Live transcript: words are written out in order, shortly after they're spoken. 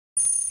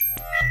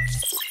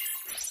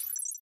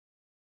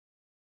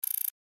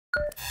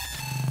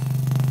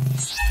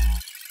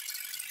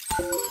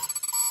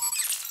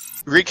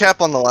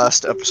recap on the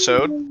last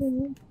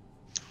episode.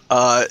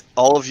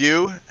 All of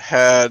you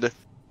had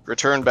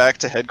returned back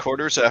to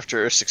headquarters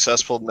after a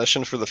successful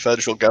mission for the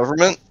federal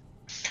government.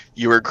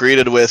 You were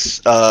greeted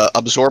with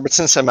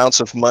exorbitant amounts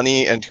of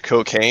money and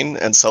cocaine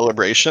and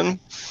celebration.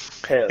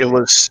 It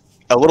was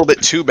a little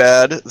bit too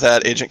bad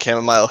that Agent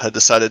Chamomile had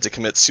decided to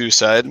commit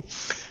suicide,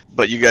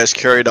 but you guys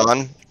carried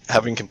on,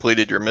 having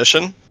completed your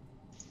mission.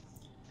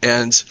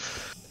 And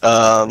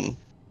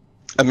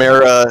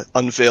Amara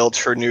unveiled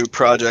her new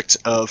project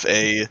of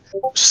a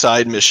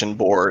side mission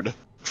board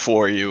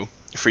for you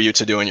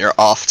to do in your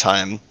off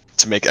time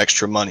to make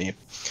extra money.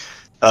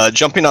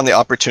 Jumping on the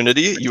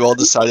opportunity, you all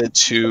decided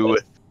to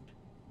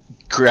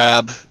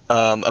grab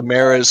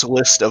Amara's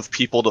list of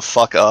people to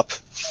fuck up,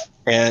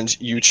 and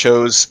you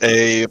chose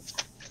a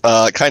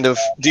kind of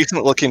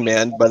decent-looking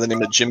man by the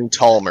name of Jimmy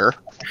Talmer,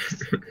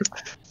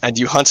 and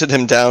you hunted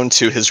him down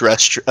to his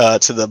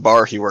to the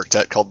bar he worked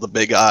at called the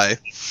Big Eye,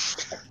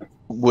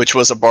 which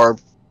was a bar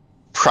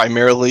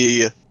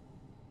primarily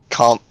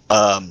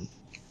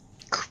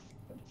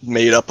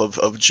made up of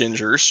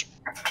gingers.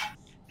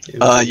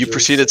 You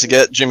proceeded to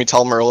get Jimmy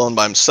Talmer alone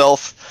by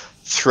himself,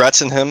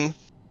 threaten him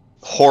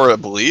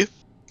horribly,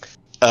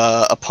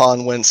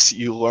 upon whence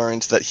you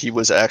learned that he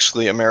was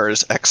actually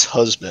Amara's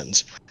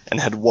ex-husband and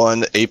had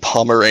won a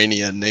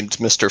Pomeranian named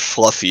Mr.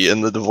 Fluffy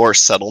in the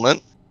divorce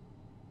settlement.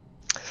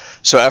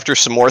 So after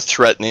some more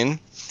threatening,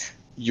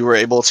 you were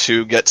able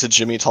to get to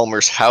Jimmy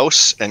Talmer's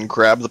house and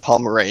grab the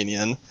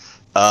Pomeranian,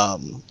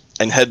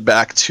 and head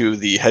back to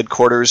the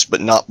headquarters,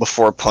 but not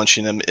before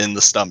punching him in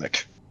the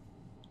stomach.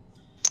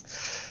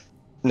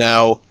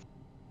 Now,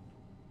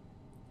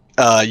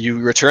 you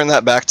return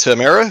that back to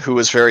Amara, who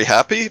was very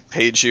happy,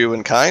 paid you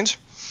in kind,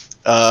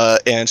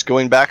 and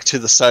going back to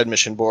the side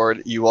mission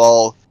board, you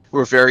all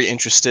were very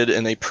interested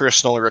in a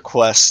personal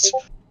request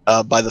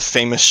by the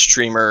famous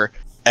streamer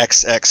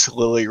XX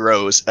Lily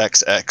Rose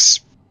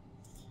XX.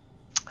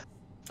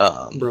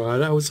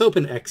 Bro, I was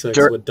hoping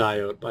XX would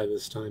die out by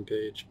this time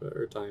page, but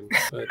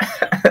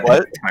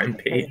what time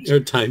page?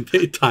 Or time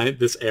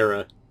this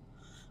era.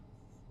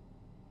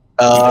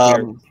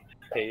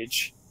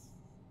 Page.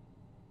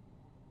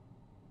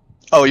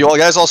 Oh, you all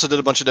guys also did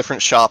a bunch of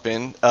different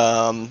shopping,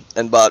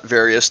 and bought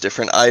various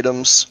different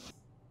items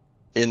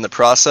in the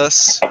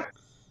process.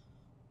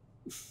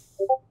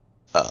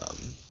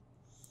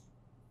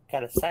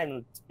 Got a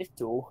silent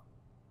pistol.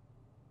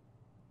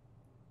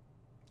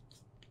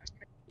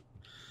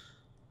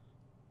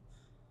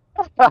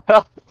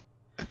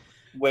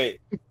 Wait,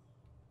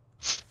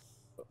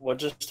 what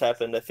just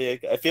happened? I feel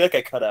like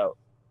I cut out.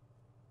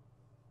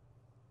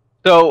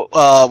 So,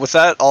 with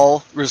that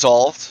all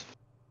resolved,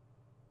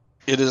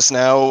 it is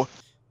now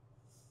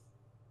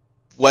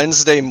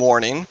Wednesday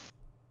morning,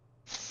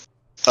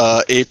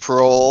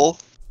 April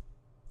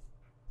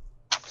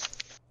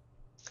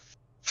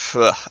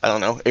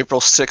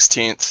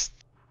 16th,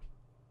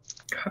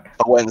 a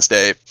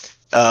Wednesday,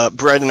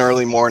 bright and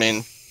early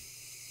morning.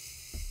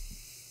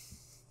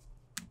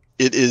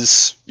 It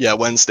is,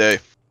 Wednesday,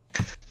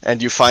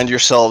 and you find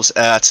yourselves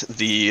at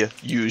the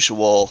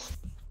usual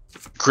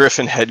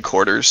Griffin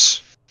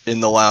headquarters in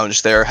the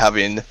lounge there,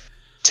 having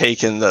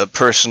taken the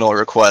personal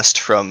request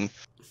from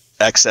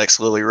XX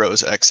Lily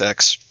Rose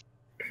XX.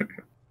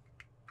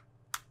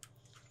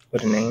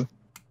 What a name.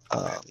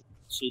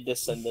 She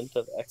descendant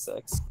of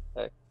XX.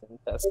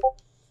 Fantastic.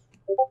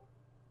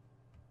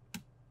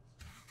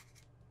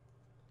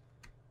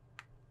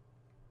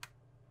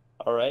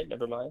 Alright,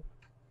 never mind.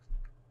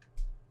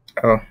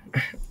 Oh.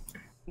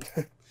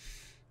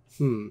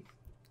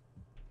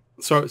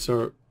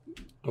 So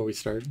are we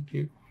starting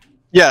here?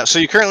 Yeah, so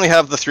you currently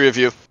have the three of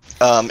you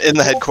in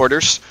the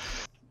headquarters.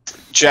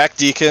 Jack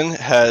Deacon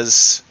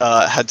has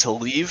had to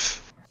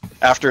leave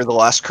after the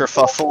last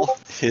kerfuffle.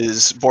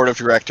 His board of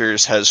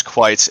directors has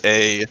quite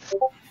a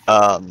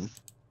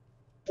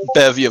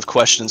bevy of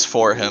questions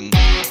for him,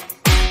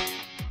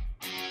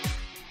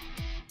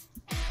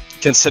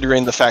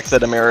 considering the fact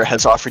that Amara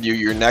has offered you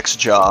your next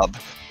job,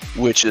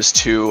 which is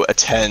to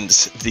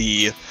attend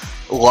the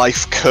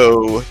Life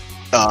Co.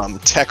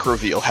 tech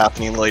reveal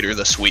happening later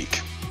this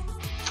week.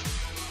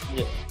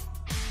 Yeah.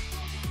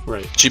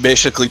 Right. She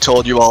basically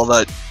told you all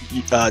that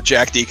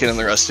Jack Deacon and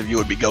the rest of you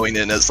would be going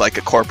in as like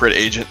a corporate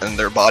agent and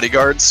their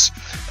bodyguards,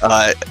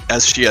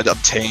 as she had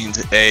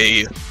obtained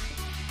a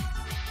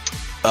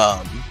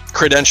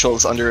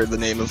credentials under the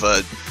name of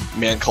a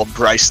man called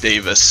Bryce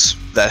Davis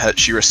that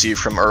she received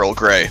from Earl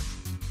Grey.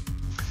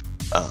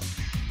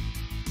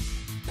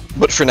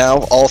 But for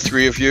now, all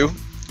three of you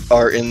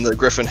are in the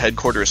Griffin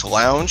headquarters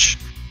lounge,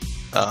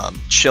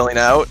 chilling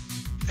out,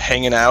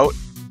 hanging out.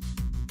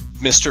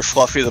 Mr.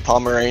 Fluffy the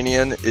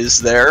Pomeranian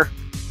is there,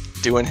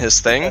 doing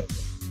his thing.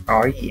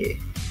 Oh yeah.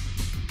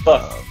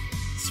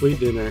 Sweet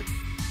dinner.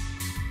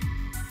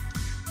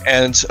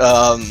 And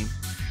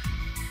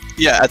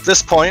at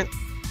this point,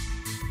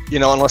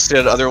 unless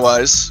stated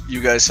otherwise,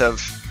 you guys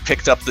have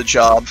picked up the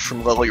job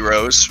from Lily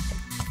Rose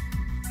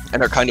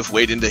and are kind of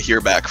waiting to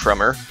hear back from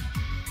her.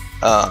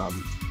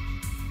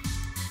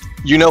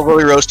 You know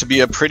Lily Rose to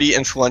be a pretty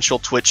influential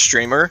Twitch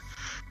streamer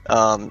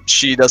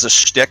She does a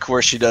shtick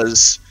where she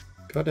does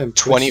Goddamn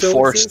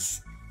 24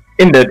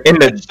 In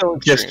the Still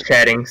just stream.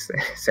 chatting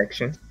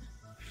section.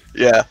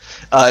 Yeah,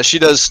 she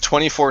does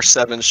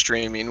 24/7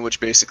 streaming, which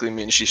basically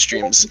means she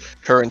streams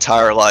her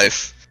entire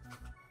life,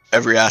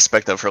 every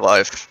aspect of her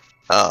life,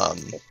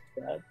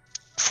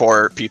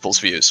 for people's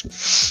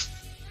views.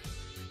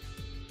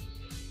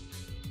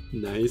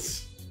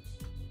 Nice.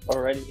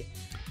 Alrighty.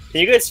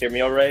 Can you guys hear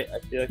me alright? I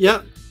feel like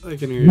Yeah, I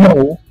can hear you.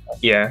 No.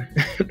 Yeah.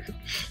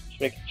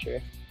 just making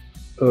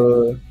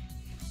sure.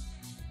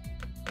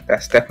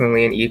 That's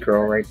definitely an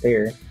e-girl right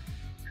there.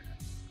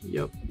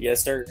 Yep.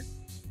 Yes, sir.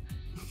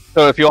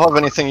 So if you all have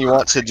anything you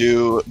want to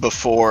do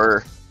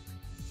before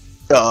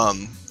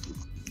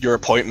your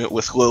appointment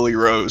with Lily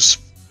Rose,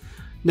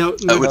 Now,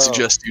 I would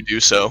suggest you do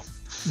so.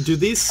 do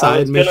these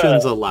side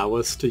missions allow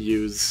us to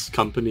use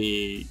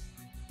company,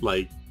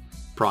 like,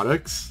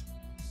 products?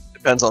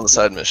 Depends on the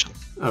side mission.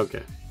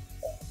 Okay.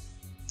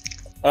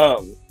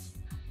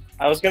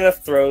 I was gonna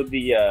throw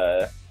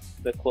the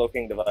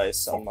cloaking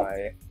device on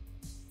my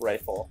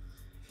rifle.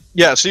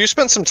 Yeah, so you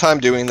spent some time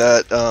doing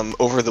that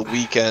over the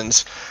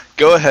weekend.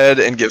 Go ahead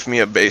and give me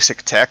a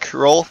basic tech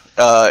roll.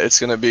 It's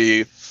going to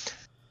be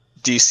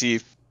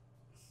DC...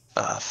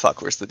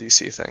 fuck, where's the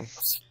DC thing?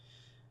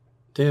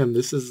 Damn,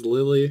 this is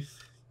Lilly.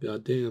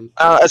 God damn.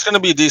 It's going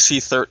to be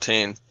DC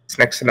 13. It's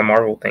next to the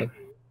Marvel thing.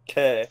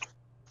 Okay.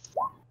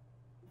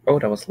 Oh,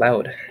 that was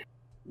loud.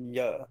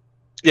 Yeah.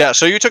 Yeah,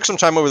 so you took some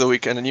time over the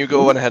weekend, and you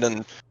go ahead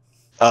and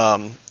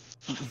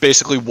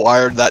basically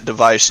wired that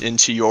device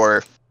into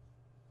your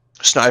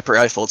sniper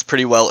rifle. It's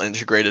pretty well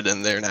integrated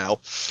in there now,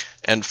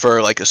 and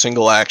for like a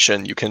single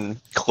action, you can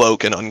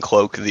cloak and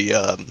uncloak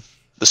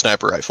the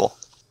sniper rifle.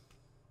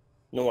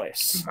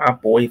 Nice. My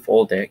boy,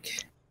 full deck.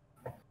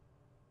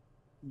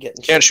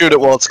 Can't shoot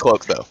it while it's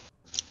cloaked though.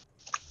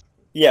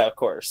 Yeah, of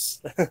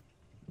course. But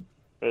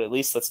at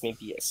least lets me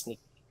be a sneak.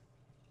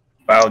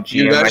 Wow,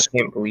 GM, guys- I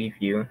can't believe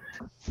you.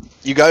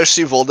 You guys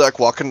see Voldak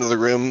walk into the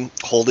room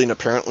holding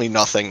apparently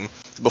nothing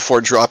before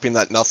dropping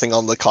that nothing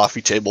on the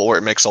coffee table where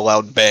it makes a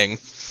loud bang.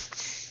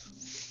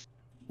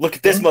 Look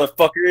at this,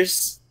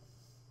 motherfuckers!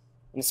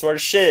 I'm smart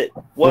as shit.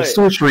 What What?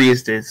 sorcery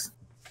is this?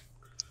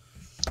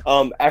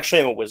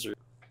 Actually, I'm a wizard.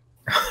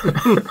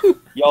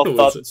 Y'all What thought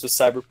was it? this was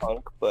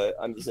Cyberpunk, but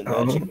I'm using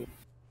magic.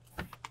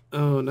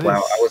 Oh, nice.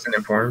 Wow, I wasn't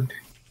informed.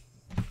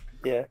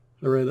 Yeah.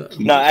 All right.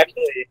 No,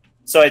 actually,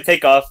 so I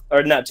take off,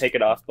 or not take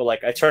it off, but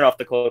like I turn off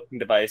the cloaking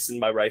device and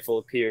my rifle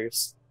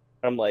appears.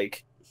 I'm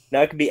like,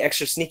 now it can be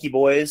extra sneaky,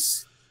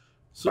 boys.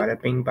 So,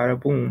 Bada bing, bada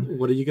boom.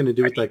 what are you gonna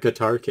do with that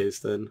guitar case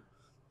then?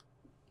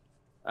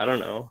 I don't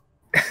know.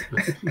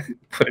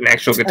 Put an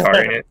actual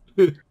guitar in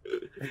it.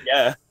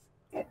 Yeah.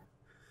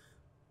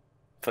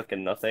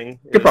 Fucking nothing.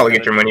 You could probably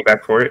get your money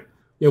back for it.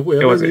 Yeah, if we It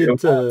ever was- need it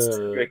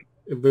to,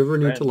 if we ever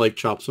need Right. to like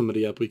chop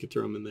somebody up, we could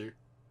throw them in there.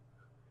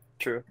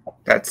 True.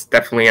 That's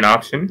definitely an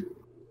option.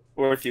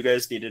 Or if you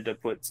guys needed to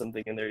put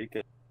something in there, you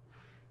could.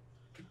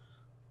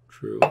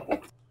 True.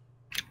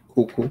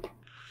 Cool.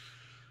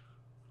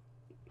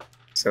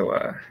 So,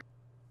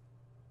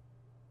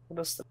 What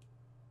else?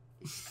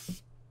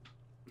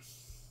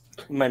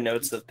 My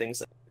notes of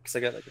things, because I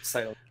got like a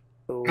silent.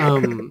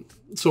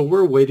 So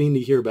we're waiting to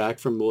hear back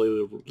from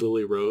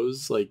Lily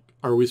Rose. Like,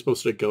 are we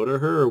supposed to go to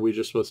her, or are we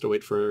just supposed to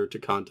wait for her to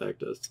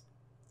contact us?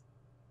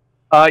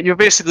 You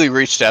basically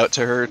reached out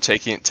to her,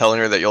 telling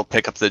her that you'll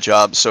pick up the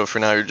job. So for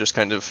now, you're just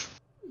kind of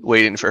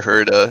waiting for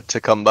her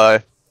to come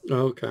by.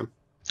 Oh, okay.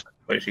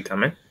 what is she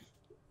coming?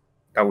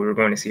 Thought we were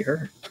going to see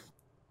her.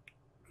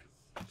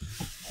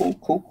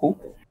 Cool.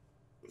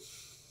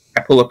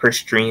 I pull up her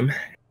stream.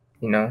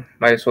 You know,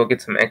 might as well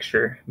get some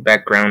extra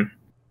background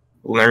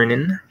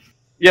learning.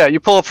 Yeah, you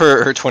pull up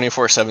her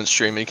 24/7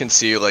 stream. You can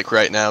see like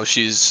right now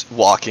she's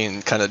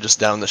walking kind of just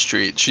down the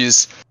street.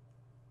 She's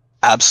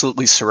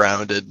absolutely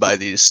surrounded by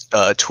these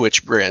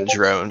Twitch brand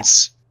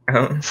drones.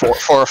 Oh.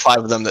 Four or five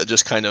of them that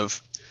just kind of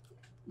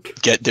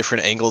get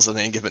different angles at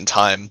any given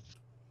time.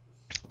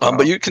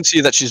 But you can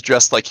see that she's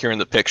dressed like here in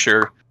the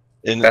picture.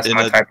 That's in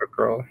my a type of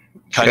girl.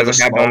 She kind of a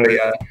doesn't have smaller, only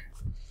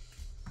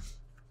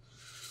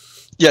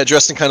yeah,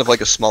 dressed in kind of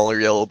like a smaller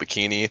yellow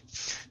bikini.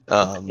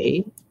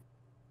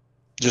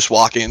 Just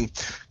walking,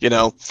 you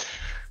know.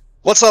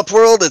 What's up,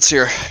 world? It's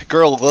your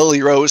girl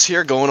Lily Rose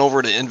here, going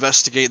over to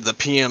investigate the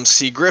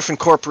PMC Griffin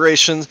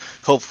Corporation.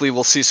 Hopefully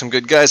we'll see some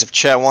good guys. If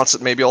Chad wants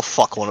it, maybe I'll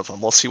fuck one of them.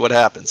 We'll see what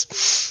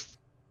happens.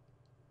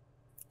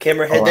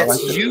 Camera head, Oh, I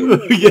that's like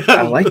you. Yeah.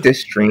 I like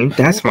this stream.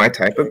 That's my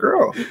type of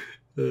girl.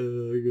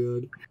 Oh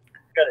god.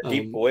 Got a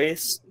deep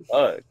voice.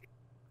 Fuck.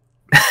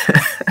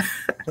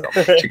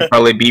 She could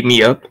probably beat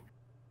me up.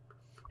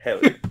 Hell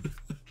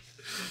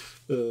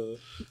yeah.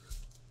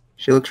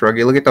 She looks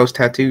rugged. Look at those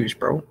tattoos,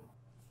 bro.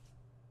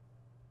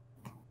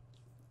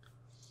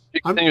 She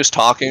continues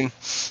talking,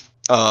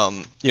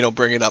 you know,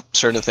 bringing up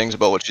certain things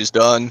about what she's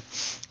done.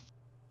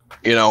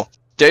 You know,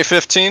 day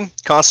 15,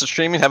 constant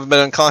streaming, haven't been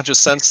unconscious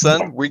since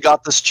then. We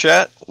got this,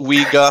 chat.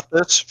 We got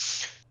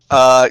this.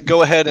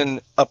 Go ahead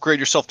and upgrade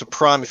yourself to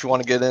Prime if you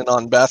want to get in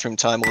on bathroom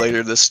time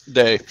later this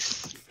day.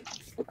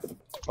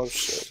 Oh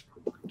shit.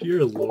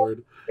 Dear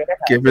Lord.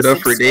 Give it up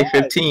for day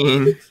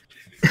 15.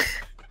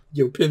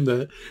 Yo, pin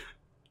that.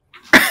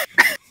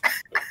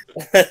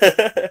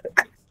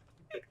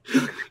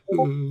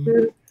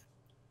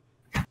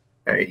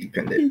 Alright, you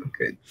pinned it.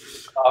 Good.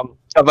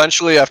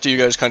 Eventually, after you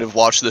guys kind of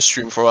watch this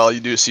stream for a while, you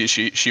do see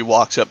she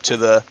walks up to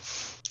the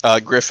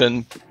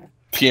Griffin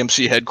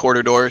PMC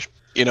headquarter door,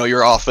 you know,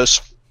 your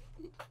office.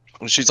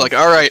 And she's like,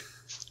 all right,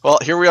 well,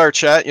 here we are,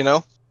 chat, you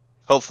know.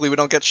 Hopefully we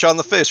don't get shot in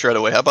the face right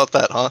away. How about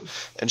that, huh?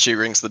 And she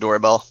rings the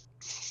doorbell.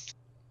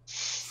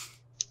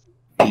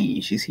 Hey,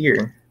 she's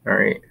here.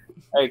 Alright.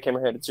 Alright,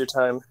 Camerahead, it's your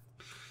time.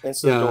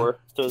 Answer the door.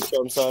 Throw the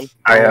drums on.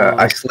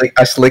 I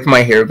slick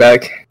my hair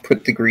back,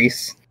 put the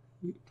grease.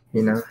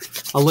 You know.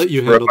 I'll let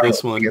you handle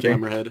this one,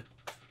 Camerahead.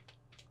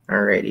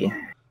 Alrighty.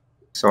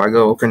 So I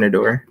go open the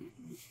door.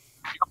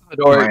 The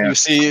door, you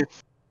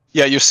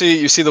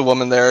see the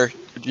woman there,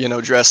 you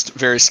know, dressed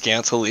very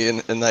scantily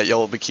in that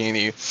yellow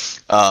bikini.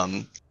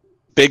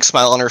 Big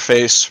smile on her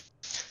face.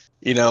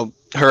 You know,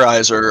 her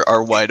eyes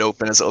are wide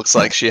open as it looks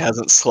like she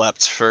hasn't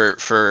slept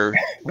for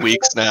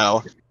weeks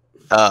now.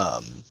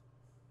 But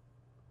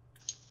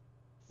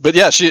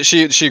yeah, she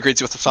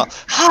greets you with a smile.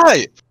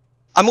 Hi,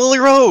 I'm Lily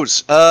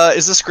Rose.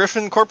 Is this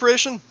Griffin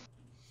Corporation?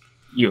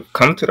 You've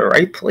come to the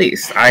right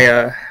place.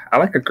 I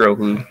like a girl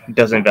who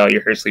doesn't value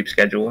her sleep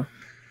schedule.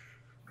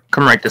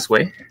 Come right this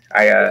way.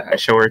 I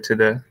show her to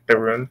the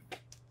room.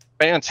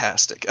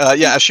 Fantastic.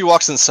 Yeah, as she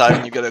walks inside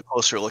and you get a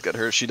closer look at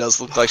her, she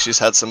does look like she's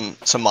had some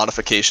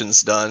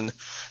modifications done.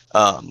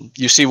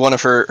 You see one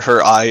of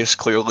her eyes,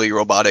 clearly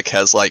robotic,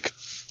 has like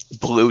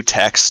blue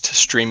text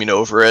streaming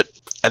over it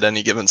at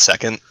any given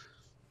second.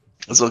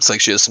 It looks like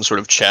she has some sort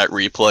of chat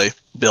replay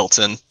built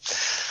in.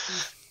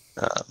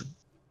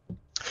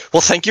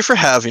 Well, thank you for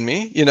having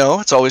me. You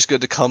know, it's always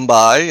good to come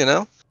by, you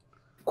know?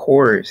 Of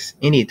course,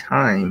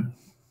 anytime.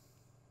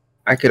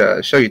 I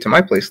could show you to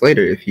my place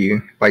later if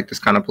you like this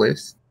kind of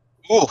place.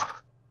 Ooh.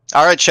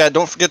 Alright, Chad,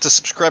 don't forget to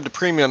subscribe to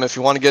Premium if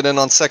you want to get in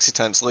on Sexy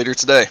Times later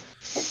today.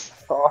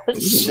 Oh,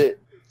 shit.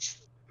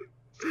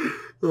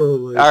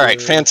 Oh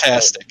Alright,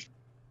 fantastic.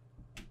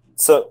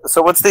 So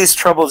what's these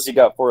troubles you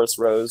got for us,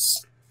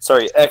 Rose?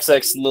 Sorry,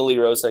 XX Lily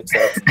Rose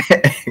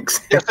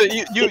XX. Yeah, so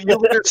you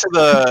lead her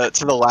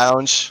to the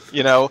lounge,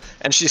 you know,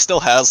 and she still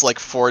has like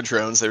 4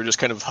 drones. They were just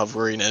kind of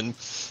hovering in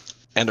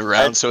and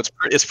around, so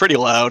it's pretty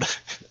loud.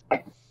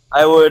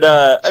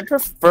 I'd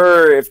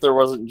prefer if there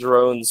wasn't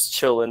drones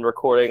chilling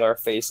recording our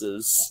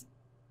faces.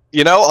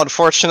 You know,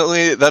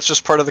 unfortunately, that's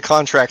just part of the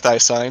contract I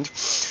signed.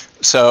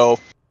 So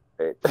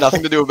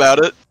nothing to do about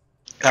it.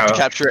 Have to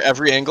capture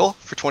every angle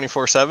for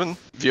 24/7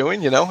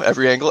 viewing, you know,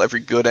 every angle, every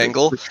good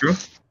angle. True.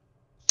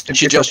 And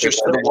she gestures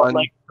to the one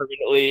like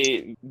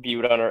permanently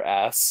viewed on her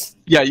ass.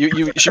 Yeah,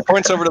 she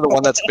points over to the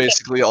one that's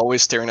basically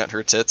always staring at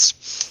her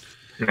tits.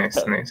 Nice.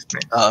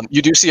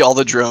 You do see all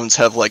the drones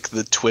have like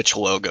the Twitch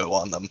logo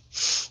on them.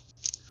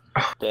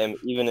 Damn,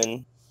 even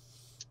in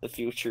the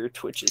future,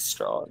 Twitch is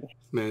strong.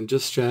 Man,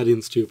 just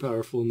chatting's too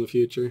powerful in the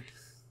future.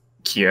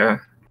 Yeah.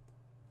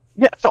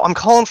 Yeah, so I'm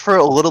calling for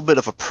a little bit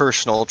of a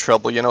personal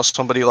trouble, you know,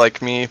 somebody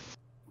like me,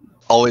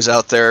 always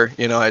out there,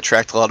 you know, I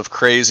attract a lot of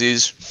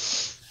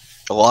crazies.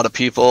 A lot of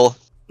people,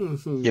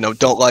 you know,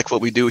 don't like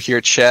what we do here,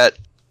 chat.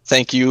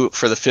 Thank you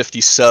for the 50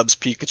 subs,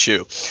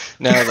 Pikachu.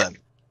 Now then.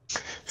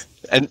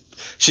 And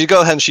she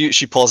go ahead and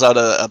she pulls out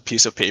a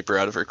piece of paper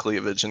out of her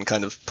cleavage and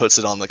kind of puts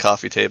it on the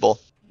coffee table.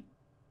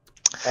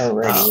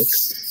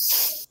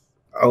 Alrighty.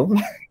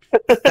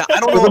 Now, I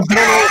don't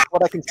know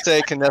what I can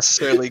say can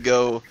necessarily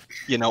go,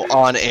 you know,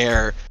 on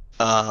air.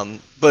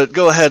 But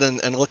go ahead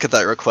and look at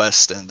that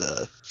request and,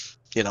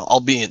 you know, I'll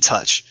be in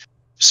touch.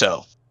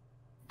 So.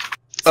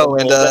 Oh,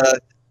 and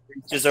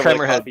just over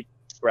the coffee,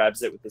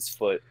 grabs it with his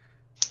foot.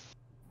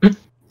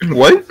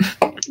 What?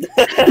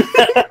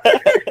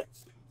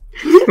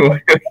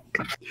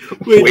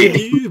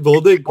 Wait,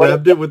 Voldic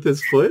grabbed it with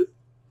his foot?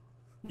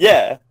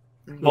 Yeah.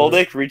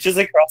 Voldic reaches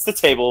across the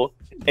table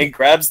and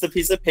grabs the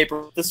piece of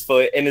paper with his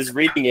foot and is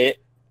reading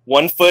it,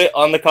 1 foot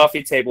on the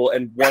coffee table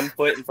and 1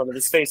 foot in front of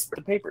his face with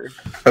the paper.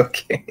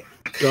 Okay.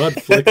 God,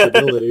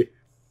 flexibility.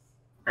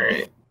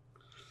 Alright.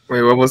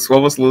 Wait, what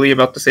was Lily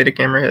about to say to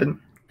Camerahead?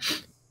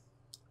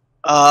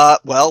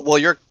 Well,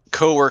 your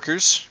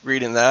co-workers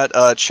reading that,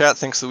 chat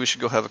thinks that we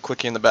should go have a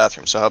quickie in the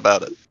bathroom, so how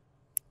about it?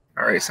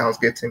 Alright, sounds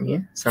good to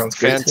me. Sounds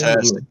good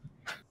Fantastic.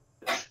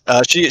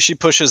 She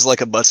pushes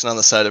like a button on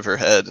the side of her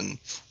head and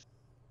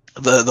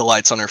the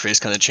lights on her face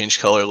kind of change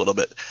color a little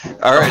bit.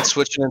 Alright,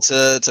 switching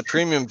into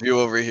premium view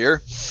over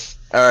here.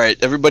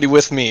 Alright, everybody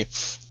with me.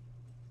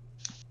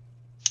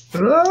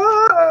 And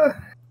I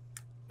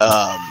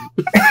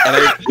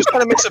just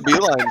kind of makes a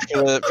beeline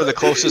for the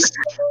closest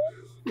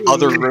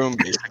other room,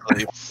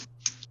 basically.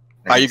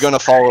 Are you going to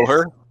follow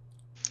her?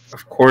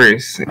 Of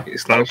course,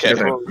 as long as she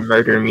doesn't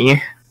murder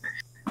me.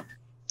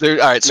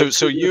 Alright,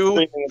 so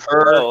you,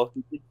 her,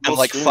 and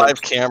like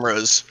 5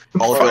 cameras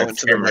all go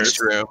into the next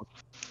room.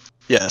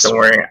 Yes. Don't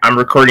worry, I'm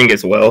recording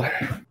as well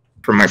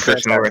for my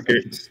personal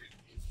records.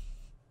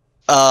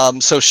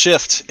 So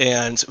Shift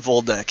and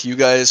Voldek, you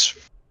guys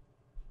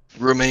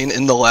remain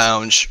in the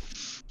lounge.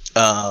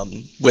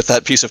 with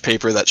that piece of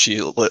paper that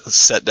she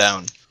set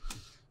down.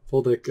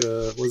 Voldic,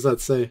 what does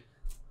that say?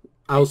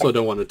 I also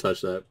don't want to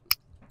touch that.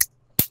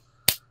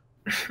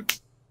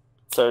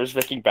 So I was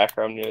making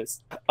background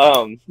noise.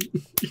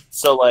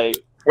 So like,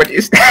 What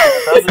is that?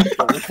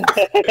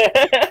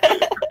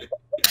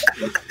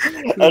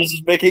 I was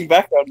just making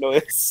background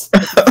noise.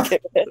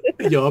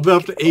 Yo, I'm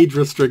about to age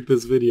restrict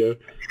this video.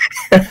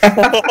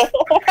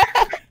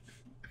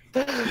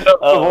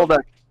 Hold on.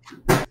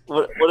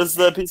 What does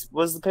the piece?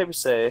 What does the paper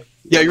say?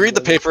 Yeah, you read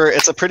the paper.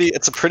 It's a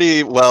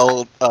pretty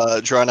well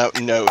drawn out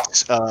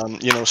note.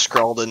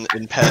 Scrawled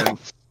in pen.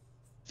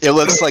 It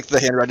looks like the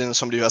handwriting of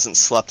somebody who hasn't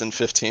slept in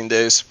 15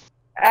 days.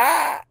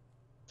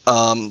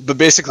 But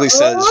basically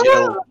says,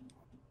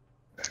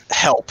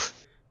 help.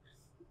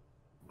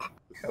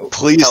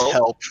 Please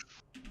help.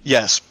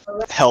 Yes,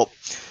 help.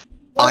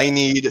 I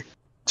need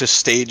to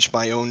stage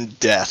my own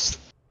death.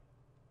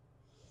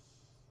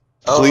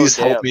 Please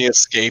help me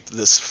escape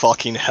this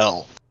fucking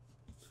hell.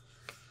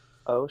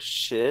 Oh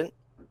shit.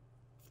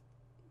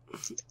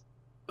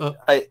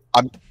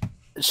 I'm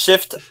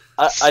Shift.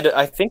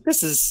 I think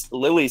this is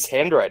Lily's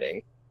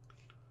handwriting.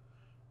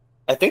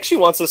 I think she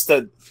wants us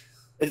to.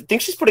 I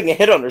think she's putting a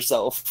hit on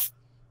herself.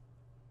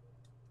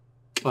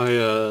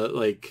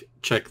 I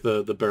check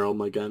the barrel of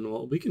my gun.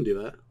 Well, we can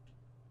do that.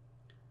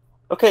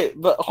 Okay,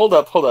 but hold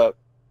up.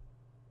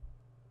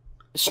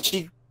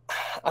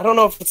 I don't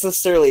know if it's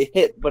necessarily a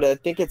hit, but I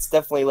think it's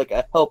definitely like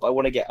a help. I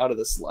want to get out of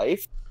this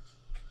life.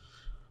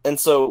 And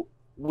so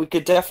we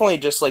could definitely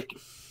just like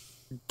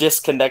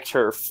disconnect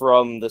her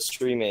from the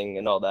streaming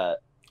and all that.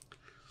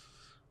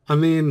 I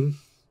mean,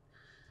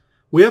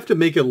 we have to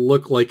make it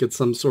look like it's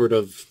some sort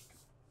of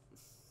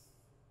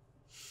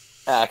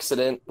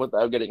accident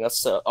without getting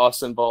us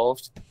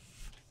involved.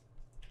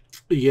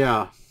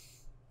 Yeah.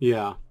 We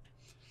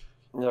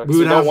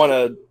don't want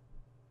a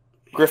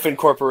Griffin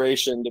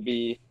Corporation to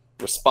be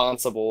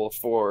responsible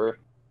for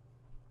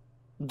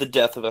the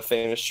death of a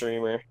famous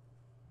streamer.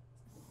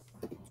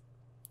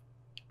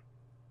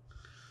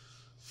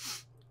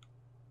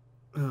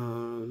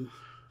 I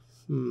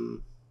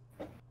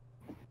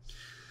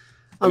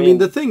mean,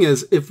 the thing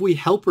is, if we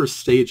help her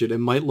stage it, it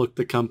might look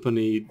the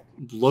company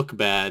look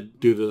bad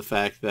due to the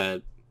fact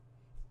that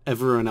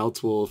everyone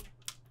else will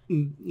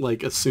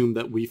assume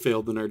that we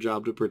failed in our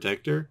job to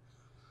protect her.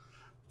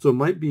 So it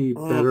might be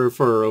better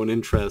for our own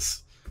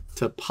interests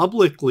to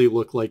publicly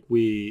look like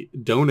we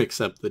don't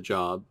accept the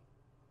job,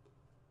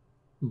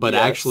 but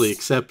actually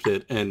accept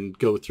it and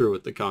go through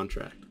with the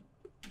contract.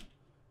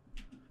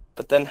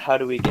 But then how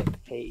do we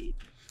get paid?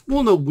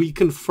 Well, no, we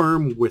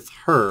confirm with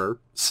her,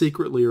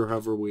 secretly or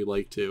however we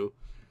like to.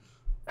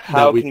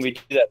 How can we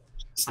do that?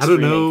 I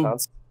don't know.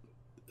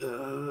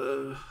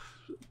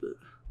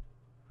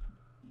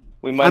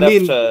 We might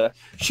have to...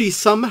 She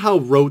somehow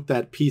wrote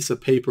that piece of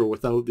paper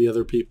without the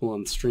other people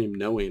on stream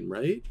knowing,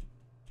 right?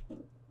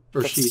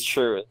 Or That's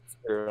true. It's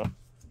true.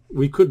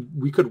 We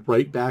could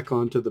write back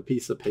onto the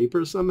piece of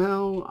paper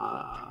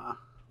somehow.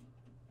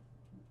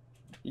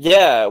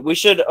 Yeah, we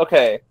should.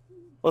 Okay,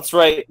 let's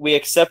write. We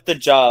accept the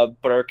job,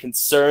 but are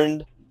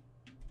concerned.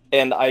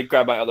 And I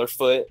grab my other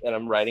foot, and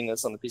I'm writing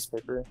this on the piece of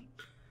paper.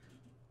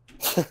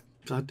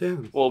 God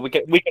damn. Well, we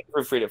can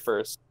proofread it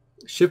first.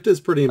 Shift is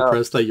pretty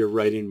impressed that you're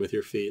writing with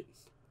your feet.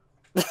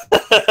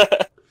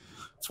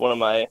 It's one of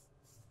my.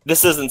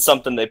 This isn't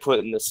something they put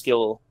in the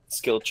skill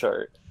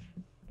chart.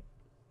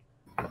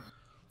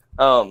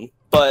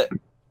 But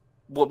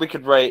what we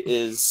could write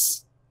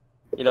is,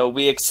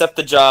 we accept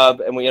the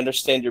job and we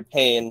understand your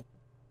pain.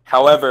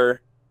 However,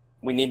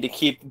 we need to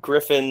keep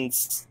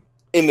Griffin's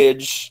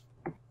image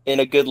in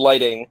a good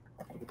lighting.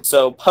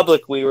 So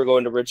publicly, we're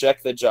going to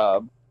reject the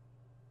job,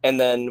 and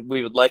then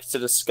we would like to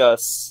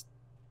discuss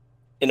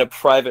in a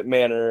private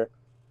manner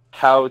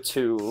how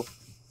to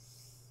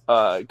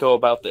go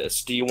about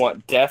this. Do you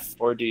want death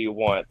or do you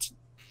want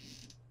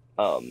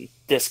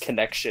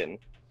disconnection?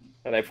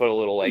 And I put a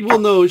little Well,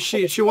 no,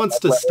 she wants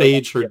to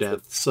stage her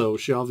death, so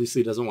she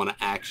obviously doesn't want to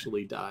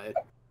actually die.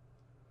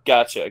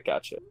 Gotcha.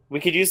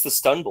 We could use the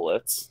stun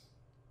bullets.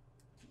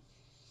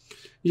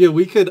 Yeah,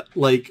 we could,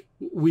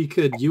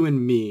 you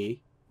and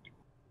me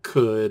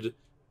could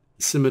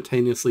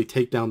simultaneously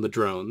take down the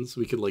drones.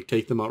 We could,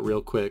 take them out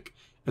real quick,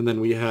 and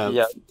then we have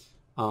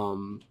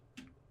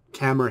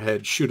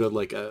Camerahead shoot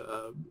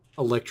a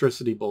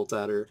electricity bolt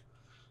at her,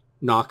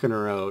 knocking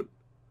her out.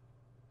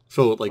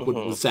 So it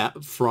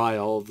would fry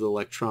all of the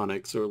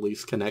electronics, or at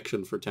least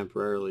connection for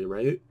temporarily,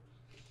 right?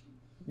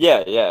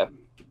 Yeah.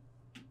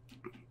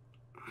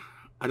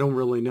 I don't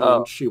really know.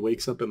 When she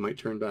wakes up, it might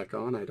turn back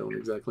on. I don't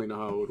exactly know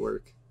how it would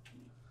work.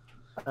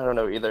 I don't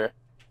know either.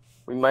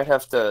 We might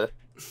have to...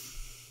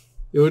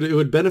 It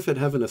would benefit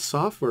having a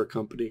software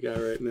company guy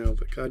right now,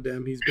 but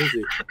goddamn, he's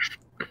busy.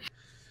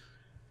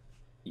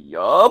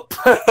 Yup.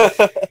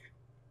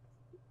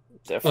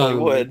 Definitely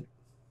would.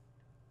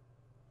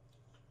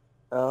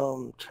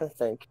 Trying to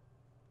think.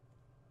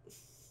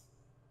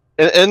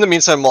 In the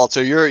meantime,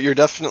 Walter, you're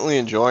definitely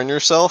enjoying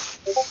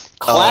yourself.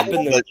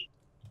 Clapping but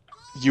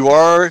you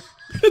are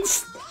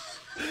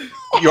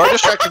You are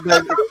distracted by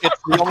it's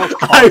the almost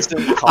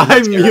constant I'm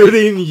commentary.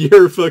 muting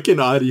your fucking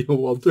audio,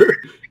 Walter.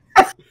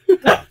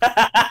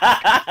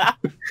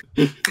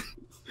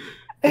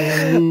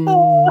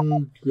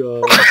 Oh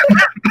god.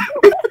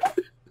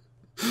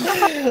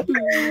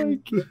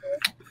 It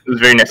was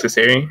very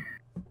necessary.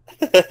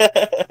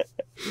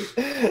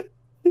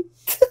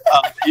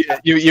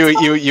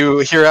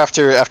 You hear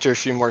after a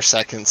few more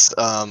seconds,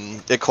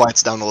 it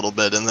quiets down a little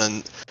bit, and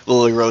then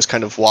Lily Rose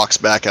kind of walks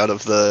back out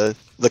of the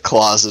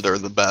closet or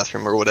the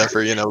bathroom or whatever,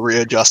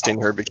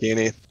 readjusting her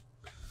bikini.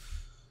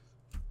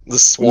 The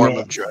swarm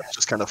of dress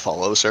just kind of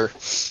follows her.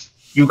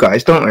 You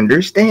guys don't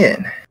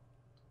understand.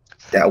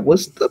 That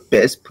was the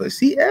best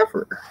pussy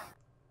ever.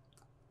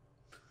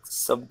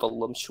 So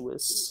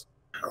voluptuous.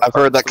 I've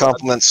heard that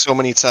compliment so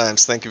many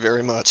times. Thank you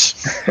very much.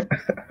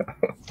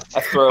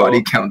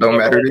 Body count don't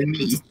matter to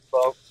me.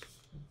 All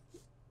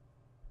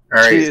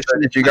right. So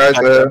did you guys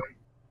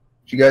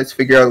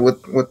figure out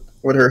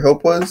what her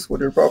hope was?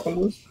 What her problem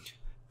was?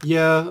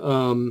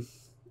 Yeah.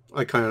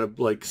 I kind of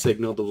like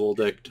signaled to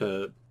Voldick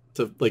to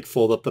like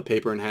fold up the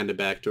paper and hand it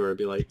back to her.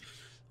 Be like,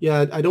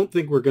 yeah, I don't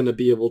think we're gonna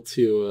be able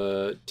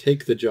to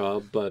take the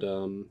job, but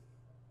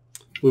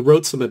we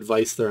wrote some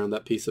advice there on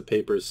that piece of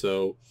paper,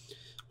 so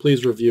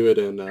please review it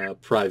in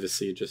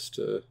privacy, just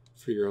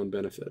for your own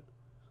benefit.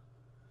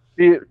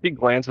 She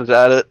glances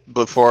at it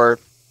before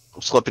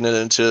slipping it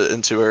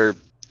into her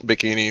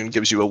bikini and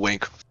gives you a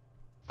wink.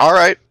 All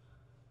right,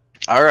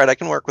 I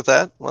can work with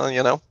that.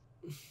 Well,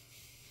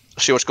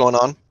 see what's going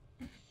on.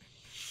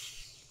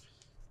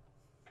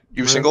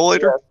 You single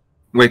later?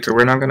 Wait, so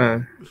we're not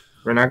gonna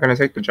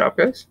take the job,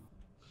 guys?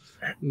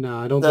 No,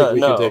 I don't think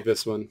we can take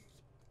this one.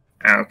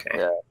 Okay.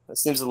 Yeah, it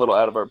seems a little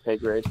out of our pay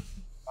grade.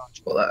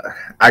 Well,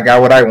 I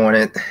got what I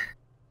wanted.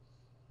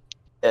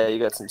 Yeah, you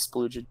got some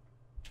splooged.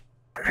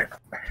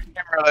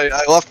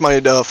 I left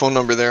my phone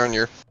number there on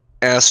your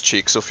ass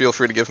cheek, so feel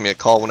free to give me a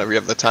call whenever you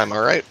have the time,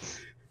 alright?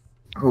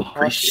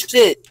 Oh,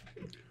 shit!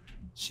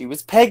 She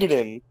was pegging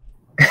him.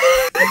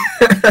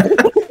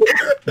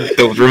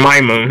 Those were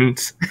my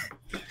moons.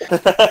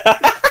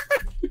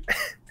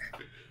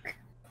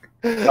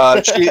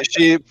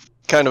 She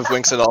kind of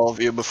winks at all of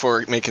you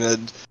before making a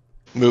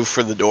move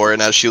for the door,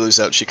 and as she leaves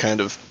out, she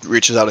kind of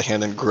reaches out a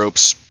hand and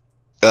gropes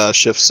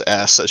Shift's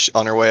ass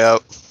on her way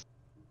out.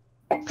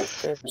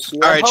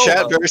 Alright,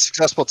 chat, very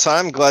successful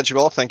time. Glad you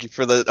all. Thank you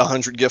for the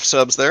 100 gift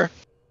subs there.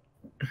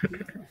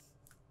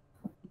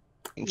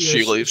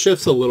 She leaves.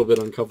 Shift's a little bit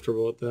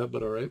uncomfortable with that,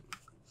 but alright.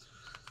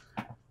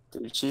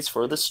 Dude, she's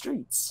for the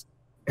streets.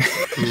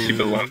 She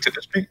belongs to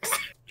the streets.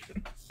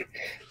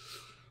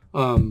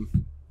 So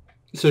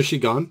is she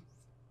gone?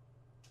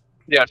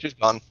 Yeah, she's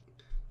gone.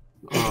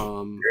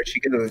 There she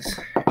goes.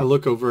 I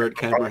look over at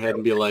Camerahead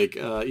and be like,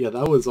 yeah,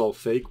 that was all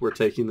fake. We're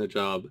taking the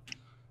job.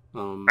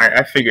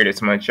 I figured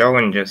as much. Y'all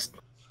wouldn't just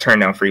turn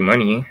down free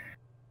money.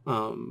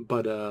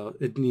 But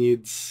we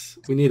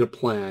need a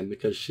plan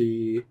because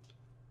she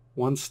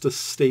wants to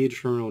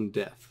stage her own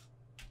death.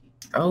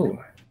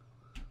 Oh.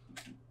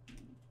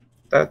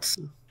 That's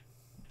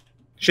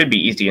should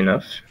be easy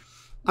enough.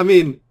 I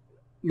mean,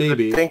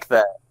 maybe. I think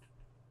that.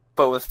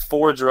 But with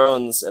 4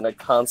 drones and a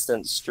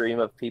constant stream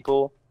of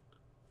people,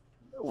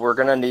 we're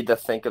gonna need to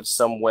think of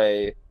some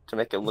way to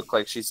make it look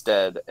like she's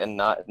dead and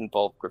not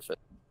involve Griffin.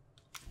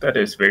 That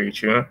is very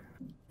true.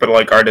 But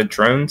like, are the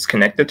drones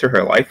connected to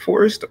her life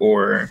force,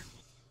 or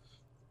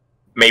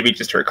maybe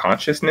just her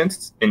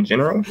consciousness in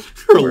general?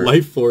 Her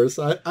life force?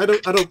 I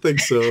don't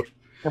think so.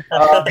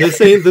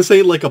 This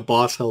ain't like a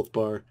boss health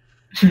bar.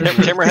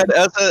 Camerahead,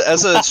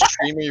 as a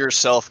streamer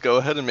yourself, go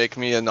ahead and make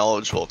me a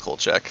knowledge vocal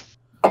check.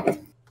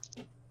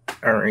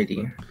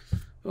 Alrighty.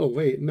 Oh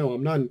wait, no,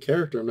 I'm not in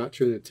character. I'm not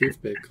chewing a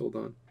toothpick. Hold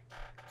on.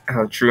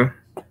 Oh, true.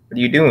 What are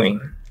you doing?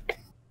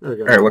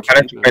 Alright, what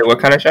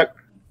kind of check?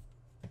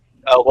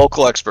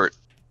 Local expert.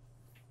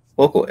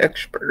 Local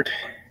expert.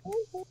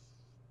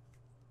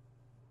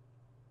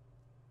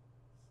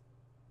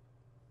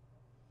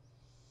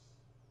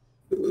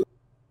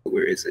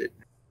 Where is it?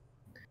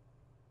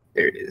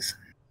 There it is.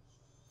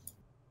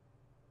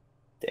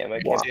 Damn,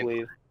 I can't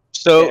believe.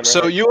 So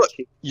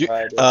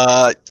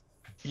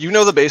you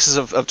know the basis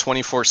of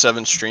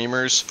 24/7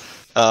 streamers.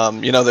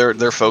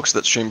 They're folks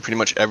that stream pretty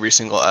much every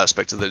single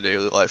aspect of their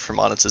daily life for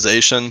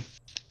monetization.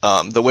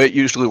 The way it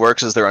usually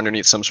works is they're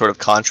underneath some sort of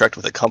contract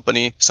with a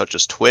company, such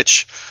as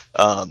Twitch,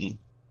 and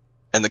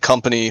the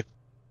company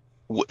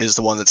is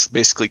the one that's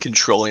basically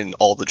controlling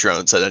all the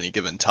drones at any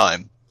given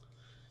time.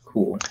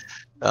 Cool.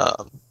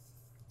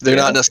 They're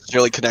not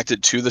necessarily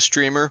connected to the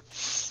streamer,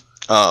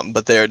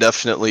 but they are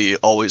definitely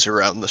always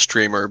around the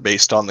streamer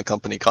based on the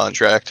company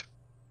contract.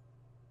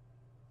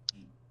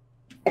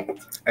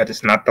 That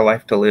is not the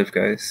life to live,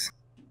 guys.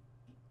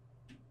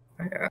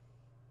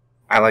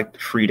 I like the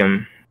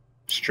freedom,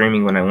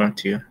 streaming when I want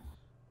to.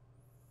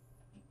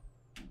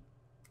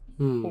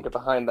 Get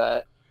behind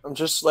that.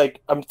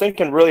 I'm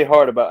thinking really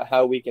hard about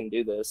how we can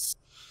do this.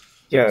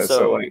 Yeah,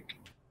 so like,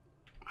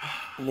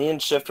 me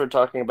and Shift were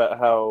talking about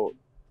how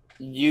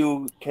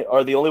you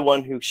are the only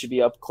one who should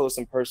be up close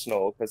and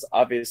personal, because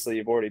obviously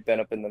you've already been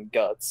up in them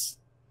guts.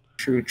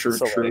 True.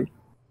 So, like,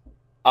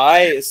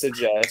 I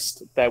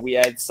suggest that we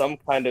add some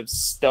kind of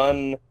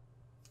stun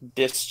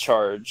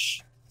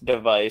discharge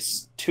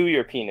device to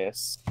your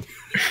penis,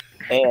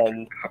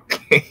 and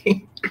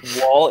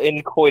while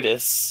in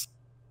coitus,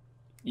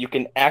 you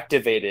can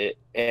activate it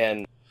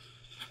and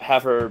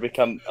have her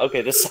become.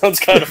 Okay, this sounds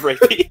kind of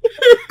rapey.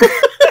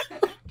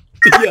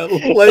 Yeah,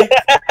 like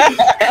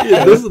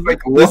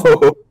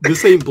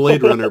this ain't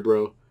Blade Runner,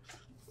 bro.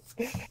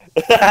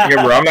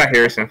 Yeah, bro, I'm not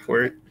Harrison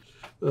for it.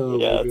 Oh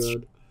Yeah, my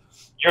god.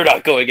 You're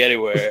not going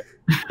anywhere.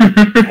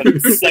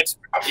 Sex.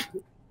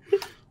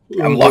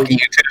 I'm locking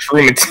you to this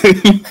room until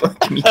you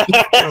fuck me.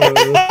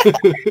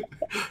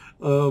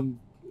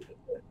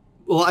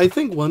 Well, I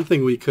think one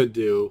thing we could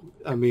do,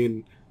 I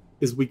mean,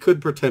 is we could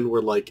pretend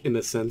we're, like, in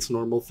a sense,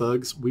 normal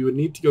thugs. We would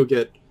need to go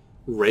get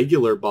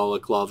regular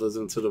balaclavas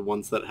instead of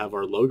ones that have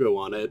our logo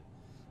on it.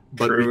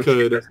 But True, we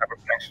could...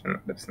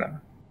 That's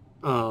not...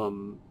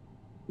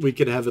 we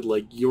could have it,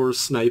 like, you're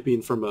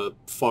sniping from a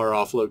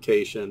far-off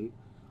location.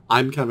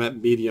 I'm kind of at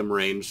medium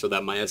range so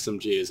that my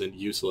SMG isn't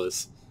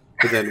useless.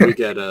 But then we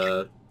get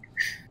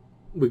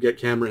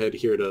Camerahead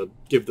here to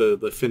give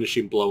the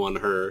finishing blow on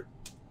her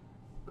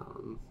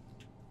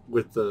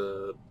with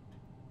the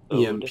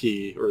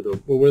EMP or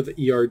what were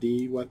the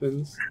ERD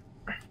weapons?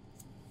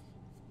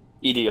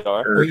 EDR.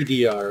 Or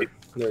EDR.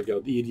 There we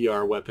go. The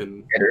EDR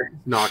weapon.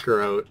 Knock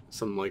her out.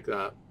 Something like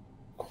that.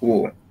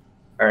 Cool.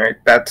 Alright,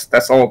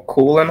 that's all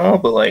cool and all,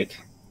 but like,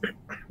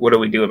 what do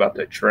we do about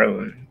the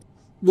drone?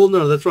 Well,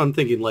 no, that's what I'm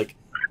thinking. Like,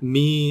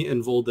 me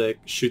and Voldek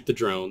shoot the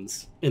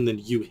drones, and then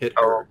you hit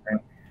her. Oh,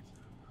 okay.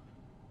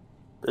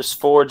 There's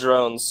 4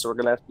 drones, so we're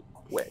gonna have to be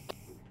quick.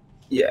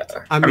 Yeah.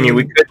 I mean,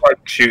 we could,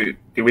 like, shoot.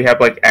 Do we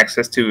have, like,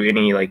 access to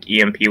any, like,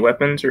 EMP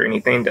weapons or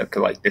anything that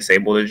could, like,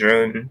 disable the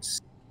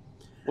drones?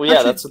 Well,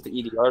 yeah, that's what the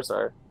EDRs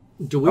are.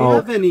 Do we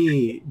have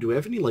any,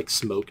 like,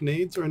 smoke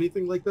nades or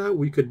anything like that?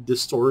 We could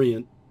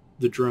disorient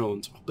the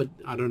drones, but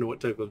I don't know what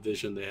type of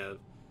vision they have.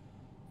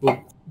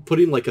 Well,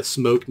 putting, like, a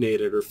smoke nade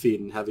at her feet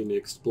and having it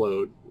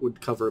explode would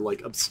cover,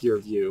 like, obscure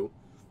view.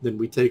 Then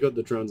we take out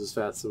the drones as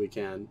fast as we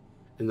can,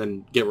 and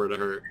then get rid of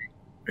her.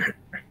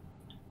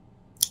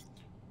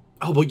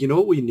 Oh, but you know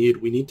what we need?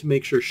 We need to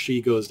make sure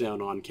she goes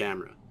down on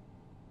camera.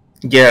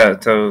 Yeah,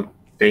 so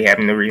they have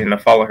no reason to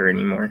follow her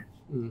anymore.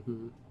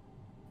 Mm-hmm.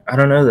 I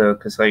don't know, though,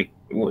 because, like,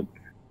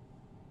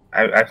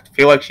 I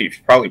feel like she's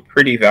probably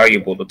pretty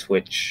valuable to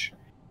Twitch.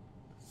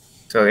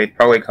 So they'd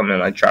probably come and,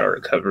 like, try to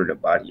recover the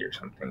body or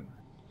something.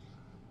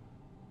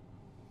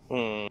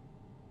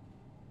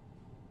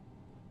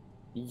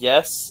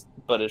 Yes,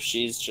 but if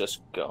she's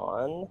just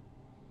gone,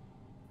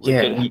 we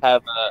Yeah, could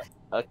have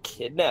a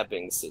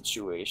kidnapping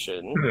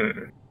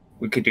situation.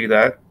 We could do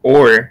that,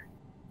 or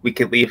we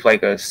could leave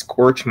like a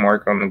scorch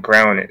mark on the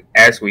ground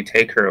as we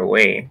take her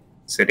away,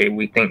 so they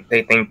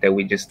think that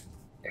we just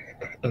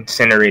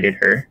incinerated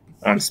her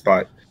on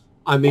spot.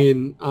 I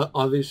mean,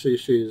 obviously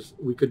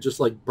we could just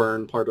like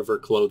burn part of her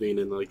clothing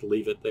and like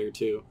leave it there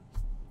too.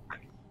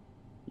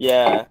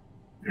 Yeah.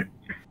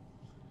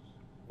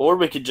 Or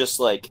we could just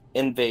like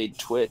invade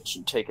Twitch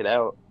and take it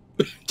out.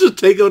 Just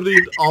take out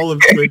all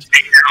of Twitch.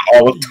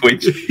 All of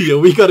Twitch. Yeah,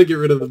 we gotta get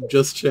rid of them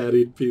just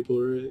chatting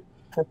people, right?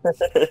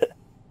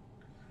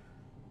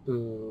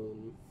 The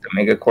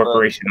mega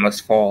corporation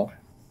must fall.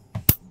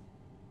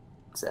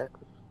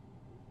 Exactly.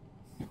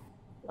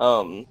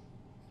 While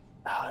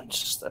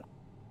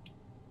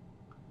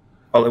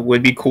it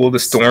would be cool to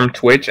storm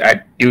Twitch,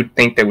 I do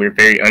think that we're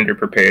very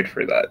underprepared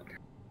for that.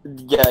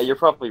 Yeah, you're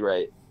probably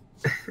right.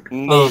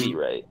 Maybe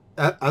right.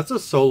 As a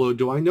solo,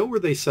 do I know where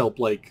they sell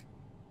like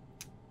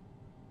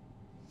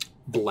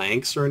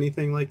blanks or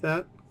anything like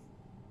that?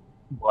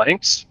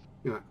 Blanks?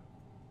 Yeah.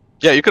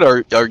 Yeah, you could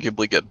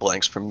arguably get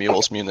blanks from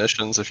Mule's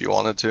Munitions if you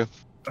wanted to.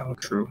 Oh,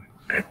 true.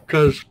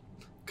 Because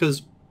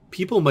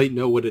people might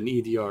know what an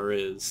EDR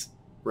is,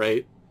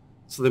 right?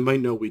 So they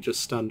might know we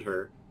just stunned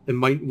her. We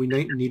might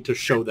need to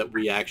show that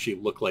we actually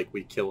look like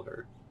we kill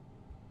her.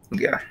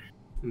 Yeah.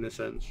 In a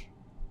sense.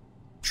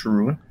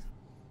 True.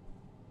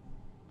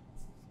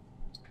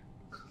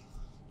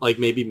 Like,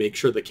 maybe make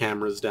sure the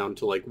camera's down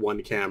to, like,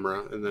 one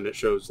camera, and then it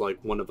shows, like,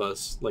 one of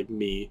us, like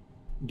me,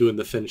 doing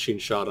the finishing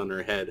shot on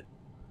her head.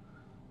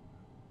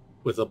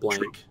 With a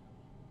blank.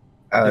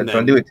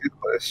 Don't do it too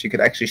close. She could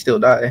actually still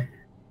die.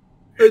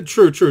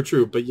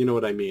 True. But you know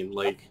what I mean.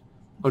 Like,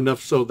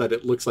 enough so that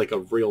it looks like a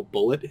real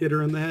bullet hit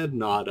her in the head,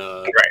 not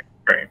a...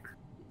 Right.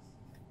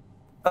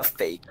 A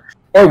fake.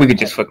 Or we could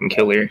just fucking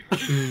kill her.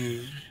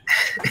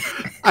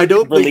 I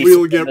don't think we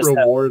will get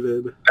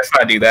rewarded. Let's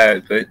not do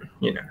that, but,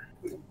 you know.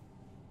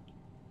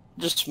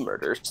 Just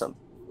murder some.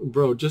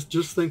 Bro,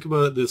 just think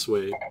about it this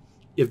way.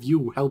 If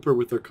you help her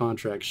with her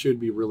contract,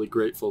 she'd be really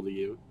grateful to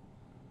you.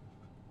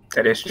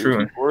 That is true.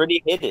 You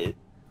already hit it.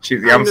 I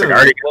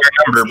already got her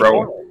number,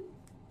 bro.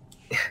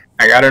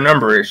 I got her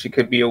number. She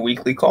could be a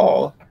weekly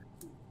call.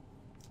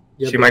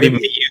 Yeah, she might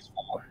even be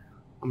useful.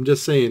 I'm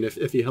just saying,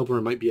 if you help her,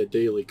 it might be a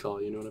daily call.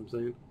 You know what I'm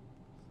saying?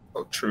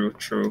 Oh, true.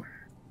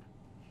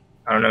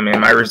 I don't know, man.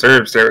 My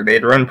reserves,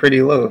 they'd run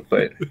pretty low,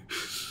 but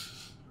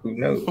who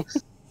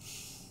knows?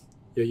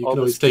 Yeah, you All can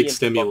the always take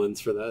ski and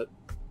stimulants for that.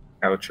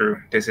 Oh,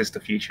 true. This is the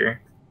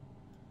future.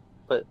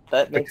 But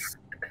that makes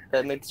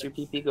your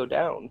PP go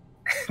down.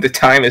 The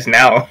time is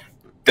now.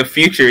 The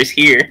future is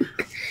here.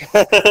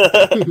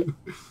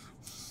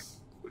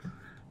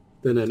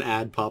 Then an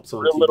ad pops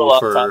on We're a little TV off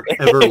for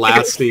topic.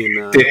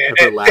 everlasting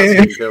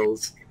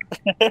pills.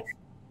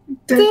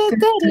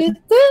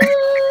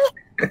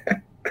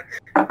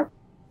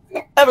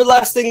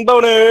 Everlasting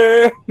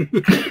boner.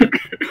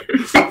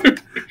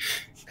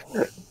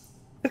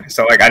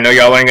 So like I know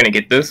y'all aren't gonna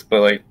get this,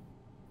 but like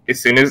as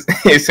soon as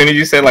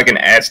you said like an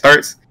ad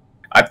starts,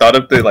 I thought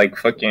of the like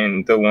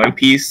fucking the One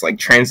Piece like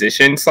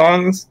transition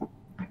songs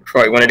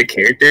for like one of the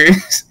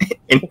characters.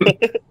 And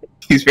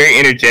he's very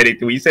energetic.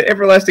 When you said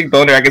everlasting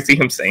boner, I can see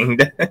him saying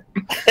that.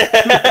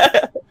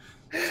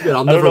 Yeah,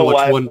 I'll never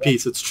watch One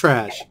Piece. It's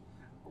trash.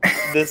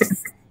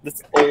 This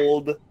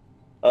old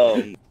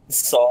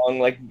song,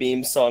 like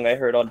meme song I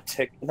heard on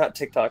not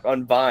TikTok,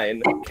 on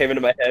Vine, came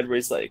into my head where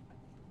he's like,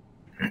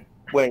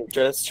 when you're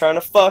just trying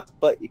to fuck,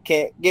 but you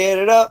can't get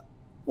it up,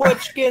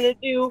 what you gonna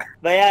do?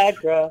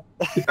 Viagra.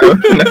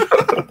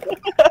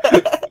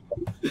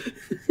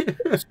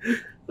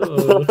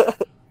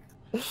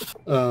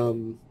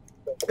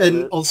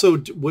 And also,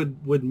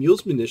 would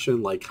Mule's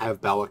Munition like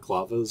have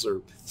balaclavas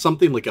or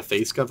something like a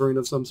face covering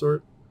of some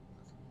sort?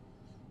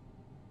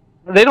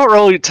 They don't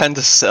really tend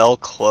to sell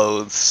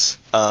clothes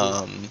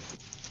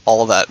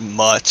all that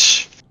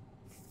much.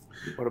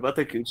 What about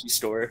the Gucci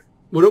store?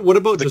 What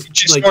about The just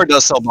Gucci like... store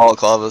does sell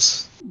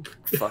balaclavas.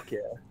 Fuck yeah.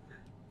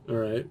 All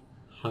right,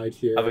 high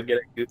tier. I would get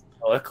a Gucci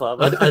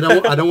balaclava. I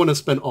don't want to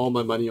spend all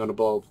my money on a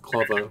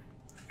balaclava.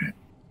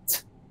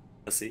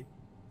 See.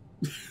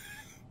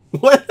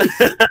 What?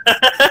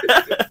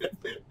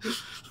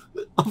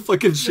 I'll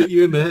fucking shit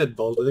you in the head,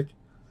 Baldic.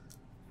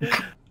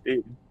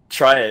 Dude,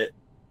 try it.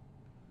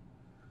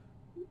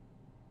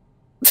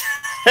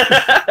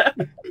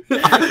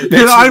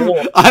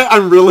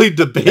 I'm really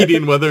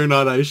debating whether or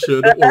not I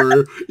should,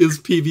 or is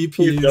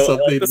PvP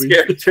something like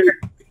we should?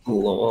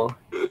 Lol.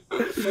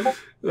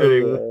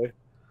 Anyway.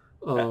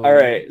 All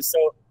right,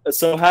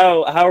 so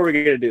how are we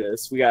gonna do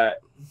this? We got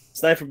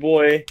Sniper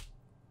Boy,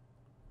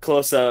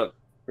 close up.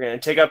 We're gonna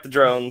take out the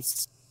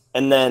drones,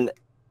 and then,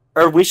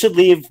 or we should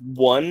leave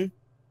one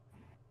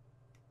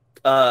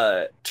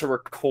to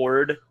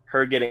record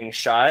her getting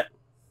shot,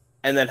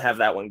 and then have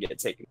that one get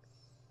taken.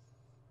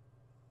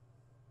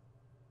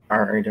 All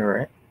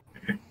right.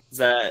 Does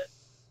that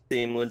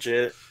seem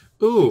legit?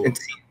 Ooh.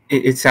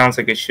 It sounds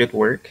like it should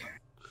work.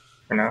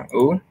 For now.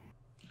 Ooh.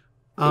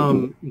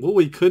 What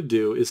we could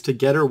do is to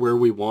get her where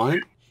we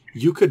want.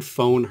 You could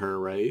phone her,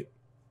 right?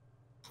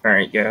 All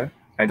right. Yeah.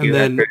 I do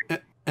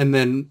that. And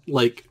then,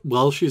 like,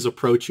 while she's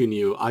approaching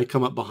you, I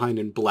come up behind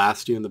and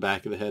blast you in the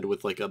back of the head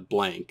with, like, a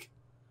blank.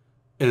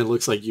 And it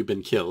looks like you've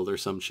been killed or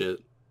some shit.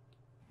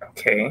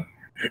 Okay.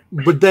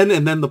 But then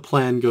the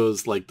plan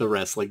goes like the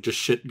rest. Like, just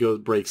shit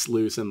breaks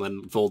loose, and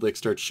then Voldic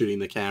starts shooting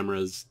the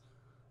cameras.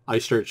 I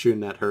start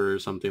shooting at her or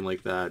something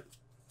like that.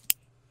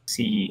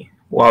 See,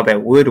 while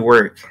that would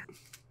work,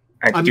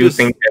 I do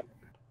think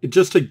that...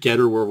 Just to get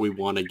her where we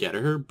want to get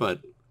her,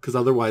 but... Because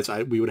otherwise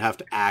we would have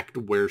to act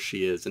where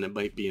she is, and it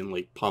might be in,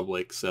 like,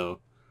 public,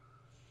 so...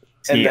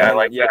 See, I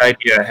like that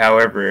idea.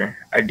 However,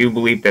 I do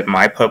believe that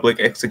my public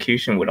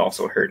execution would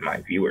also hurt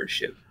my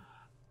viewership.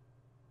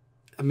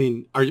 I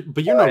mean,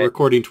 but you're not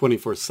recording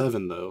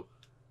 24/7, though.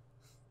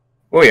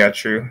 Well, yeah,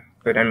 true.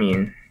 But, I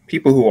mean,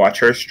 people who watch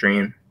her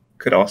stream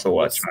could also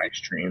watch my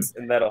stream.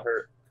 And that'll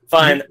hurt.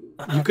 Fine.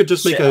 You could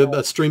just make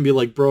a stream be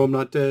like, bro, I'm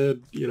not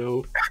dead, you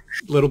know,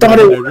 a little bit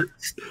of it.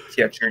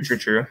 Yeah,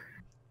 true.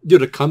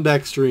 Dude, a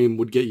comeback stream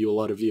would get you a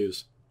lot of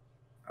views.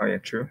 Oh, yeah,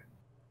 true.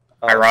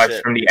 I rise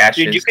from the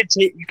ashes. Dude,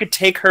 you could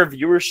take her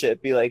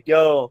viewership, be like,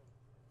 yo.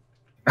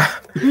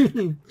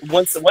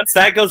 once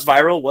that goes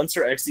viral, once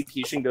her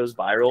execution goes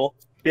viral,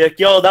 be like,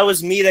 yo, that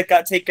was me that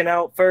got taken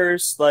out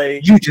first.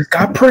 Like, you just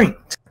got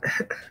pranked.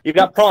 You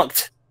got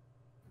punked.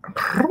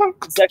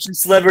 It's actually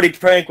celebrity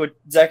prank with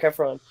Zac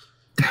Efron.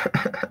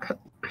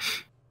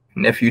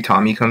 Nephew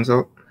Tommy comes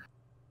out.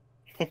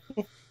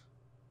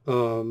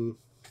 All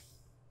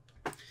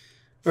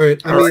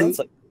right. I mean,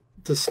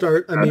 to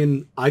start, I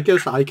mean, I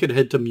guess I could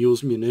head to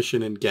Mule's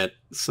Munition and get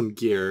some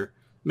gear.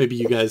 Maybe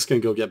you guys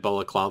can go get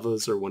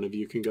balaclavas, or one of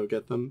you can go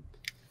get them.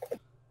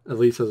 At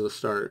least as a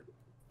start.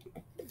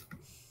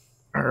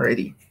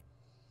 Alrighty.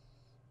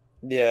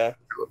 Yeah.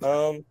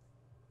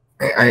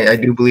 I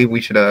do believe we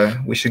should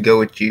go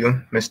with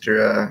you,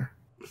 Mr.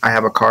 I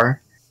have a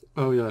car.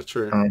 Oh yeah,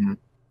 true.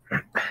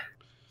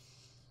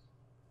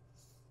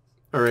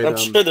 All right. I'm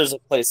sure there's a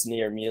place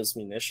near Mule's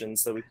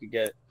Munitions that we could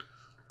get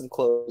some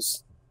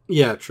clothes.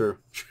 Yeah, true.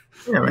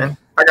 Yeah, man.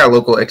 I got a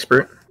local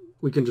expert.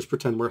 We can just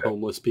pretend we're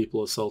homeless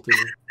people assaulting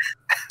her.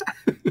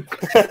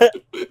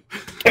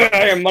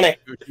 Your money.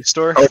 Gucci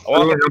store.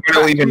 Oh, nobody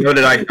will even know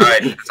that I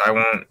died because I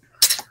won't.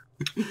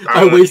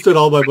 I wasted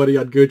all my money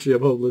on Gucci.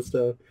 I'm homeless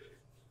now.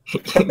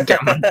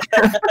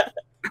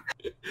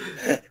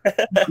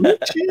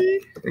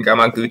 Gucci. Got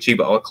my Gucci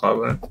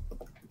balaclava.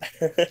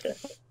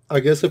 I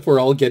guess if we're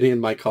all getting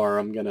in my car,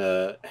 I'm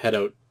gonna head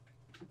out.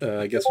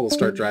 I guess we'll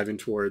start driving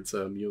towards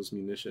Mule's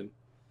Munition.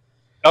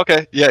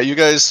 Okay, yeah, you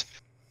guys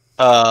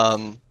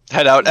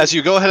head out. As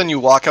you go ahead and you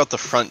walk out the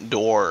front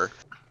door,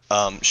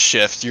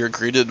 Shift, you're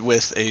greeted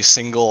with a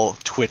single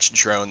Twitch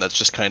drone that's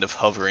just kind of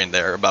hovering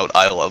there about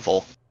eye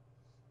level.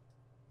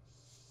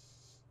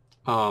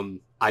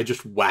 I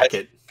just whack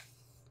it.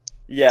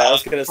 Yeah, I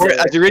was gonna say.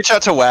 As you reach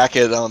out to whack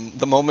it,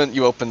 the moment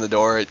you open the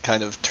door, it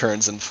kind of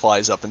turns and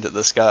flies up into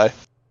the sky.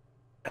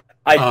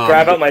 I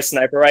grab out my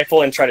sniper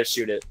rifle and try to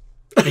shoot it.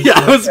 Yeah,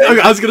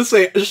 I was gonna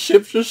say,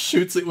 Shift just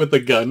shoots it with a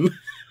gun.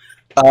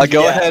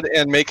 Go ahead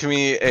and make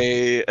me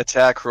a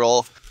attack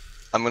roll.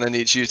 I'm gonna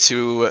need you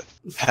to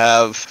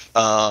have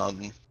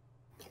the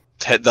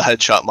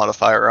headshot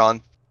modifier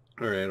on.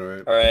 All right.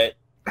 All right.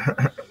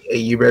 Hey,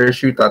 you better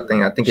shoot that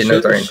thing. I think it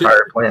knows our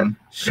entire plan.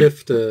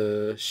 Shift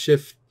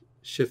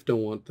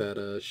don't want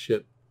that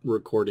shit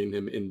recording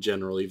him in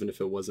general, even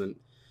if it wasn't.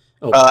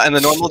 Oh, and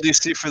the normal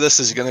DC for this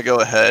is gonna go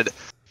ahead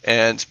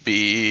and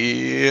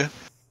be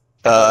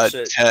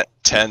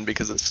 10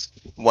 because it's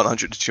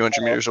 100 to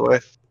 200 meters away.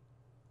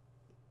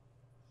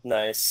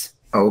 Nice.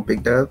 Oh,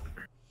 big dub.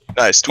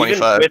 Nice,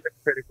 25. Even with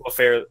a critical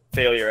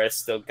failure, I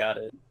still got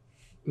it.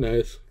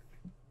 Nice.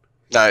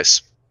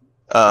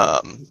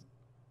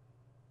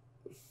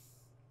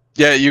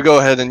 Yeah, you go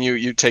ahead and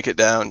you take it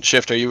down.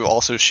 Shift, are you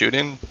also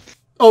shooting?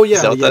 Oh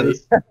yeah.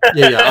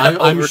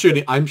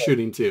 I'm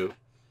shooting too.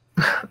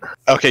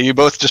 Okay, you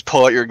both just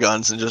pull out your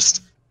guns and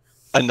just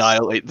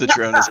annihilate the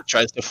drone as it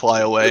tries to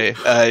fly away.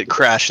 It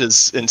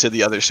crashes into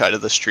the other side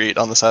of the street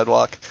on the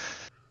sidewalk.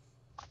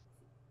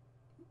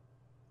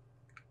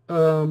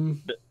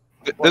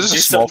 This is a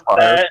small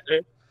fire.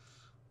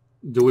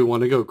 Do we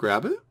want to go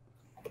grab it?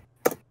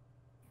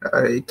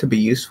 It could be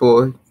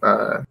useful.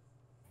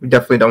 We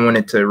definitely don't want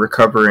it to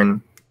recover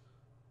and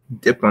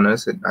dip on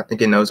us. I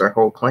think it knows our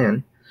whole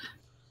plan.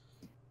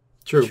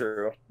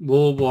 True.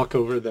 We'll walk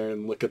over there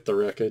and look at the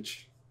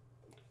wreckage.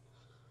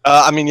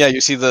 I mean, yeah,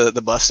 you see the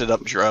busted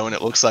up drone.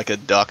 It looks like a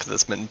duck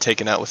that's been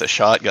taken out with a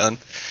shotgun.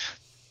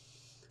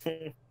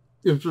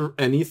 Is there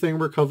anything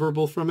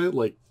recoverable from it,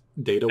 like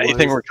data-wise?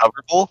 Anything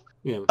recoverable?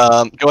 Yeah.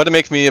 Go ahead and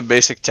make me a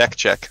basic tech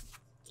check.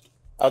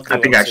 I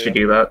think I should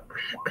do that.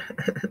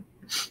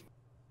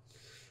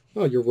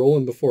 Oh, you're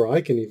rolling before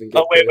I can even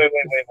get. Oh wait,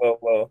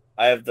 whoa!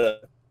 I have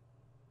the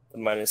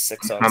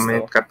 -6 on. I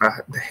got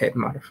the head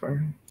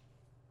modifier.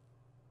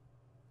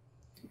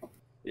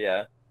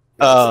 Yeah.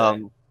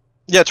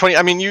 Yeah, 20.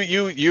 I mean,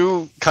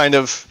 you kind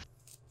of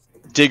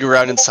dig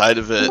around inside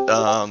of it.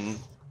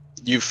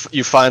 You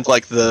find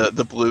like the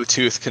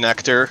Bluetooth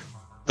connector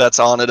that's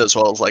on it, as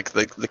well as like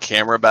the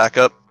camera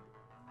backup.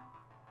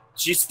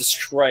 Jesus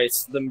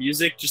Christ, the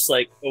music just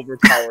like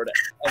overpowered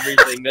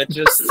everything that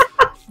just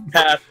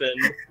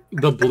happened.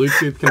 The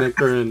Bluetooth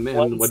connector and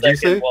what did you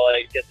say? While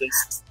I get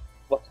this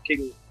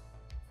fucking.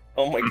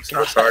 Oh my god!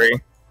 So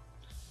sorry.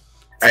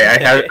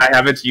 I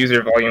have its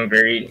user volume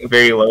very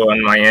very low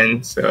on my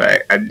end, so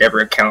I never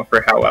account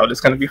for how loud it's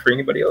gonna be for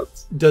anybody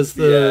else. Does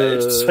the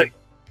it's just like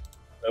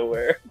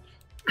nowhere.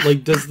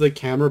 Like, does the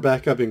camera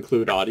backup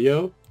include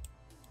audio?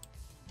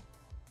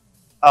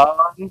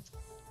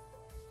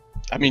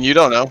 I mean, you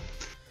don't know.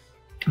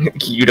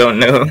 You don't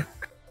know.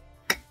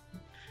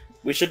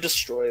 We should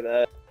destroy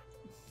that.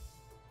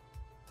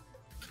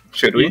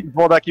 Should we?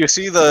 Well, like you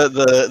see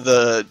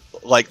the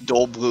like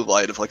dull blue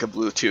light of like a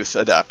Bluetooth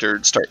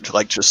adapter start to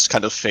like just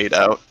kind of fade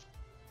out.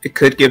 It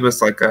could give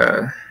us like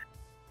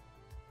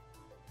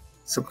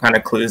some kind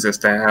of clues as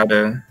to how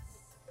to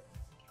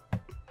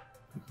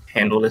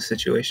handle this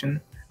situation.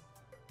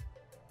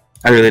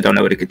 I really don't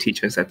know what it could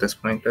teach us at this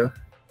point, though.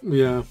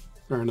 Yeah,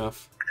 fair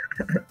enough.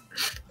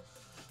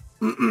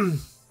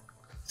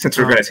 Since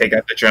we're gonna take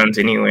out the drones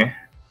anyway.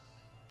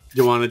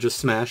 Do you want to just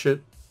smash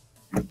it?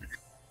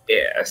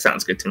 Yeah,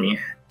 sounds good to me.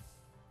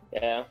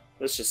 Yeah,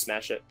 let's just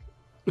smash it.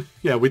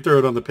 Yeah, we throw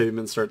it on the pavement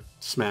and start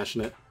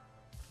smashing it.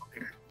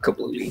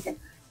 Completely.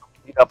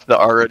 Up the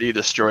already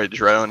destroyed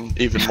drone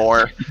even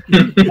more.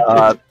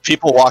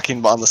 People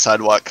walking on the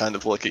sidewalk kind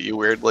of look at you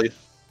weirdly.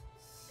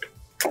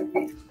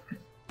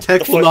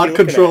 Tech will not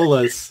control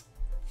us.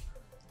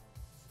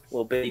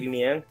 Little baby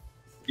man.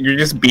 You're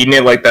just beating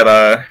it like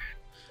that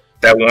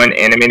one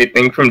animated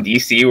thing from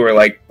DC where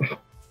like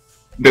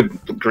the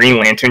Green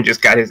Lantern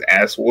just got his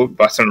ass whooped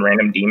by some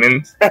random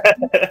demons.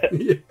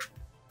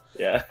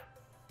 Yeah.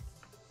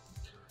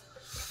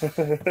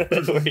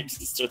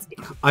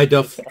 I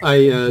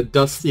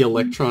dust the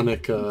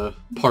electronic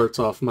parts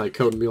off my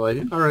coat and be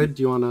like, all right,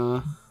 do you want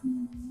to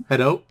head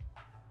out?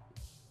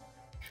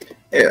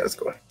 Yeah, let's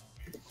go.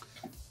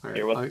 All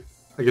right,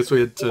 I guess we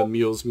head to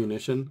Mule's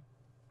Munition.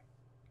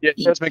 Yeah,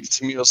 you guys make it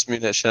to Mule's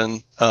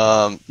Munition.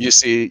 You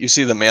see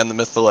the man, the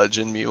myth, the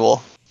legend,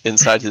 Mule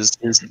inside his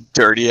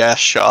dirty ass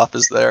shop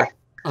is there.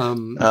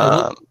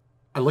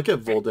 I look at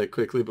Voldic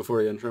quickly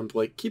before I enter. I'm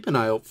like, keep an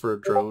eye out for a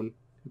drone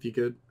if you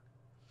could.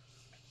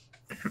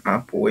 My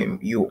boy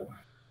Mule.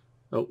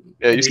 Oh,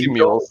 yeah, you see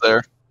Mule's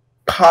there.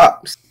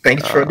 Pops,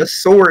 thanks for the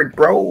sword,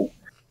 bro.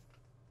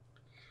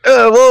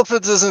 Well, if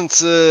it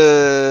isn't,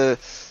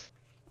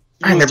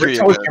 I you never three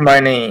told again. you my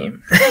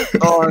name.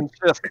 On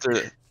shift.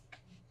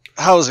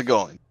 How's it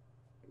going?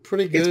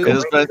 Pretty It's good.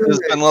 going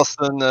It's been less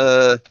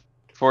than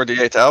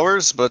 48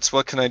 hours, but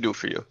what can I do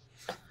for you?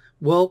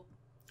 Well,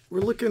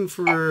 we're looking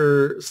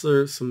for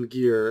some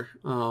gear.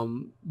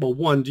 Well,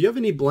 one, do you have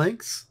any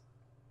blanks?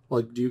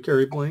 Like, do you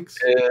carry blanks?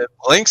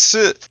 Blanks?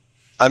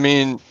 I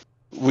mean,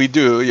 we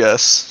do,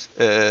 yes.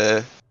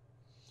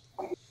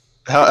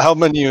 How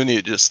many you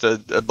need? Just a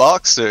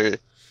box, or?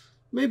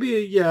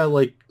 Maybe, yeah,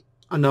 like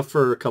enough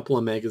for a couple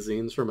of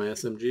magazines for my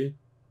SMG.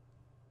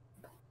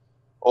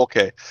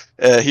 Okay.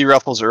 He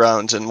ruffles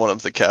around in one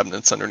of the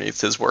cabinets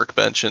underneath his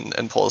workbench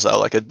and pulls out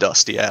like a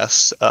dusty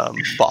ass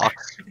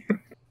box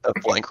of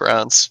blank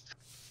rounds.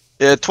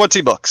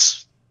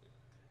 $20.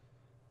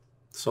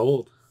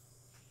 Sold.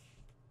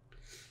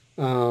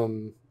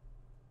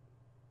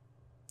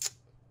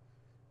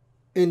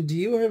 And do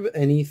you have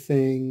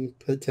anything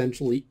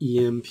potentially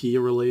EMP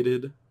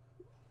related?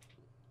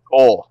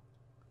 Oh.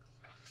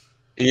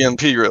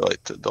 EMP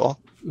related, though.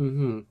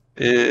 Mm-hmm.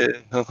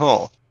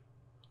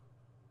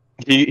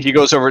 He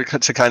goes over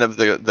to kind of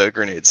the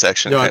grenade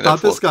section. No, I kind thought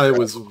of this looks guy around.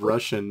 was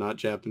Russian, not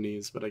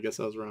Japanese, but I guess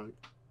I was wrong.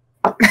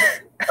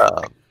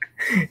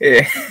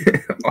 Yeah.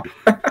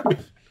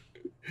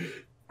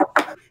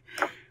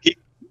 He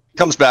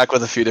comes back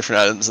with a few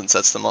different items and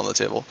sets them on the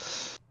table.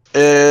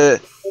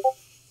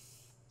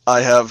 I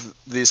have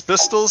these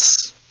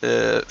pistols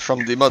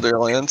from the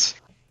motherland.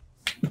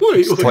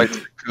 Wait, Quite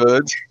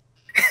good.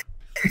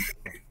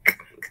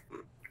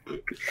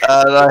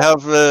 And I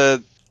have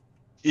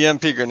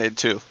EMP grenade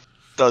too.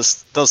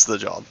 Does the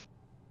job.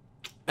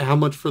 how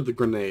much for the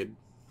grenade?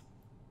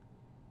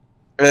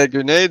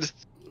 Grenade,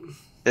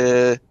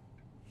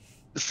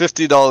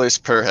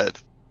 $50 per head.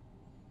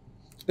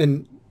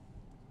 And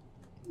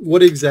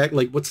what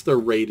what's the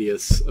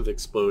radius of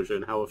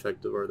explosion? How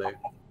effective are they?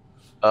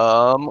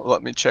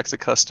 Let me check the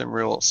custom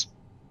rules.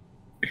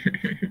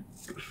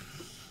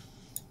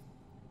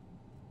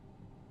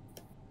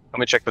 Let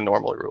me check the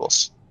normal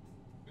rules.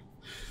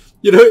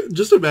 You know,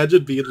 just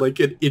imagine being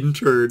like an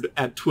intern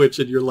at Twitch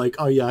and you're like,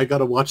 oh yeah, I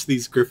gotta watch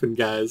these Griffin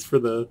guys for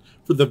the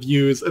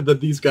views, and then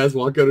these guys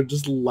walk out and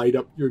just light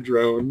up your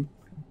drone.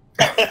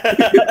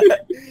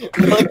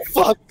 Like,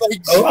 fuck my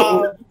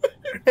job.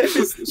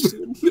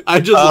 I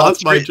just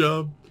lost my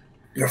job.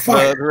 You're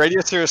fired. The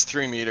radius here is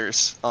 3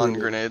 meters on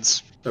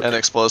grenades and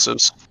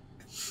explosives.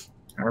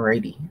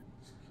 Alrighty.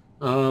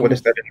 What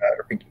is that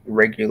in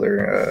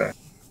regular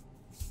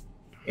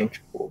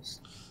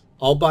intervals?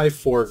 I'll buy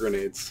 4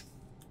 grenades.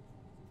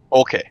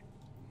 Okay.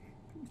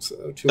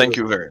 So Thank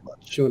you very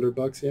much.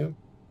 $200, yeah.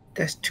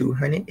 That's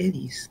 200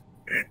 eddies.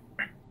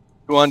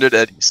 200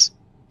 eddies.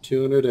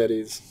 200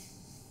 eddies.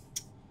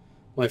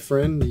 My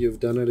friend,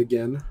 you've done it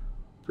again.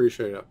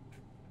 Appreciate it.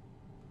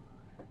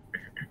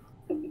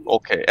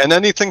 Okay, and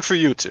anything for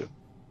you two?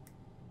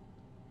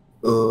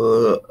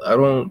 I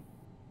don't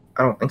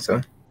think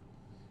so.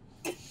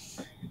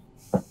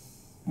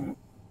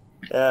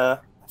 Yeah,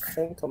 I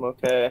think I'm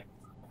okay.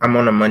 I'm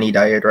on a money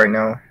diet right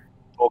now.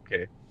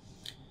 Okay.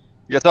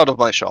 Get out of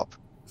my shop.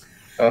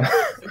 Oh,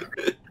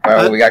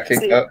 we got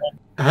kicked out.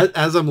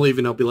 As I'm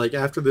leaving, I'll be like,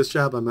 after this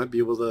job, I might be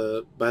able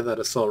to buy that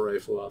assault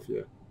rifle off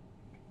you.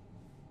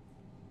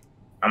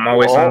 I'm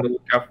always on the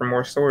lookout for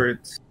more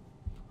swords.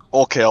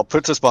 Okay, I'll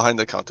put this behind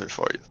the counter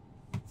for you.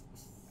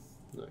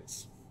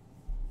 Nice.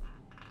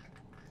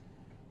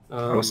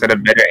 Was that a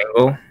better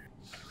angle?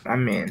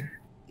 I'm in.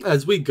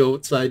 As we go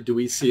outside, do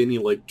we see any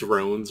like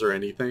drones or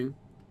anything?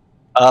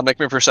 Make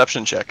me a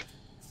perception check.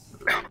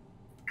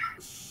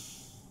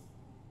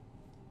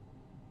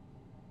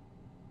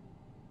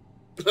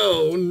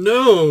 Oh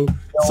no!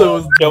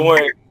 So Don't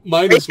worry.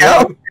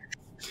 -1.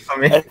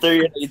 I'm in. At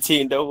 3 and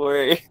 18, don't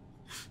worry.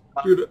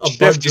 Dude, a bug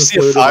Jeff, you just see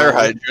a loaded fire on.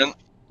 hydrant.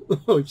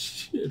 Oh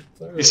shit!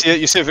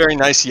 You see a very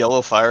nice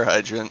yellow fire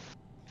hydrant.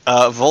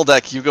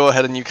 Voldek, you go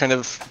ahead and you kind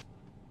of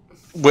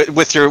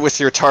with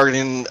your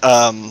targeting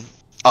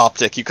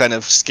optic, you kind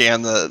of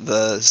scan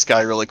the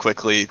sky really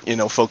quickly, you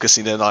know,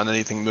 focusing in on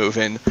anything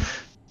moving.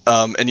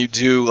 And you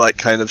do like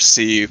kind of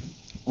see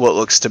what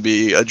looks to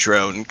be a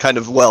drone kind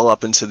of well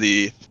up into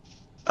the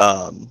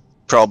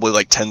probably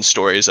like 10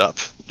 stories up,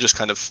 just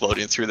kind of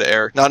floating through the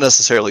air. Not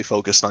necessarily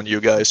focused on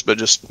you guys, but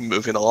just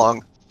moving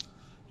along.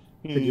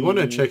 Hey, do you want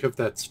to check if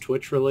that's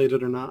Twitch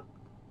related or not?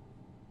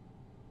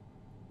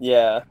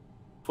 Yeah.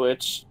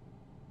 Twitch.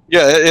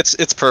 Yeah,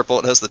 it's purple.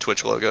 It has the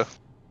Twitch logo.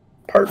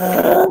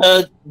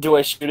 Perfect. Do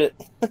I shoot it?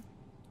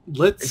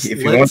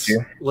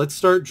 Let's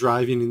start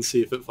driving and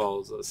see if it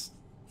follows us.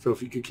 So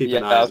if you could keep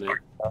an eye on it.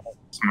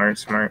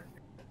 Smart.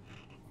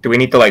 Do we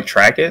need to like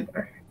track it?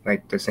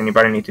 Like, does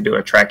anybody need to do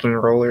a tracking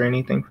roll or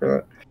anything for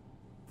that?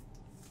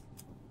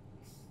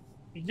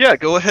 Yeah,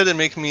 go ahead and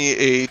make me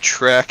a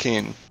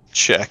tracking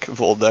check,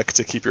 Voldek,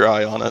 to keep your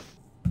eye on it.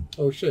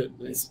 Oh shit!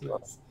 Nice.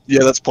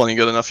 Yeah, that's plenty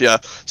good enough. Yeah,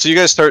 so you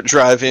guys start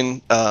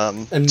driving.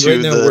 And to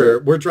right now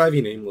we're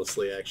driving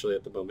aimlessly actually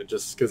at the moment,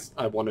 just because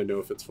I want to know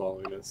if it's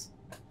following us.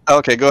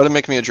 Okay, go ahead and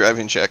make me a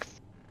driving check.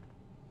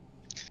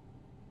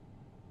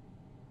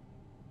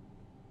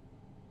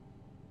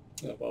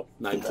 Oh, well,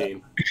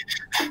 19.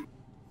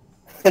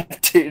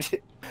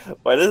 Dude,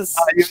 why does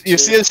you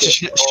see as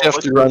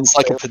Shift runs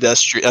like a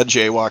pedestrian, a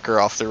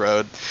jaywalker off the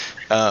road,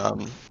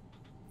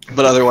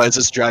 but otherwise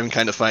it's driving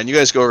kind of fine. You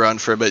guys go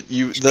around for a bit.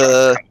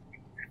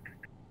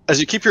 As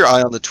you keep your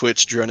eye on the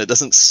Twitch drone, it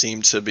doesn't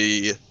seem to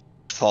be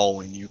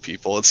following you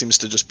people. It seems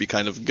to just be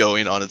kind of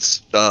going on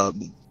its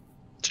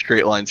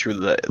straight line through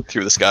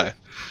the sky.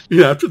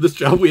 Yeah, after this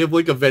job, we have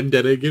like a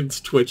vendetta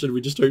against Twitch, and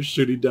we just start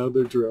shooting down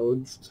their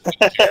drones.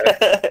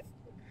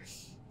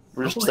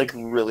 We're just like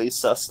really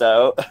sussed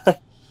out.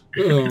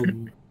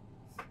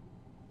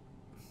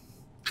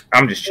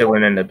 I'm just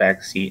chilling in the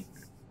back seat.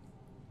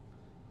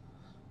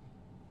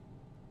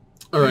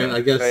 All right,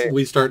 I guess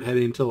we start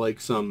heading to like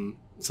some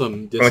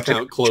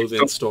discount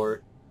clothing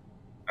store.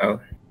 Oh,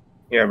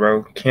 yeah,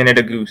 bro,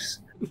 Canada Goose.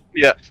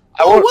 Yeah,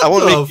 I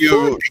won't make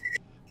you.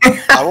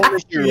 I won't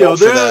make you roll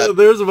for that.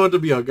 There's about to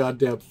be a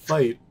goddamn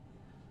fight.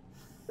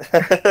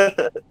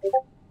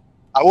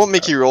 I won't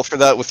make you roll for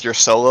that with your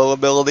solo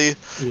ability.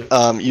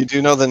 Yeah. You do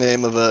know the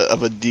name of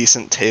a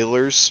decent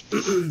tailor's.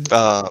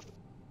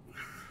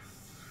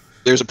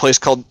 There's a place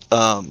called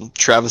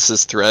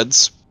Travis's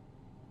Threads.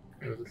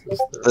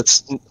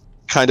 That's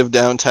kind of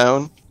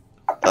downtown.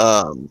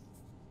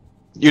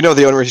 You know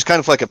the owner. He's kind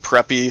of like a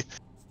preppy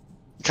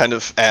kind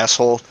of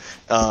asshole,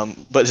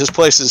 but his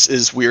place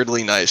is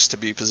weirdly nice to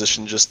be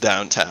positioned just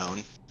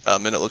downtown,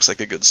 and it looks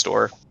like a good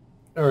store.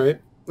 All right,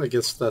 I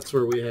guess that's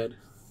where we head.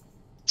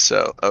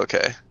 So,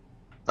 okay.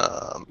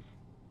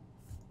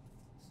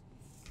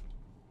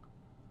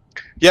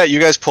 Yeah, you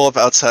guys pull up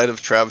outside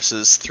of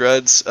Travis's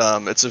Threads.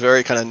 It's a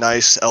very kind of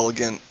nice,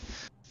 elegant,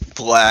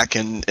 black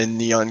and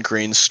neon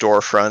green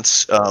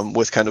storefronts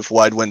with kind of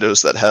wide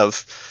windows that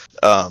have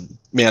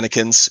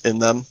mannequins in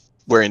them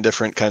wearing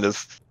different kind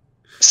of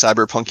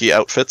cyberpunky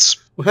outfits.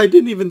 Well, I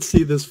didn't even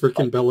see this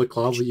freaking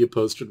balaclava you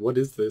posted. What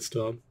is this,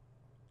 Tom?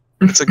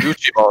 It's a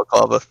Gucci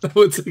balaclava.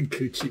 Oh, it's a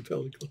Gucci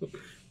balaclava.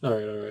 All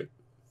right.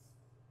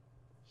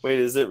 Wait,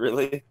 is it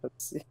really?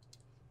 Let's see.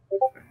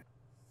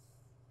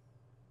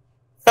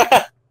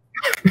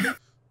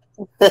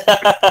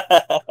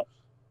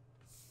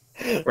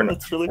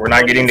 We're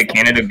not getting the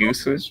Canada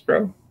Gooses,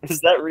 bro. Is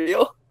that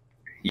real?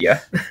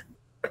 Yeah.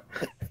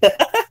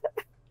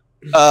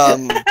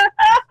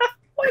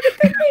 Why did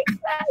they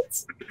make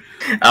that?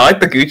 I like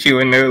the Gucci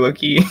one though,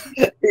 Loki.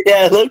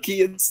 Yeah,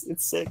 Loki, it's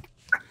sick.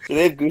 Do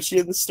they have Gucci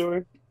in the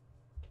store?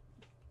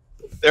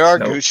 There are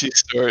Gucci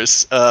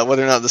stores.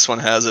 Whether or not this one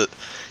has it,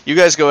 you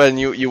guys go ahead and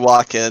you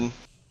walk in.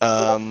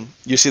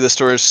 You see the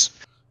store's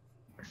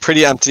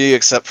pretty empty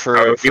except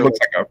for he looks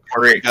like a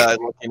prick. guy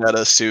looking at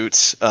a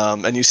suit.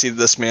 And you see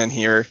this man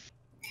here,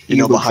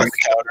 behind the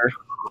counter.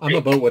 I'm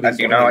about what he's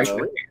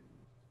wearing.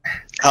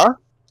 Huh?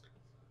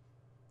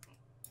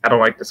 I don't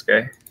like this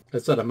guy. I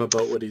said I'm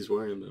about what he's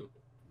wearing though.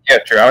 Yeah,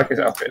 true. I like his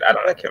outfit. I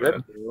don't like him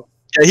though.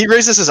 Yeah, he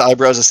raises his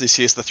eyebrows as he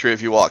sees the three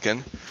of you walk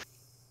in.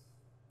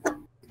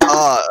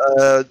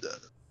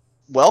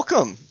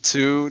 Welcome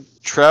to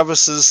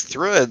Travis's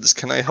Threads.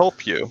 Can I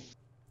help you?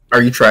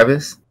 Are you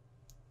Travis?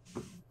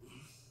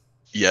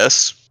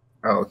 Yes.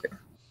 Oh, okay.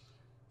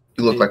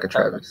 You look like a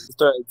Travis.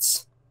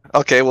 Threads.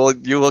 Okay, well,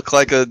 you look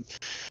like a...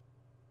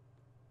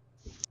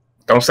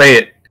 Don't say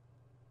it.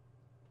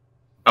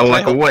 I'm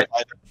like a what?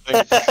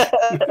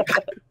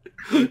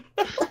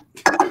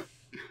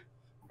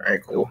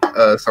 Alright, cool.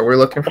 So we're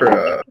looking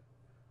for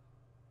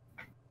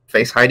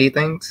face hidey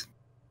things?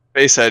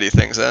 Face hidey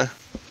things, huh?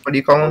 What do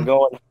you call them?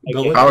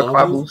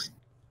 Balaclavas?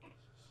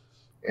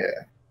 Yeah.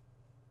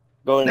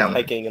 Going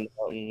hiking in the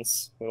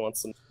mountains. We want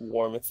some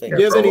warm things.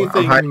 Do you have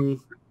anything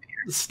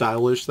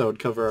stylish that would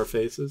cover our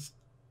faces?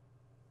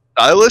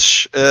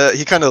 Stylish?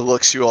 He kind of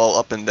looks you all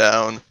up and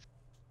down.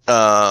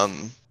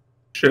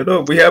 Shut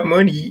up, we have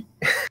money.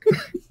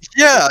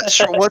 Yeah,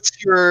 sure.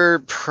 What's your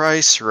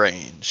price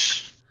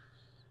range,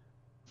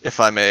 if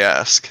I may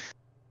ask?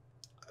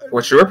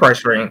 What's your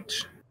price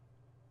range?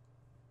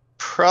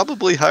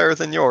 Probably higher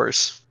than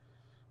yours.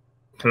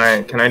 Can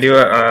I do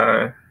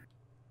a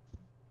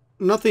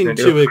Nothing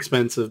too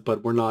expensive,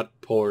 but we're not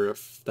poor,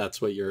 if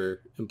that's what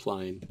you're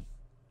implying.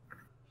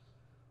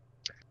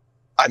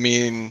 I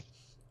mean,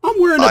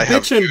 I'm wearing a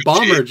bitchin'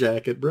 bomber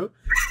jacket, bro.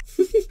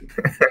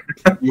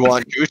 You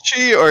want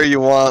Gucci, or you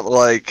want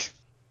like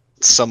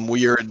some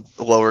weird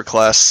lower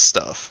class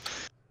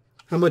stuff?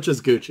 How much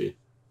is Gucci?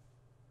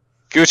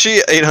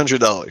 Gucci,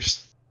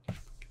 $800.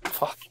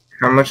 Fuck.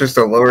 How much is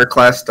the lower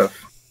class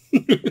stuff?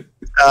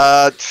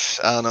 I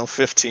don't know,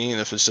 15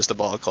 if it's just a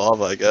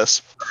balaclava, I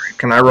guess.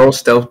 Can I roll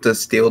stealth to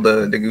steal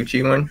the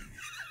Gucci one?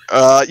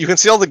 You can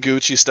see all the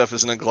Gucci stuff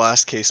is in a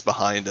glass case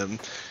behind him.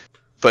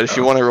 But if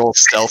you want to roll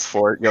stealth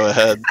for it, go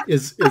ahead.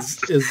 Is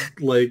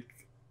like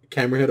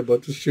Camerahead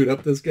about to shoot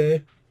up this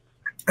guy?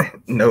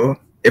 No.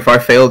 If I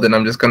failed, then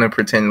I'm just gonna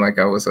pretend like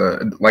I was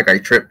like I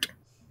tripped.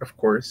 Of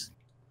course.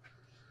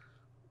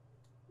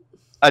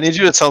 I need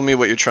you to tell me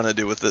what you're trying to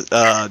do with it.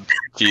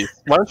 Keith,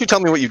 why don't you tell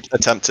me what you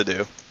attempt to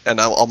do,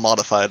 and I'll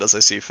modify it as I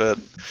see fit.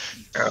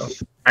 Oh,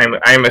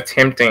 I'm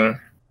attempting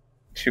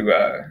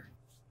to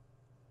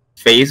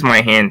phase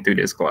my hand through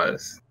this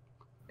glass.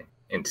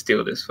 and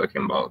steal this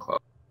fucking balaclava.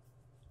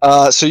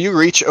 So you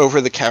reach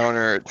over the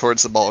counter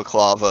towards the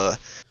balaclava,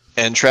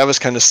 and Travis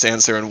kind of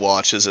stands there and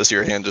watches as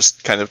your hand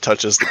just kind of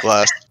touches the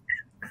glass.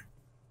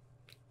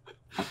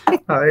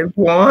 I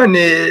want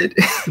it.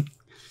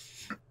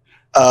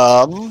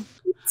 I'm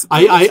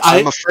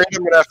afraid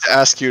I'm gonna have to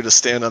ask you to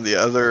stand on the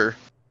other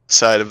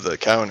side of the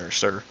counter,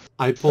 sir.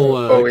 I pull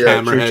a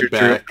camerahead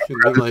back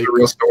and be like,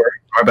 real store.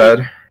 My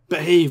bad.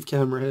 Behave,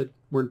 camerahead.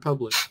 We're in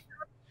public.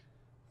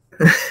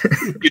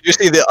 You do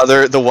see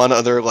the one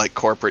other like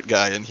corporate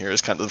guy in here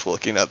is kind of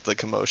looking at the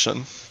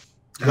commotion.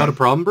 You got a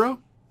problem, bro?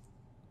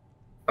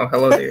 Oh,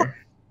 hello there.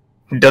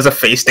 Does a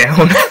face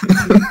down.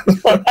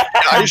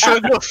 Are you sure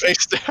to do a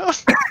face down?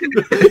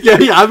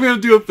 yeah, I'm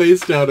gonna do a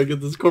face down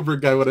against this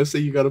corporate guy when I say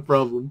you got a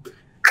problem.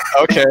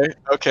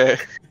 Okay.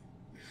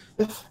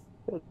 Oh,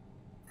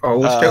 I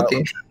was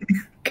joking.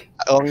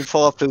 Let me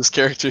pull up his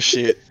character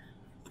sheet.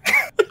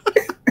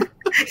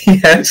 He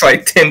has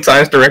like 10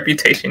 times the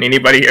reputation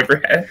anybody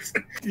ever has.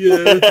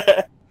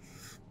 Yeah.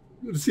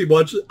 Let's see,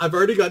 watch. I've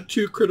already got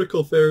 2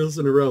 critical fails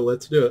in a row.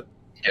 Let's do it.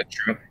 Yeah,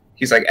 true.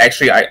 He's like,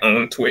 actually, I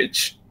own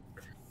Twitch.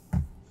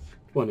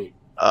 20.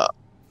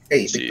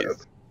 Hey,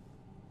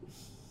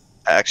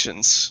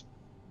 Actions.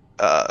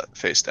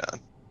 Face down.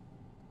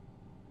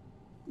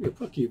 Yeah,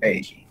 fuck you.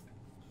 Hey.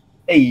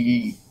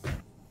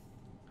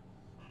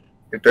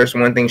 If there's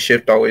one thing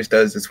Shift always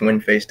does, it's win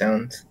face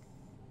downs.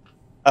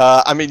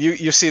 I mean,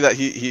 you see that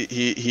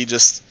he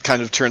just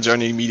kind of turns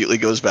around and immediately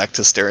goes back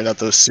to staring at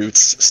those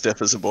suits,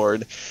 stiff as a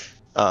board,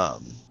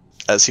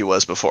 as he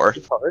was before.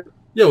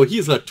 Yo,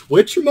 he's a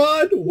Twitch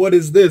mod? What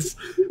is this?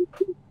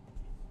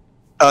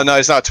 Oh no,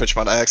 he's not a Twitch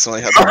mod. I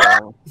accidentally had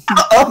that wrong.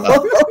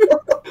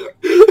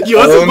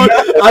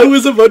 I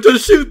was about to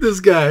shoot this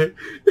guy.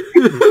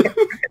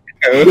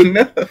 Oh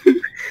no!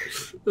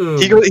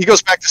 He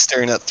goes back to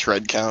staring at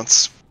thread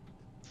counts.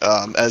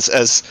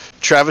 As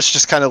Travis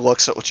just kind of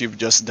looks at what you've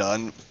just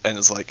done and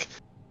is like,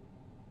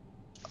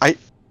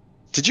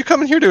 did you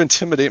come in here to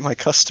intimidate my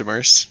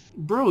customers?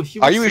 Bro,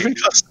 are you even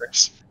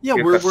customers? Yeah,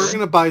 we're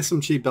gonna buy some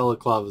cheap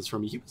balaclavas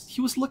from you.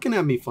 He was looking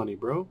at me funny,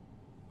 bro.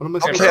 What am I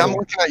supposed to do? I'm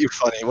looking at you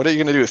funny. What are you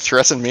gonna do?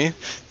 Threaten me?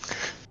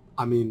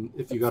 I mean,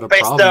 if you got a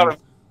Face problem. down.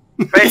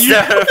 Face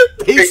down.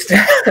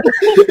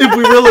 If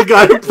we really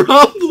got a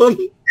problem.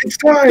 It's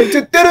time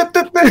to.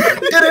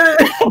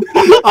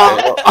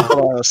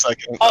 Hold on a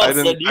second. I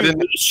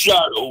didn't.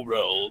 Shadow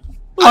roll.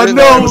 I didn't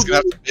know I was gonna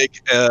have to make.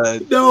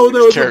 No,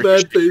 that was a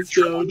bad face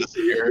down.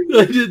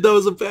 That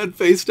was a bad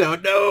face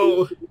down.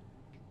 No.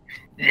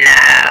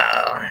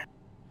 No.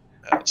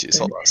 Jeez,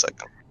 hold on a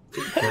second.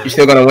 You're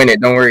still gonna win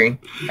it. Don't worry.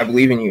 I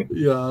believe in you.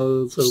 Yeah,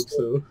 let's hope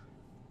so.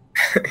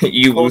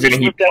 You lose it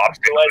and he pops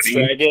Blue Eyes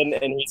Dragon,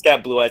 and he's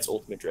got Blue Eyes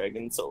Ultimate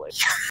Dragon, so like.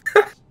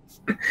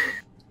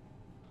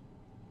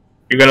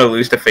 You're gonna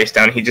lose the face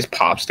down. He just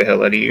pops the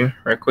hell out of you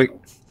right quick.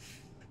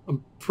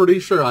 I'm pretty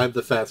sure I have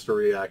the faster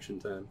reaction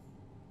time.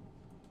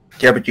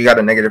 Yeah, but you got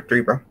a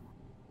 -3, bro.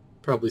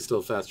 Probably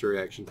still faster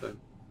reaction time.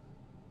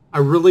 I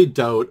really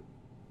doubt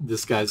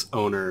this guy's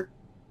owner,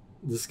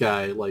 this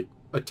guy, like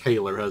a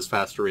tailor, has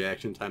faster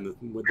reaction time than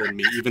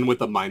me, even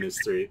with a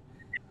 -3.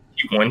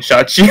 He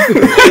one-shots you.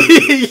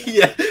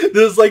 Yeah,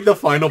 this is like the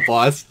final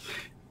boss.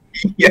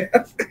 Yeah,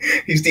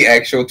 he's the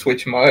actual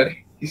Twitch mod.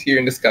 He's here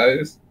in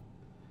disguise.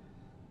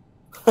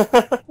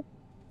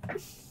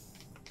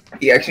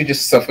 He actually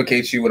just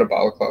suffocates you with a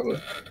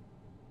balaclava.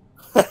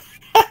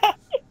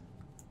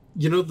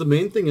 You know, the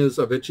main thing is,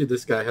 I bet you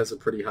this guy has a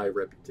pretty high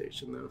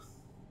reputation, though.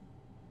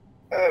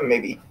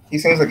 Maybe. He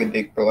seems like a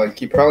dick, but like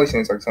he probably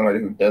seems like somebody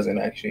who doesn't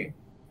actually.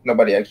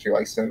 Nobody actually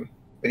likes him,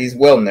 but he's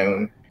well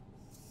known.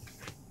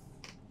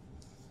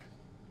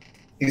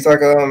 He's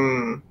like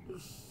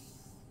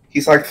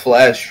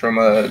Flash from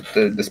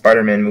the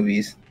Spider-Man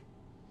movies.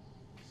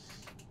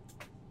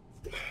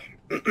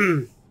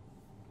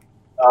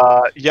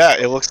 Yeah,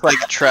 it looks like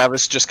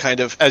Travis just kind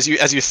of, as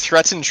you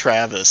threaten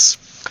Travis,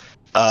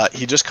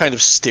 he just kind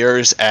of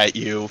stares at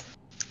you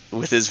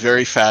with his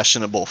very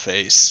fashionable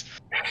face,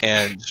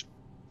 and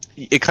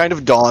it kind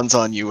of dawns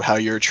on you how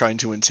you're trying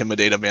to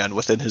intimidate a man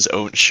within his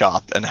own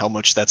shop and how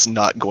much that's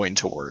not going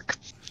to work.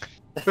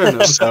 Fair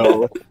enough.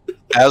 So,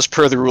 as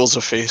per the rules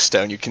of Face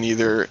Down, you can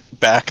either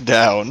back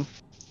down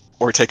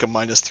or take a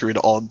 -3 to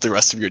all the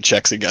rest of your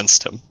checks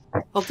against him.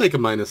 I'll take a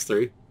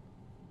 -3.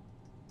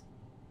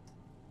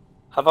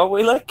 How about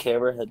we let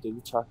Camerahead do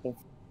the talking?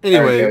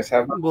 Anyway, Right,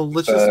 guys, well,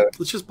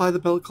 let's just buy the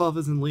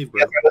balaclavas and leave,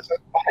 bro. Yeah,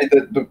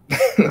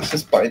 let's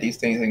just buy these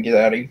things and get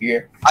out of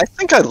here. I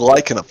think I'd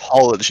like an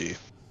apology.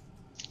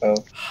 Oh.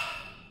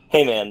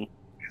 Hey man,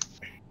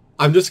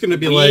 I'm just gonna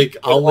be we like,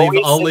 could I'll always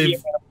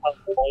leave. send you an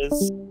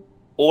apologize,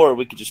 or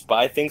we could just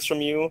buy things from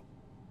you,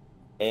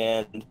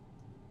 and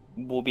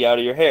we'll be out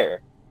of your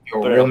hair.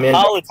 You're But a real an man.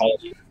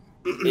 apology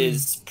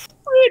is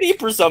pretty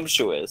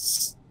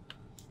presumptuous.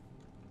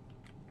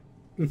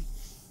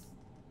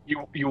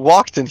 You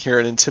walked in here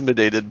and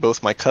intimidated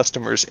both my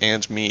customers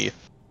and me,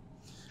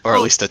 or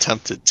at least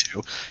attempted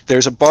to.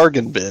 There's a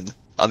bargain bin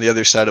on the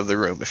other side of the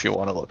room if you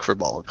want to look for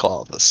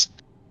balaclavas.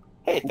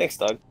 Hey, thanks,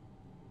 dog.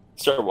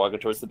 Start walking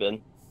towards the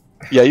bin.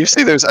 Yeah, you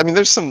see there's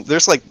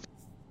like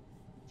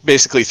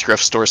basically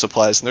thrift store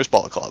supplies, and there's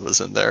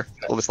balaclavas in there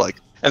with like,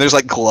 and there's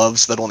like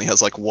gloves that only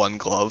has like one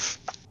glove.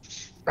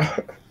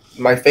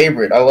 My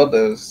favorite. I love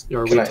those.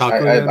 Are we Can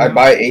talking I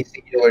buy a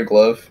singular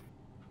glove.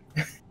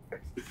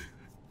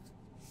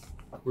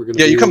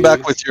 Yeah, you come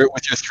back with your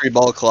 3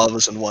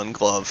 balaclavas and 1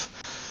 glove.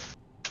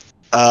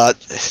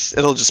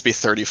 It'll just be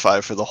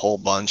 35 for the whole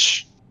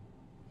bunch.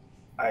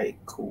 Alright,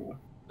 cool.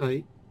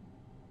 Alright.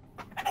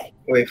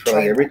 Wait, for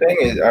like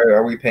everything?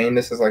 Are we paying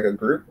this as like a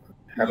group?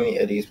 How many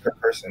eddies per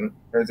person?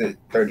 Or is it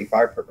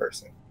 35 per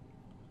person?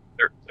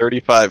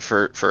 35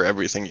 for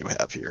everything you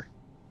have here.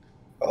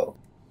 Oh.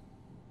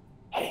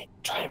 Hey,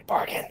 try and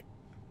bargain.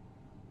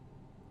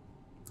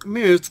 I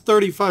mean, it's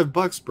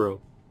 $35, bro.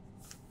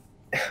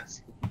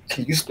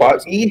 Can you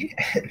spot me?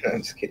 No,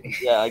 I'm just kidding.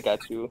 Yeah, I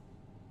got you.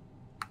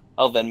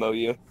 I'll Venmo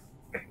you.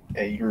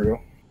 Hey, you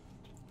real.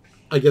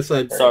 I guess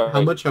I'd... Sorry.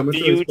 How much do I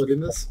put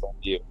in this?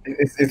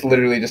 It's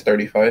literally just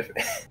 35.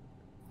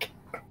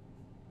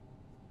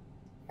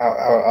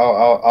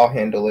 I'll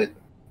handle it.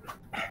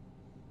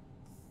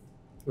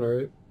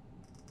 Alright.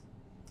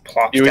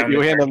 You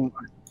hand him...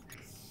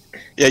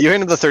 Yeah, you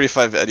hand him the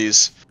 35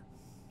 eddies.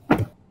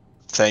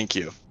 Thank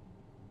you.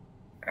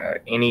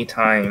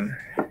 Anytime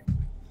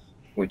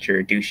with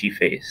your douchey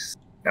face.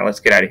 Now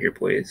let's get out of here,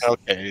 please.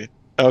 Okay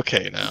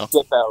now.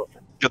 Dip out.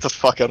 Get the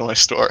fuck out of my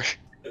store.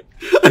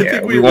 I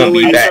think we won't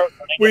be back.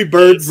 We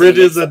burned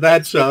bridges at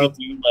that shop.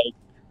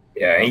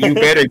 Yeah, and you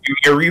better give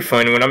me a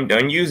refund when I'm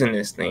done using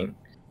this thing.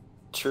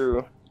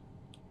 True.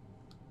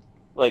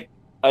 Like,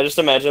 I just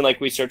imagine,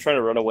 like, we start trying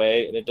to run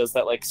away, and it does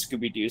that, like,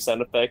 Scooby-Doo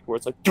sound effect, where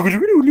it's like...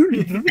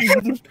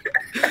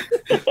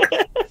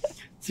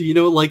 So, you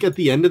know, like, at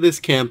the end of this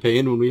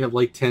campaign, when we have,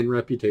 like, 10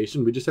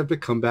 reputation, we just have to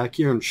come back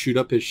here and shoot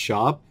up his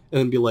shop, and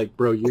then be like,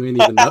 bro, you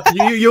ain't even...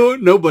 you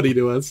ain't nobody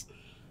to us.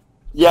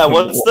 Yeah,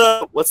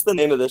 what's the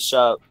name of this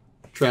shop?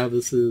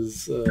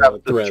 Travis's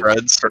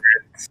Threads.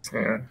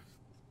 Yeah.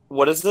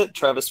 What is it?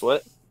 Travis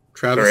what?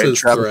 Travis's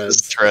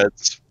Travis's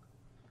Threads.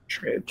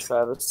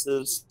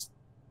 Travis's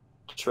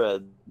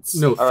Treads.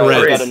 No, All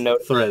right, Threads. I got a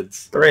note.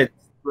 Threads.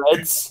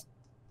 Threads?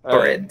 All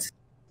right. Threads.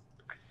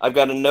 I've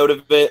got a note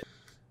of it.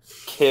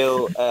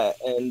 Kill at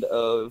end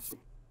of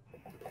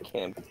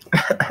camp.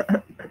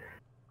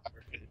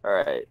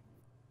 Alright.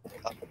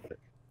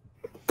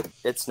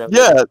 It's no.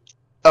 Yeah.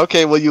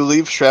 Okay, well you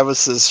leave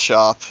Travis's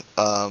shop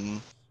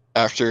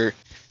after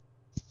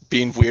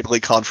being weirdly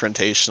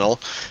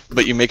confrontational,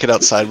 but you make it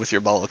outside with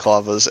your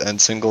balaclavas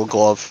and single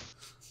glove.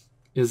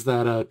 Is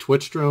that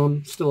Twitch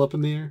drone still up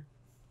in the air?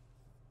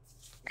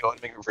 Go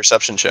ahead and make a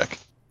perception check.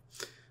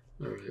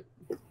 Alright.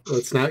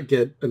 Let's not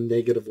get a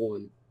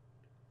 -1.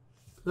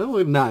 Oh,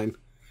 a 9.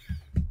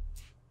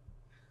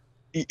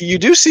 You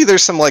do see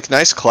there's some like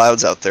nice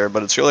clouds out there,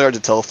 but it's really hard to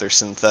tell if they're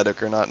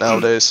synthetic or not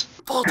nowadays.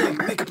 Baltic,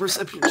 make a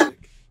perception check.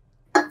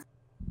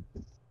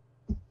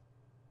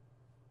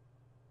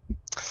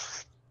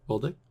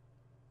 Baltic?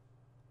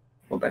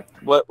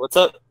 What's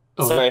up?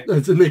 Oh, Sorry.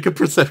 Let's make a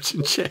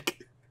perception check.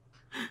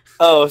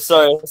 Oh,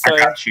 sorry. I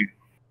got you.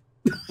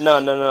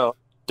 No.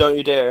 Don't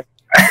you dare.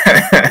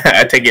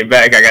 I take it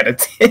back. I got a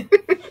 10.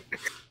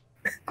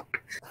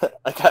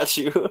 I got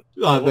you.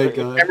 Oh, thank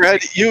God.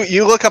 Red,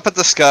 you look up at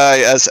the sky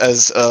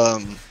as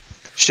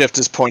Shift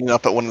is pointing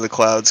up at one of the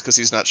clouds because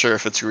he's not sure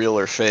if it's real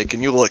or fake,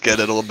 and you look at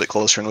it a little bit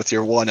closer, and with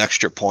your 1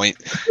 extra point,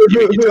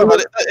 you tell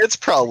that it's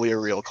probably a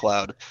real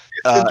cloud.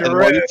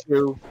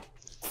 And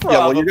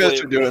while you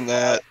guys are doing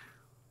that,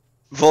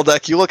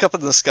 Voldek, you look up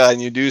in the sky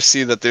and you do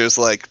see that there's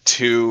like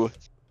 2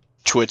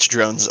 Twitch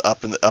drones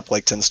up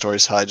like 10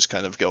 stories high, just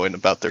kind of going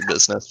about their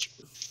business.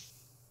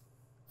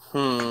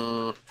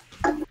 I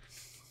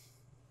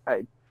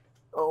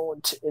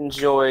don't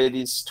enjoy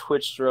these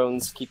Twitch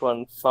drones keep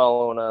on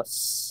following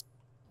us.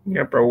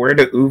 Yeah, bro, where are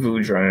the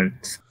Uvu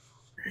drones?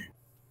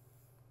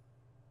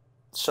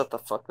 Shut the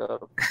fuck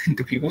up.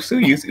 Do people still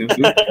use Uvu?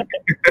 The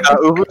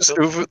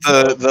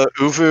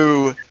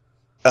Uvu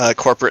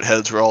corporate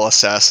heads were all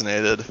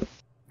assassinated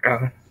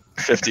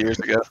 50 years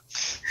ago.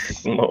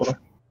 Lol.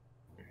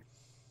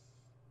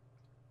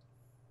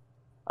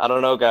 I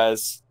don't know,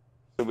 guys.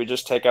 Should we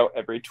just take out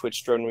every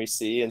Twitch drone we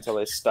see until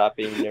they stop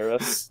being near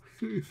us?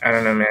 I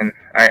don't know, man.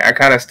 I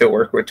kind of still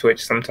work with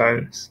Twitch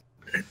sometimes.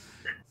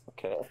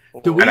 Okay.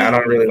 And I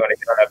don't really want to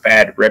get on a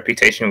bad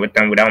reputation with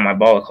them without my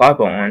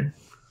balaclava on.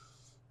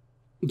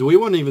 Do we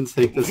want to even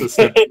take this a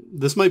step?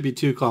 This might be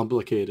too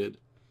complicated,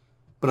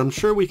 but I'm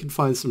sure we can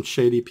find some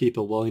shady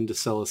people willing to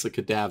sell us a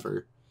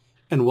cadaver.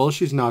 And while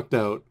she's knocked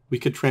out, we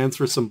could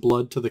transfer some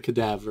blood to the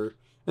cadaver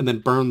and then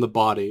burn the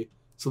body,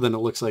 so then it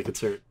looks like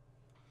it's her.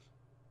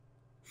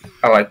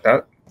 I like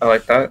that.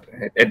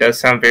 It does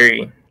sound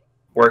very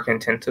work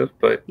intensive,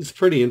 but it's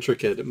pretty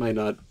intricate. It might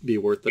not be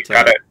worth the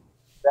time.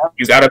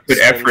 You gotta put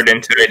effort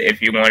into it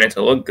if you want it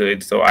to look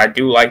good. So I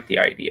do like the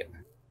idea.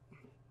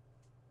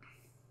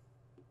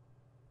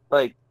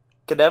 Like,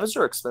 cadavers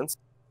are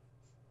expensive.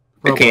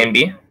 It can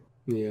be.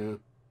 Yeah.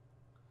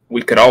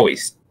 We could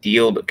always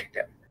steal the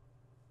cadaver.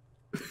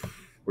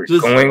 We're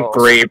going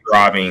grave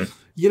robbing.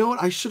 You know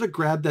what? I should have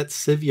grabbed that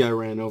civvy I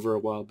ran over a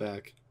while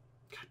back.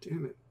 God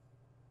damn it.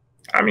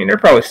 I mean, they're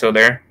probably still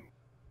there.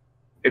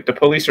 If the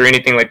police are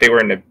anything like they were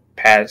in the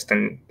past,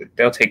 then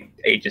they'll take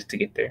ages to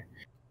get there.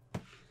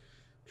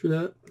 True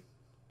that.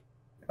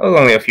 That was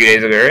only a few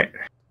days ago, right?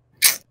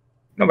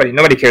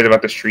 Nobody cares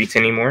about the streets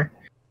anymore.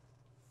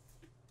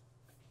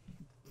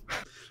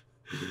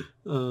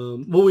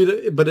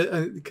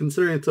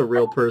 Considering it's a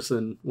real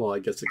person, well, I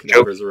guess a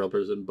cadaver is a real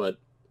person, but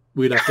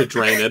we'd have to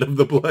drain it of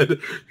the blood.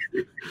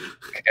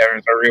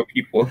 Cadavers are real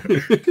people.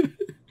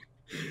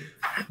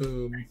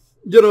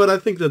 You know what? I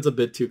think that's a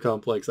bit too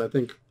complex. I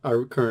think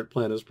our current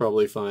plan is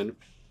probably fine.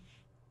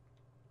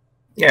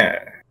 Yeah.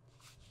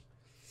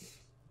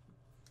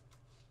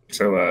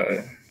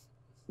 So,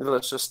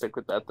 let's just stick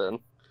with that then.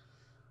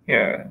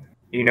 Yeah.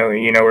 You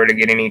know where to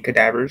get any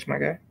cadavers, my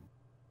guy?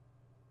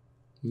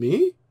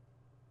 Me?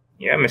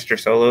 Yeah, Mr.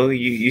 Solo.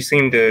 You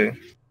seem to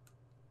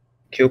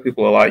kill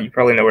people a lot. You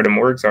probably know where the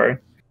morgues are.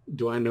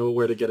 Do I know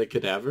where to get a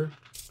cadaver?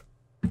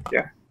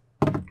 Yeah.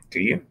 Do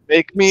you?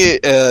 Make me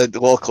a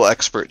local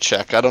expert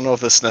check. I don't know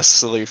if this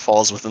necessarily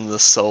falls within the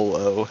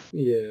Solo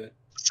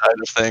side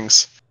of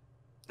things.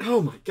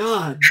 Oh my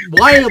god.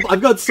 Why have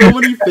I've got so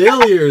many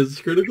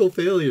failures? Critical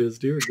failures,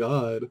 dear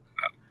god.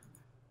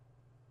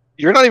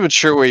 You're not even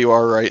sure where you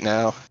are right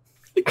now.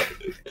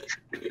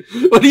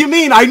 What do you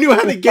mean? I knew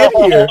how to get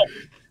here.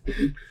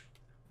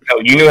 No,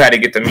 you knew how to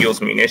get to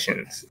Mule's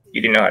munitions.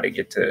 You didn't know how to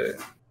get to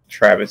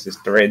Travis's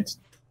threads.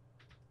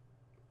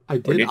 I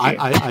did.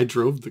 I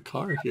drove the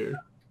car here.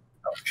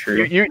 Oh,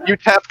 true. You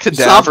tap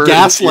cadaver. Stop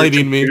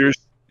gaslighting me.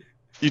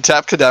 You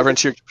tap cadaver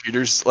into your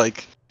computers,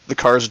 like the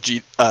car's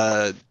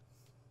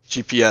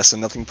GPS,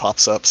 and nothing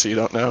pops up, so you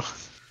don't know.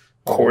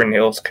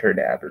 Cornell's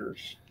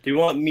cadavers. Do you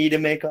want me to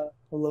make a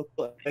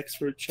local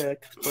expert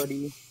check,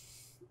 buddy?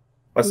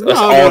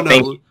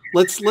 No.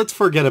 Let's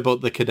forget about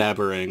the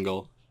cadaver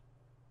angle.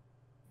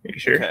 Are you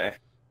sure? Okay.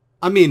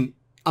 I mean,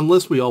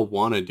 unless we all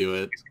want to do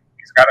it.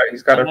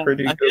 He's got a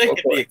pretty I good feel like local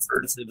it'd be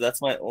expert. expensive.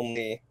 That's my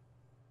only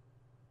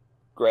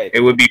gripe.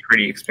 It would be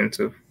pretty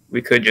expensive.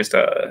 We could just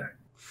I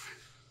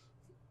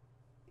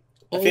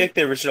feel like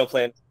the original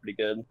plan is pretty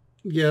good.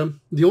 Yeah.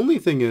 The only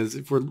thing is,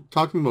 if we're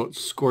talking about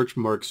scorch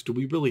marks, do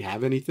we really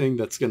have anything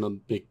that's going to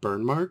make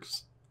burn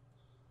marks?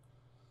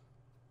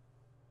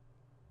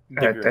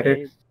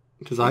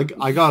 Because I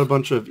got a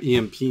bunch of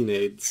EMP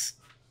nades,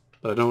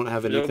 but I don't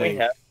have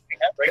anything.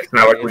 It's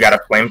not like we got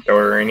a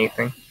flamethrower or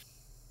anything.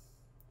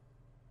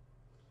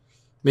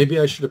 Maybe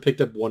I should have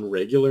picked up one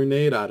regular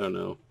nade? I don't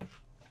know.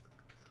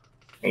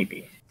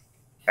 Maybe.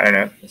 I don't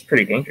know. It's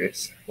pretty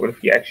dangerous. What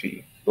if you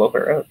actually blow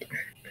her up?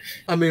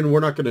 I mean, we're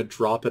not going to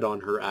drop it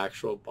on her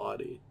actual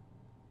body.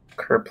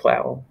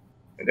 Kerplow.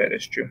 That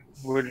is true.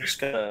 We're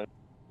just gonna,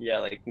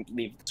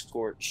 leave the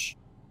scorch.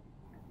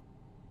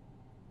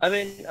 I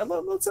mean,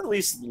 let's at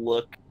least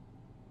look.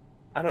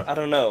 I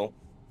don't know.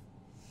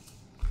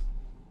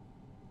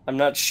 I'm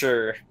not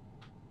sure.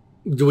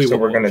 Do we? So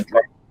we're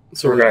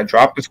gonna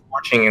drop the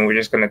scorching, and we're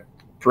just gonna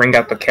bring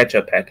out the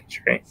ketchup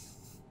package, right?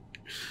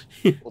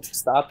 Let's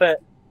stop at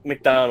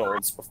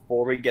McDonald's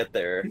before we get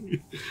there.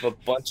 With a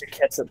bunch of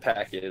ketchup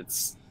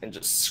packets and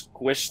just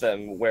squish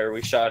them where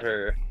we shot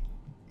her.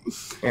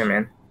 Yeah,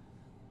 man.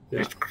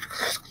 Yeah.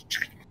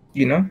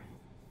 You know.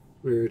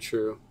 Very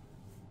true.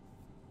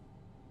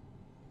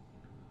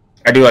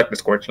 I do like the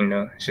scorching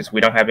though. It's just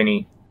we don't have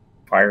any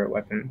fire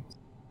weapons.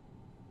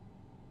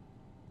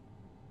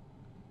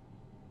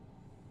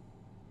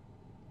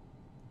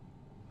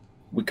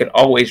 We could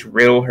always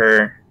riddle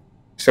her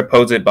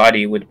supposed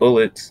body with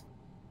bullets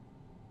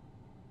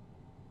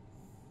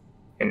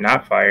and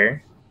not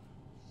fire.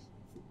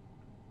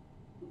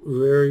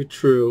 Very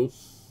true.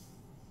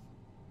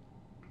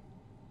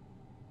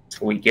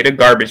 So we get a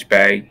garbage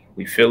bag,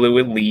 we fill it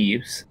with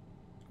leaves,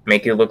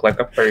 make it look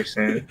like a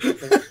person,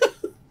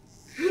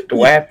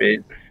 swap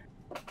it,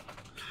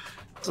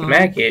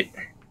 smack it,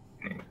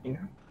 you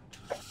know.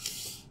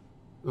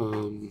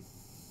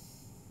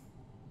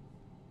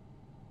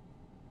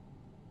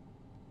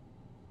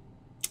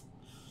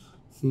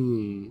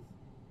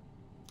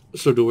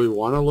 So do we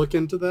want to look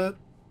into that?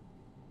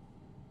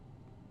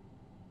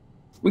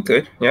 We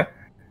could, yeah.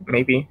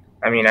 Maybe.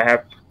 I mean, I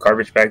have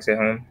garbage bags at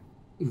home.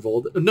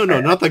 No,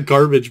 not the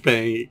garbage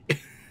bag.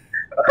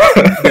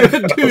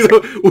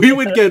 Dude, we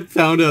would get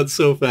found out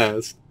so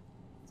fast.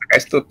 I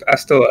still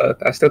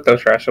throw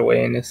trash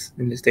away in this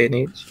day and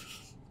age.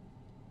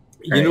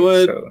 You know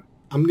what? So,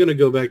 I'm gonna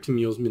go back to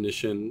Mule's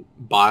munition,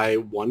 buy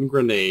one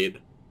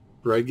grenade,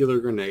 regular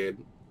grenade,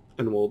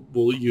 and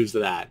we'll use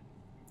that.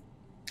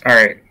 All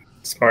right,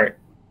 smart.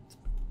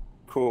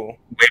 Cool.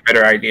 Way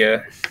better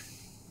idea.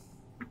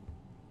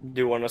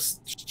 Do you want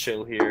us to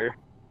chill here?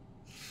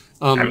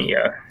 I mean,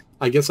 yeah.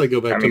 I guess I go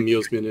back to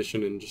Mule's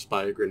munition and just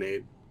buy a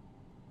grenade.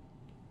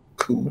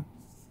 Cool.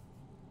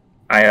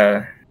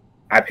 I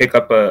pick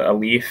up a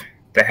leaf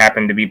that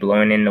happened to be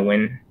blown in the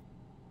wind,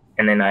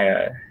 and then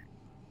I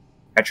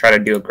try to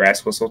do a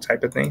grass whistle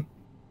type of thing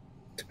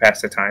to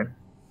pass the time.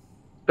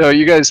 So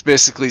you guys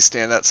basically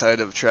stand outside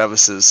of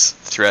Travis's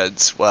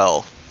threads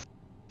while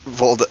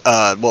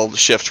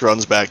Shift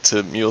runs back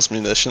to Mule's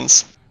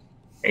munitions.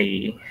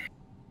 Hey.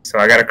 So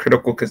I got a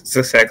critical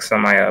success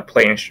on my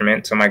play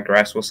instrument, so my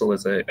grass whistle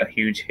is a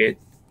huge hit.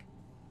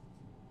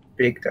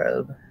 Big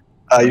dub.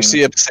 You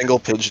see a single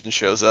pigeon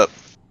shows up.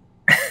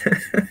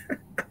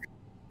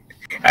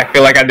 I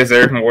feel like I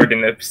deserve more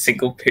than a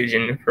single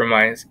pigeon for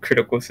my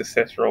critical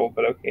success roll,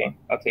 but okay,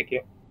 I'll take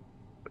it.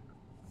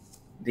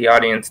 The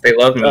audience, they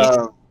love me.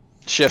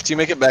 Shift, you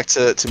make it back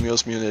to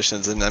Mule's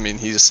munitions, and I mean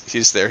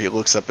he's there. He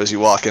looks up as you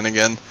walk in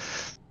again.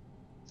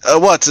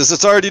 What? Is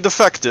it already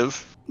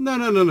defective?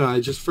 No. I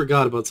just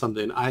forgot about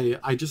something.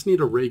 I just need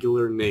a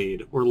regular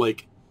nade, or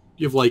like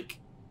you have like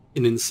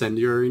an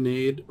incendiary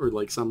nade, or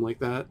like something like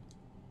that.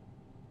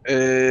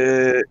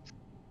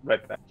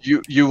 Right back.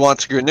 You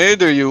want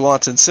grenade or you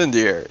want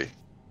incendiary?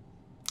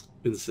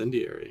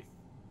 Incendiary.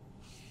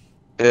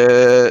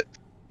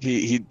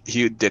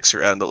 He dicks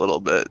around a little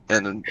bit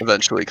and then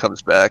eventually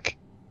comes back.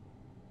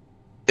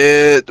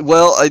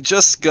 Well, I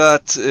just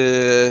got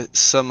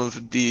some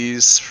of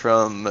these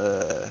from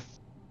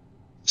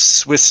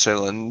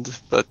Switzerland,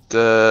 but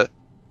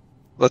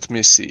let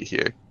me see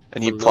here.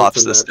 And he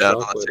plops this down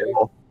on the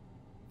table.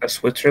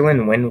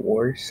 Switzerland win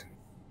wars?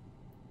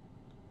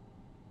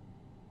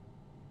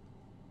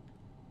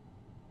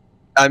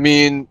 I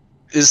mean,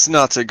 it's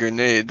not a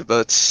grenade,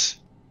 but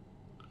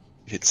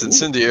it's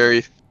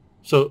incendiary.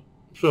 So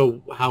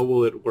how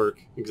will it work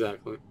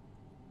exactly?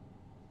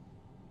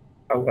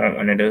 I want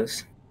one of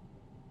those.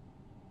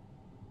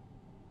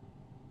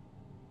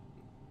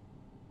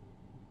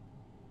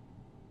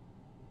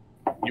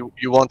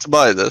 You want to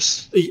buy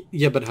this?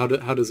 Yeah, but how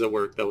does it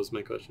work? That was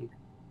my question.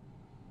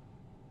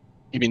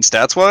 You mean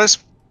stats wise?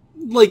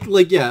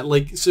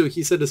 So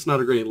he said it's not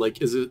a grenade.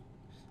 Like, is it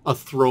a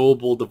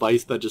throwable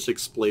device that just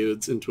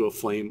explodes into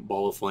a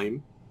ball of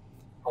flame?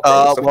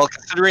 Well,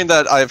 considering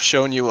that I've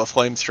shown you a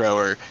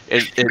flamethrower,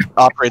 it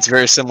operates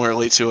very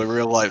similarly to a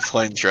real life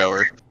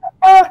flamethrower.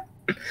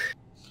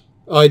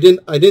 Oh, I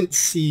didn't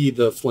see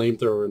the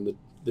flamethrower in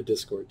the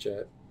Discord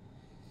chat.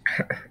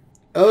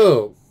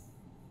 Oh.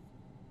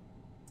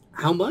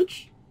 How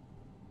much?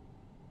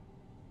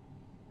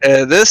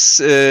 This,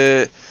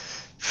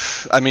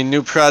 I mean,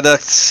 new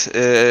product,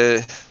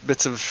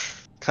 bits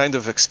of kind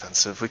of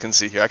expensive. We can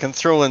see here. I can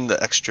throw in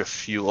the extra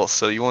fuel,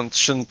 so you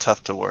shouldn't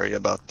have to worry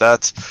about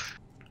that.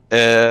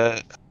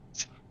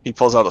 He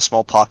pulls out a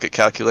small pocket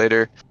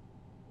calculator.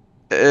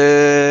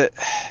 Let's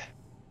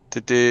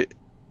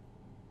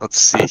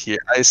see here.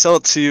 I sell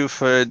it to you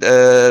for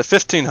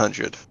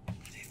 $1,500.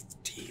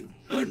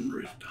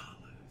 $1,500.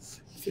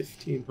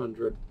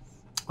 $1,500.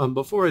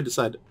 Before I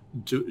decide,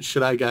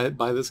 should I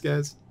buy this,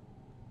 guys?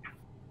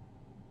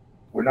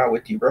 We're not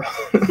with you, bro.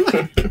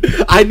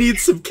 I need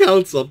some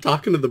counsel. I'm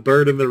talking to the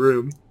bird in the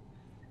room.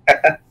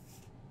 I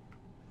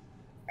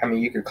mean,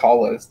 you could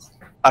call us.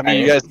 I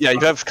mean, you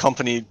have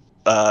company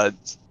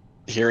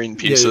hearing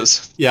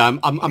pieces. Yeah,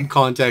 I'm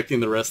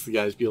contacting the rest of the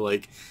guys. Be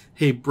like,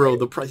 hey, bro,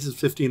 the price is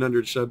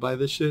 $1,500. Should I buy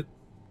this shit?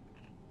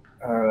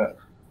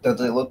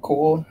 Does it look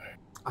cool?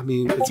 I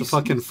mean, it's a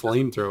fucking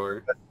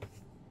flamethrower.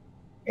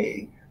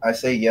 Hey, I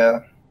say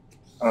yeah.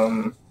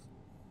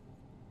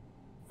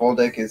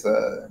 Voldek is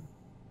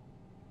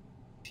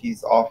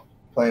he's off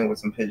playing with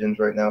some pigeons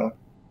right now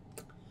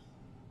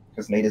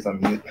because Nate is on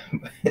mute.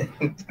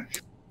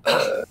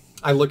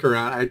 I look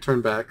around. I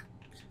turn back.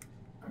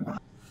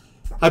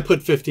 I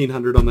put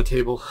 $1,500 on the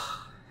table.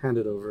 Hand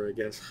it over, I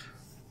guess.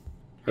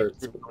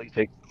 Hurts. He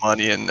takes the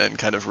money and then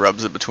kind of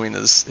rubs it between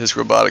his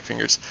robotic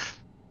fingers.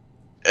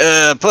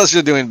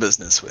 Pleasure doing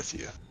business with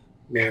you.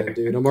 Man,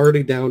 dude, I'm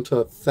already down to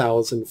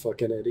 1,000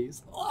 fucking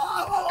eddies.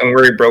 Don't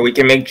worry, bro. We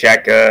can make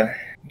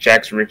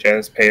Jack's rich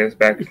ass pay us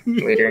back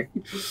later.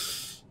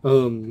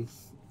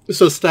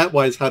 So stat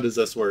wise, how does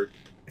this work?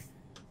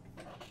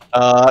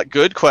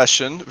 Good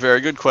question.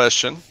 Very good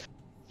question.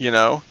 You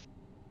know,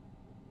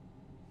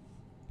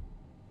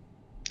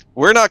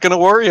 we're not going to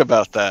worry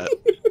about that.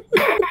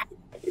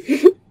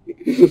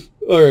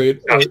 All right.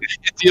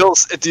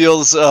 It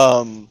deals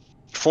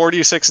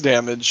 46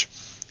 damage.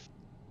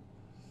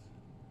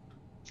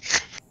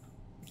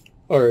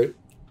 All right.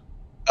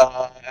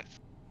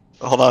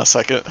 Hold on a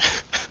second.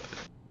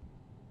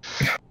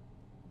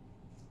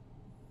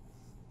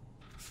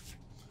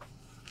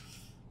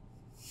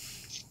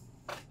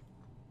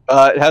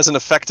 It has an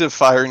effective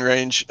firing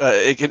range.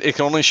 It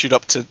can only shoot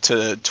up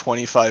to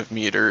 25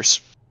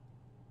 meters.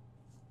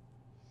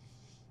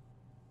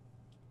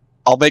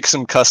 I'll make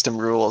some custom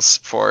rules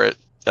for it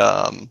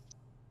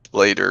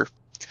later,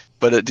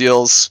 but it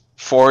deals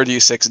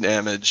 4d6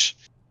 damage,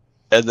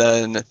 and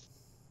then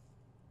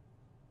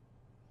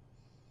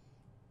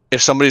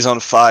if somebody's on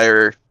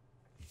fire,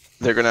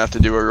 they're gonna have to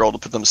do a roll to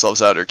put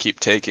themselves out or keep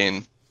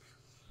taking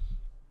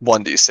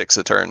 1d6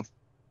 a turn.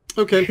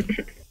 Okay.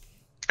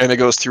 And it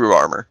goes through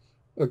armor.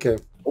 Okay.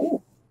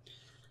 Ooh.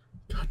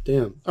 God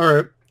damn. All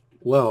right.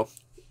 Well,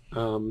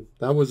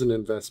 that was an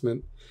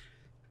investment.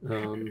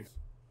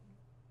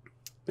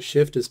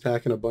 Shift is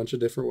packing a bunch of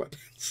different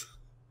weapons.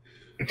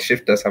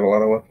 Shift does have a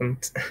lot of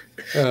weapons.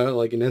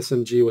 Like an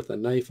SMG with a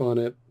knife on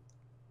it.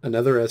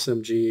 Another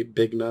SMG,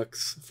 Big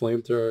Nux,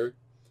 flamethrower.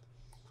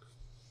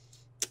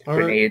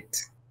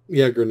 Grenades.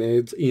 Yeah,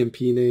 grenades,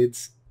 EMP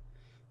nades.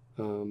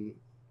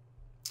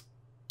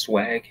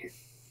 Swag.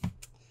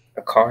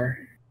 A car.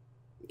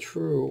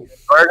 True.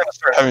 We're gonna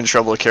start having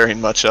trouble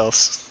carrying much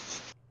else.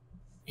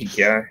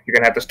 Yeah, you're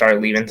gonna have to start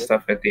leaving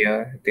stuff at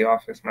the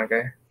office, my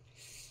guy.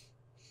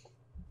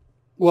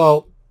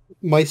 Well,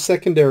 my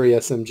secondary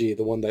SMG,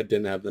 the one that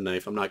didn't have the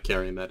knife, I'm not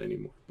carrying that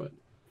anymore. But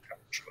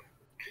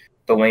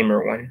the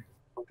lamer one.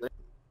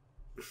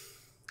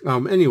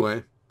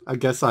 Anyway, I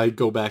guess I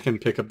go back and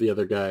pick up the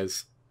other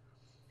guys.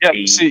 Yeah,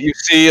 you see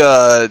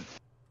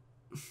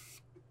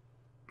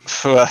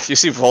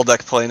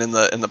Voldek playing in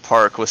the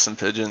park with some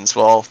pigeons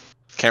while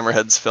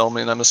Camerahead's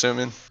filming, I'm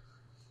assuming.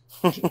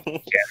 Yeah,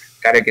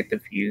 gotta get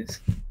the views.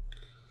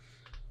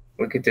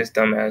 Look at this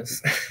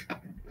dumbass.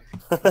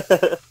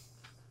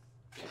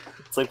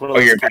 It's like one of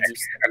those you're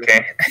kids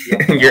back.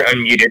 Okay. You're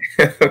unmuted.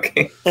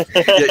 Okay. Yeah,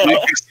 you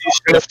can see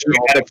Shift You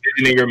had a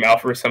pigeon in your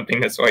mouth or something,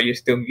 that's why you're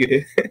still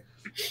muted.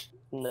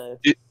 No.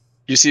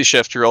 You see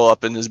Shift roll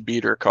up in his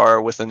beater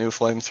car with a new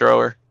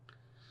flamethrower.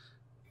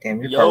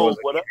 Damn, your car Yo, was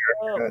what up?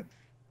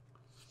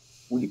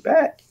 We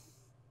back.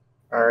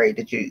 All right,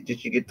 did you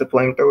get the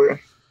flamethrower?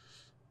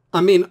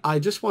 I mean, I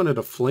just wanted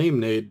a flame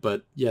nade,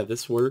 but yeah,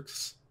 this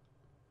works.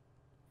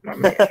 My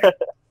man.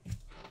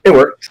 It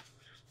works.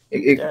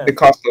 It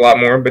costs a lot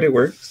more, but it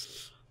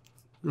works.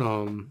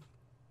 So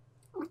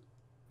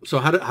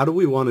how do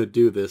we want to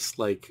do this?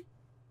 Like,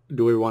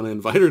 do we want to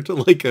invite her to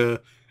like a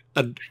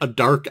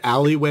dark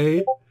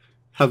alleyway?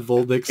 Have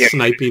Voldek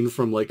sniping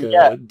from like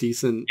a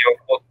decent. Yo,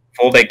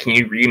 Voldek, can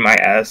you read my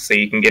ass so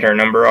you can get her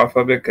number off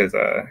of it? Because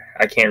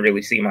I can't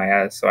really see my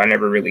ass, so I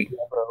never really got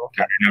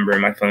her number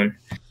in my phone.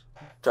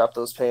 Drop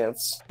those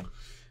pants.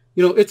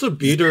 You know, it's a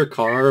beater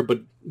car,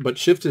 but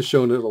Shift has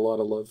shown it a lot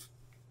of love.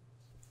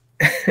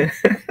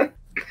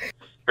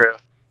 True.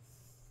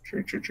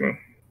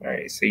 All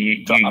right, so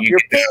you Drop your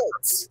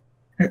pants.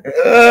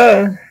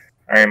 All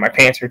right, my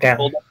pants are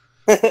down.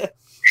 If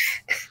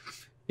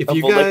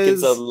you Voldek guys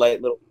gives a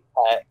light little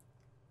pat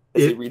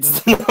as he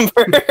reads the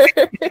number.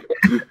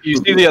 You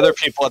see the other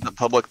people at the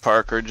public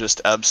park are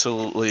just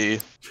absolutely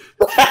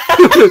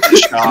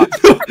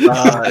shocked.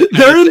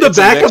 They're in the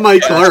back of my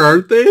car,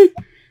 aren't they?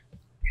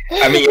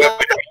 I mean, your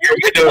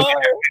windows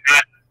are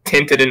not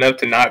tinted enough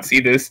to not see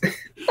this.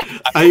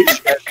 I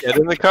get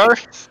in the car.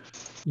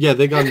 Yeah,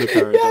 they got in the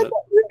car.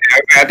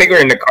 I think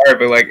we're in the car,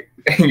 but like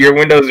your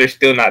windows are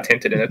still not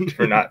tinted enough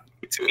for not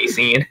to be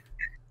seen.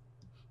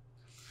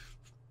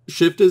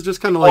 Shift is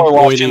just kind of like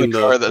pointing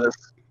the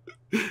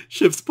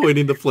Shift's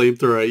pointing the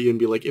flamethrower at you and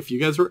be like, if you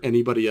guys were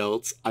anybody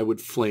else, I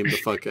would flame the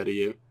fuck out of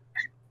you.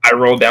 I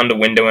rolled down the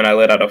window and I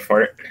let out a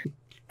fart.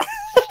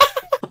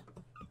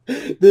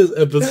 This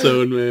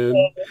episode, man.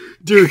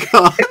 Dear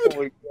God.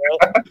 Oh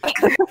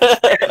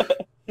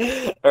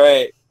all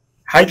right.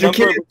 How'd The you number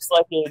get it? looks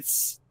like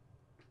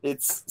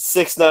it's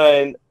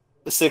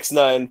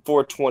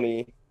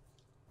 69420.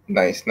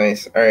 Nice.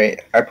 All right,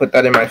 I put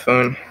that in my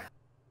phone.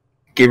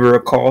 Give her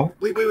a call.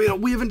 Wait.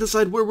 We haven't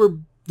decided where we're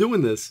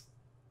doing this.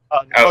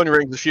 The phone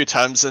rings a few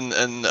times, and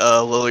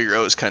Lily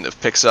Rose kind of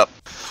picks up.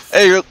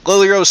 Hey,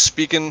 Lily Rose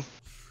speaking.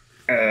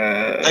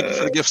 Thank you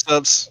for the gift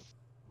subs.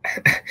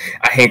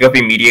 I hang up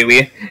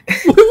immediately.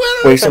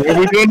 Wait, so what are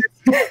we doing?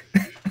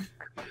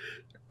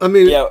 I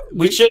mean, Yeah,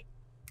 we could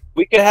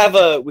have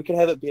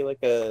it be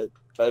like a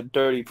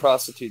dirty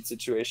prostitute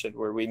situation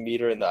where we meet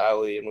her in the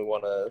alley and we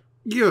want to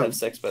have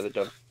sex by the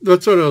jump.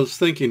 That's what I was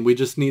thinking. We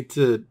just need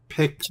to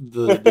pick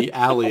the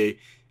alley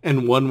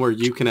and one where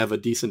you can have a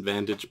decent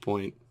vantage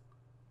point.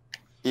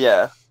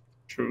 Yeah.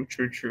 True.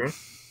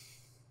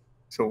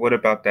 So what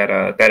about that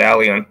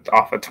alley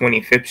off of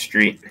 25th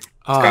Street? It's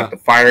got the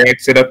fire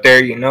exit up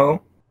there, you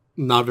know?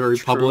 Not very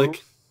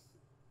public.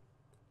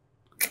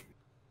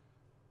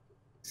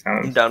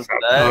 I'm down for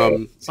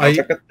that. Sounds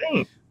like a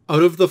thing.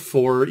 Out of the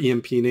 4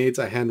 EMP nades,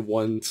 I hand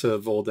one to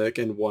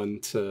Voldek and one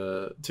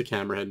to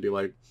Camerahead and be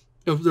like,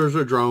 if there's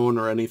a drone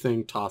or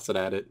anything, toss it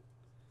at it.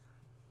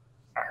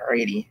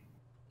 Alrighty.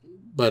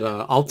 But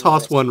I'll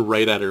toss one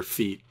right at her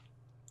feet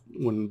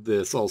when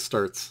this all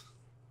starts.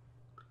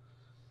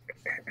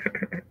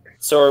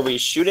 So are we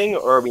shooting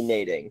or are we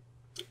nading?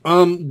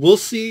 We'll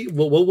see.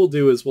 What we'll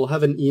do is we'll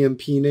have an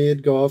EMP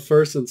nade go off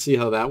first and see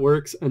how that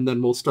works, and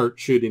then we'll start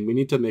shooting. We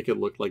need to make it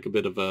look like a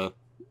bit of a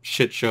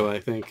shit show, I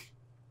think.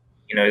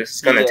 You know, this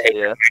is going to take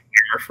my camera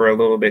for a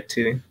little bit,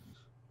 too.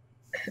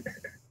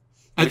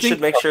 We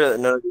should make sure that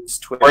none of these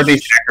Twitch or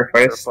these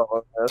sacrifice. are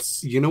following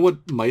us. You know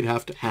what might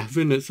have to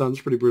happen? It sounds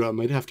pretty brutal. I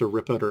might have to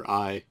rip out her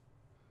eye.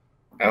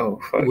 Oh,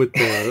 fuck. With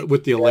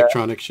the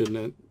electronic, shouldn't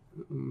it?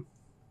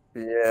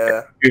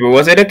 Yeah. But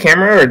was it a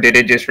camera, or did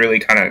it just really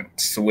kind of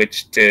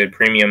switch to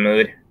premium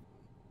mode?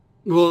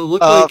 Well, it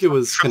looked like it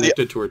was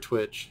connected to her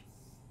Twitch.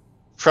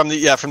 From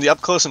the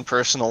up close and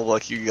personal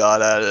look you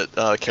got at it,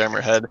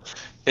 Camerahead,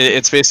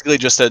 it's basically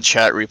just a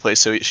chat replay,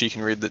 so she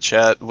can read the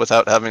chat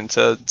without having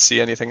to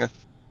see anything.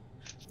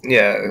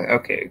 Yeah.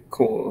 Okay.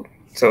 Cool.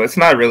 So it's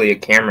not really a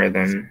camera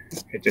then.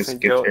 It just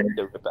gives her.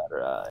 To rip out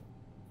her eye.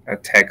 a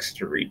text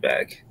to read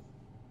back.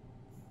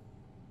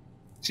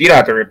 So you don't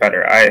have to rip at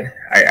her eye.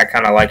 I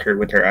kind of like her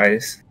with her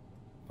eyes,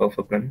 both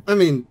of them. I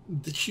mean,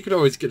 she could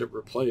always get it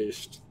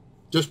replaced.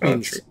 Just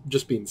being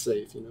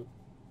safe, you know.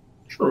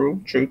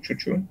 True.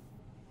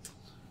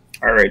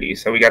 Alrighty,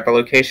 so we got the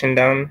location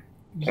down.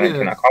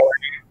 Can I call her?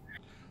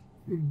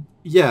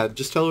 Yeah,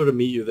 just tell her to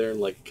meet you there in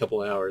like a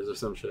couple hours or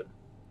some shit.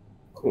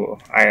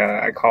 Cool.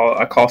 I call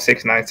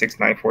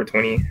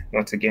 6969420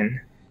 once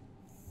again.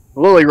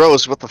 Lily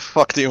Rose, what the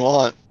fuck do you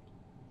want?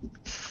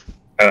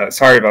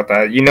 Sorry about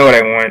that. You know what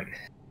I want.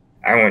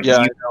 I want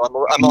Yeah, you. I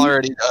know. I'm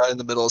already in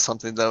the middle of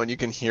something though, and you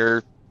can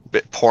hear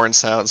porn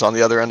sounds on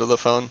the other end of the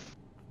phone.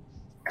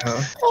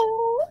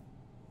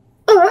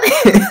 But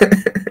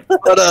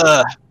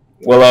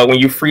well, when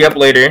you free up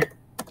later,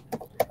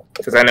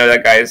 because I know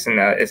that guy isn't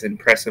as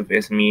impressive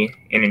as me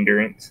in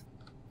endurance.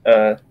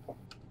 I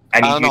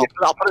don't know.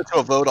 I'll put it to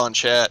a vote on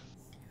chat.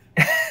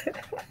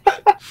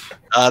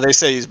 They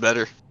say he's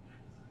better.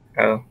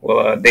 Oh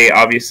well, they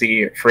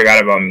obviously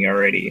forgot about me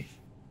already,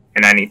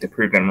 and I need to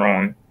prove them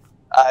wrong.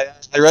 I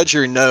read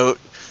your note.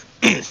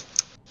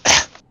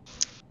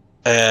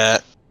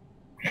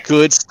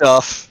 Good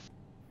stuff.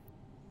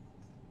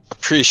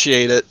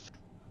 Appreciate it.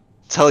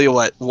 Tell you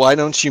what, why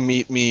don't you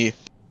meet me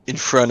in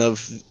front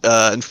of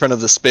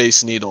the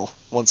Space Needle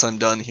once I'm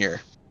done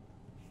here?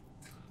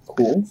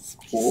 Cool.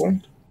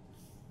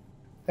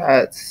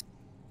 That's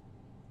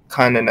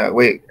kind of not.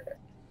 Wait,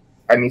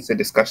 I need to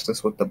discuss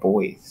this with the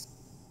boys.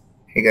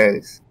 Hey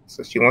guys,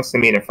 so she wants to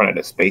meet in front of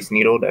the Space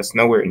Needle. That's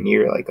nowhere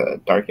near like a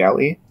dark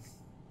alley.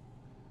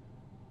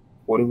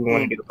 What do we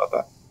want to do about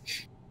that?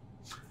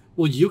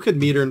 Well, you could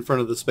meet her in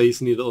front of the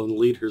Space Needle and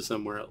lead her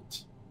somewhere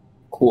else.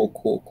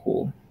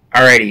 Cool.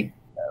 Alrighty,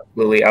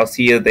 Lily, I'll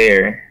see you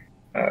there.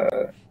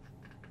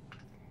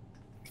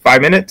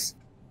 5 minutes?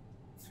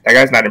 That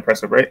guy's not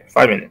impressive, right?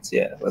 5 minutes,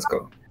 yeah, let's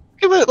go.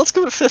 Let's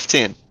give it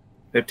 15.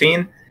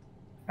 15?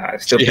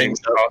 Still paying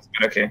cost,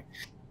 but okay.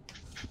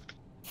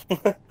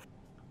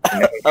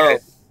 Oh.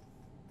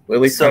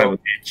 Lily's kind of a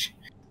bitch.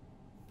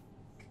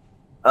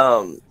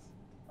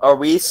 Are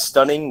we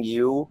stunning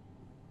you,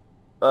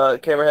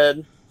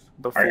 Camerahead,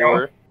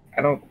 before?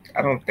 I don't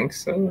think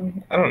so.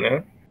 I don't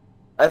know.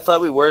 I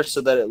thought we were, so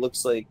that it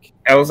looks like...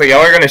 I was like, y'all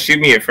are gonna shoot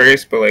me at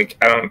first, but like,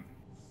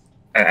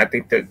 I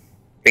think the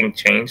thing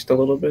changed a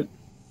little bit.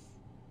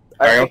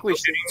 I think we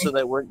should, so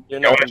that you're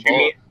not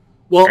involved.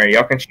 Well, right,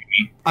 y'all can shoot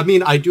me. I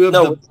mean, I do have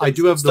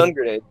the stun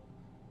grenade.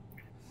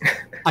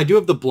 I do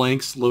have the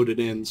blanks loaded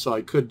in, so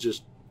I could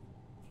just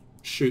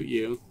shoot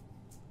you.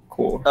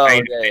 Cool. Oh,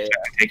 I yeah.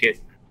 take it.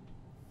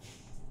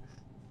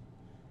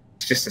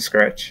 It's just a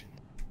scratch.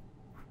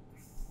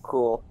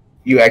 Cool.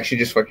 You actually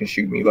just fucking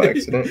shoot me by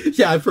accident.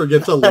 Yeah, I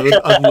forget to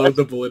unload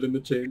the bullet in the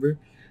chamber.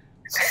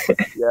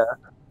 Yeah.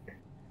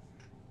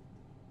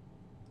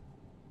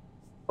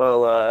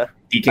 Well,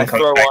 Deacon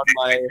comes back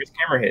to his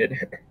camera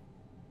head.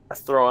 I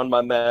throw on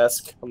my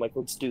mask. I'm like,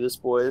 let's do this,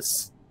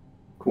 boys.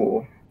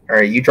 Cool.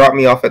 Alright, you drop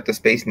me off at the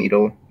Space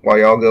Needle while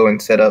y'all go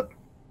and set up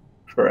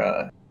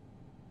for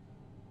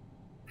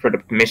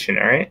the mission,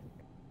 alright?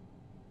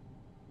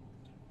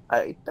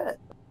 I bet.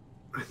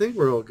 I think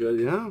we're all good,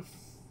 yeah?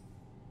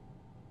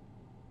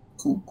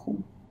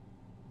 Cool.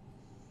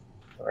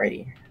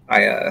 Alrighty.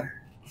 I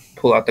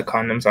pull out the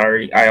condoms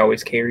I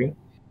always carry.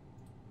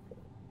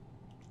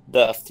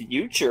 The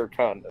future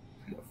condom.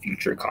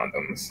 Future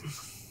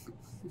condoms.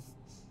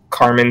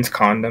 Carmen's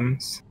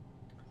condoms.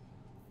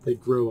 They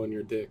grow on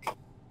your dick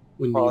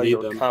when you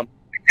need them.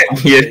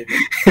 Yeah,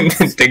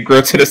 they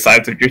grow to the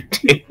size of your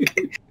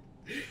dick.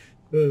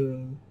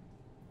 You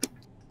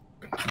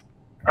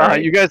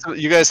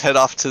guys head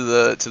off to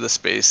the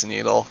Space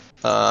Needle.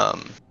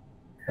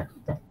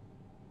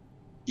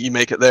 You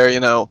make it there.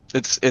 You know,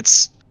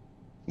 it's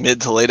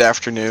mid to late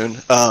afternoon.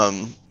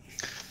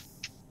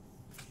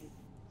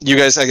 You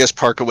guys, I guess,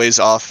 park a ways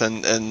off,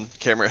 and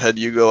Camerahead,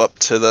 you go up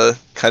to the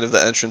kind of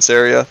the entrance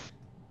area.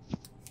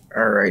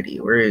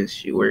 Alrighty, where is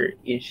she?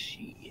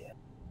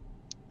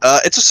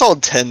 It's a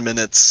solid 10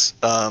 minutes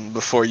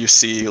before you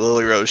see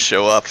Lily Rose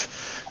show up.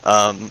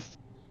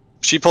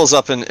 She pulls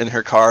up in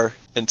her car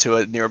into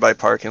a nearby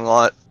parking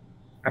lot.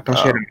 I thought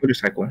she had a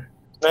motorcycle.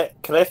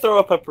 Can I throw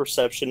up a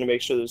perception to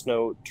make sure there's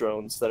no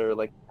drones that are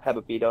like have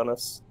a beat on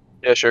us?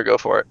 Yeah, sure, go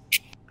for it.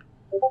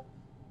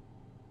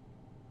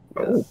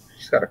 Oh,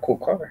 she's got a cool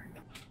car.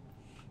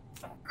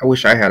 I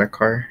wish I had a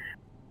car.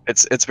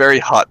 It's very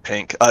hot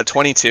pink.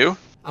 22.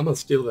 I'm gonna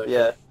steal that.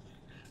 Yeah.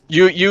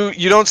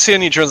 You don't see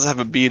any drones that have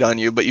a bead on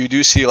you, but you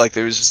do see like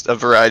there's just a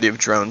variety of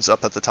drones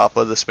up at the top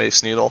of the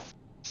Space Needle.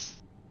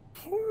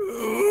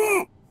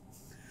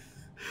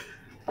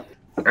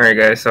 Alright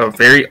guys, so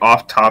very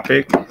off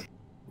topic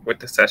with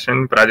the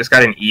session, but I just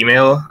got an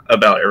email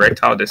about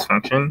erectile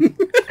dysfunction,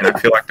 and I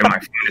feel like that my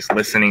phone is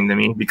listening to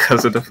me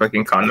because of the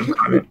fucking condom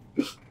comment.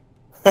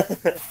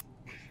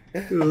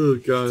 Oh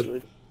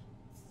god.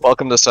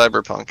 Welcome to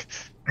Cyberpunk.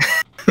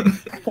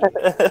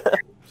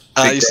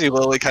 You see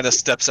Lily kind of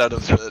steps out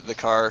of the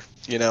car.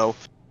 You know,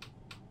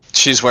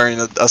 she's wearing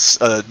the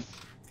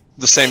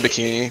same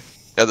bikini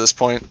at this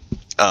point.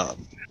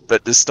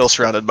 but is still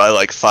surrounded by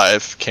like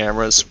 5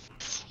 cameras.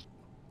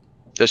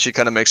 That she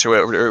kind of makes her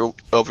way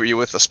over you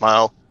with a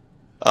smile.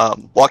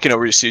 Walking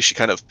over, you see she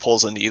kind of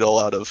pulls a needle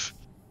out of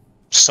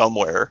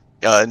somewhere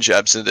and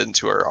jabs it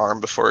into her arm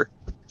before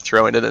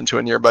throwing it into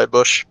a nearby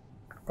bush.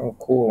 Oh,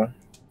 cool.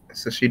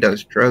 So she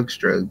does drugs.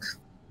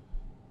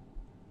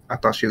 I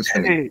thought she was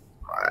gonna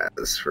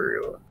this for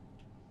real.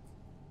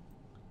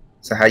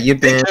 So how you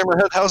been? Hey,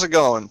 Camerahead, how's it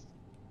going?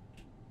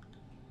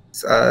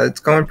 It's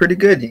going pretty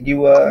good.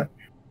 You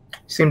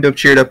seem to have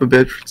cheered up a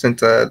bit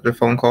since the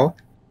phone call.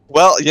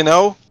 Well, you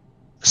know,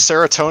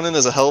 serotonin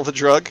is a hell of a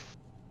drug.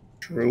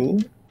 True.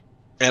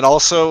 And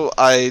also,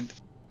 I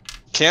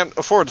can't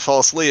afford to fall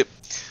asleep.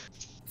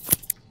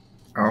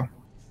 Oh,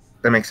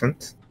 that makes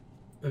sense.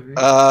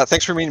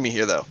 Thanks for meeting me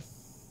here, though.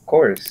 Of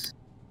course.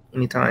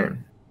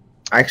 Anytime.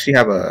 I actually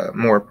have a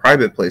more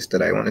private place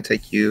that I want to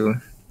take you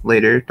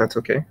later, if that's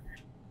okay.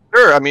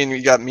 Sure, I mean,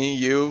 you got me,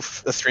 you,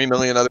 3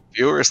 million other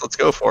viewers. Let's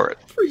go for it.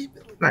 3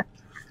 million. Nice.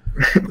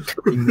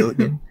 3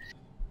 million.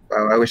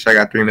 Wow, I wish I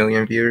got 3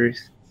 million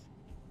viewers.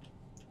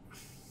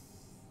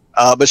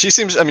 But she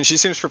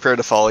seems prepared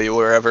to follow you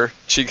wherever.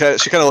 She kind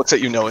of looks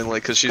at you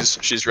knowingly because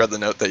she's read the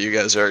note that you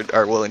guys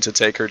are willing to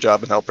take her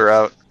job and help her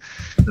out.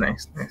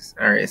 Nice.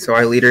 All right, so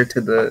I lead her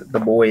to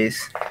the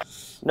boys.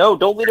 No,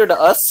 don't lead her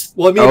to us.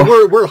 Well, I mean,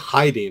 we're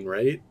hiding,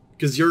 right?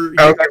 Because you're in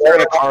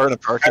a car in a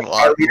parking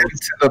lot. I lead her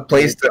to the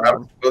place that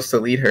I'm supposed to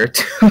lead her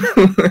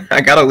to.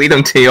 I gotta lead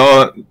them to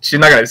y'all. She's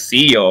not gonna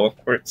see y'all,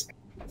 of course.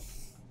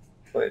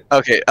 But...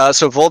 Okay,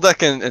 so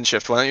Voldek and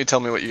Shift, why don't you tell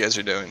me what you guys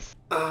are doing?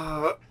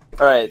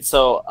 Alright,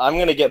 so I'm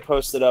gonna get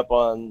posted up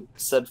on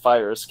said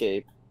fire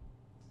escape.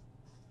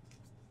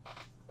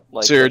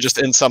 Like, so you're just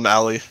in some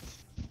alley.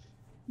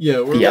 Yeah,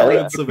 we're the alley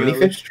in on some 25th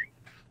alley. Street.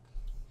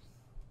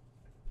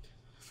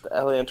 the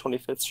alley on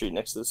 25th Street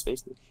next to the space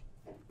station.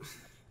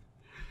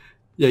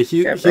 Yeah,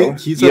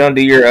 he's you don't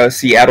do your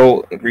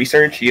Seattle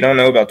research? You don't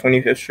know about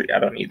 25th Street? I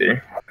don't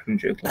either. I'm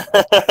joking.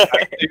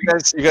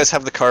 You guys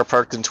have the car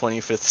parked in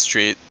 25th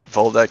Street.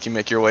 Voldek, you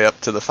make your way up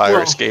to the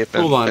fire escape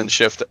and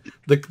Shift.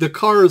 The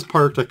car is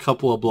parked a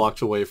couple of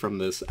blocks away from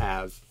this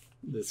Ave.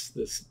 This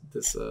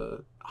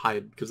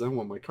hide, because I don't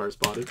want my car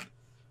spotted.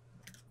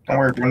 Don't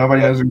worry, bro.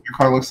 Nobody knows what your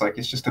car looks like.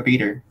 It's just a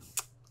beater.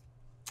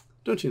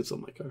 Don't you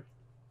insult my car.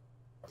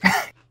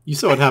 You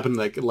saw what happened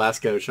like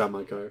last guy who shot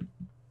my car.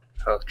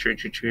 Oh, true.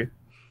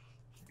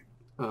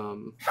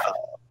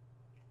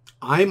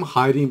 I'm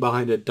hiding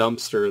behind a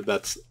dumpster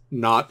that's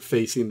not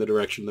facing the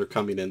direction they're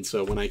coming in,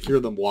 so when I hear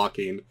them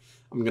walking,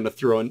 I'm gonna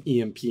throw an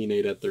EMP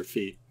nade at their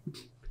feet.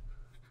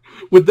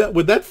 Would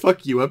that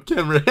fuck you up,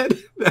 Camerahead?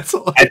 That's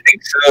all. I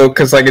think so,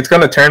 because like it's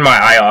gonna turn my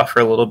eye off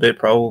for a little bit,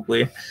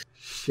 probably.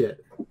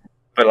 Shit.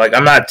 But like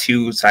I'm not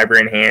too cyber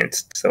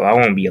enhanced, so I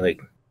won't be like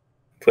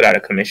put out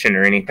of commission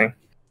or anything.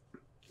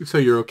 So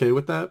you're okay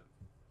with that?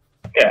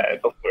 Yeah,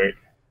 go for it.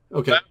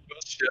 Okay.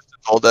 Shift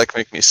and Voldek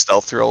make me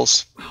stealth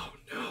rolls. Oh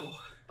no.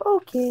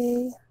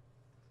 Okay.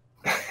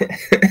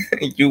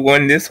 You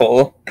won this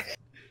hole.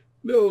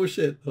 No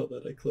shit. Hold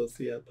on, I closed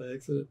the app by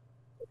accident.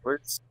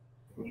 Works.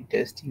 You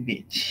dusty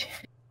bitch.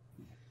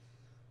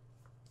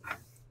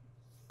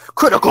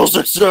 Critical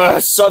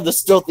success! I'm the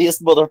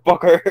stealthiest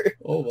motherfucker!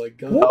 Oh my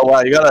god. Oh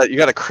wow, you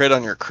got a crit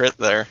on your crit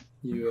there.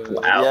 You,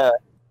 Wow. Yeah.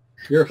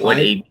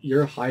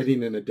 You're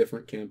hiding in a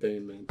different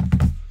campaign, man.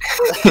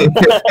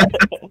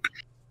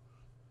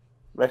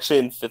 I'm actually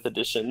in 5th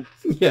edition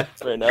Yeah.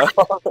 right now.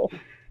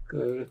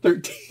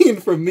 13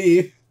 from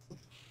me.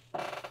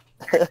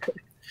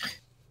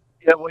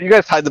 Yeah, well, you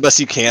guys hide the best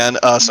you can.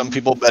 Some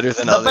people better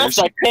than The others. best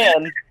I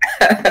can!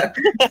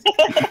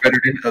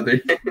 Better than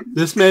others.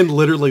 This man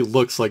literally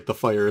looks like the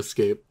fire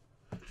escape.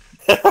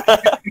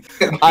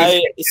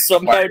 I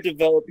somehow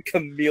developed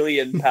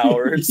chameleon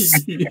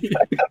powers.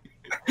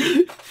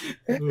 It's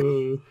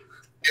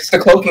the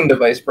cloaking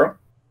device, bro.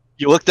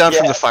 You look down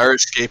from Yeah. the fire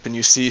escape and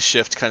you see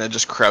Shift kind of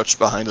just crouched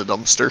behind a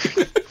dumpster.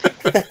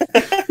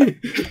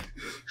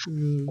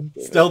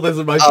 Stealth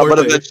isn't my But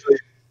forte. eventually,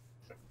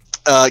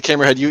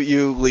 Camerahead,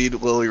 you lead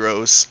Lily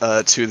Rose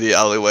to the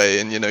alleyway,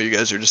 and you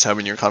guys are just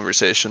having your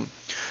conversation.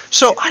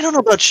 So I don't know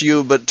about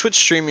you, but Twitch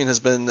streaming has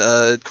been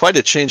quite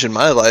a change in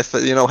my life.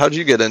 How'd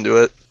you get into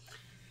it?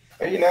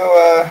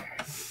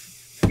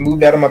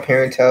 Moved out of my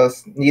parents'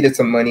 house, needed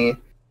some money.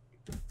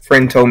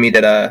 Friend told me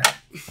that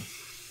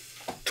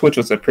Twitch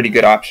was a pretty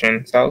good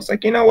option, so I was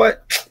like, you know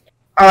what?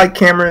 I like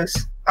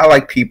cameras. I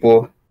like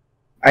people.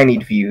 I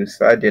need views,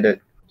 so I did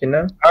it.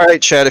 All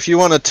right, Chad. If you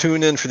want to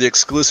tune in for the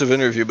exclusive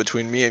interview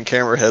between me and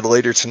Camerahead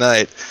later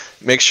tonight,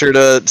 make sure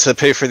to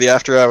pay for the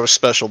after-hours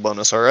special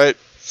bonus. All right.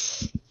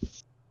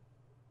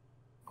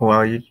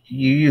 Well, you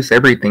use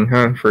everything,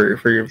 huh, for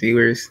your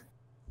viewers?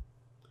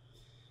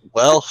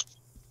 Well,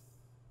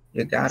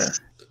 You gotta.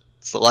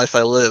 it's the life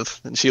I live.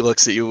 And she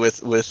looks at you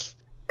with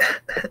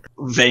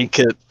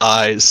vacant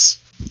eyes,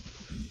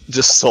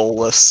 just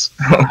soulless.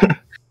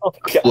 Oh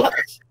god.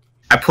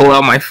 I pull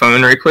out my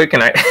phone right quick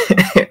and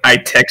I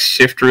text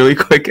Shift really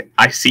quick.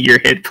 I see your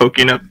head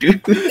poking up, dude.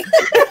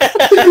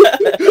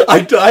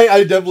 I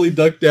definitely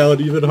ducked down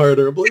even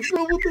harder. I'm like,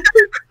 bro, what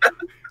the fuck?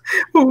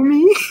 Oh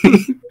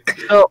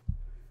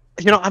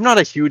I'm not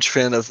a huge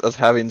fan of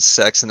having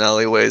sex in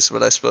alleyways,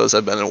 but I suppose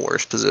I've been in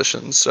worse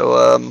positions.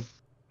 So,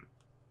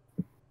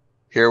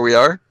 here we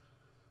are.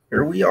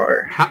 Here we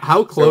are.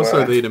 How close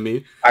are they to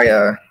me?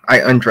 I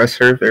undress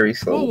her very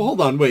slowly. Oh,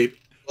 hold on, wait.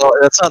 Well,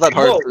 that's not that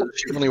hard.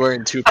 She's only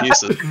wearing 2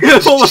 pieces.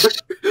 Hold on.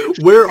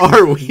 Where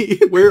are we?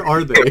 Where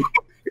are they?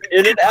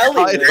 In an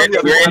alley. We're in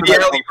the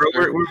alley, bro.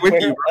 We're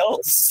with you, Where bro.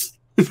 else?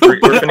 We're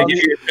gonna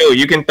give you a show.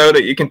 You can throw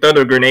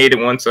the grenade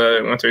once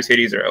her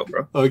titties are out,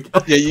 bro. Okay.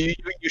 Yeah, you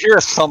hear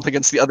a thump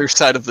against the other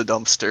side of the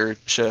dumpster,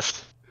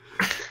 Shift.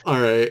 All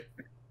right.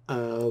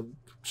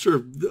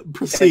 Sure.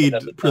 Proceed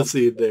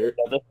there.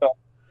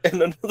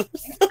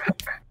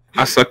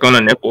 I suck on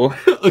a nipple.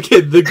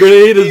 Okay, the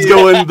grenade is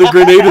going. The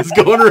grenade is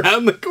going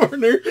around the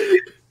corner.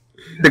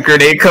 The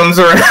grenade comes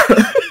around.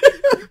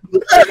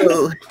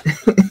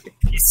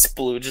 He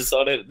splooges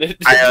on it.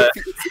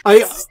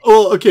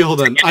 Okay,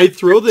 hold on. I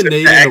throw the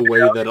nade in a way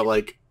that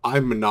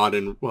I'm not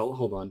in. Well,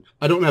 hold on.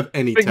 I don't have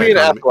any tech Make me an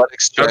on me.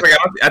 athletics check.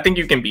 I think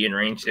you can be in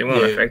range. It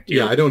won't affect you.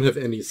 Yeah, I don't have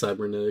any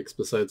cybernetics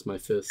besides my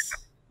fists.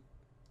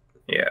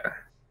 Yeah.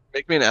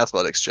 Make me an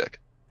athletics check.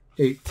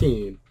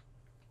 18.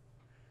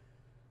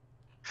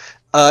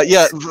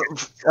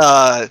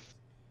 Camerahead,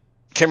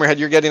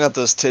 you're getting at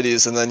those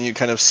titties, and then you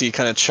kind of see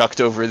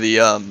chucked over the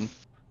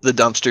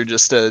dumpster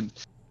just a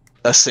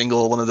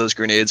single one of those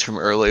grenades from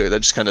earlier that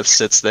just kind of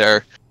sits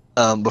there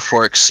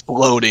before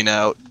exploding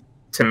out.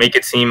 To make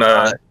it seem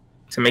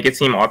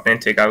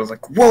authentic, I was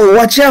like, "Whoa,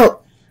 watch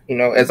out!"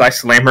 As I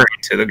slam her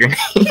into the grenade.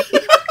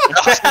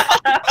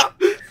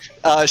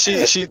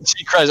 She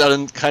cries out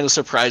in kind of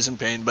surprise and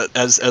pain, but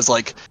as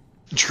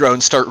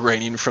drones start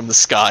raining from the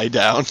sky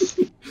down,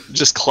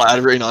 just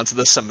clattering onto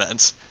the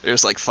cement.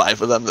 There's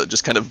 5 of them that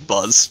just kind of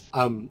buzz.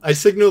 I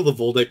signal the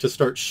Voldeck to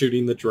start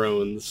shooting the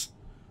drones.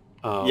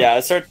 Yeah, I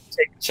start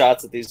taking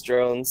shots at these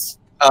drones.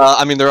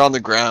 They're on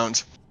the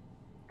ground.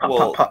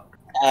 Well,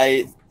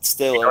 I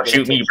still am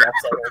shoot me.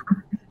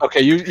 Okay,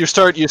 you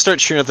start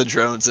shooting at the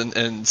drones and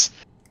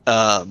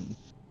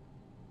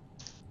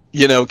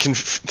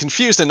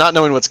confused and not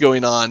knowing what's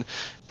going on.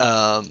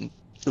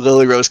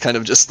 Lily Rose kind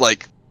of just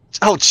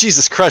oh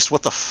Jesus Christ,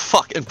 what the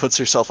fuck, and puts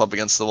herself up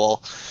against the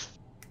wall.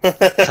 Looking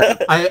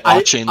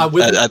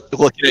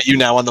at you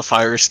now on the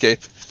fire escape.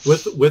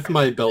 With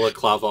my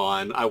balaclava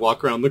on, I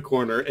walk around the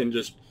corner and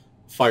just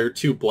fire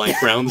 2 blank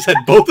rounds at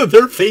both of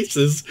their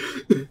faces.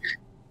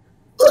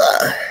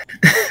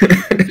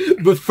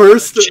 But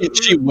first,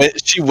 she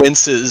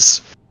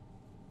winces.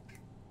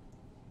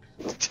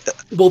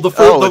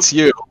 Well, it's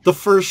you. The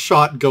first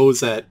shot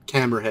goes at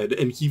Camerahead,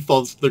 and he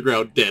falls to the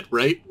ground dead.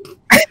 Right?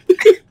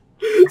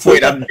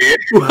 Wait, I'm dead.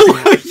 Well,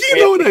 you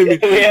know what I mean.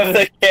 We have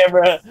the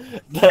camera,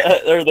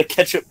 or the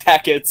ketchup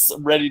packets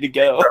ready to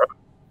go.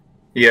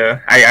 Yeah,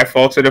 I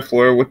fall to the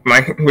floor with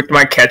my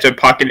ketchup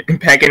packet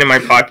in my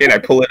pocket. I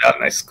pull it out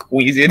and I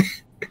squeeze it.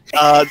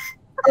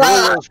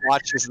 Lily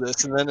watches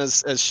this, and then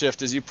as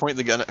Shift, as you point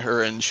the gun at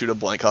her and shoot a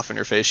blank off in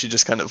her face, she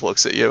just kind of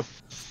looks at you.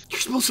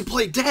 You're supposed to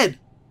play dead.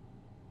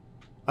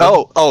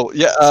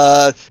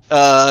 Yeah.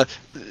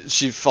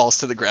 She falls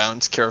to the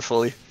ground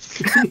carefully.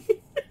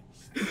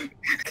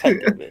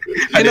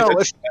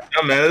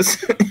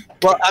 Dumbass.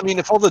 Well,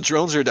 if all the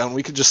drones are down,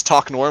 we could just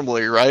talk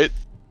normally, right?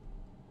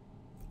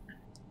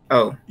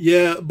 Oh.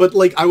 Yeah, but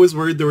I was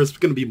worried there was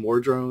going to be more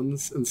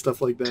drones and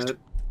stuff like that,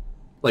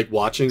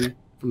 watching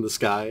from the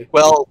sky.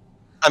 Well,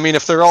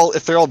 if they're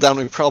all down,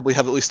 we probably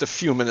have at least a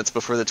few minutes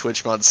before the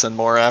Twitch mods send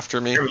more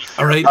after me.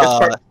 All right,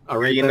 all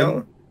right. You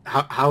know,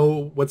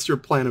 how? What's your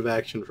plan of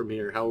action from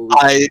here? How?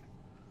 I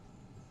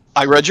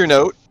read your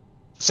note.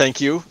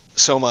 Thank you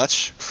so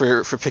much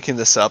for picking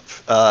this up.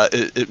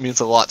 It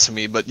means a lot to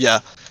me. But yeah,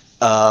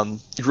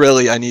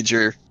 really, I need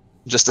your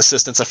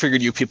assistance. I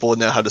figured you people would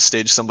know how to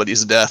stage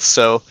somebody's death,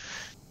 so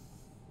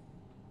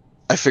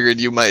I figured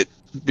you might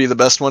be the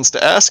best ones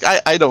to ask.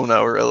 I don't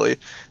know really,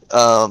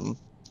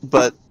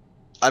 but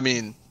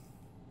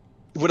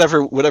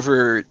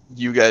whatever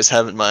you guys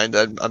have in mind,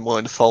 I'm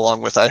willing to follow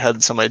along with. I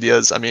had some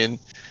ideas.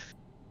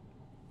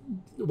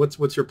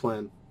 What's your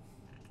plan?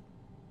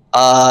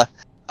 I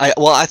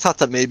thought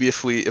that maybe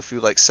if we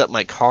set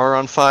my car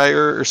on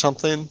fire or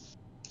something,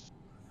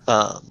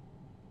 that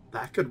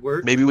could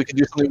work. Maybe we could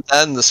do something with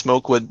that, and the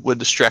smoke would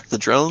distract the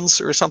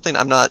drones or something.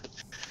 I'm not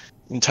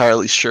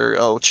entirely sure.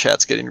 Oh,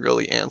 chat's getting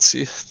really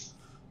antsy.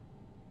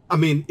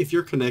 If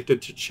you're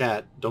connected to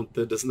chat,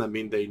 doesn't that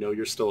mean they know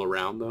you're still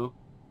around, though?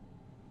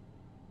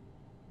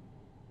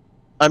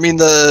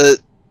 The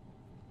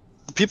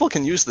people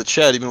can use the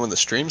chat even when the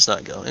stream's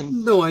not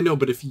going. No, I know,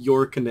 but if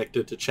you're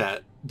connected to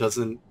chat,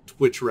 doesn't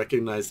Twitch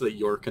recognize that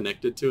you're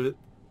connected to it?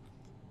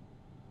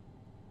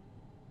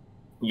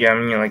 Yeah,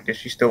 is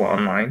she still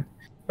online?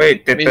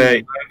 Wait, did the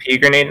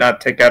EMP grenade not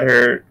take out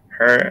her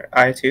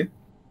eye too?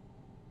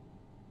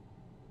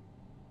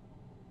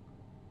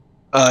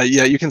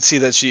 Yeah, you can see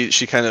that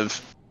she kind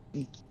of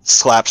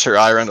slaps her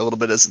eye around a little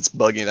bit as it's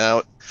bugging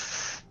out.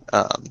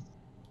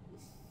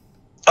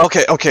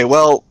 Okay,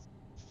 well,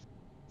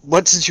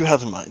 what did you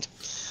have in mind?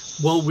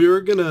 Well, we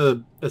were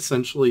gonna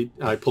essentially.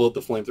 I pull out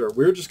the flamethrower.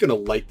 We were just gonna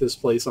light this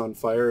place on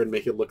fire and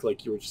make it look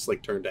like you were just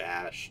like turned to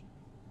ash,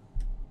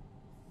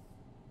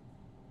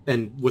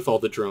 and with all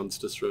the drones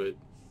destroyed.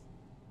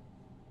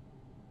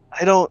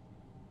 I don't.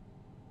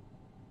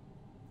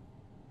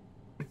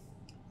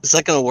 Is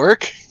that gonna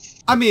work?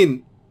 I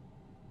mean,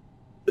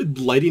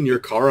 lighting your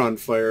car on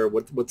fire.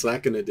 What's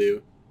that gonna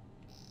do?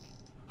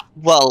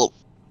 Well,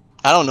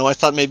 I don't know. I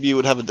thought maybe you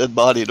would have a dead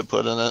body to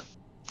put in it.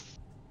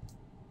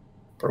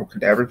 Bro,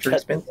 cadavers are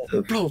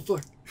expensive. Bro,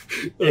 fuck.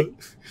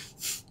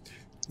 Is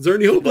there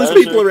any hopeless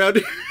people around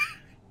here?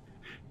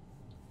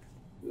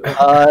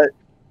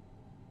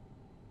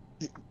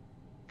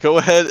 Go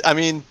ahead. I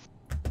mean,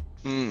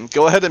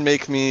 go ahead and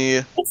make me.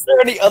 Is there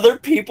any other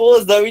people?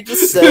 Is that what you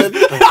just said?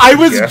 I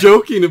was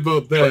joking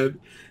about that.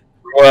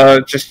 Well,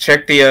 just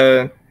check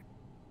the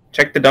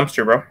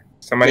dumpster, bro.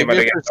 Somebody might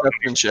Make have me a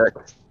perception check.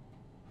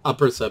 A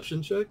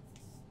perception check?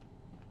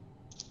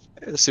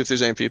 Let's see if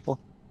there's any people.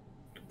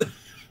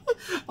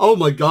 Oh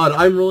my god,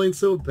 I'm rolling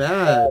so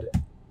bad.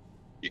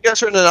 You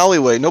guys are in an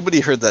alleyway. Nobody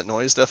heard that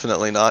noise.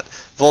 Definitely not.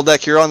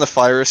 Voldek, you're on the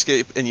fire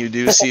escape, and you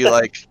do see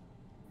like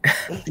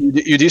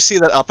you do see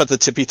that up at the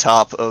tippy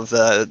top of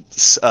the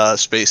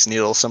Space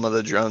Needle. Some of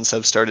the drones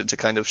have started to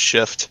kind of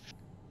shift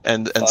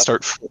and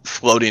start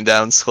floating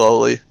down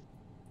slowly.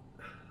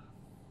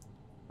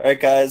 All right,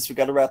 guys, we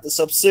got to wrap this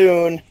up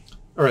soon.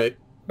 All right.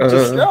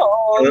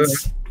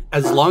 Drones.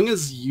 As long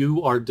as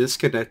you are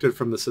disconnected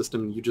from the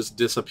system, you just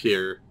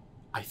disappear.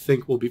 I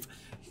think we'll be.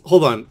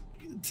 Hold on.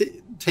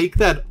 Take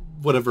that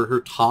whatever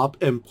her top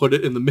and put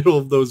it in the middle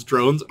of those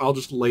drones. I'll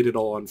just light it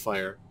all on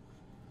fire.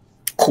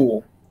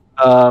 Cool.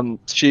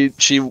 She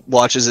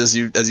watches as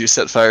you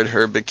set fire to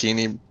her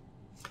bikini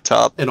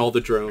top and all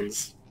the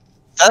drones.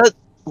 That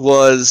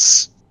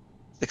was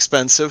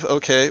expensive.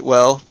 Okay,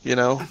 well, you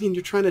know. I mean,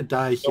 you're trying to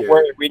die here. Don't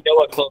worry, we know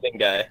a clothing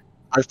guy.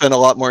 I've been a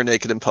lot more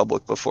naked in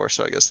public before,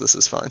 so I guess this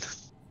is fine.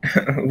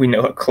 We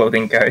know a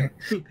clothing guy.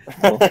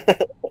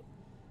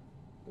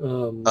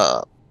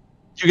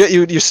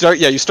 You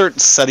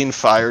start setting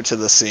fire to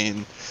the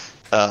scene,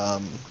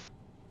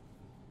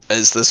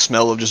 as the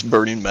smell of just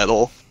burning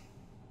metal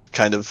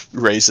kind of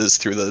raises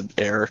through the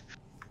air.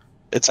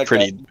 It's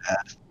pretty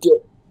bad.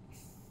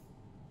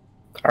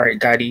 All right,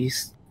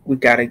 guys, we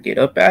gotta get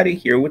up out of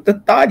here with the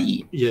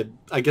thotty. Yeah,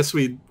 I guess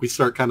we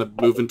start kind of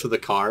moving to the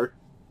car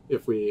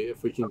if we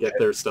can get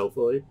there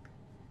stealthily.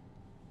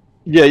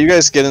 Yeah, you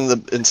guys get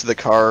into the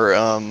car.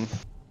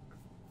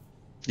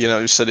 You know,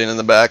 you're sitting in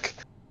the back.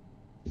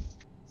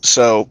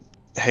 So,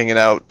 hanging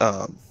out.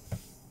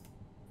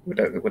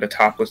 With a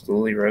topless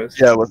Lily Rose.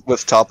 Yeah,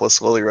 with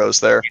topless Lily Rose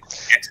there.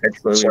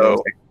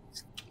 So,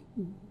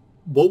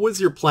 what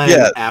was your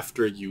plan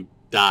after you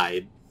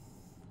died?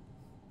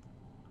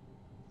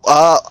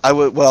 I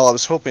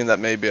was hoping that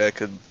maybe I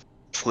could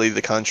flee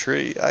the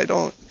country. I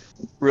don't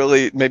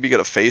really maybe get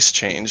a face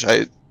change.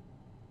 I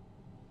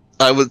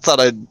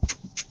thought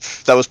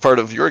that was part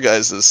of your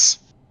guys'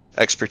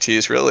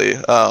 expertise, really.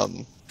 I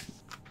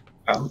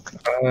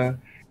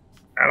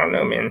don't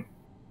know, man.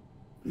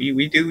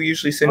 We do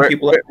usually send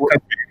people up.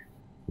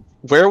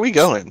 Where are we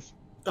going?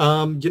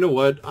 You know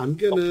what? I'm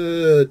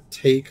gonna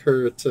take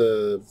her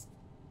to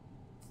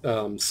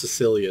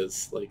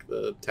Cecilia's, like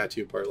the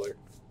tattoo parlor.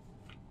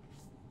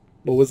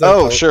 What was that?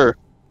 Oh, called? Sure.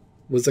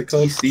 Was it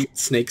called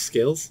Snake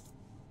Scales?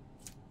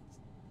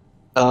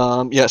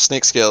 Yeah,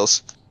 Snake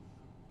Scales.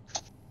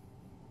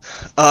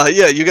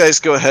 Yeah, you guys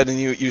go ahead and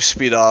you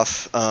speed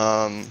off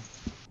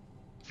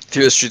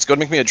through the streets. Go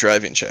and make me a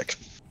driving check.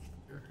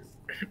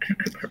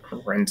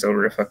 Runs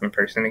over a fucking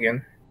person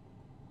again.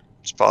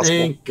 It's possible.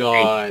 Thank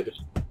God.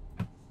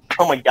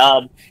 Oh my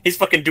God, he's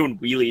fucking doing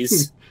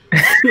wheelies.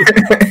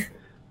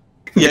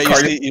 Yeah, you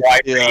see,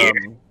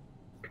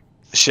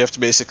 Shift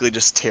basically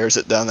just tears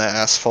it down the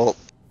asphalt.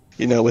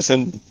 You know,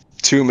 within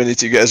 2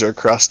 minutes, you guys are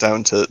across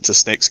down to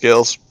Snake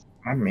Scales.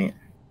 Oh man,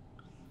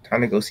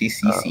 time to go see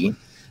CC.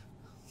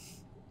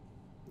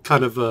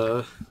 Kind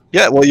of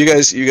Yeah, well, you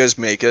guys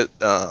make it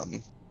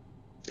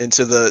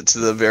into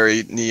the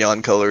very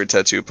neon colored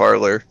tattoo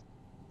parlor.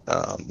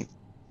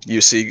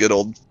 You see good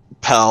old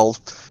pal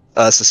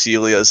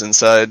Cecilia's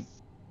inside.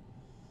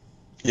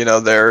 You know,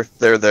 they're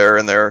there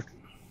in their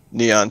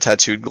neon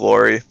tattooed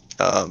glory.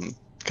 Kind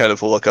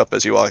of look up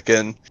as you walk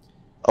in,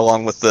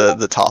 along with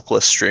the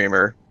topless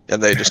streamer,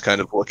 and they just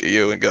kind of look at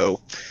you and go,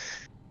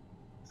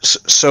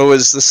 "So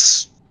is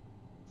this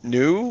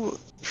new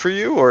for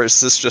you, or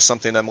is this just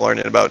something I'm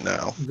learning about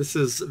now?" This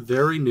is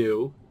very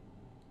new.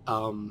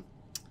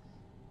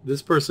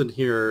 This person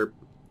here,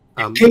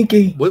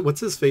 Kinky.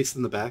 What's his face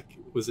in the back?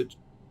 Was it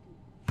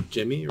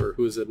Jimmy, or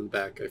who is it in the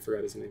back? I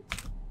forgot his name.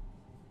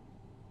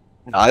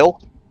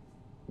 Niall?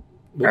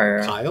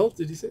 Kyle?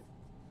 Did you say?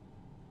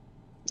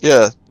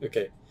 Yeah.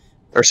 Okay.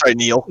 Or sorry,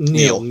 Neil.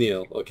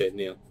 Neil. Okay,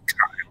 Neil.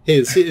 Hey,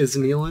 is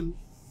Neil in?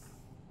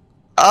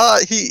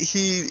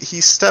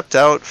 He stepped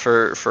out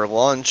for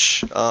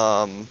lunch.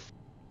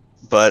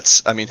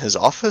 But I mean, his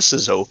office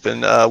is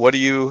open. What do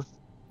you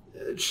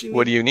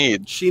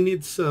need? She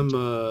needs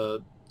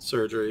some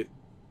surgery.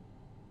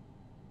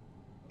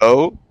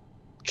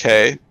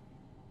 Okay.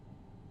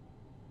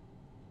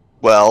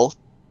 Well,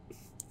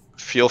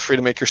 feel free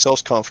to make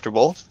yourselves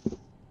comfortable.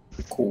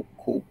 Cool.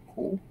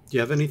 Do you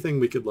have anything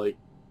we could like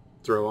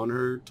throw on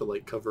her to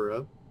like cover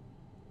up?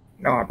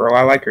 Nah, bro,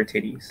 I like her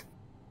titties.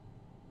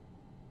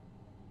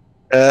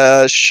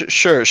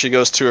 Sure. She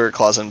goes to her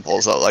closet and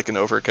pulls out like an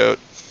overcoat,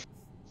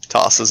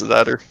 tosses it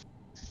at her.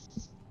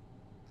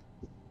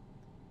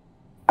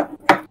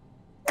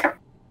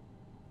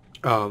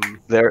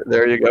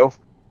 There you go.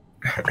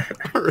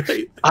 All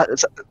right.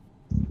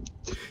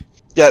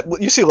 Yeah,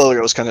 you see Lily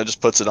Rose kind of just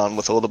puts it on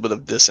with a little bit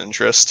of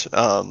disinterest.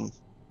 I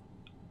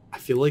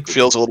feel like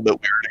feels a little bit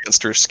weird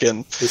against her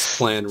skin. this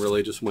plan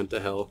really just went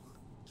to hell.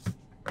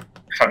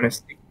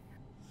 Honestly.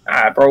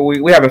 Bro,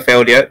 we haven't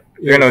failed yet.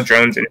 There are no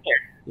drones in here.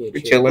 Yeah,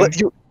 We're chill.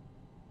 chilling.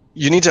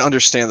 You need to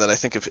understand that I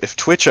think if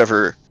Twitch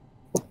ever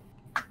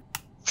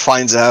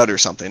finds out or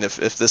something, if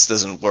this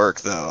doesn't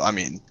work, though, I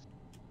mean,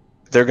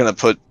 they're going to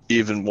put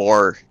even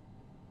more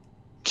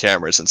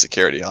cameras and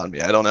security on me.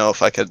 I don't know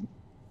if I could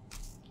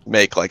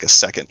make like a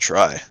second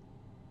try.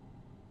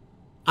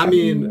 I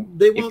mean,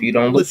 they won't. If you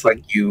don't look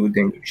like you,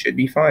 then you should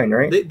be fine,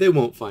 right? They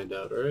won't find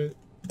out, all right?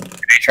 Can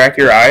they track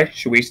your eye?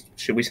 Should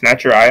we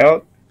snatch your eye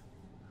out?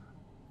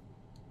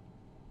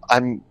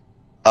 I'm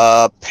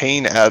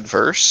pain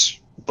adverse,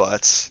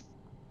 but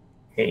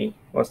Hey,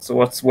 what's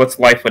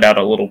life without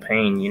a little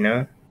pain, you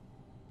know?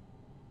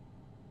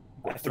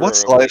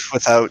 what's life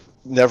without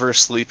never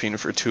sleeping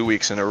for 2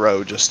 weeks in a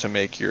row just to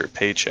make your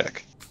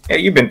paycheck? Yeah,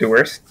 you've been through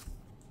worse.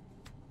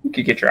 You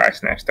could get your eye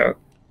snatched out.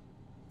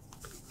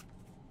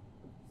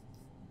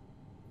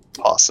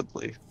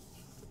 Possibly.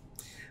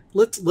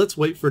 Let's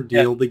wait for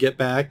Deal to get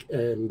back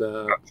and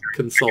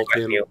consult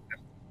him.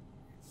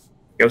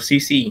 Yo,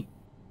 CC,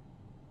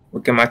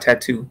 look at my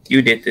tattoo.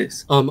 You did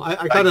this.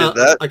 I kind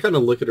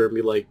of look at her and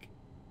be like,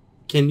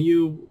 can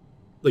you,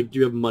 like, do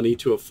you have money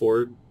to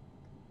afford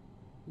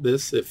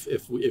this if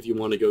you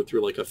want to go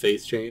through like a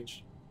face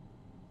change?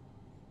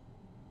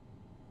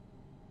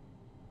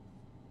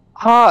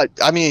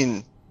 I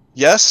mean,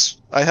 yes,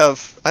 I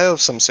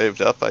have some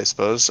saved up, I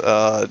suppose.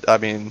 I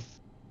mean,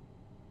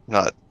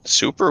 not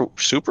super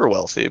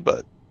wealthy,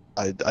 but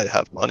I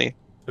have money.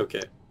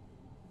 Okay.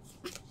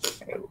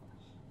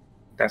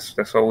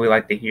 That's what we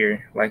like to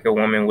hear. Like a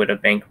woman with a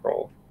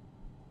bankroll.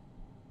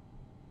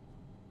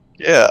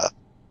 Yeah.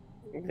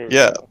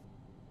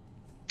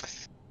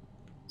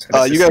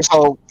 So you guys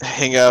all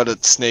hang out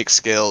at Snake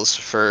Scales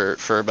for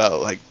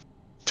about like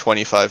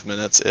 25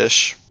 minutes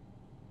ish.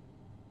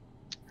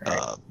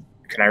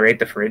 Can I rate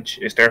the fridge?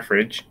 Is there a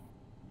fridge?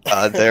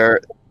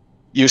 There,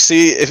 you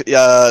see, if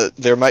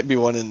there might be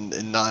one in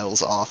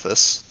Niall's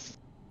office.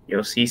 Yo,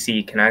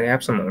 CC, can I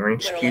have some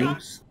orange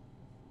juice?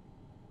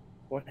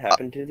 What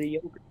happened to the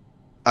yogurt?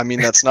 I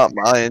mean, that's not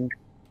mine,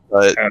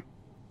 but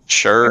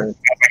sure. Sounds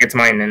like it's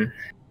mine then.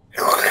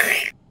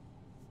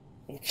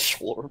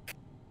 Slurp.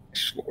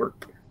 Slurp.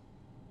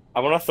 I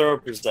want to throw a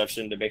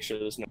perception to make sure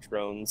there's no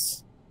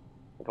drones.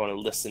 I want to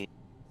listen.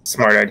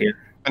 Smart idea.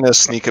 I'm gonna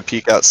sneak a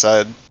peek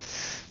outside.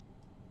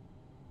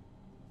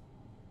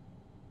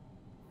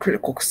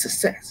 Critical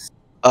success.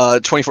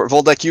 24.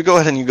 Voldek, you go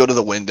ahead and you go to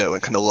the window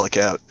and kind of look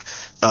out.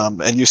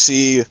 And you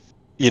see,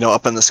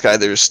 up in the sky,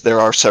 there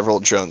are several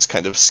drones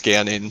kind of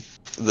scanning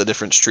the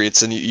different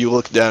streets, and you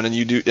look down and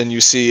you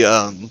see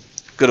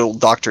good old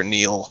Dr.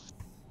 Neil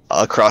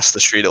across the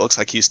street. It looks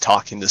like he's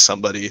talking to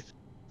somebody.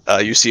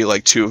 You see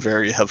like two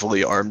very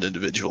heavily armed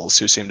individuals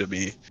who seem to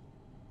be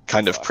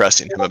kind of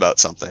pressing him about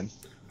something.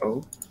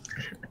 Oh.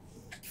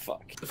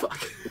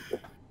 Fuck.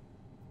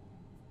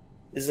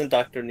 Isn't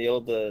Dr.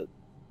 Neil the...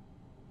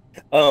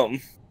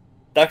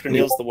 Dr.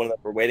 Neil's the one that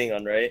we're waiting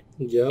on, right?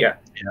 Yeah.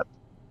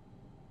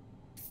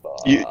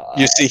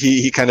 You see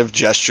he kind of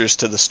gestures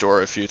to the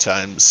store a few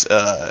times,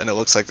 and it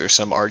looks like there's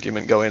some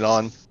argument going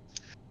on.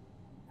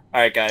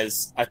 Alright,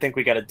 guys. I think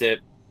we gotta dip.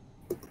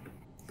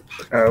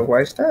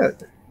 Why is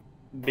that?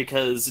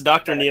 Because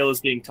Dr. Neil is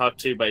being talked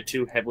to by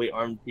two heavily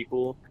armed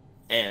people,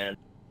 and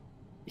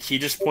he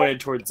just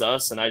pointed towards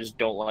us, and I just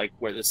don't like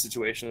where this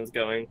situation is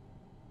going.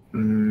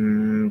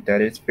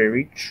 That is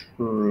very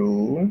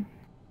true.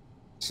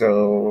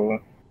 So,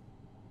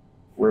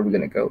 where are we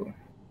gonna go?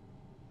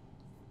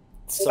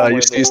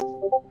 You see...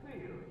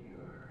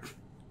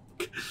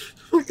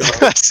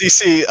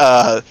 CC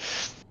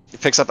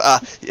picks up.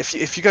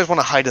 If you guys want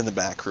to hide in the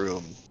back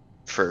room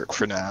for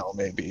now,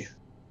 maybe.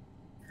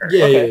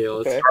 Yeah.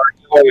 Okay.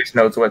 He always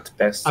knows what's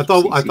best. I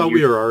thought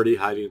we were already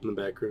hiding in the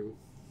back room.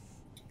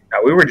 No,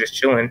 we were just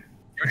chilling.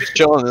 You're just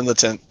chilling in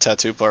the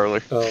tattoo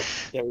parlor. Oh.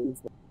 Yeah,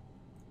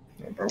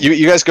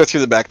 You guys go through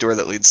the back door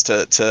that leads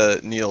to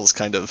Neil's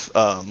kind of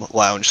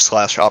lounge /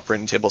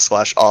 operating table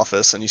 /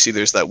 office, and you see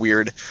there's that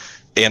weird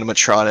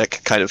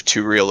animatronic, kind of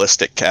too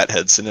realistic cat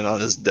head sitting on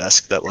his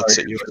desk that looks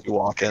at you as you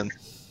walk in.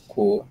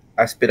 Cool.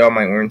 I spit out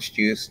my orange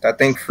juice. That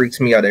thing freaks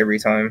me out every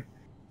time.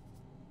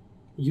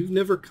 You've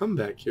never come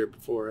back here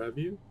before, have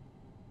you?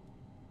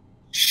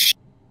 Shh.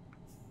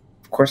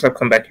 Of course I've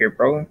come back here,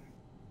 bro.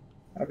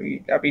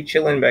 I'll be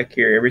chilling back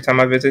here every time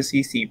I visit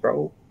CC,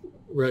 bro.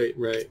 Right.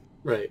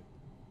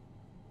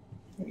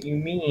 What do you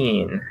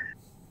mean?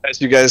 As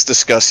you guys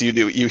discuss,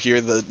 you hear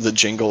the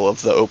jingle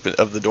of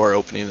the door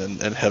opening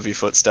and heavy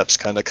footsteps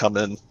kind of come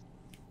in.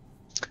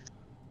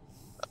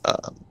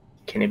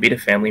 Can it be the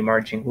Family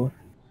Mart jingle?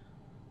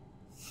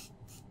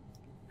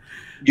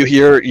 You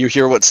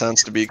hear what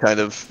sounds to be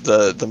kind of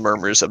the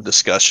murmurs of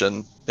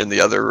discussion in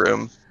the other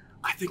room.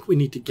 I think we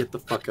need to get the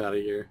fuck out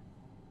of here.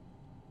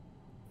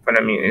 But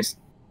I mean, is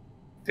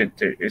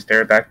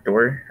there a back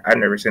door? I've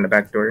never seen a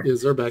back door.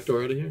 Is there a back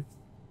door out of here?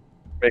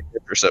 Make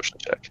a perception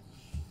check.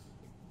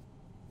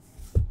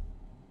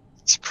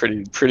 It's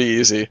pretty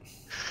easy.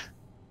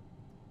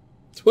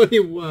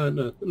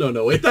 21.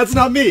 No, wait, that's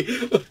not me.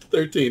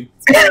 13.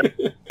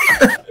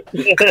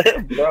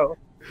 Bro.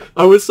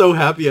 I was so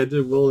happy I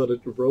did well at a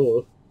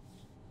roll.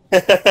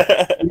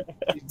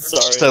 It's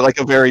just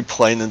like a very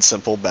plain and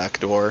simple back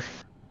door.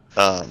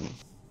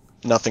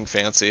 Nothing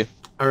fancy.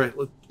 All right,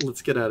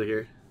 let's get out of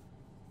here.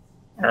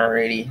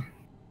 Alrighty.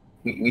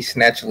 We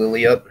snatch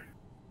Lilly up.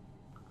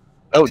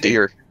 Oh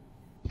dear.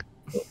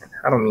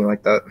 I don't mean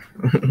like that.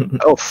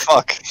 Oh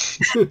fuck.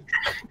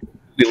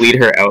 We lead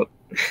her out.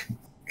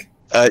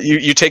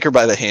 You take her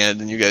by the hand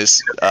and you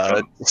guys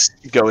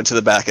go into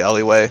the back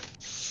alleyway.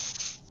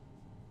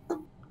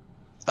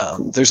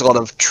 There's a lot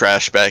of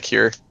trash back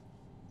here.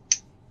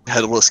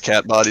 Headless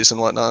cat bodies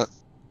and whatnot.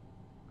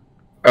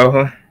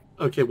 Uh-huh.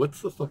 Okay,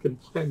 what's the fucking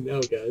plan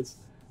now, guys?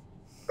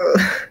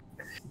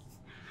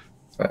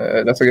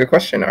 That's a good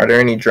question. Are there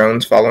any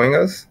drones following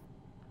us?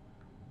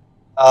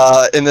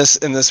 In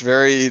this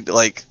very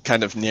like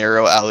kind of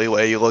narrow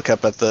alleyway, you look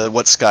up at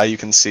what sky you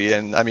can see,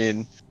 and I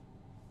mean,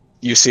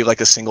 you see like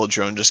a single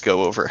drone just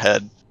go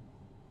overhead.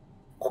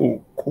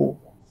 Cool.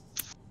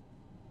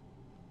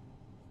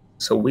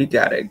 So we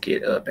gotta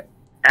get up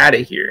out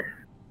of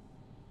here.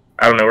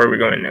 I don't know where we're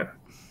going now.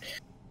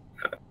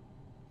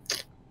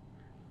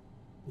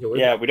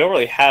 Yeah, we don't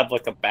really have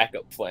like a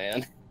backup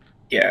plan.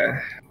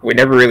 Yeah, we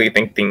never really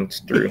think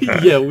things through.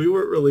 Huh? Yeah, we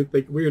weren't really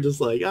thinking. We were just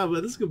like, man,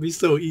 this could be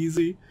so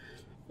easy.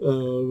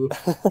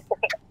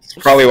 It's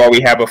probably why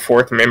we have a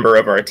fourth member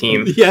of our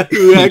team. Yeah,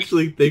 who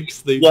actually thinks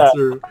things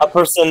through. A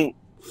person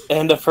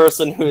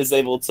who is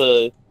able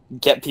to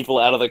get people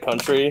out of the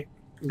country.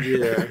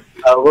 Yeah.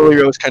 Lily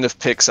Rose kind of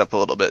picks up a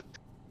little bit.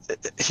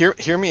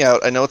 Hear me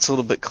out. I know it's a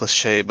little bit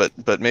cliche,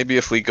 but maybe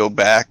if we go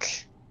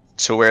back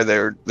to where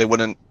they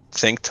wouldn't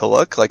think to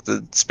look, like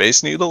the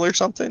Space Needle or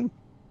something.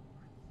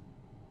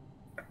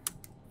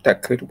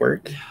 That could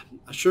work.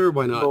 Sure,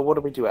 why not? Well, what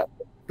do we do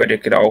after? But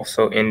it could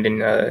also end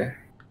in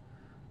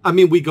I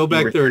mean, we go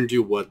back there and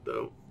do what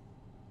though?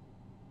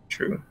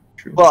 True.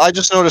 Well, I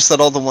just noticed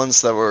that all the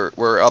ones that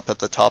were up at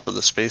the top of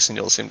the Space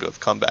Needle seem to have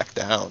come back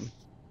down.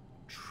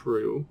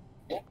 True.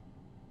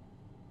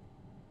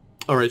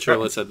 All right, sure.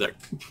 Let's head there.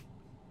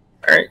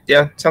 All right.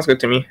 Yeah, sounds good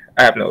to me.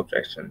 I have no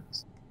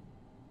objections.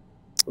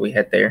 We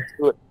head there.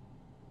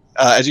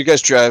 As you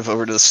guys drive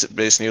over to the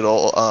Space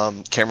Needle,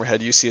 camera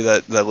head, you see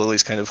that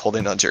Lily's kind of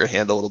holding onto your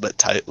hand a little bit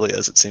tightly,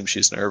 as it seems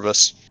she's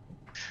nervous.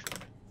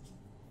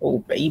 Oh,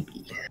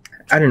 baby.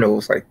 I didn't know it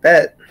was like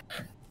that.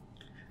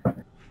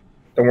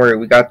 Don't worry,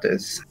 we got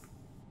this.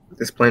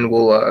 This plan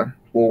will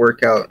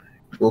work out.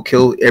 We'll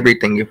kill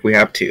everything if we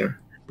have to.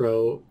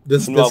 Bro,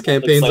 this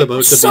campaign's like,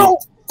 about to so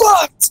be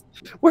fucked.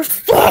 We're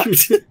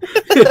fucked.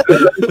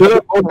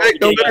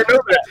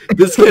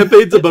 This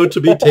campaign's about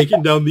to be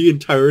taking down the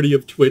entirety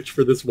of Twitch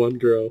for this one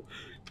girl.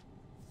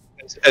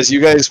 As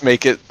you guys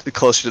make it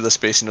closer to the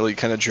Space Needle, you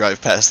kind of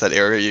drive past that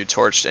area you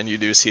torched, and you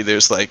do see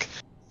there's like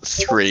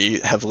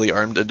 3 heavily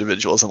armed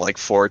individuals and like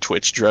 4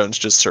 Twitch drones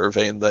just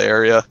surveying the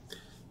area.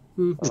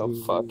 Oh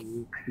fuck!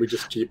 We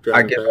just keep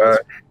driving past.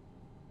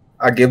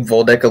 I give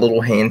Voldek a little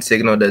hand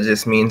signal that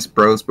just means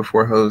bros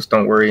before hoes.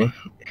 Don't worry,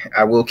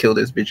 I will kill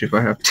this bitch if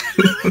I have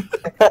to.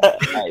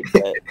 I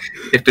bet.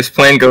 If this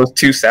plan goes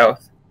too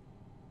south.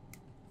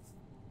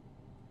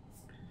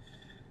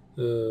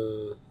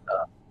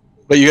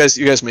 But you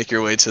guys make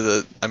your way to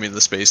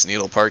the Space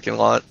Needle parking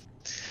lot.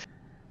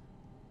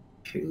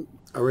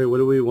 All right, what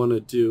do we want to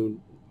do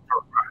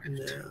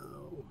now?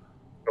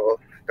 Well,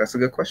 that's a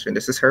good question.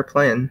 This is her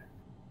plan.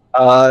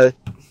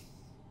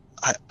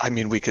 I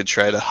mean, we could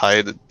try to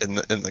hide in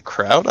the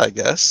crowd, I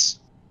guess.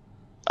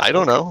 I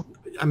don't know.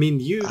 I mean,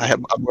 I do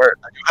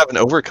have an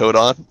overcoat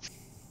on.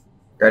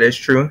 That is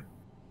true.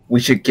 We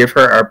should give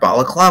her our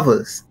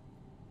balaclavas.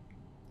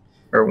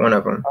 Or one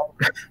of them.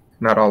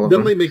 Not all of that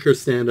them. might make her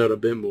stand out a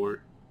bit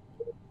more.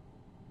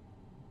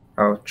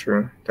 Oh,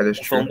 true. That is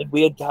If true. only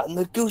we had gotten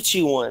the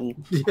Gucci one.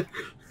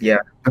 Yeah,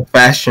 the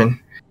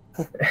fashion.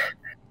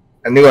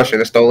 I knew I should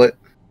have stole it.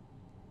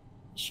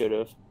 Should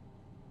have.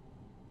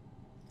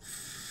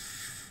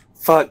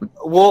 Fuck.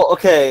 Well,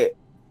 okay.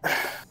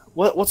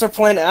 What's our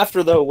plan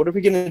after, though? What are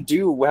we gonna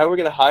do? How are we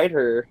gonna hide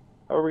her?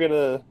 How are we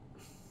gonna...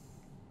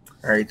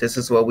 Alright, this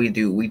is what we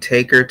do. We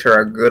take her to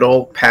our good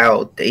old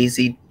pal,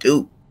 Daisy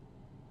Duke.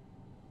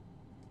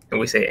 And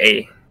we say,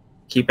 hey,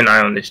 keep an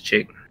eye on this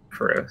chick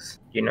for us,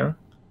 you know?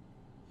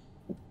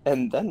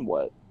 And then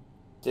what?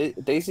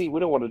 Daisy, we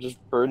don't want to just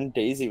burden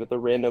Daisy with a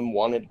random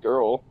wanted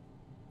girl.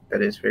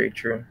 That is very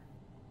true.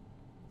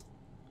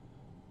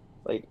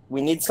 Like,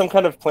 we need some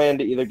kind of plan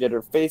to either get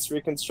her face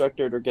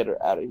reconstructed or get her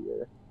out of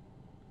here.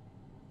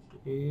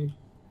 Would you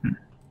be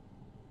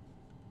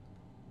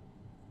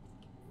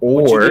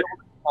Or able to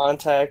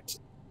contact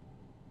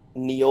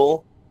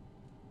Neil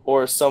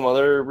or some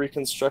other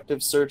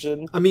reconstructive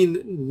surgeon? I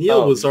mean,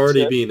 Neil was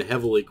already shit. being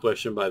heavily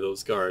questioned by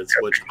those guards,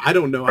 which I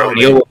don't know bro, how.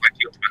 Neil looked like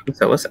he was about to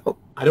sell us out.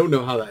 I don't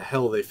know how the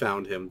hell they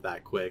found him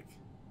that quick.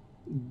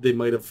 They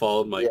might have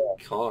followed my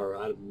car.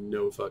 I have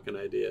no fucking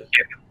idea.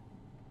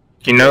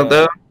 You know,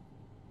 though,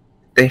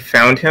 they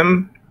found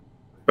him,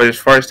 but as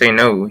far as they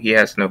know, he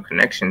has no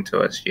connection to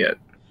us yet.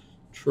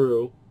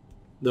 True.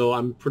 Though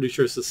I'm pretty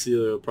sure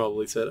Cecilia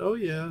probably said, "Oh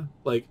yeah,"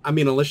 like I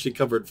mean, unless she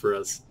covered for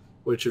us,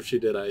 which if she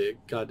did, I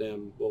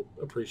goddamn will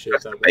appreciate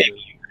That's that. the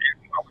baby.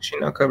 Why would she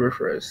not cover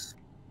for us?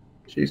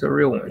 She's a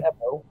real one. Yeah,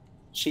 bro.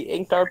 She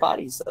inked our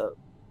bodies up.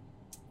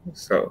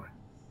 So,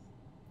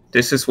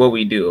 this is what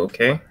we do,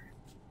 okay?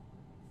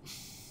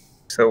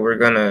 So we're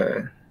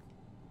gonna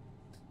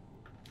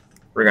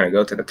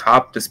go to the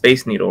top of the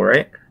Space Needle,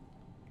 right?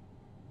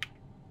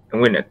 And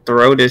we're gonna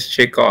throw this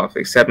chick off,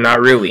 except not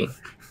really.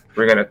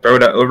 We're gonna throw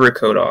the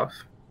overcoat off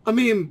I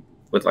mean,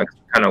 with like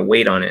kind of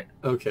weight on it,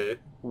 okay.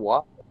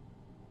 What?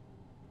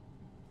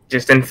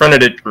 just in front of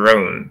the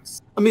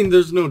drones. I mean,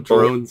 there's no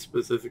drone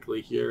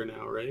specifically here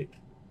now, right?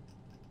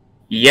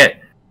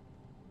 Yet,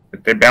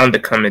 but they're bound to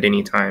come at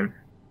any time.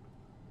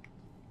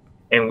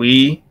 And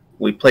we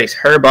place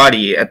her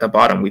body at the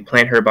bottom. We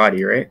plant her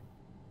body, right?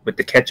 With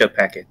the ketchup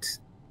packets.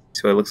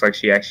 So it looks like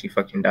she actually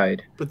fucking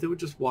died. But they would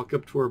just walk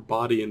up to her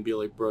body and be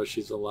like, "Bro,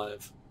 she's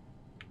alive."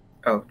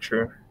 Oh,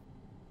 true.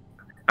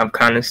 I'm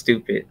kind of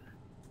stupid.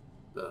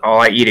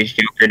 All I eat is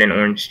yogurt and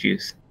orange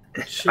juice.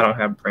 Shit. I don't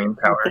have brain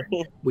power.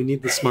 We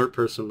need the smart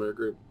person in our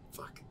group.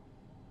 Fuck.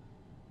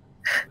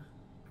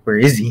 Where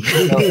is he?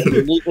 No,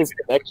 we need his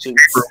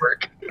connections.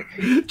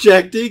 Paperwork.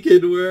 Jack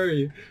Deacon, where are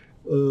you?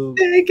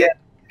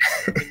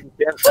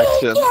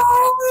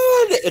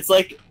 It's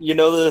like, you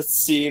know the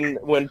scene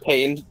when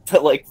Pain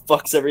like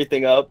fucks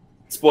everything up.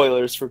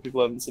 Spoilers for people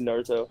who haven't seen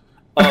Naruto.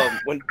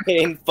 When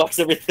Pain fucks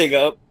everything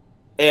up,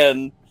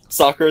 and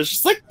Sakura's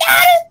just like,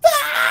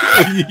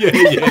 yeah.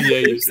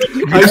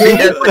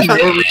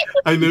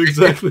 I know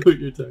exactly what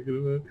you're talking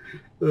about.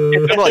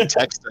 I'm like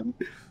texting.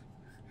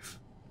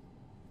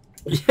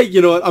 Yeah,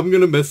 you know what? I'm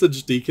gonna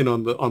message Deacon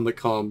on the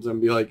comms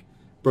and be like,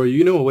 "Bro,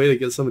 you know a way to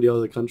get somebody out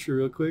of the country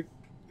real quick?"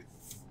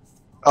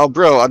 Oh,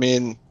 bro, I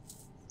mean,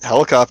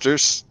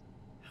 helicopters.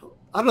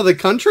 Out of the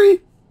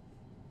country?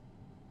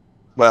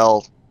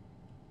 Well,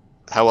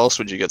 how else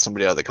would you get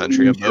somebody out of the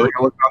country? A boat?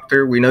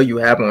 Helicopter. We know you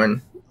have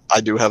one. I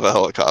do have a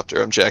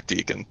helicopter. I'm Jack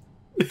Deacon.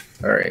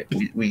 All right,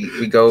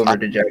 we go over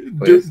to Jack's Dude,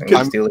 place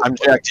and steal it. I'm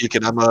Jack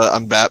Deacon.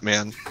 I'm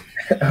Batman.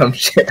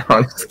 Shit,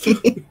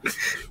 honestly.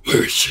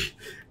 Where is she?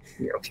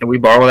 Can we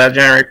borrow that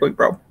gen right quick,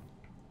 bro?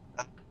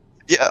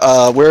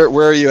 Yeah. Where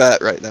are you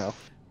at right now?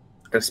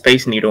 The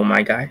Space Needle,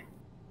 my guy.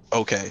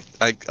 Okay.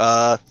 I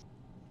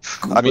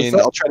mean,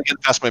 I'll try to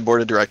get past my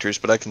board of directors,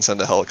 but I can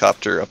send a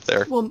helicopter up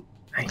there. Well,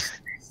 Nice.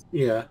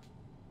 yeah.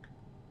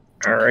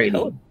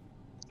 Alrighty.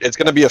 It's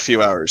gonna be a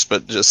few hours,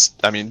 but just,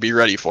 I mean, be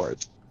ready for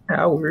it.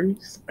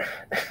 Hours.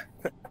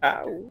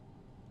 Ow.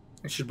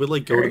 Should we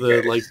like go to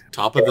the like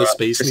top of the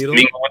Space Just Needle?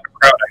 mingle with the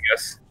crowd, I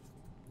guess.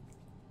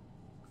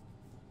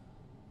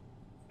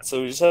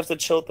 So we just have to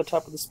chill at the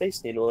top of the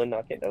Space Needle and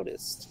not get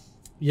noticed.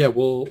 Yeah,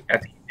 well, I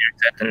think you're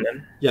accepting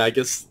them. yeah. I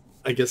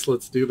guess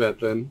let's do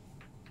that then.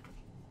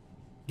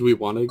 Do we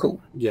want to?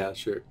 Cool. Yeah,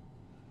 sure.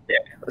 Yeah,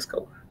 let's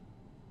go.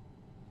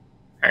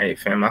 Alright,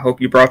 fam. I hope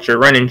you brought your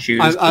running shoes,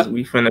 because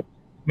we finna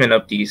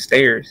up these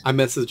stairs. I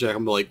messaged Jack.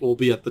 I'm like, we'll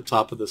be at the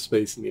top of the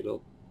Space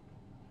Needle.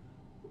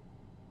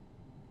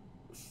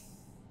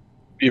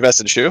 You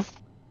messaged who?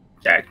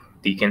 Jack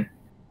Deacon.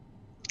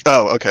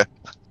 Oh, okay.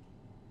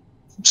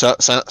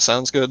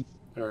 Sounds good.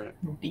 All right.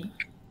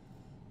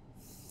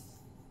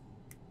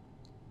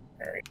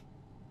 Alright.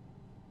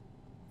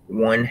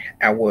 1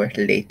 hour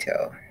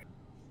later.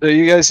 So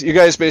you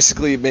guys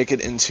basically make it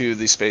into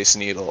the Space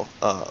Needle.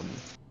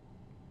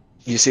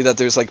 You see that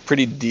there's like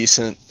pretty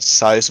decent,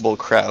 sizable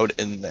crowd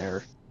in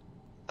there.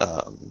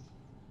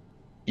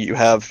 You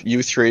have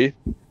you three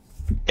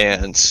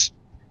and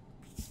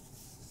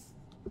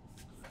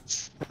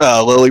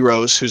Lily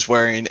Rose, who's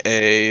wearing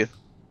a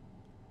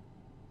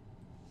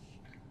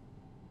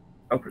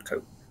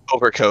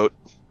overcoat.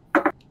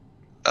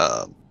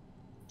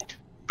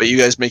 But you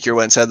guys make your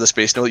way inside the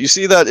Space Needle. You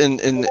see that in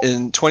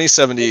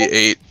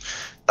 2078,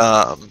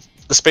 the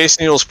Space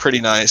Needle is pretty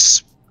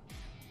nice.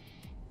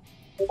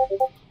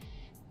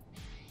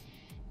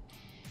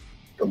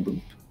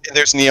 And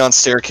there's neon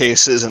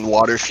staircases and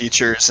water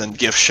features and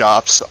gift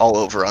shops all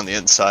over on the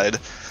inside,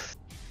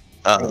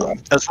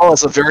 as well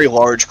as a very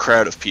large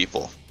crowd of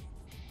people.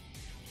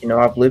 You know,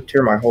 I've lived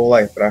here my whole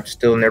life, but I've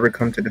still never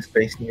come to the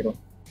Space Needle.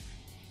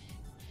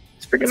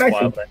 It's pretty It's nice.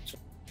 wild, actually.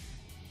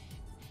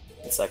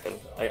 1 second.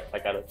 I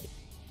got it.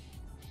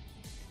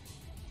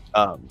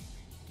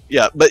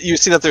 Yeah, but you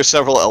see that there's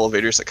several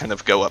elevators that kind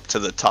of go up to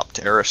the top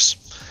terrace.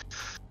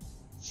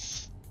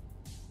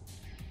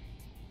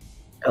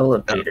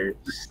 Elevators.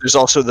 There's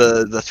also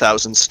the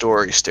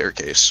 1,000-story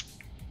staircase.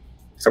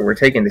 So we're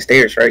taking the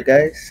stairs, right,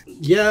 guys?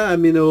 Yeah, I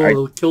mean,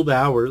 it'll kill the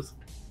hours.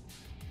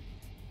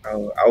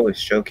 Oh, I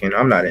was joking.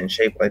 I'm not in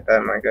shape like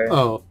that, my guy.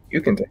 Oh,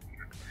 You can take.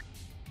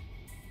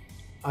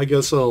 I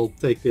guess I'll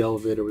take the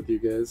elevator with you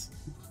guys.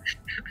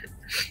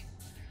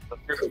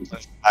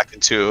 Back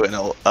into an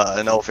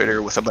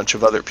elevator with a bunch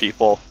of other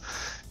people.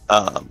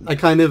 I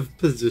kind of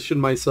position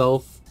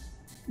myself,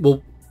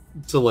 well,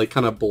 to like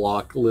kind of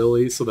block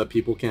Lilly so that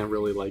people can't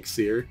really like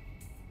see her.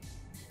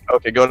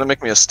 Okay, go ahead and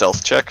make me a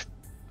stealth check.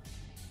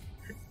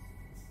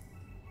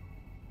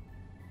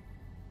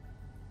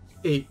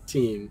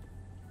 18.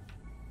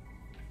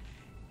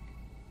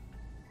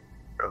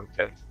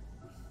 Okay.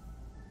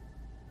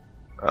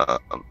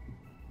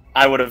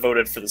 I would have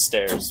voted for the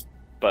stairs,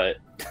 but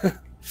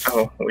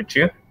Oh, would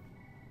you?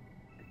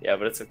 yeah,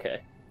 but it's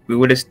okay. We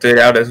would have stood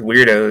out as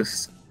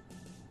weirdos.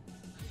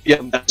 Yeah,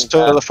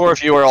 so the four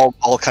of you are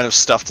all kind of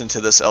stuffed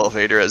into this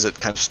elevator as it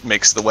kind of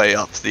makes the way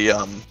up the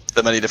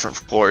many different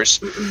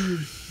floors.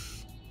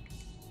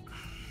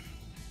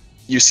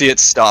 You see it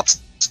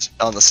stops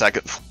on the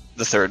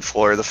third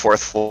floor, the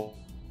fourth floor,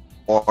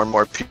 more and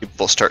more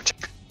people start to,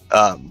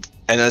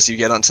 and as you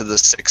get onto the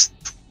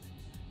sixth,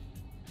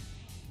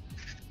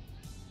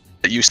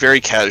 you very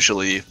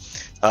casually,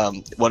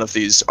 one of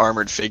these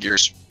armored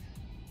figures,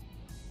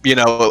 you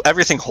know,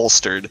 everything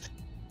holstered,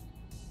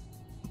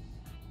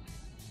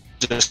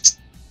 just...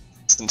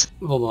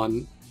 Hold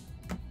on.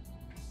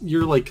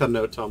 You're like cutting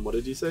out, Tom. What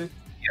did you say?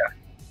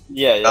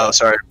 Yeah. Oh,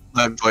 sorry,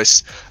 my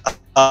voice.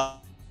 Oh?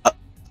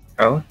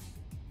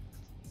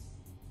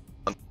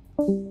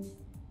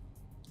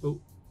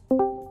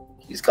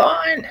 He's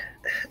gone!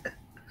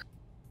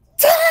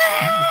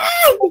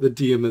 The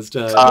DM has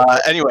died.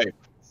 Anyway,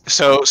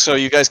 so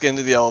you guys get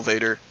into the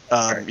elevator.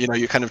 You know,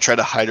 you kind of try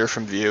to hide her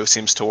from view.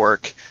 Seems to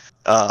work.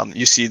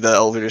 You see the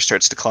elevator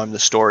starts to climb the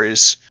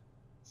stories.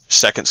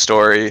 Second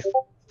story,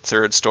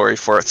 third story,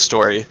 fourth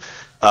story.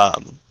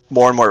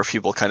 More and more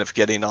people kind of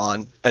getting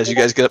on. As you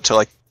guys get up to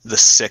like the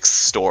sixth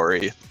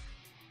story,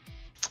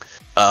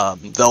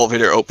 the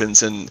elevator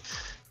opens and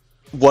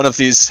one of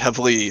these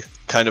heavily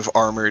kind of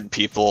armored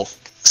people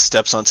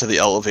steps onto the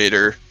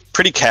elevator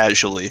pretty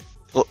casually,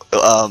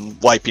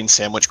 wiping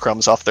sandwich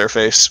crumbs off their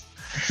face.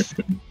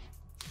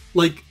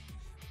 Like,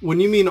 when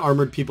you mean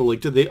armored people,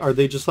 like, are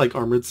they just like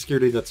armored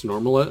security that's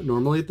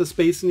normally at the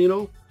space, and you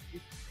know?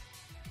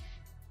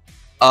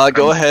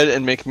 Go ahead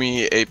and make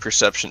me a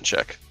perception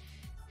check.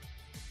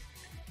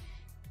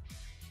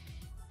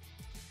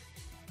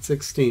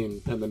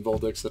 16, and then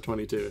Voldex at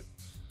 22.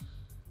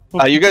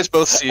 You guys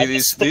both see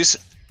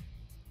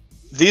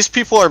these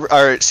people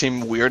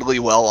seem weirdly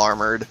well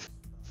armored,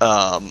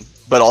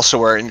 but also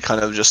wearing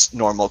kind of just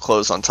normal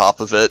clothes on top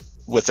of it,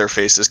 with their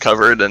faces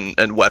covered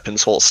and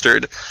weapons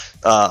holstered.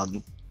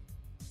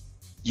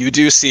 You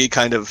do see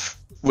kind of,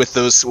 with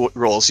those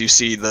rolls, you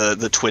see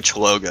the Twitch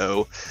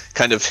logo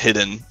kind of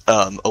hidden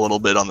a little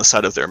bit on the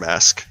side of their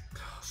mask.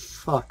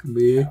 Fuck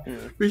me.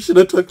 We should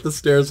have took the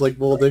stairs like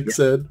Voldex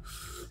said.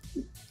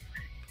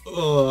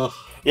 Ugh.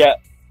 Yeah.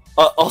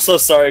 Also,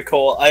 sorry,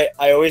 Cole.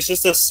 I always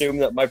just assume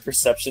that my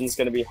perception is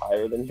going to be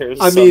higher than yours.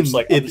 I so mean, I'm just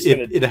like,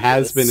 it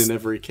has been in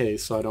every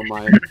case, so I don't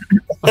mind.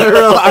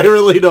 I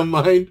really don't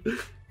mind.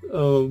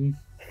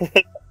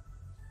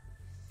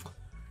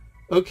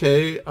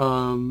 Okay.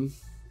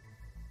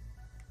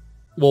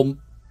 Well,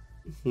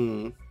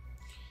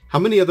 how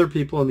many other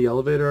people in the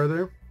elevator are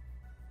there?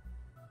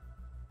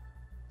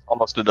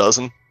 Almost a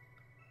dozen.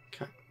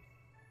 Okay.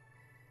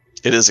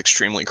 It is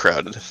extremely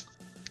crowded.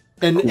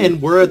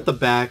 And we're at the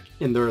back,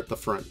 and they're at the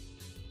front.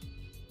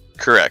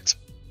 Correct.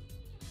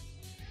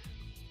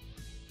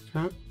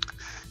 Okay.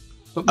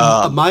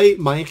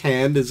 My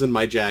hand is in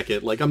my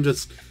jacket. Like, I'm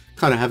just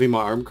kind of having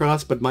my arm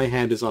crossed, but my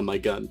hand is on my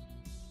gun.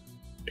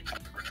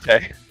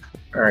 Okay.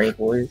 Alright,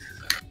 boys.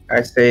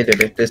 I say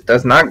that if this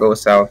does not go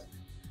south,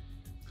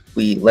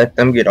 we let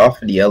them get off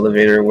of the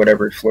elevator or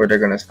whatever floor they're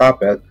going to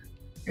stop at,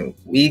 and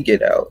we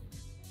get out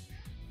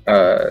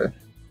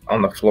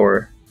on the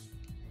floor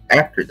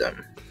after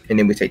them. And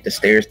then we take the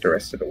stairs the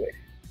rest of the way.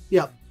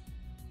 Yep.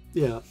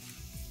 Yeah.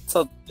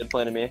 Sounds like a good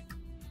plan to me.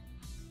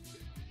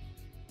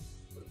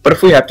 But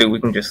if we have to, we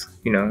can just,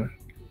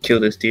 kill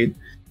this dude.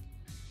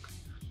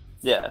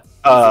 Yeah.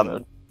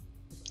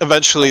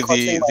 Eventually,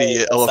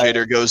 the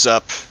elevator goes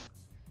up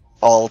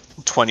all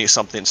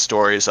 20-something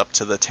stories up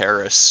to the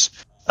terrace,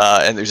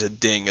 and there's a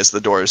ding as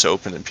the doors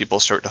open and people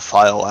start to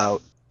file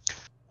out.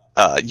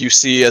 You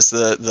see as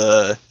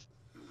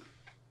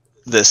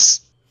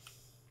this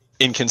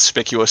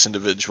inconspicuous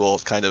individual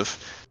kind of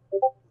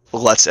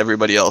lets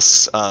everybody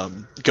else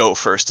go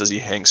first as he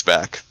hangs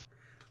back.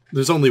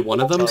 There's only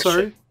one of them,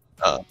 sorry?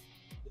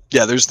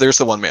 Yeah, there's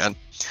the one man.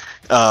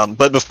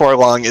 But before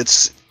long,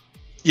 it's,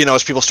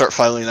 as people start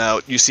filing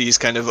out, you see he's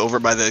kind of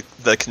over by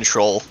the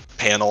control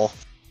panel,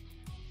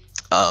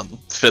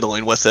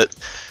 fiddling with it.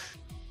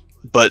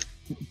 But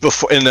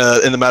before, in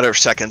the matter of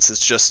seconds,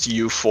 it's just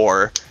you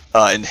four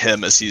and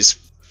him as he's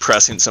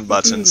pressing some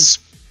buttons.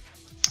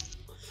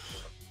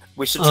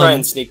 We should try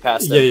and sneak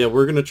past it. Yeah,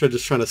 we're gonna trying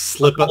to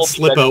slip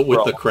out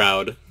with the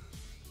crowd.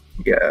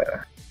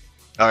 Yeah.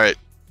 All right.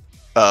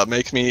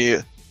 Make me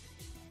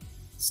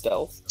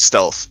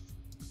Stealth.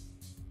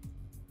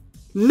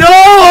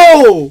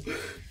 No!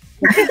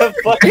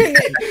 Fucking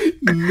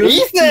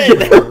Ethan!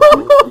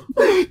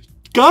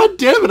 God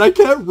damn it! I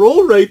can't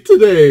roll right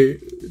today.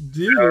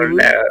 Dude. Oh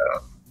no.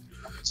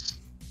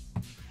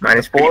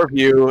 Minus 4 of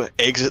you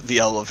exit the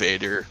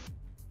elevator.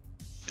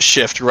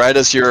 Shift right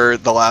as you're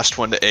the last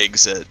one to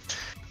exit.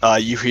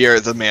 You hear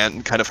the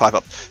man kind of pop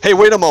up. Hey,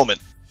 wait a moment.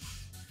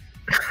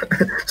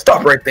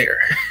 Stop right there,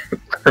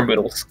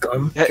 criminal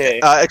scum. Hey,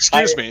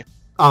 excuse me.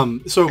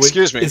 So wait,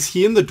 excuse me. Is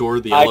he in the door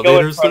of the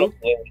elevators though?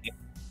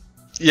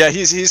 Yeah,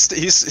 he's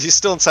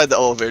still inside the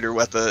elevator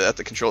at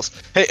the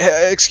controls. Hey,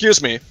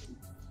 excuse me.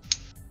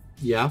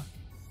 Yeah.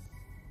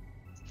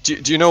 Do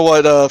you know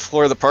what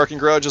floor the parking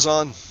garage is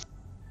on?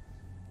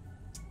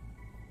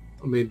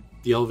 I mean,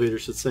 the elevator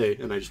should say,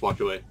 and I just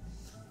walked away.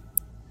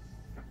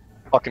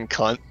 Fucking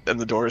cunt, and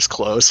the door is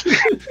closed.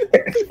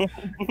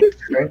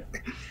 Right?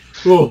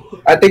 Whoa.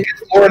 I think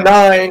it's floor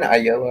 9. I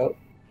yell out.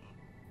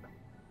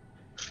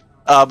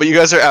 But you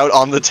guys are out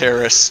on the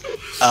terrace,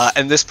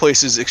 and this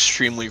place is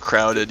extremely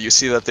crowded. You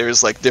see that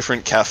there's like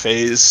different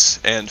cafes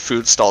and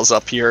food stalls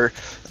up here,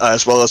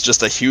 as well as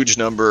just a huge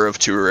number of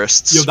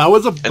tourists. Yo, that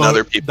was and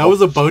other people. That was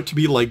about to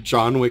be like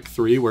John Wick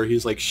 3, where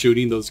he's like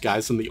shooting those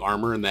guys in the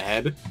armor in the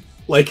head,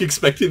 like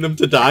expecting them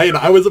to die, and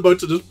I was about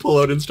to just pull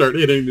out and start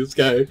hitting this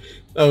guy.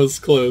 That was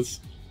close.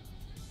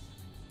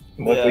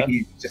 Luckily,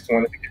 he just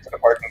wanted to get to the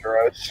parking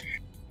garage.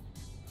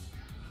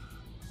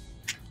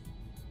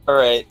 All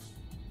right.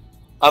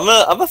 I'm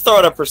gonna throw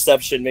out a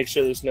perception. Make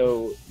sure there's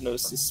no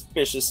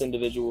suspicious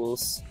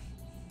individuals.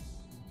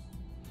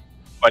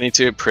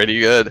 22, pretty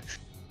good.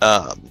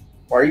 Why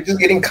are you just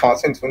getting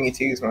constant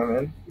 22s, my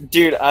man?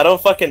 Dude, I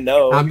don't fucking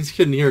know. I'm just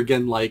kidding here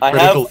again. Like I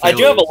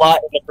do have a lot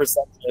in the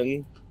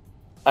perception.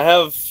 I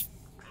have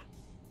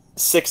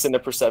 6 in the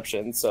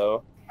perception,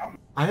 so.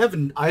 I have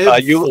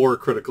 4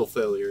 critical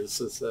failures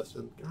this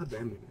session. God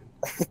damn it,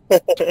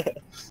 man.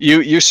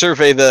 You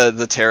survey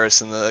the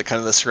terrace and the kind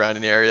of the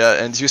surrounding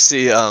area, and you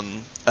see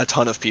a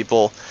ton of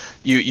people.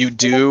 You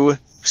do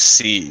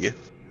see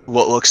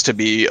what looks to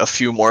be a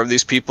few more of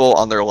these people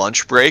on their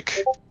lunch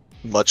break,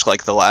 much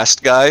like the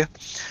last guy.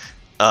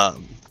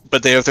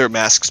 But they have their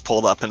masks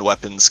pulled up and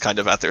weapons kind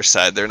of at their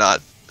side. They're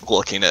not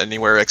looking at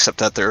anywhere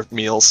except at their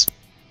meals.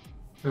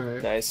 All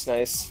right.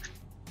 Nice.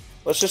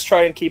 Let's just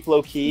try and keep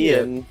low key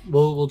and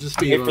we'll just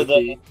be wait for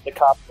the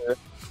copter.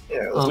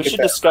 Yeah, we should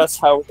discuss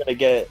how we're gonna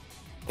get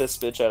this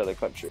bitch out of the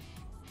country.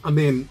 I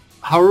mean,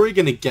 how are we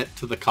gonna get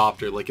to the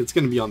copter? Like, it's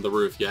gonna be on the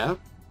roof, yeah?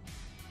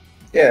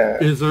 Yeah.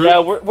 Is there? Yeah,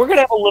 we're gonna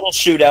have a little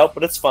shootout,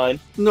 but it's fine.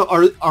 No,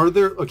 are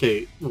there?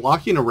 Okay,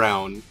 walking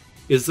around,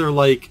 is there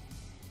like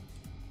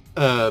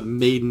a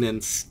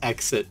maintenance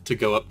exit to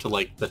go up to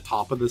like the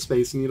top of the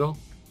Space Needle?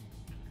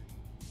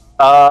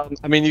 I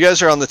mean, you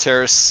guys are on the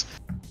terrace.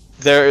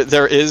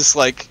 There is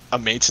like a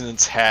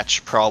maintenance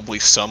hatch probably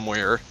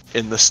somewhere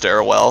in the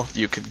stairwell,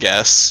 you could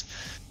guess.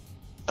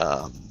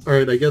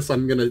 Alright, I guess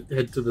I'm gonna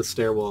head to the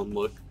stairwell and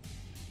look.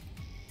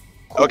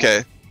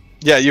 Okay.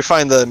 Yeah, you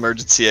find the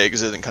emergency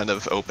exit and kind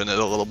of open it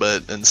a little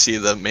bit and see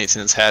the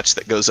maintenance hatch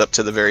that goes up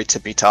to the very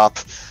tippy top.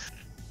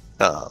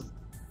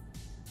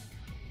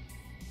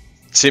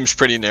 Seems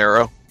pretty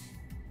narrow.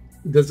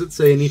 Does it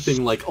say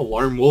anything like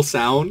alarm will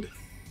sound?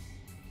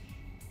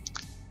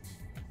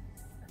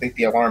 I think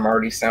the alarm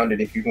already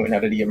sounded if you went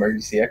out of the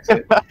emergency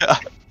exit.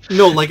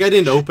 No, like I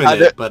didn't open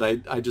it, but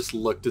I just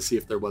looked to see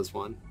if there was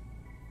one.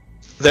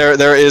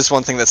 There is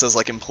one thing that says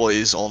like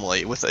employees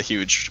only with a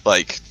huge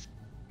like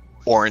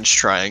orange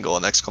triangle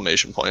and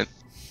exclamation point.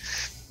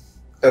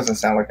 Doesn't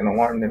sound like an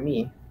alarm to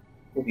me.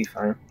 We'll be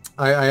fine.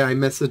 I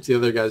messaged the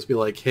other guys, be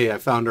like, hey, I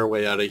found our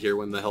way out of here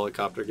when the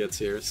helicopter gets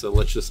here, so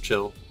let's just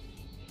chill.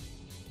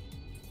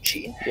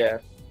 Gee. Yeah.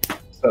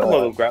 So, I'm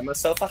gonna grab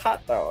myself a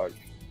hot dog.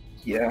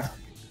 yeah.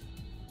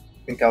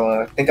 Think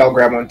I'll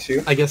grab one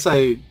too. I guess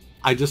I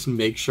just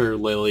make sure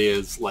Lilly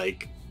is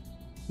like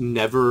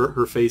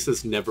her face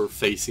is never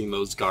facing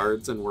those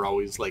guards, and we're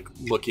always like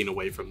looking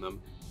away from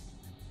them.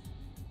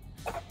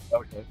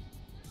 Okay.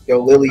 Yo,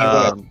 Lilly, you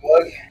want a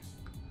plug?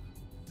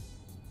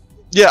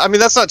 Yeah, I mean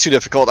that's not too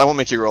difficult. I won't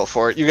make you roll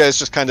for it. You guys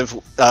just kind of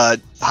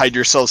hide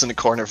yourselves in the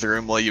corner of the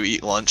room while you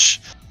eat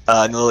lunch.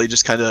 And Lilly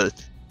just kind of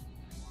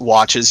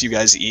watches you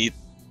guys eat,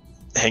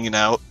 hanging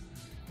out.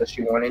 Does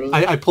she want any?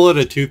 I pull out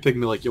a toothpick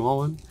and be like, you want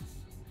one?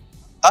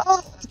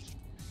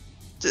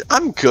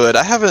 I'm good.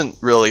 I haven't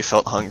really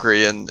felt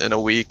hungry in a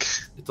week.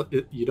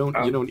 You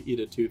don't eat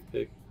a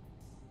toothpick.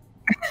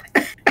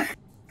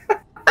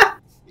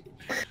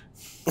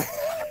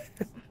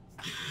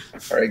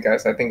 Alright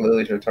guys, I think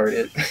Lily's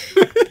retarded.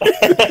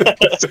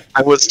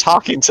 I was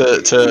talking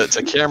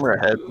to camera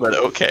head, but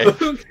okay.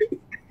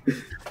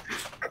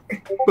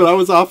 But I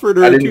was offered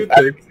her a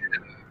toothpick.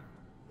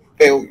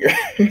 Failure.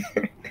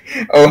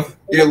 Oh,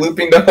 you're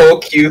looping the whole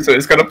cue, so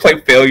it's gonna play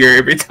failure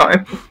every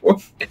time.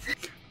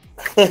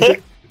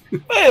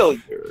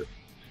 Failure.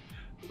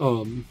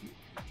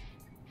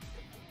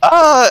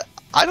 I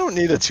don't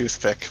need a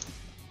toothpick.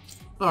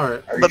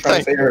 Alright. Are you trying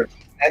to say you're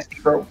nasty,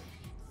 bro?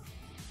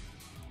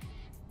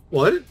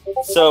 What?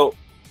 So,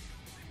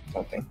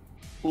 Something.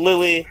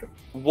 Lily,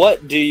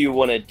 what do you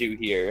want to do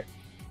here?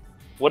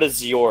 What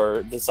is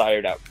your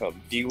desired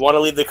outcome? Do you want to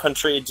leave the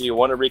country? Do you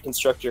want to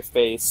reconstruct your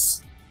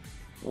face?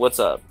 What's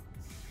up?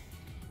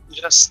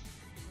 Just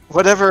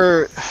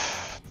whatever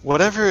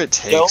it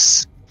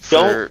takes.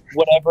 Don't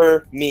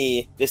whatever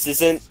me. This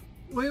isn't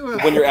Wait,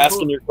 when you're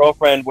asking your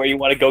girlfriend where you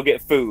want to go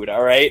get food,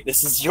 alright?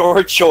 This is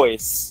your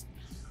choice.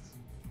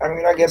 I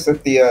mean, I guess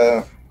if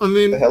the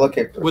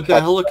helicopter... With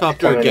the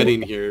helicopter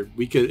getting here,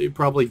 we could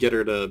probably get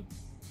her to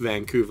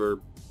Vancouver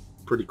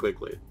pretty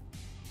quickly.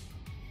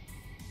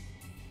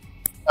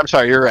 I'm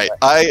sorry, you're right.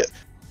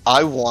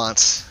 I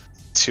want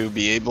to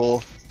be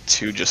able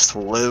to just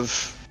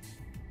live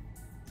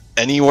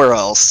anywhere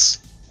else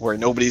where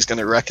nobody's going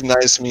to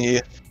recognize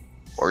me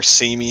or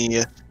see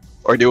me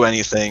or do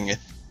anything.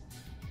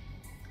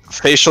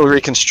 Facial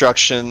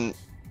reconstruction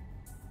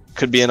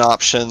could be an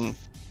option.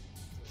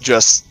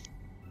 Just,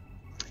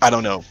 I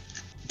don't know,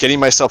 getting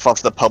myself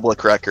off the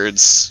public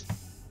records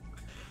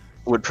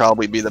would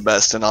probably be the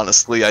best, and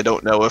honestly, I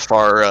don't know if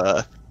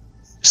our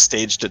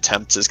staged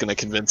attempt is going to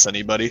convince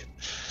anybody.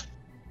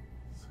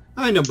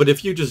 I know, but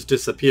if you just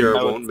disappear,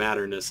 it won't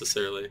matter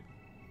necessarily.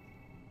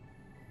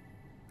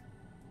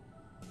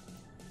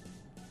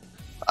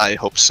 I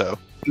hope so.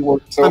 You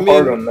worked so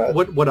hard on that.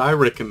 What I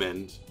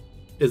recommend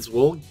is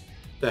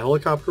the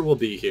helicopter will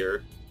be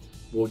here.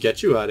 We'll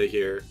get you out of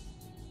here.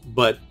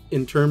 But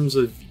in terms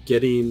of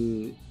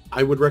getting...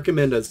 I would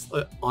recommend, as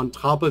on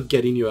top of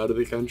getting you out of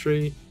the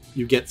country,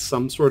 you get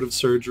some sort of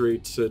surgery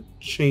to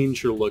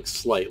change your look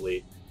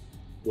slightly.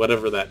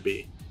 Whatever that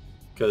be.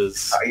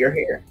 Because... your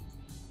hair.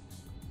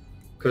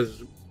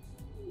 Because,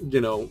 you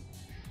know,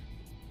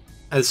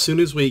 as soon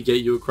as we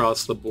get you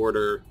across the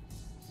border,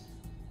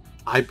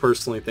 I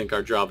personally think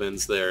our job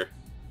ends there.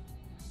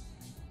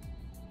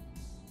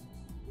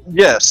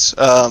 Yes.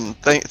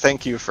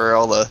 Thank you for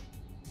all the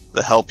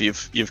help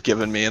you've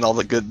given me and all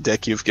the good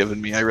dick you've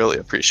given me. I really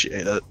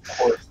appreciate it.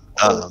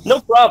 No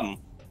problem.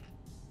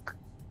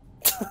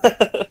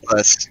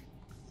 But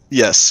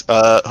yes,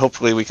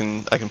 hopefully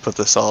I can put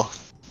this all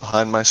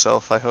behind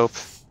myself. I hope.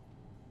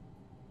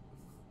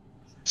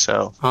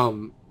 So.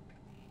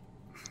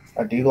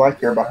 I do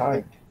like your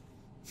behind.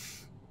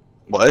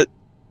 What?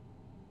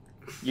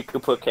 You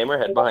could put camera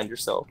head behind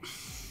yourself.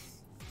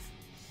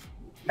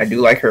 I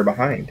do like her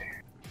behind.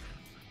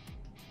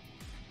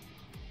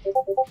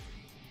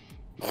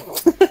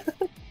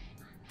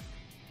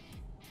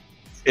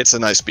 It's a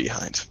nice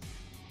behind.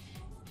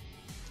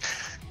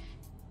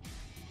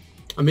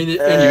 I mean,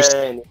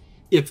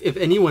 if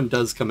anyone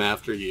does come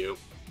after you,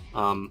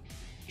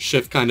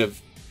 Shift kind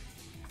of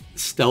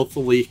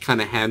stealthily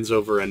kind of hands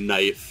over a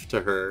knife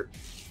to her.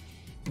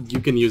 You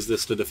can use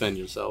this to defend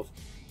yourself.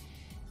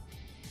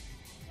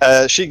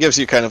 She gives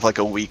you kind of like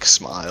a weak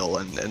smile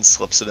and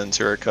slips it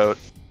into her coat.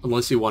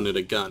 Unless you wanted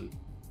a gun.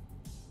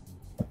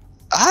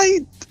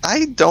 I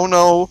don't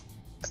know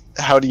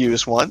how to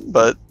use one,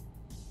 but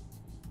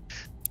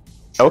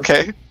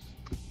okay.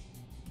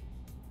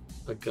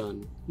 A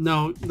gun.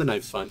 No, the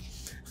knife's fine.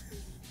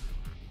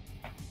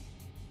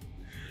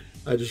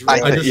 I just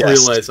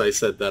realized I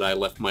said that I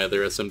left my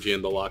other SMG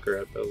in the locker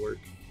at the work.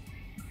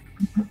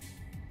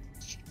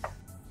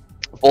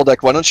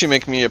 Voldeck, why don't you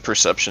make me a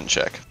perception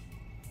check?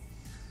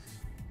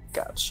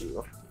 Got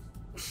you.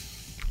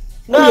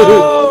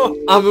 No!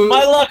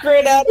 My luck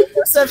ran out of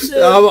perception!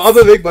 I'm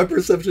gonna make my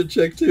perception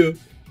check too.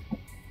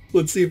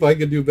 Let's see if I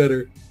can do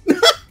better.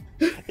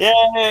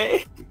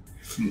 Yay!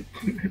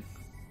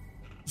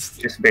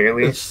 Just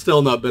barely. It's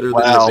still not better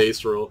than the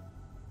base roll.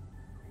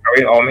 Are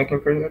we all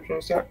making perception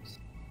checks?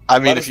 I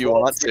mean, if you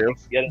want to.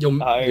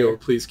 Yo,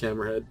 please,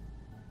 camerahead.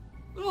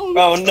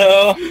 Oh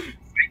no!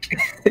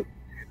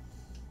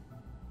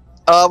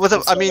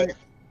 I mean,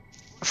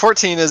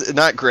 14 is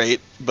not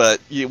great, but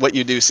what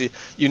you do see,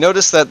 you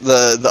notice that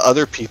the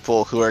other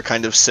people who are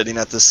kind of sitting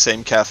at this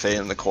same cafe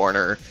in the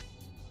corner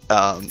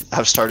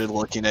have started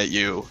looking at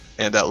you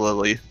and at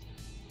Lily.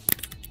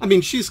 I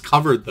mean, she's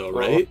covered though,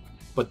 right?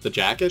 But the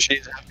jacket?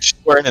 She's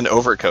wearing an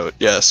overcoat,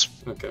 yes.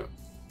 Okay.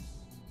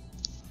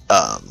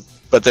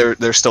 But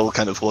they're still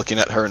kind of looking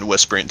at her and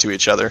whispering to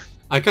each other.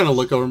 I kind of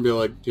look over and be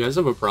like, "Do you guys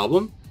have a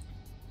problem?"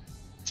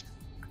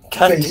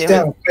 Face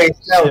down, face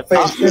down,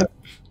 face down.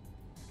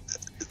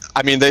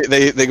 I mean,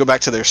 they go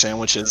back to their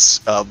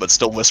sandwiches, but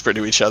still whisper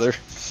to each other.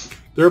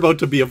 They're about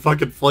to be a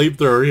fucking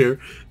flamethrower here.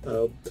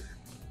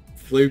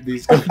 Flame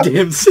these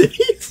goddamn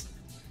cities.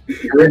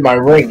 You're in my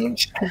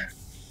range.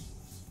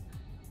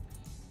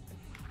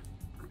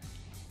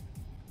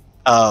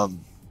 But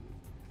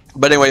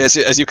anyway,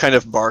 as you kind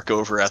of bark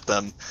over at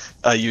them,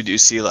 you do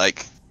see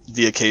like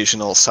the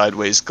occasional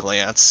sideways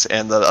glance,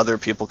 and the other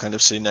people kind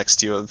of sitting next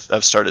to you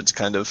have started to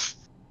kind of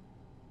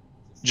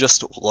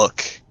just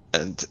look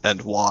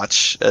and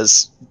watch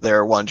as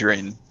they're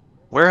wondering,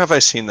 where have I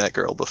seen that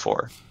girl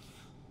before?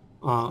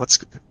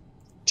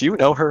 Do you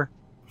know her?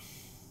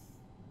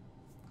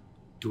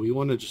 Do we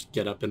want to just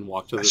get up and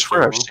walk to the I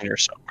swear stairwell? I've seen her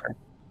somewhere.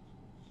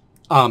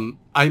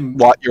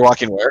 You're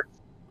walking where?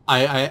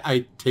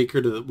 I take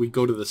her to we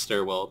go to the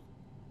stairwell.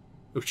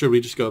 Or should we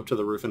just go up to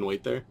the roof and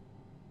wait there?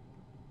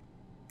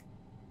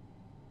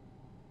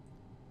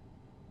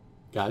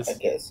 Guys? I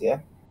guess, yeah.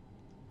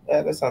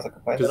 Yeah, that sounds like a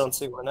plan. I don't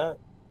see why not.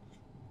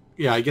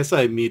 Yeah, I guess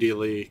I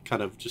immediately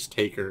kind of just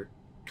take her,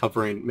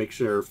 make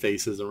sure her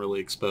face isn't really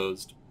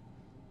exposed.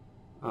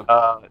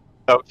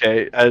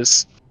 Okay,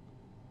 as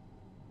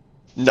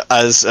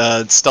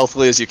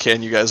stealthily as you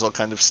can, you guys all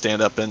kind of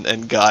stand up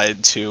and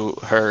guide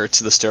her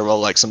to the stairwell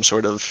like some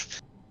sort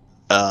of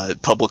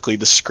publicly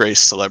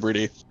disgraced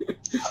celebrity.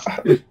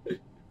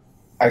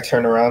 I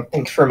turn around.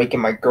 Thanks for making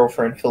my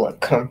girlfriend feel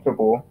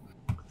uncomfortable.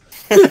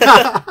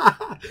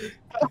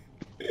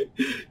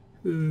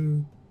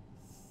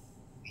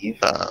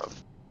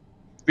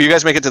 You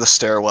guys make it to the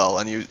stairwell,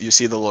 and you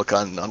see the look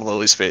on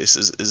Lily's face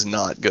is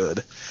not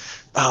good.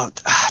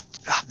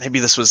 Maybe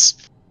this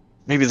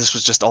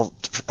was just all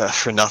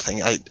for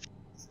nothing.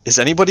 Is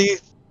anybody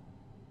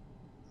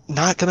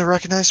not gonna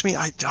recognize me?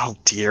 Oh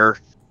dear.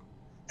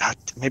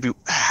 Maybe.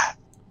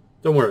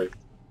 Don't worry.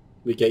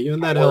 We get you in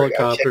that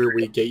helicopter,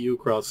 we get you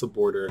across the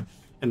border,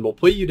 and we'll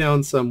put you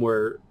down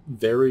somewhere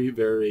very,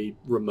 very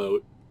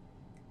remote,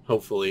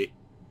 hopefully,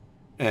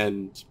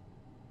 and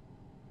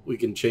we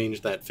can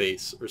change that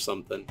face or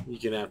something.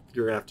 You're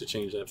gonna have to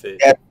change that face.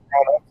 Yeah,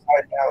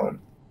 upside down.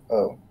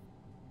 Oh,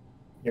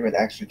 you're gonna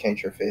actually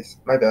change your face.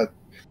 My bad.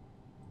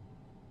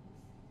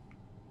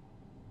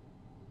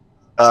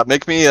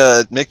 Make me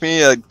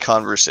a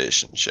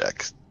conversation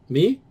check.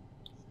 Me?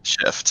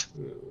 Shift.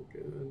 Oh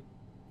god.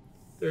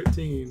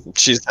 13.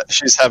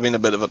 She's having a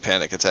bit of a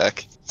panic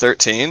attack.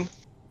 13.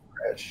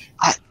 Fresh.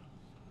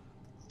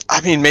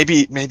 I mean,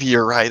 maybe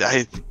you're right.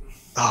 I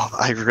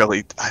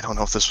don't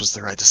know if this was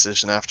the right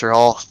decision after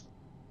all.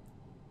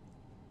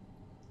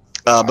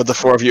 But the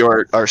four of you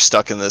are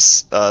stuck in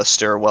this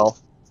stairwell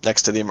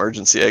next to the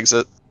emergency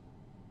exit.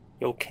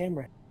 Yo,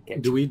 camera.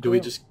 Do we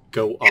just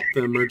go up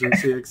the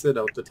emergency exit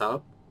out the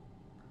top?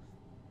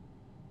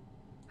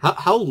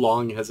 How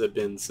long has it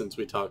been since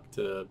we talked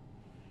to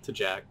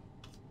Jack?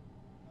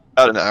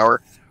 About an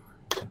hour.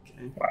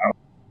 Okay. Wow.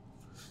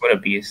 What a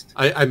beast.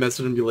 I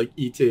messaged him, be like,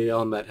 ETA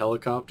on that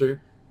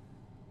helicopter.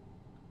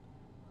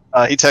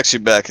 He texts you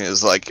back and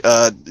is like,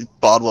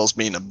 Bodwell's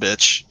being a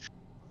bitch,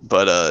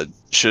 but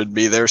should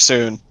be there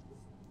soon.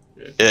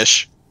 Yeah.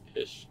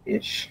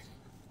 Ish.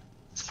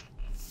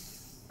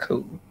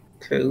 Cool.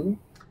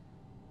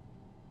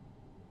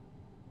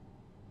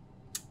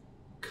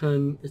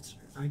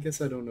 I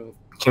guess I don't know.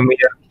 Can we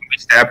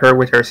stab her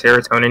with her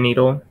serotonin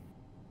needle?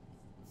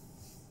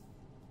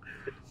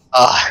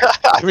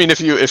 I mean,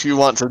 if you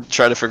want to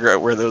try to figure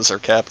out where those are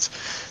kept.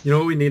 You know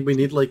what we need? We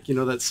need, like,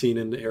 that scene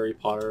in Harry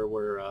Potter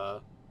where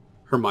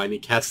Hermione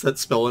casts that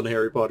spell on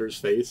Harry Potter's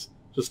face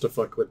just to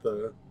fuck with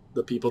the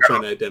people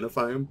trying to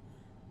identify him.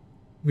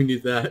 We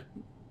need that.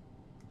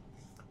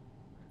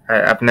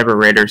 I've never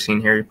read or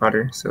seen Harry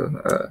Potter,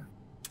 so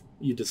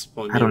You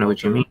disappoint me. I don't know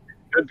what you mean.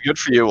 Good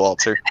for you,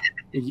 Walter.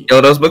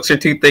 Yo, those books are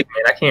too thick,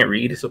 man. I can't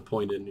read.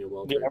 Disappointed in you,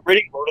 Walter. Yeah, I'm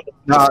reading Lord of the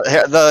No,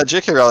 the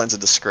J.K. Rowling's a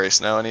disgrace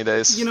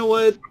nowadays. You know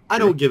what? I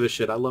don't give a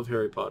shit. I love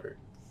Harry Potter.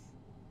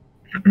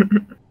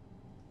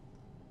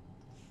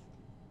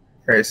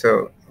 Alright,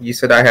 so you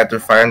said I had to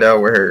find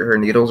out where her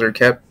needles are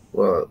kept.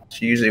 Well,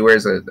 she usually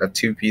wears a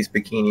two-piece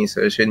bikini,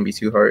 so it shouldn't be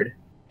too hard.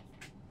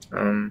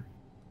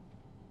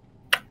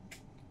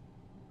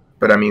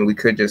 But I mean, we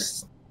could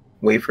just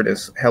wait for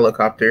this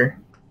helicopter.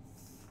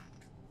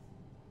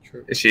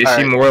 Is she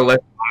more or less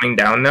calming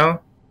down now?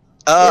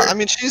 I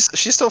mean, she's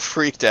still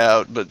freaked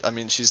out, but I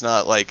mean, she's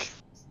not like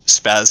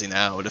spazzing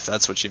out, if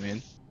that's what you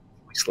mean.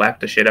 We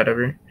slapped the shit out of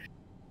her.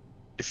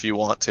 If you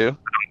want to. I don't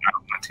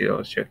want to. I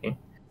was joking.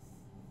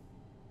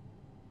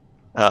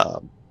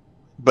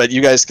 But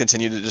you guys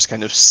continue to just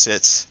kind of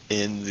sit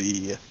in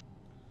the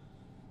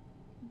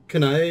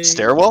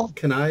stairwell.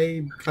 Can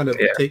I kind of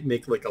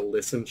make like a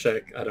listen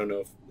check? I don't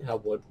know I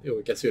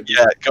guess it would be.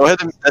 Yeah, go ahead.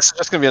 That's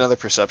just gonna be another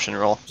perception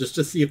roll. Just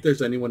to see if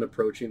there's anyone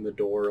approaching the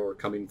door or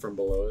coming from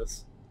below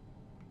us.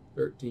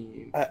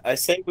 13. I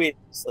say we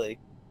just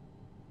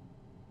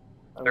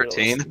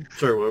 13.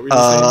 Sorry, what were you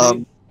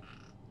saying?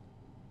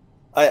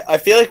 I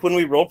feel like when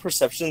we roll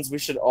perceptions, we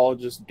should all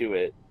just do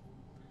it,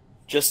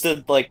 just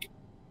to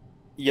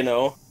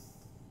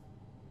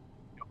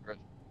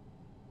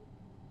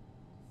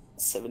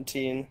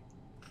 17.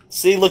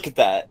 See, look at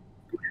that.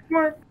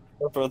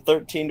 From a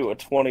 13 to a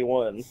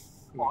 21.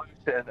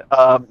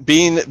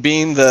 Being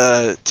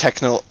the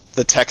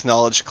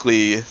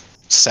technologically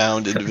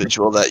sound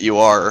individual that you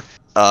are,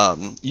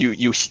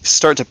 you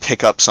start to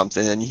pick up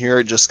something, and you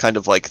hear just kind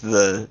of like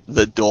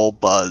the dull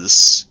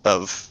buzz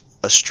of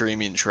a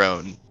streaming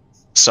drone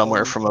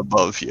somewhere from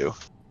above you.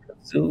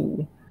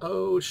 Ooh.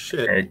 Oh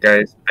shit! Alright,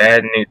 guys,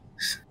 bad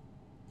news.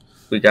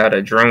 We got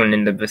a drone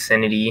in the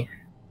vicinity.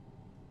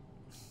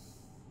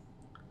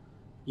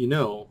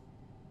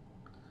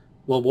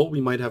 Well, what we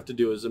might have to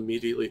do is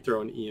immediately throw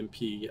an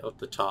EMP out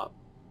the top.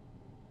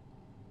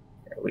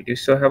 Yeah, we do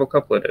still have a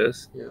couple of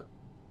those. Yeah.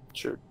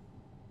 Sure.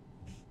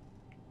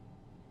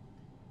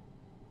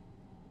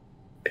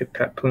 Pip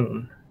pat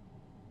poom.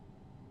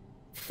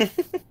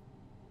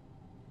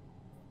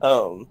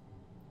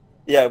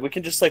 Yeah, we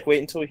can just like wait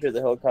until we hear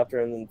the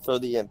helicopter and then throw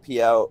the EMP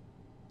out.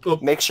 Oh.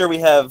 Make sure we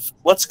have.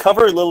 Let's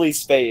cover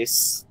Lily's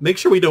face. Make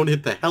sure we don't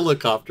hit the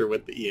helicopter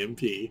with the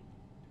EMP.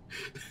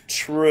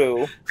 True.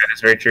 That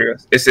is very true.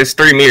 It's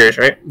 3 meters,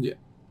 right? Yeah.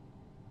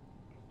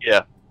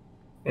 Yeah.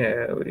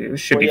 Yeah, we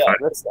should Well, be fine.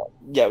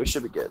 Yeah, we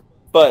should be good.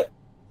 But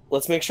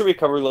let's make sure we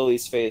cover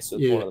Lily's face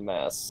with one of the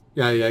masks.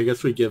 Yeah, I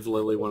guess we give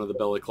Lily one of the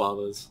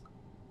balaclavas.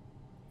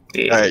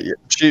 Yeah. All right.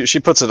 She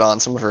puts it on.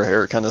 Some of her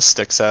hair kind of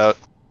sticks out.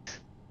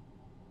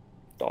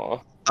 Aw.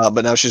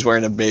 But now she's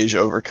wearing a beige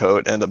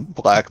overcoat and a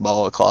black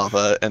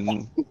balaclava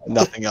and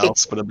nothing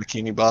else but a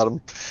bikini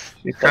bottom.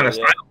 She's kind of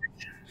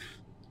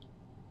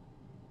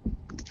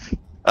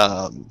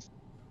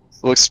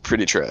Looks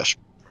pretty trash.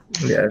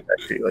 Yeah, it's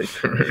actually like.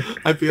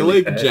 I feel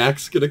like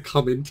Jack's gonna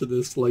come into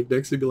this like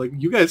next and be like,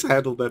 "You guys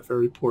handled that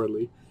very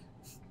poorly."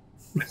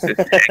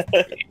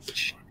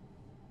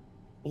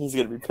 He's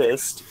gonna be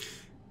pissed.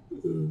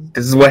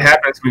 This is what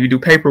happens when you do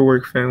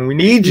paperwork, fam. We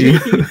need you.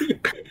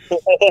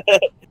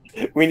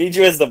 We need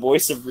you as the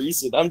voice of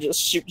reason. I'm just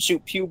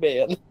shoot pew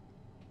man.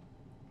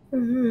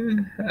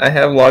 I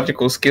have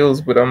logical skills,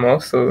 but I'm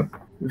also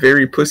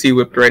very pussy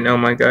whipped right now,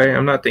 my guy.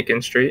 I'm not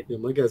thinking straight. Yeah,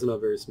 my guy's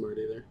not very smart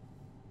either.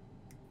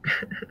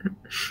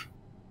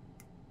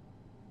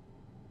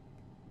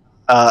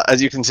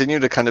 As you continue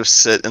to kind of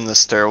sit in the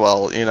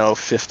stairwell,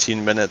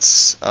 15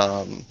 minutes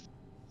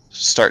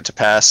start to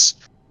pass.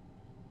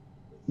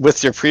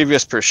 With your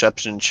previous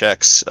perception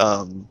checks,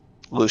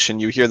 Lucian,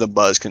 you hear the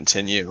buzz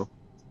continue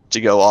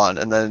to go on,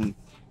 and then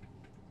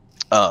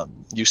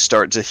you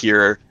start to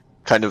hear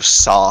kind of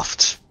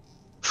soft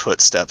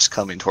footsteps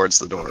coming towards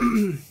the door.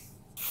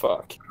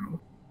 Fuck.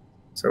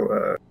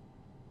 So,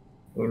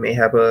 we may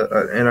have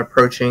an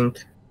approaching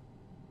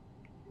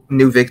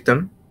new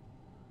victim.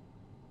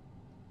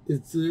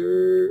 Is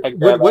there I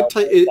grab what out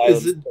type the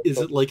is it? silence Is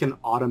it like an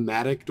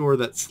automatic door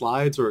that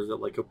slides, or is it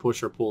like a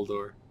push or pull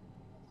door?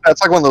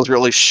 It's like one of those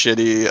really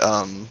shitty,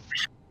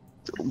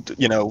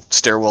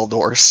 stairwell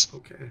doors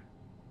Okay.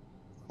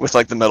 with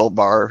like the metal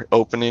bar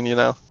opening.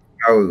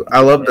 Oh, I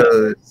love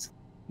those.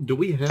 Do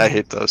we have? I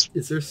hate those.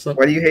 Is there some?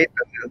 Why do you hate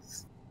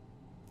those?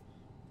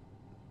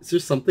 Is there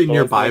something Well,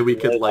 nearby it's we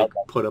like could really like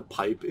loud. put a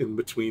pipe in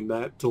between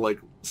that to like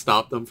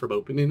stop them from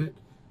opening it?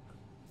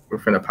 We're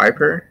finna pipe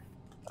her.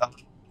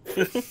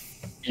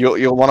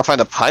 You'll want to find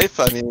a pipe.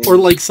 I mean, Or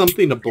like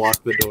something to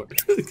block the door.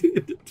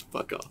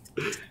 Fuck off.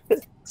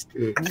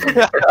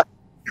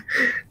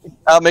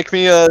 make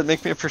me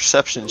a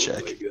perception Oh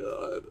check. my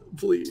god,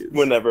 please.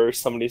 Whenever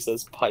somebody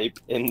says pipe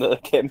in the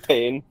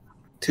campaign.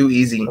 Too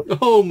easy.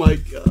 Oh my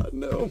god,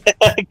 no.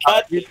 God,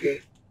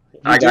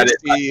 I got it.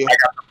 See- I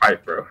got the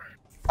pipe, bro.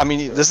 I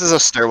mean, this is a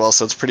stairwell,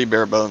 so it's pretty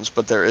bare bones,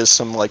 but there is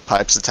some like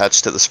pipes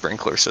attached to the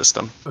sprinkler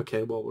system.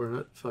 Okay, well we're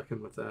not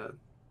fucking with that.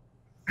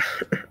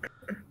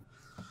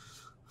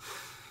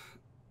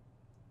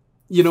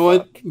 You know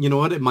what? You know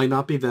what? It might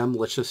not be them.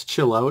 Let's just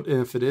chill out,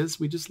 and if it is,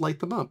 we just light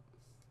them up.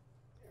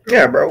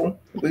 Yeah, bro.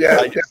 We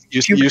got.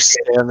 You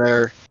stand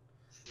there,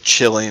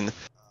 chilling,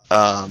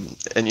 and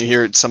you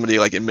hear somebody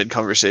like in mid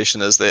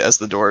conversation as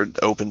the door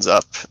opens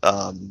up,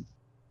 and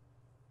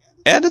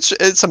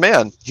it's a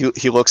man.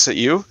 He looks at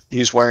you.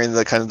 He's wearing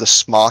the kind of the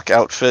smock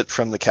outfit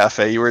from the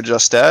cafe you were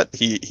just at.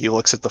 He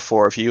looks at the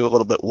four of you a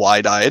little bit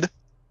wide eyed,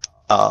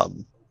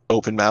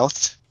 open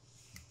mouthed.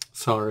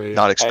 Sorry.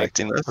 Not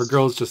expecting this. Our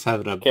girl's just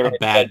having a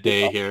bad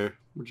day here.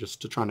 We're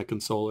just trying to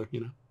console her,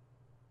 you know.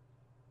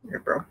 Yeah,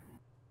 bro.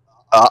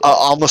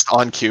 Almost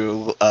on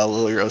cue,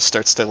 Lily Rose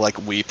starts to like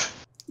weep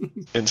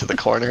into the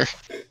corner.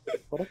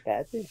 what a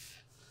bad thing.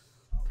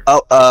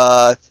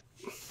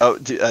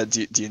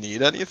 Do you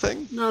need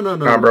anything? No. Nah,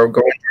 bro.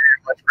 Go on.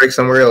 Let's break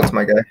somewhere else,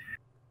 my guy.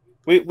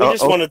 We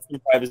just wanted some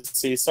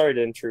privacy. Sorry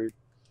to intrude.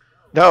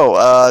 No,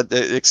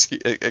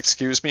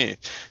 excuse me.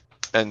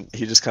 And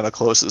he just kind of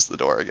closes the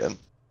door again.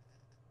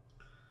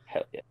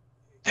 Hell yeah.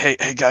 Hey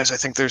guys, I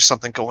think there's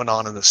something going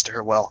on in the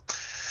stairwell.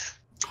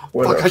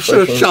 What Fuck, a I should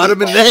have fucking- shot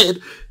him in the head.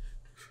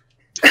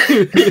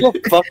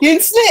 Fucking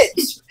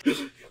snitch!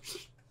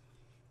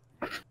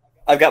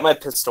 I've got my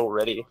pistol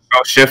ready.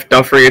 Oh, Shift,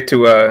 don't forget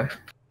to,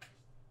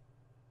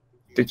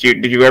 Did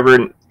you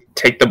ever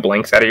take the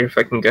blanks out of your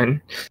fucking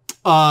gun?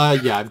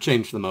 Yeah, I've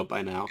changed them up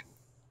by now.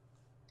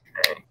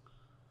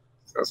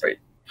 So I was like,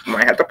 I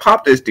might have to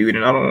pop this dude,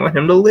 and I don't want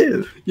him to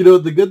live. You know,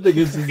 the good thing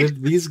is if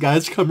these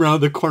guys come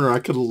around the corner, I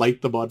could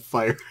light them on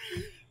fire.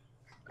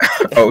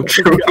 Oh,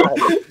 true.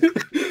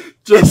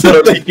 Just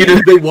so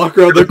they walk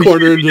around the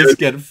corner and just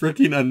get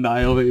freaking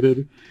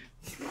annihilated.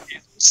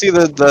 See,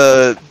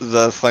 the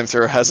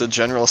flamethrower has a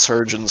general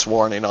surgeon's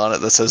warning on it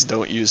that says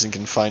don't use in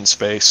confined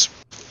space.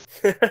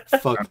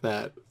 Fuck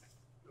that.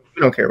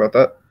 We don't care about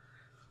that.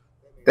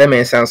 That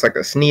man sounds like a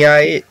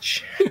snee-eye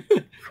itch.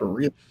 For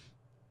real.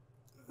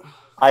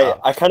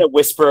 I kind of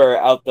whisper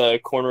out the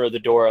corner of the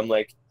door. I'm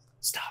like,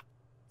 stop.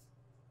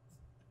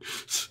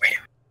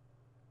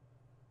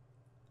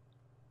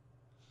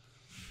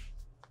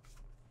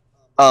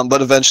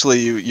 But eventually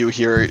you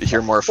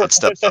hear more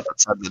footsteps up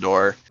outside the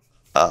door.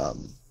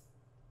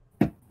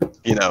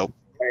 You know,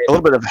 a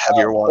little bit of a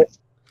heavier one.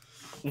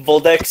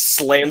 Voldex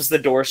slams the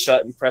door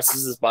shut and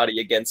presses his body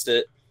against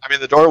it. I mean,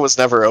 the door was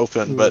never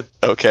open, but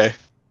okay.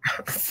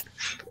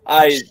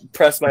 I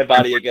press my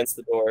body against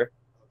the door.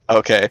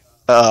 Okay.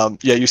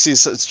 Yeah, you see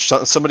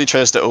somebody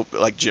tries to open,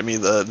 like, jimmy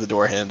the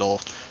door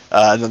handle,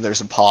 and then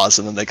there's a pause,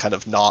 and then they kind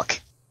of knock.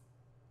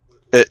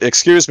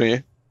 Excuse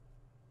me.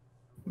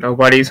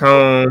 Nobody's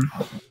home.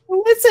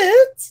 Who is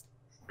it?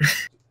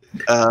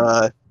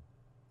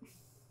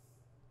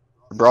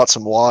 Brought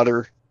some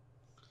water.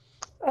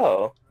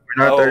 Oh.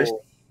 We're not thirsty.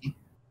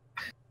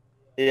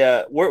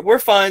 Yeah, we're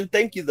fine.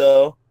 Thank you,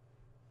 though.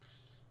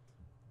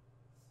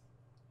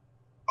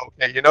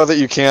 Okay, you know that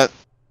you can't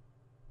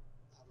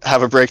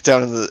have a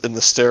breakdown in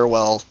the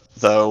stairwell,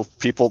 though.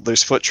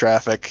 There's foot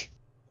traffic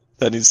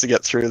that needs to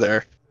get through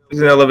there.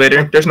 There's an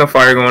elevator. There's no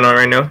fire going on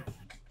right now.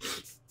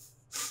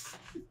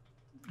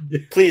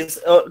 Please,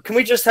 can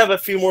we just have a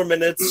few more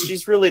minutes?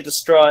 She's really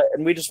distraught,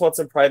 and we just want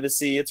some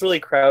privacy. It's really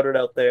crowded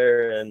out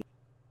there, and...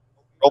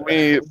 Roll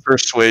me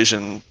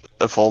persuasion,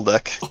 a full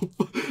deck.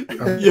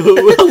 Yo,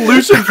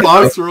 Lucian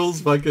Fox rolls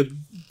fucking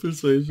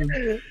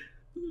persuasion.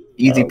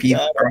 Easy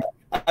peasy, bro.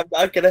 I'm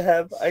not gonna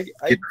have... Get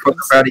the fuck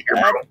out of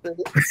here,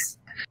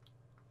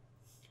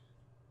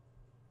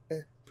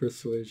 bro.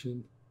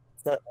 Persuasion.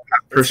 I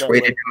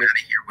persuaded him out of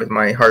here with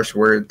my harsh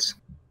words.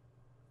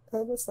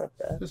 Oh, that's not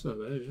bad. That's not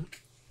bad, yeah.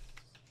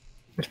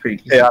 That's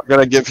pretty easy. Yeah, I'm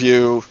gonna give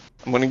you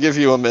a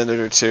minute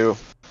or two,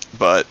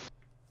 but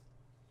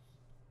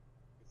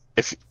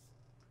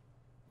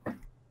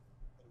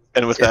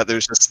that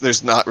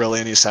there's not really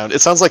any sound. It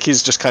sounds like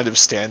he's just kind of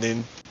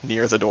standing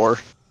near the door.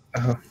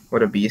 Oh,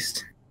 what a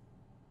beast!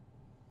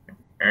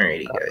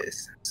 Alrighty,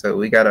 guys. So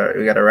we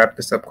gotta wrap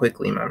this up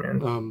quickly, my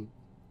man.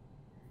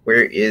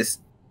 Where is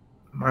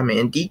my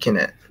man Deacon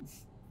at?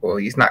 Well,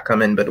 he's not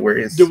coming, but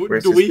where's do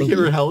we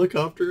hear a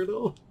helicopter at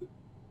all?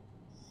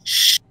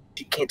 Shh!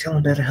 You can't tell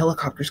him that a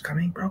helicopter's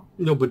coming, bro.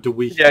 No, but do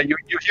we? Yeah, you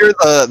hear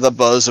the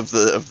buzz of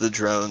the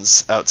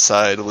drones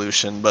outside,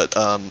 Lucian, but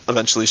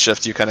eventually,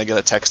 Shift, you kind of get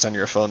a text on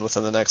your phone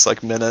within the next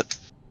minute.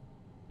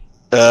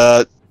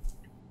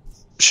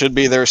 Should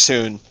be there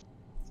soon.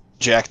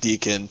 Jack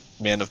Deacon,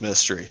 Man of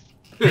Mystery.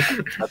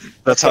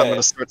 That's how I'm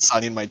gonna start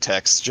signing my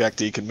texts. Jack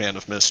Deacon, Man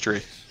of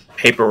Mystery.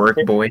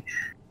 Paperwork boy.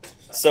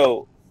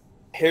 So,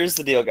 here's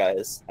the deal,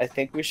 guys. I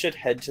think we should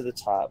head to the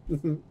top,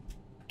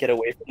 get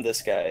away from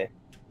this guy,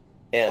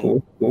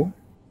 and cool.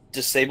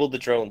 disable the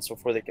drones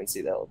before they can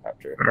see the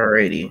helicopter.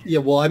 Alrighty. Yeah,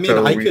 well, I mean,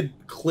 I could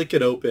click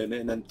it open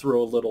and then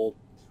throw a little,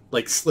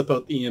 slip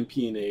out the EMP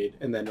nade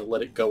and then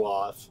let it go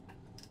off,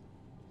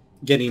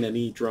 getting an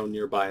E drone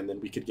nearby, and then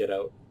we could get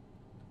out.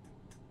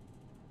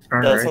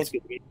 That sounds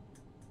good to me.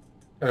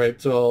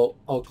 Alright, so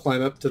I'll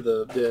climb up to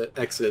the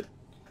exit,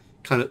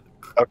 kind of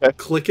Okay.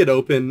 click it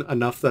open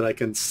enough that I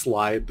can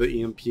slide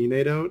the EMP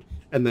nade out,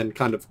 and then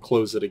kind of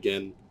close it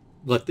again,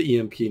 let the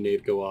EMP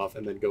nade go off,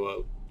 and then go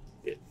out.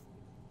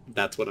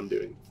 That's what I'm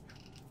doing.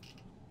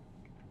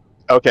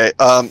 Okay.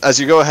 As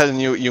you go ahead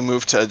and you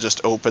move to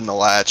just open the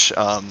latch,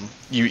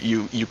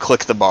 you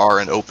click the bar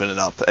and open it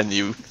up, and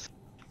you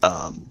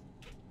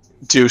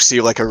do see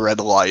a red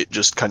light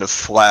just kind of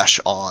flash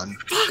on.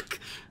 Fuck!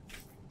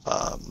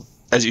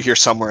 As you hear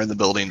somewhere in the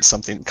building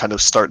something kind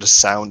of start to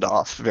sound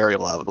off very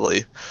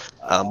loudly,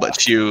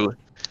 but you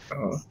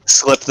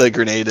slip the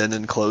grenade in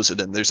and close it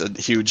in. There's a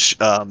huge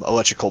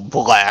electrical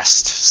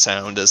blast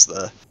sound as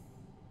the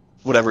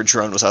whatever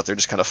drone was out there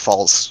just kind of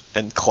falls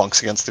and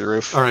clunks against the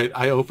roof. Alright,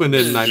 I open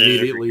it and I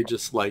immediately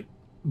just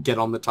get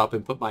on the top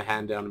and put my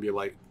hand down and be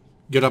like,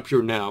 get up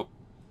here now.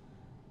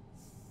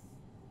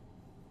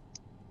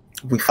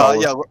 We follow.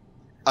 Yeah,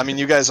 I mean,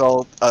 you guys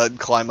all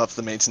climb up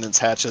the maintenance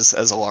hatches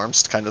as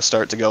alarms kind of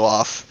start to go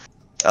off.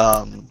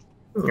 Voldeck,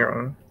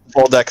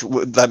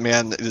 that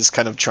man is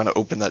kind of trying to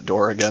open that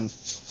door again.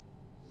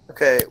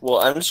 Okay, well,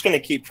 I'm just going to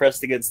keep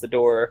pressed against the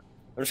door.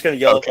 I'm just going to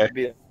yell at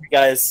you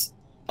guys,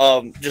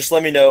 just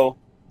let me know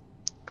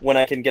when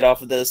I can get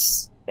off of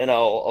this, and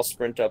I'll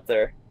sprint up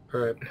there.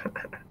 Alright.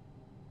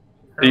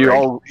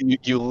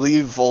 You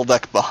leave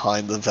Voldeck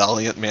behind, the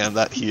valiant man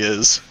that he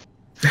is.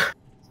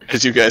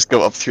 As you guys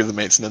go up through the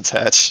maintenance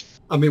hatch.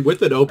 I mean,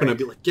 with it open, I'd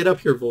be like, get up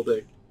here,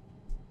 Voldeck.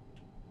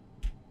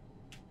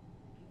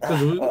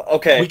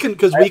 Okay. We can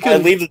I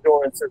leave the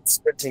door and start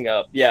sprinting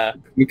up. Yeah.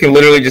 We can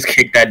literally just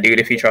kick that dude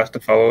if he tries to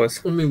follow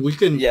us. I mean, we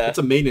can. Yeah. It's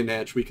a maintenance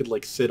hatch. We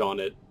could sit on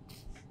it.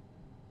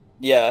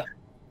 Yeah.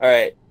 All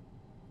right.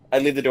 I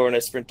leave the door and I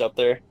sprint up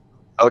there.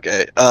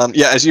 Okay.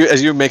 Yeah. As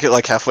you make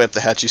it halfway up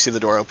the hatch, you see the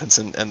door opens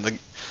and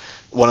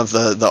one of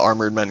the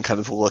armored men kind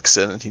of looks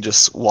in and he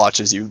just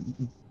watches you,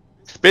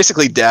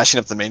 basically dashing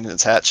up the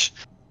maintenance hatch.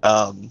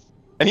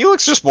 And he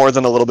looks just more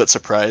than a little bit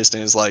surprised,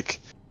 and he's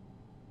like,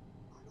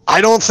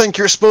 I don't think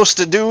you're supposed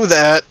to do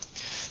that.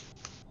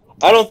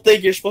 I don't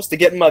think you're supposed to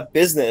get in my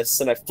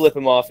business. And I flip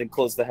him off and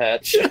close the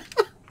hatch.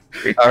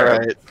 All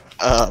right.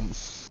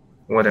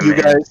 What a you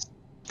man. guys,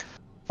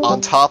 on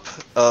top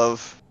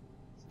of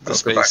the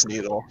Space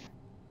Needle,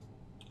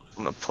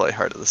 I'm gonna play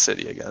Heart of the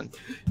City again.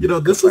 You know,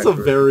 this is a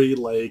very,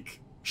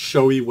 like,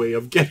 showy way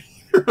of getting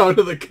her out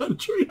of the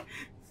country.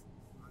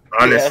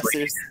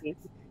 Honestly.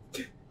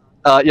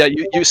 Yeah,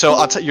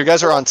 you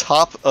guys are on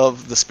top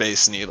of the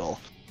Space Needle.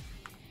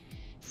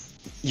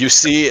 You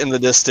see in the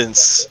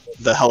distance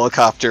the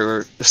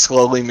helicopter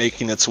slowly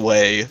making its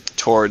way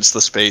towards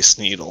the Space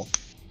Needle.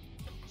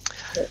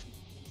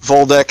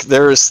 Voldek,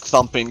 there is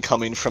thumping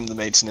coming from the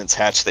maintenance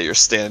hatch that you're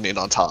standing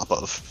on top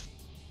of.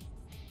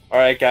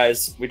 Alright,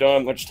 guys, we don't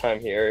have much time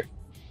here.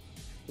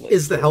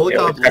 Is the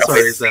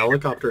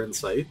helicopter in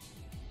sight?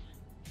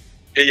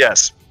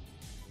 Yes.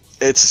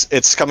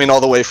 It's coming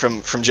all the way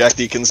from Jack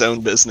Deacon's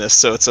own business,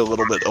 so it's a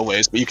little bit a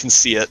ways, but you can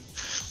see it.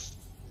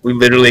 We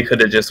literally could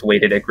have just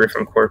waited at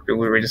Griffin Corp, but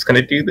we were just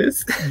gonna do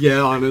this. Yeah,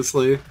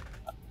 honestly.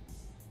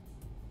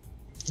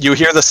 You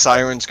hear the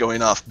sirens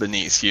going off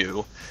beneath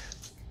you,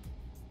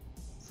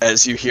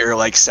 as you hear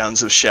like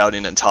sounds of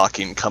shouting and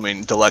talking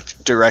coming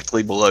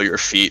directly below your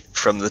feet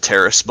from the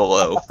terrace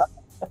below.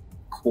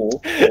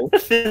 Cool.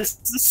 This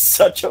is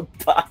such a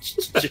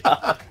botched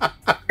job.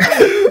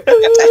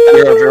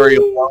 You're a very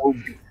low.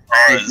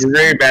 You're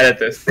very bad at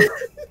this.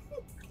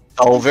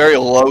 A very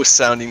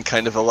low-sounding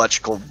kind of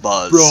electrical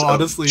buzz. Bro,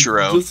 honestly,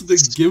 drones.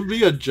 just give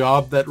me a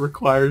job that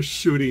requires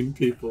shooting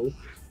people.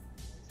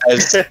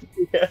 As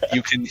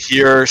you can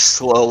hear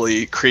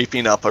slowly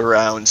creeping up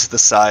around the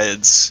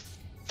sides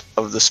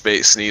of the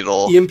Space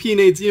Needle. EMP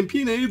nades!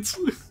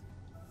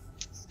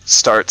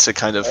 Start to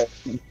kind of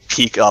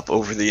peek up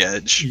over the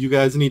edge. You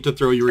guys need to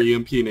throw your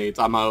EMP nades.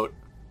 I'm out.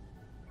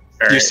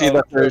 You see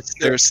that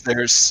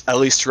there's at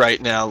least right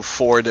now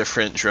 4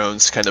 different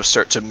drones kind of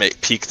start to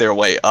peek their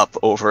way up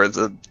over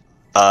the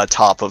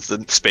top of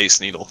the Space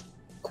Needle.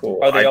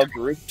 Cool. Are they all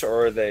grouped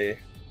or are they?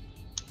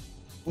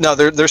 No,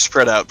 they're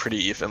spread out pretty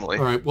evenly.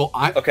 All right. Well,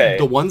 Okay.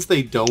 The ones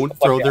they don't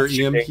throw their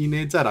I'm EMP shooting.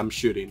 nades at, I'm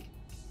shooting.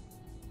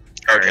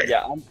 Okay.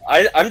 Yeah,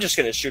 I'm just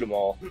gonna shoot them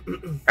all.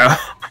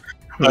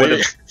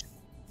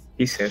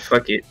 He said,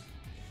 "Fuck it."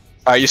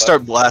 Alright, you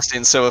start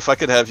blasting. So if I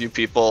could have you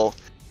people,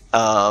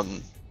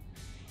 actually,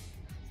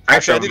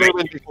 I need to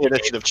make me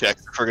initiative check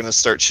if we're gonna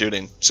start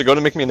shooting. So go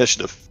to make me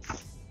initiative.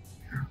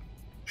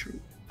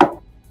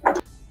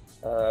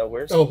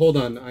 Where's? Oh, hold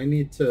on. I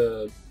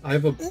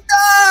have a.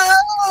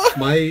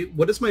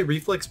 What does my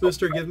reflex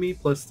booster give me?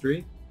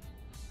 +3.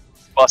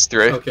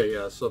 +3. Okay,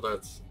 yeah. So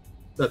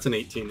that's an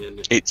 18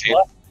 in. 18.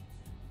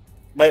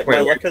 My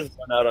luck has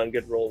run out on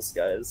good rolls,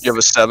 guys. You have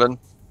a 7.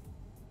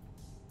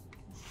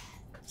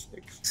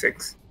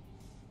 6.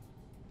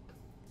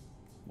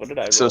 What did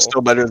I roll? So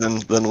still better than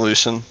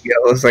Lucian. Yeah,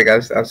 it was like I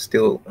was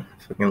still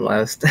fucking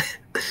last.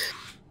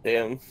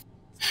 Damn.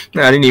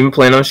 No, I didn't even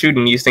plan on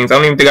shooting these things. I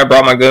don't even think I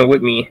brought my gun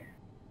with me.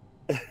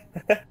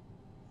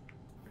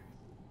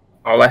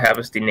 All I have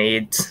is the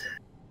nades.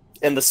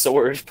 And the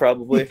sword,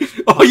 probably.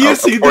 Oh, you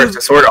see this?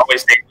 The sword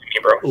always stays with me,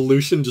 bro.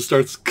 Lucian just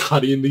starts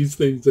cutting these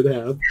things in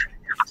half.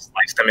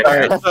 Slice them in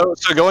half.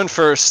 So going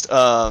first,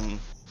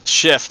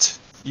 shift.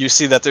 You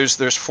see that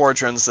there's 4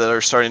 drones that are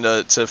starting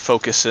to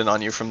focus in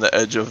on you from the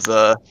edge of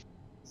the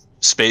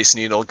Space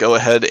Needle. Go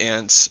ahead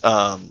and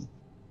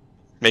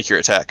make your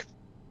attack.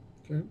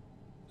 Okay.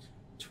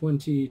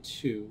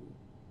 22.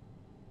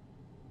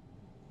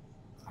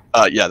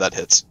 Yeah, that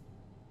hits.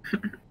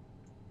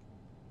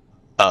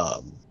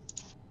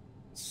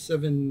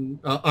 7.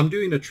 I'm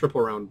doing a triple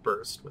round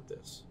burst with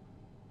this.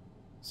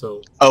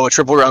 So. Oh, a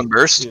triple round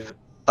burst? Yeah.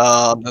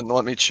 Then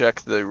let me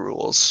check the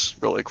rules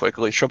really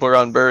quickly. Triple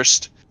round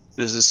burst.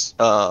 This is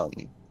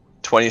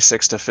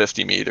 26 to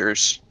 50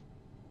 meters.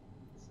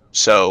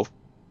 So,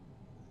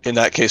 in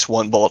that case,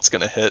 1 bullet's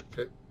gonna hit.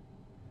 Okay.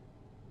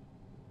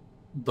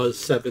 Does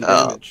 7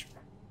 damage.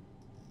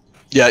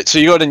 Yeah, so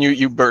you go ahead and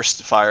you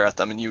burst fire at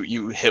them, and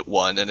you hit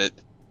 1, and it,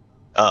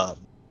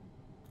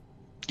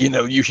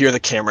 you hear the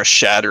camera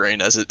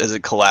shattering as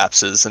it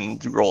collapses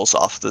and rolls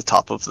off the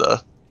top of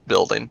the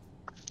building.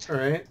 All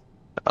right.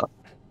 I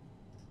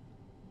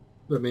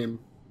mean,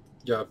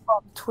 yeah.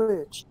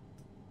 Twitch.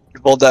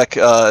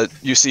 Voldek,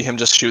 you see him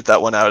just shoot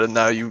that one out, and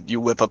now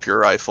you whip up your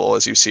rifle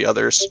as you see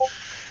others.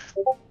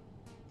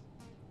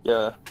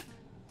 Yeah.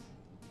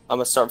 I'm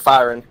gonna start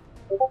firing.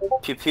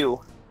 Pew pew.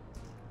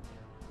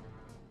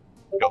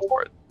 Go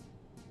for it.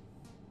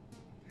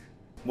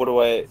 What do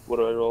I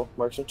roll?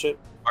 Marksmanship?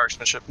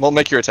 Marksmanship. Well,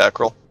 make your attack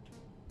roll.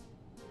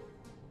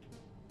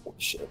 Oh,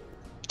 shit.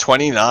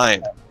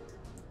 29.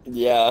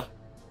 Yeah.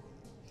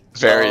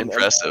 Very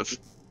impressive.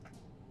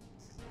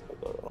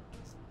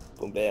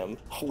 Boom bam.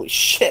 Holy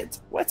shit.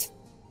 What?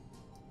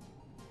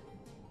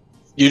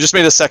 You just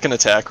made a second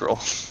attack roll.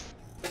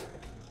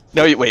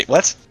 No, wait,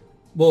 what?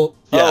 Well,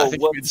 yeah, I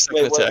think you made the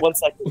second attack. 1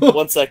 second.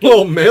 1 second.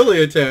 Oh,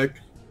 melee attack.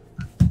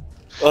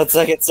 1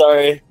 second,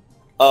 sorry.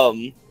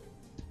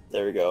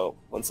 There we go.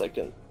 1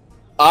 second.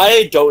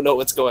 I don't know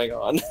what's going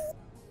on.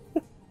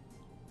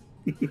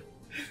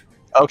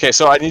 Okay,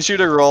 so I need you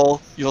to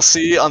roll. You'll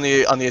see on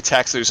the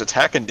attacks there's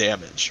attack and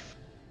damage.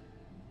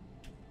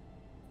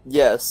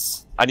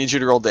 Yes. I need you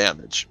to roll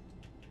damage.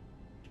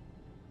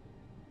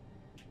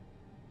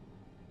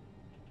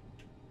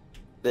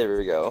 There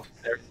we go.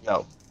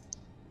 No.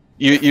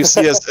 You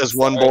see as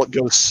one bolt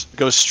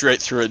goes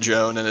straight through a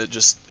drone, and it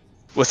just,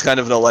 with kind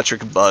of an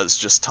electric buzz,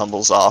 just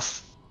tumbles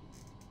off.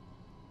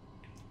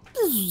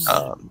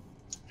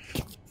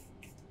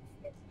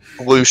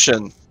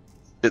 Lucian,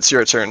 it's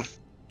your turn.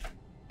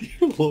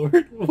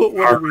 Lord,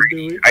 what are we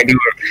doing?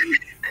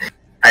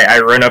 I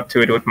run up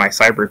to it with my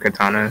cyber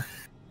katana.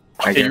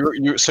 Okay,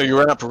 so you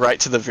run up right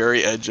to the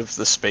very edge of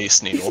the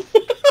Space Needle.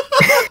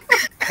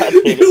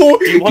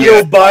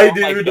 Yo, bye,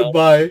 dude,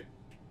 bye.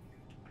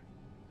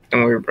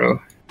 Don't worry, bro.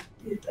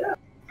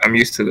 I'm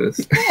used to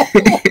this.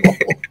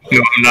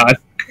 No, I'm not.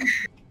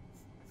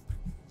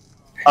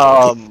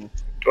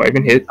 Do I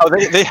even hit? Oh,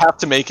 they have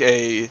to make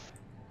a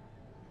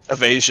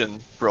evasion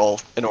roll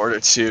in order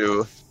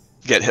to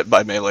get hit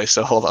by melee,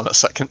 so hold on a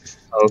second.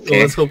 Okay.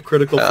 Well, let's hope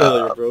critical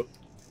failure, bro.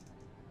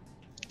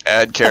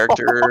 Add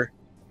character.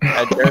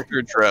 Add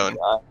character drone.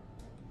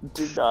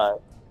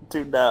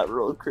 Do not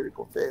roll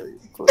critical failure,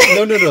 please.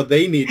 No,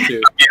 they need to.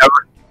 Yeah,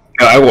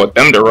 no, I want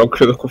them to roll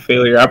critical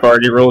failure. I've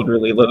already rolled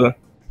really low.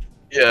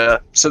 Yeah,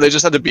 so they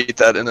just had to beat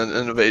that in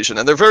an evasion,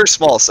 and they're very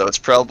small, so it's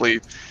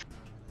probably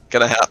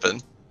gonna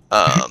happen.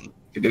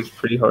 It is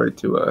pretty hard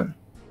to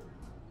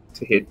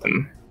hit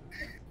them.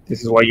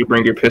 This is why you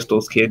bring your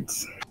pistols,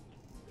 kids.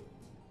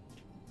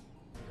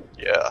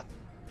 Yeah.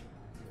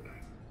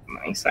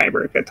 My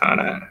cyber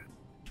katana.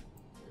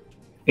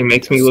 It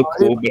makes me look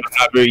cool, but I'm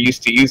not very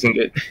used to using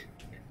it.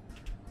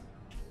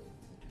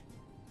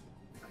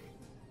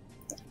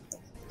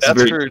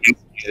 That's for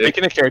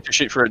making a character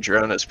sheet for a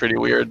drone is pretty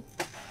weird.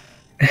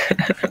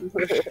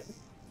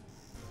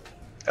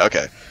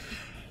 Okay.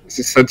 This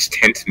is such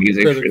tense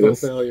music for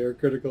this.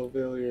 Critical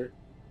failure.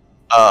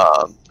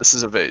 This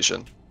is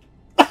evasion.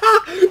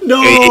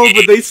 No,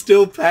 but they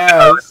still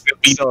pass.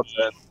 So,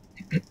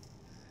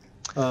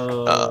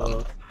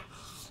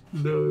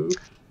 no.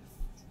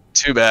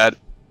 too bad.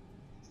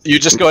 You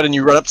just go ahead and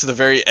you run up to the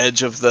very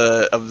edge of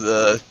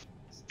the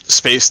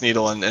Space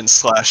Needle and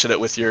slash at it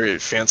with your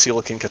fancy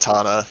looking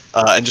katana,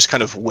 and just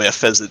kind of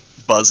whiff as it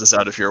buzzes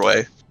out of your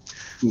way.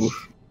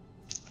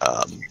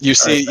 You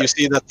see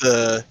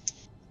that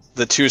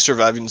the two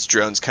surviving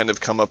drones kind of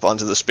come up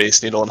onto the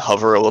Space Needle and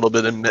hover a little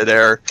bit in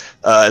midair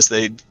as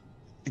they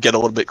get a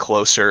little bit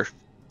closer,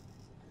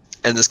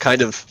 and this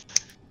kind of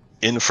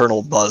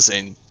infernal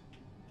buzzing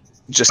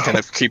just kind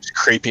of keeps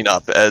creeping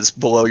up as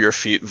below your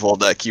feet,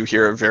 Voldek, you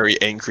hear a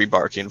very angry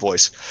barking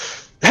voice.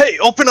 Hey,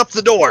 open up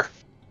the door!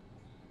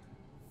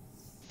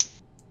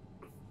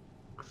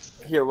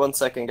 Here, 1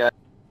 second, guys.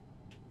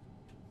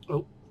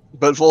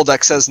 But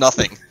Voldek says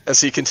nothing as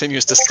he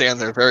continues to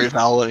stand there very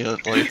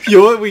valiantly. You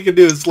know what we could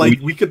do is, like,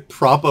 we could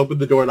prop open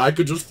the door and I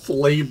could just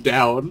flame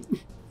down.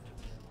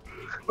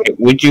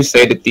 Would you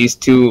say that these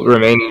two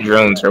remaining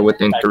drones are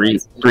within 3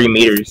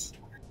 meters?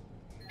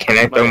 Can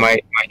I throw my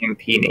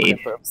MP nade?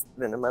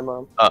 My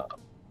mom.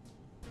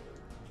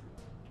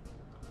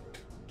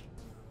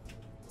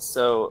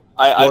 So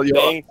I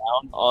bang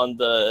down on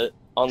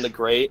the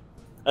grate.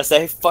 I say,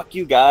 hey, "Fuck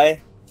you, guy.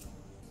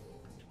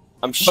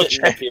 I'm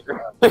shitting up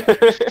here."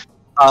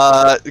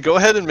 Go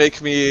ahead and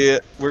make me.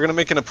 We're gonna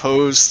make an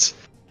opposed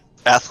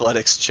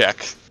athletics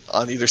check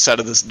on either side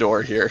of this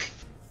door here.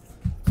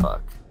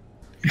 Fuck.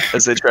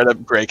 As they try to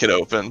break it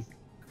open.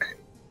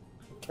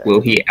 Okay. Will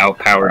he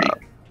outpower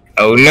you?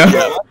 Oh no!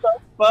 Yeah. What the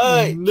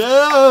fuck?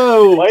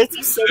 No! Why is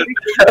there so many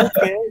critical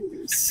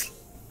failures?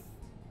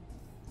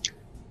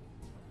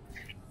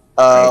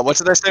 What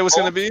did I say was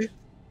gonna be?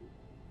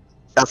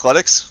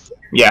 Athletics?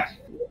 Yeah.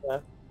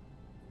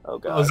 Oh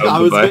god.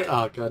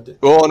 Oh god.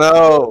 Oh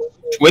no!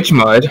 Twitch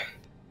mud.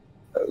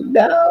 Oh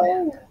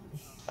no!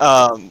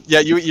 Yeah,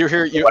 you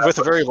hear with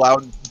a very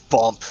loud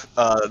bump.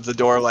 The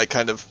door like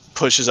kind of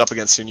pushes up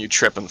against you, and you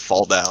trip and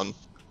fall down.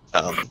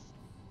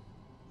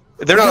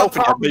 They're not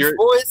open yet,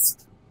 but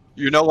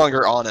you're no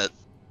longer on it.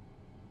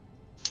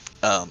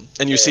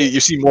 And you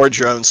see more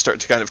drones start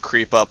to kind of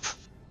creep up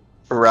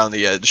around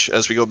the edge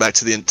as we go back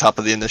to the top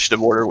of the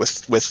initiative order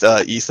with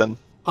Ethan.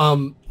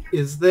 How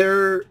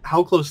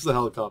close is the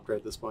helicopter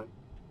at this point?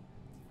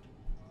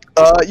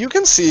 You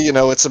can see,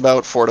 it's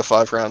about 4 to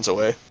 5 rounds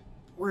away.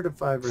 4 to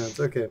 5 rounds,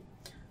 okay.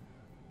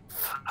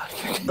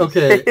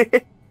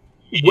 Okay.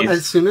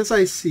 As soon as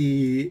I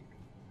see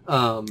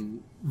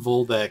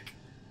Voldek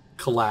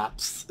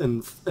collapse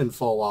and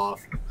fall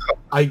off,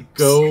 I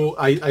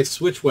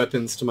switch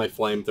weapons to my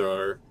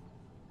flamethrower.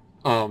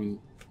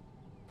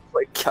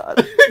 My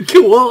god.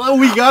 Well,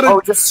 we gotta... Oh,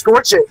 just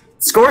scorch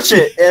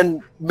it,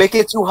 and make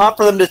it too hot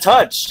for them to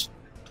touch.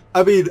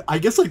 I mean, I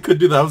guess I could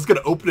do that. I was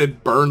gonna open it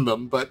and burn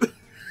them, but...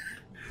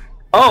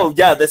 Oh,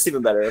 yeah, that's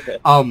even better, okay.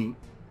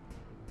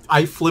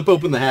 I flip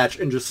open the hatch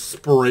and just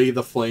spray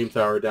the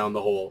flamethrower down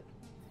the hole.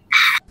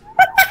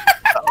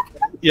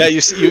 Yeah,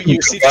 you see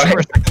just for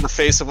a second the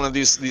face of one of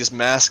these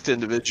masked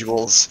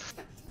individuals.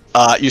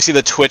 You see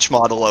the Twitch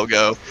model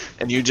logo,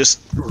 and you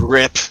just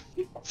rip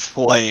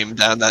flame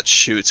down that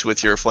chute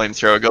with your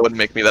flamethrower. Go ahead and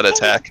make me that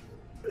attack.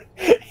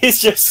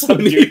 He's just some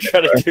dude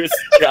trying to do his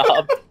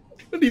job.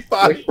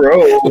 25.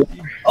 Bro.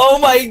 Oh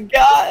my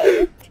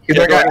god! He's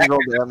Yeah, like, go ahead and roll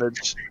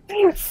damage.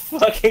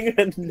 Fucking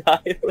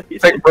annihilated.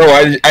 it's like, bro,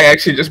 I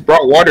actually just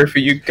brought water for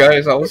you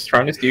guys. I was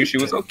trying to see if she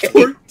was okay.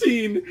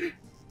 14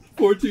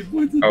 points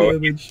of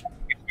damage.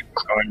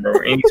 Going, bro.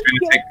 And he's gonna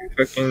take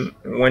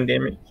fucking 1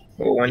 damage.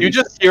 Well, one You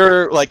just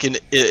hear like an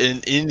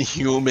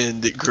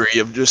inhuman degree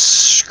of just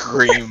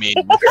screaming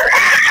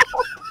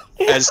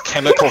as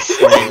chemical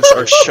flames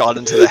are shot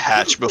into the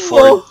hatch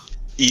before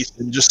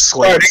Ethan just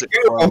slams it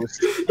closed.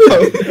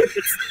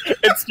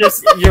 It's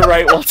just, you're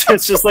right, Walter.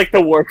 It's just like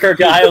the worker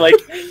guy, like,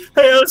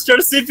 hey, let's try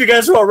to see if you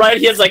guys are alright.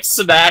 He has like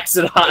snacks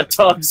and hot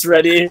dogs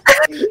ready.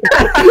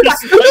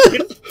 Just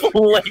fucking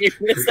flame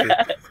his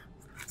ass.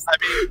 I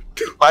mean,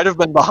 you might have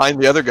been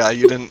behind the other guy,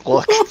 you didn't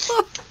look.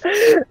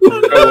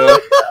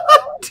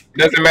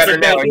 Doesn't matter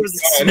now. He was a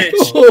snitch.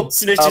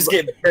 Snitches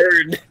get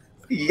burned.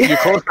 You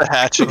close the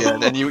hatch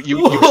again, and you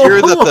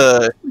hear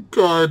that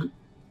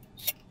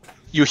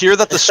you hear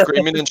that the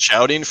screaming and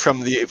shouting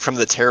from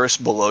the terrace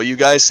below you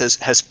guys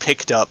has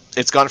picked up.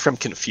 It's gone from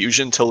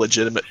confusion to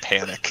legitimate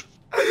panic.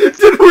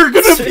 Then we're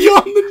gonna be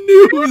on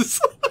the news.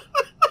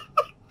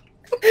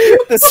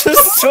 This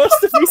is supposed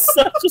to be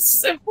such a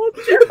simple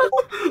joke.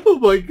 Oh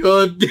my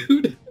god,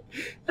 dude.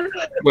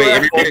 Wait,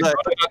 everybody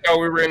thought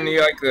we were in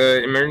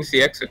the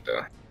emergency exit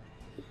though.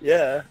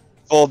 Yeah.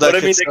 Well, But I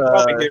mean, they can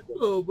probably hear me.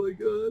 Oh my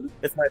god.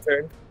 It's my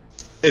turn.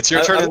 It's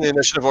your turn in the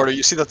initiative order.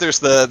 You see that there's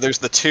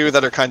the two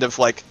that are kind of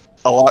like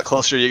a lot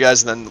closer to you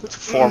guys, and then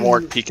 4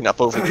 more peeking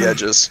up over the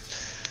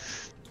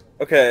edges.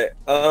 Okay,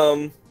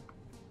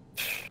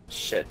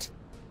 shit.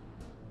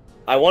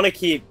 I want to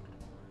keep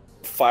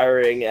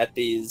firing at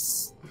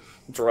these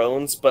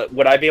drones, but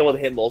would I be able to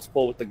hit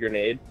multiple with the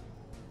grenade?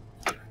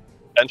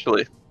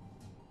 Potentially.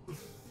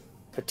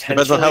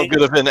 Depends on how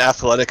good of an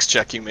athletics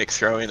check you make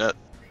throwing it.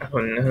 Oh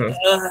no.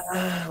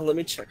 Let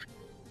me check.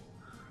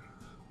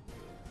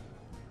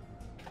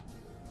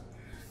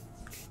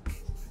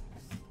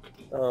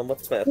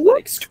 What's my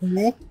athletics?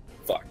 2?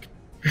 Fuck.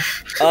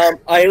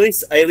 I at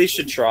least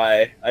should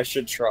try. I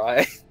should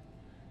try.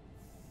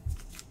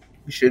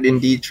 You should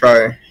indeed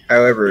try.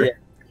 However, Yeah.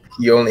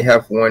 you only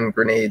have 1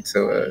 grenade,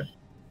 so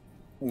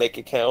Make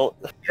it count.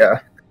 yeah.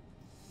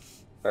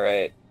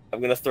 Alright. I'm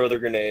gonna throw the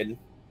grenade.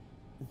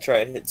 Try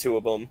and hit 2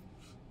 of them.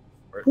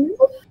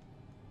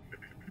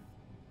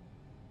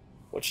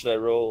 What should I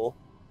roll?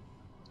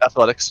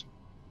 Athletics.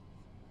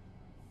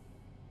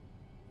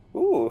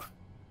 Ooh.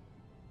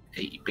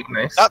 Hey, big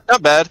nice.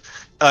 Not bad.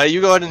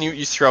 You go ahead and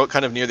you throw it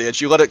kind of near the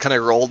edge. You let it kind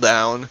of roll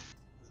down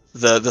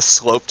the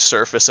sloped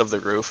surface of the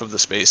roof of the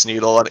Space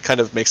Needle, and it kind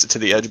of makes it to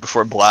the edge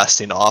before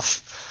blasting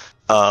off.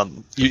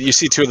 You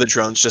see 2 of the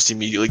drones just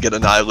immediately get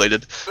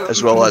annihilated,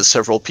 as well as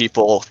several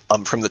people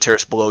from the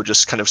terrace below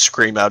just kind of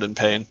scream out in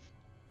pain.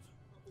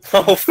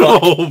 Oh fuck.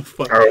 Oh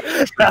fuck.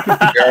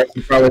 There are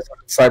probably some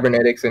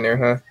cybernetics in there,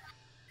 huh?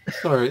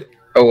 Alright.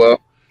 Oh well.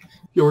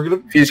 Yo, we're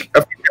gonna A few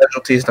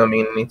casualties don't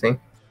mean anything.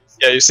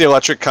 Yeah, you see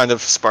electric kind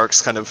of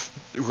sparks kind of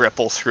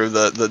ripple through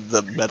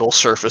the metal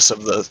surface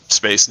of the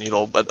Space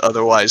Needle, but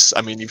otherwise,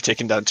 I mean, you've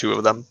taken down 2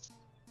 of them.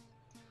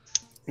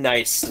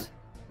 Nice.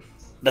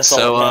 That's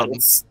So, all that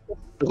matters.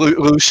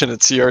 Lucian,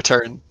 it's your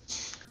turn.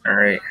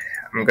 Alright.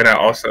 I'm gonna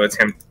also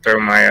attempt to throw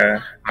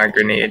my my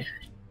grenade.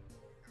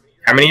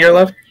 How many are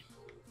left?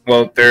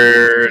 Well,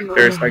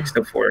 there's like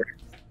still 4.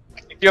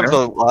 I think you have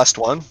the last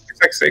one. It's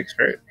like 6,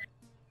 right?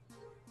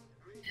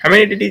 How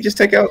many did he just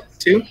take out?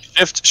 2?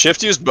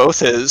 Shift used both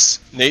his.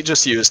 Nate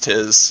just used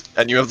his,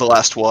 and you have the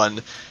last one.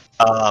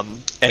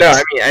 And No,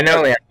 I mean I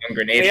only have 1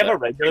 grenade. Do you have a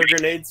left. regular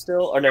grenade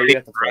still? Or no, you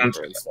have the flame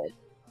grenade still.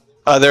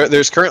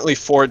 there's currently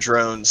 4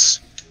 drones,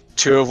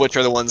 2 of which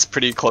are the ones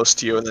pretty close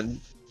to you, and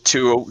then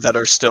 2 that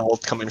are still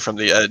coming from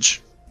the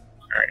edge.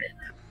 Alright.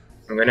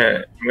 I'm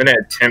gonna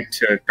attempt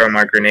to throw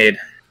my grenade,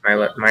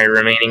 my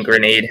remaining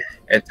grenade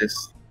at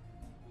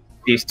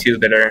these 2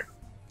 that are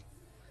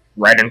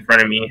right in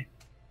front of me.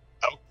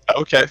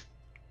 Okay.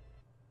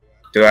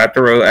 Do I have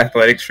to roll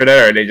athletics for that,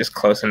 or are they just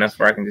close enough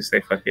where I can just say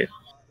fuck it?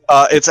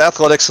 It's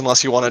athletics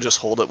unless you want to just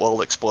hold it while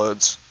it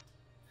explodes.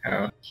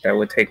 Oh, that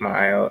would take my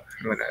eye out.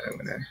 I'm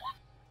gonna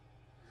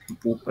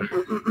boop them.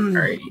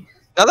 Alrighty.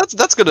 Now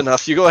that's good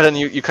enough. You go ahead and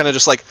you kind of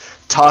just like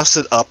toss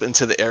it up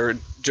into the air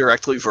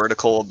directly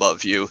vertical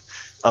above you,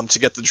 to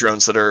get the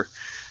drones that are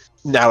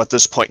now at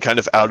this point kind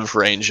of out of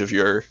range of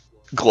your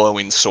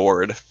glowing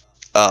sword.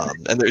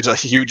 And there's a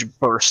huge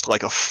burst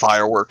like a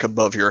firework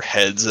above your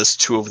heads as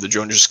 2 of the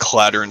drones just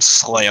clatter and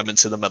slam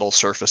into the metal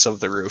surface of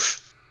the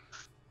roof.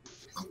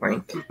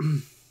 Clank.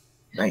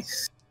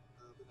 Nice.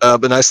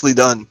 But nicely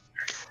done.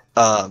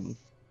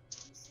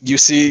 You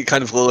see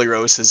kind of Lily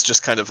Rose is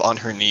just kind of on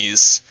her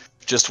knees,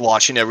 just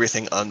watching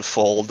everything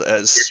unfold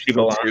as Where she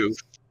belongs.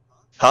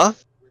 Huh?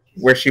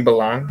 Where she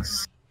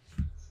belongs.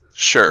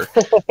 Sure.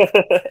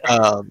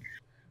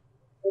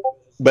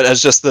 But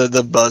as just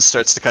the buzz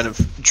starts to kind of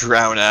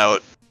drown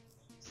out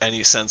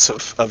any sense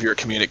of your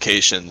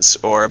communications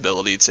or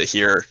ability to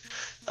hear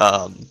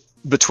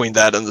between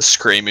that and the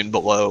screaming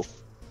below,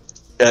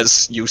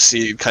 as you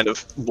see kind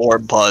of more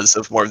buzz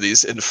of more of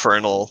these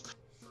infernal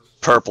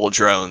purple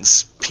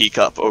drones peek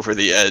up over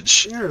the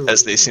edge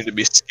as they seem to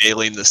be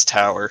scaling this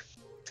tower.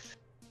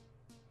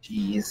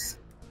 Jeez.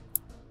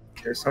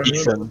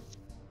 Ethan,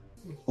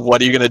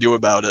 what are you gonna do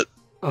about it?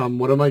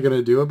 What am I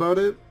gonna do about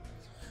it?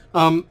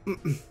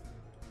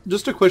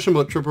 Just a question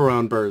about triple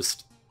round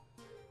burst.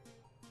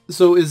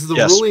 So is the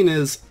ruling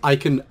is I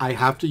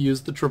have to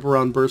use the triple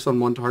round burst on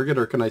one target,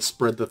 or can I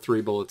spread the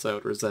 3 bullets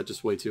out, or is that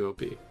just way too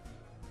OP?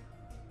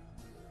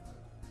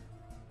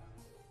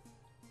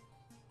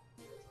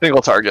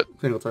 Single target.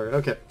 Single target.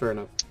 Okay, fair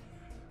enough.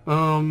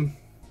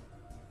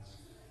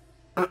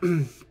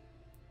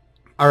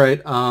 All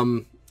right.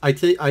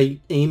 I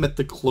aim at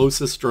the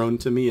closest drone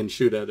to me and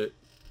shoot at it.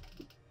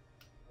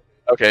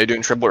 Okay,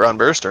 doing triple round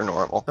burst or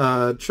normal?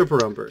 Triple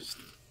round burst.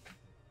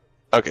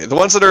 Okay, the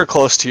ones that are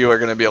close to you are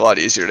going to be a lot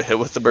easier to hit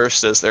with the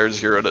burst as they're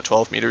 0 to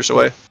 12 meters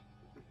away.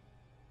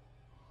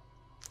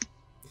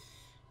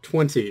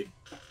 20.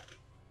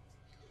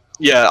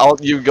 Yeah,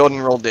 you go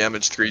and roll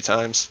damage 3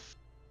 times.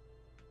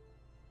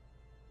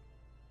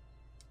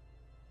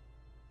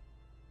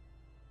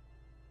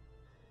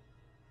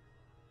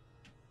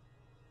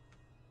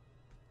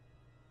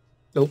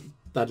 Nope,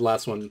 that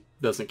last one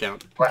doesn't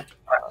count.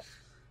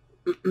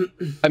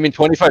 I mean,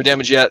 25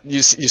 damage, yeah.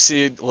 You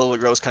see Lilly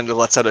Rose kind of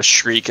lets out a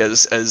shriek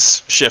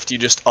as Shift, you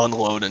just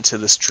unload into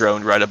this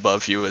drone right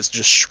above you, as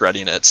just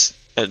shredding it,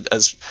 and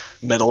as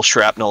metal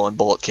shrapnel and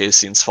bullet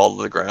casings fall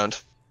to the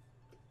ground.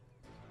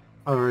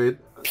 Alright.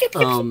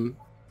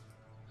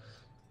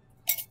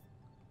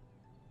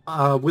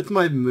 With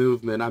my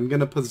movement, I'm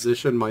gonna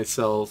position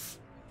myself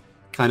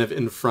kind of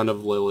in front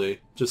of Lilly,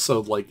 just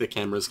so, like, the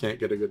cameras can't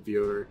get a good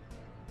view of her.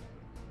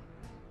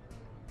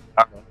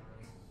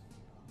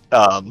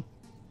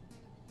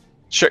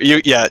 Sure.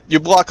 You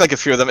block like a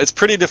few of them. It's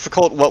pretty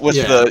difficult. What with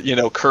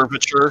the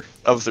curvature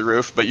of the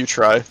roof, but you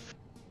try.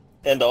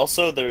 And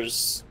also,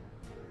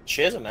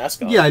 she has a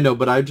mask on. Yeah, I know,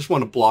 but I just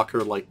want to block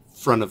her like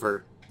front of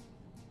her.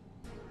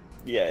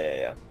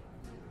 Yeah.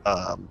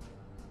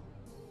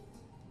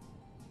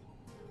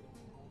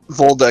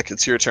 Voldek,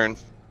 it's your turn.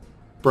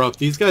 Bro, if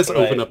these guys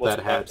open up that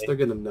hatch, they're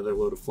getting another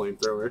load of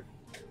flamethrower.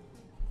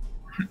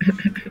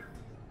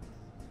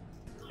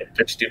 If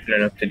they're stupid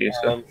enough to do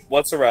so.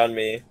 What's around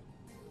me?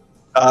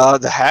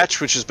 The hatch,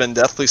 which has been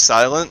deathly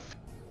silent.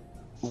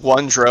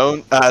 One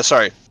drone.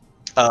 Took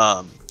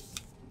out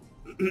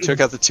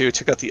the 2.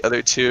 Took out the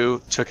other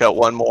 2. Took out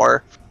one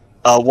more.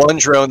 One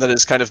drone that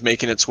is kind of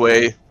making its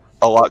way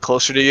a lot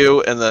closer to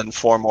you, and then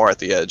 4 more at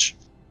the edge.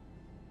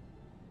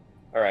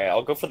 All right,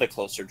 I'll go for the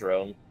closer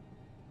drone.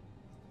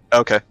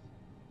 Okay.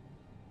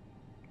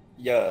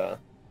 Yeah.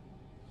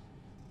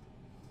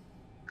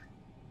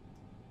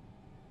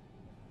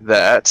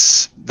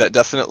 That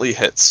definitely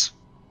hits.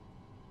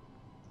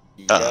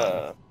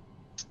 Yeah.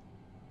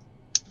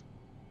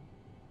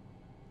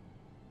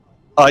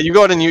 You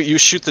go ahead and you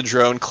shoot the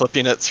drone,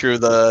 clipping it through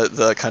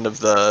the kind of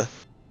the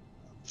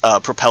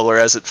propeller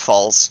as it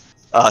falls.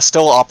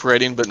 Still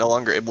operating, but no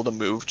longer able to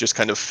move, just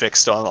kind of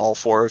fixed on all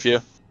 4 of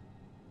you.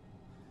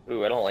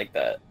 Ooh, I don't like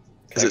that.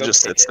 Because it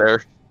just sits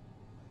there.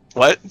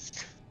 What?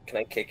 Can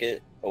I kick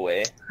it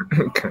away?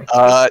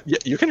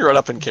 You can run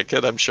up and kick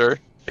it, I'm sure,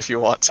 if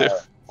you want to.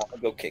 I'll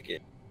go kick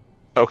it.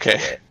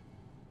 Okay.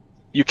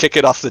 You kick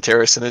it off the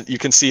terrace, and you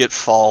can see it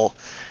fall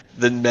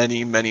the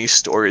many, many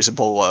stories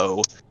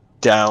below,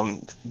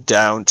 down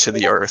to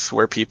the earth,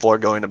 where people are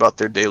going about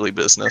their daily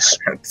business.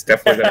 It's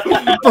definitely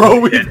that. Bro,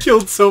 we've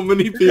killed so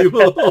many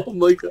people. Oh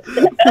my god.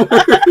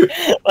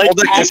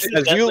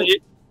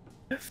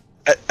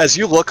 As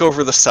you look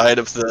over the side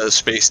of the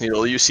Space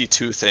Needle, you see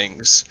 2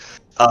 things.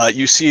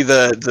 You see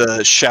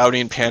the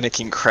shouting,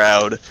 panicking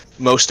crowd,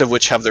 most of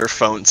which have their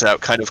phones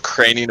out, kind of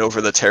craning over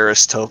the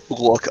terrace to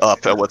look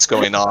up at what's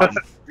going on.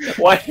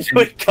 Why did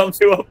we come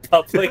to a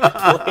public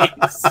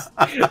place?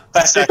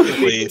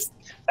 Secondly,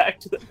 back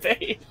to the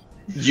base.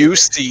 You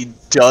see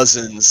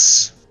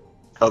dozens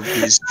of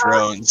these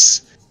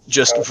drones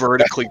just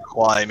vertically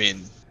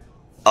climbing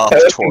up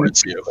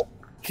towards you.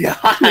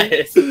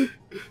 God.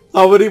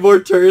 How many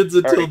more turns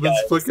until Alright,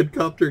 this fucking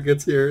copter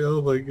gets here?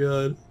 Oh my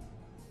god.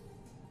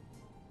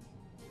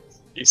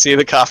 You see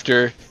the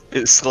copter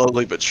is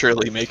slowly but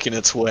surely making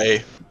its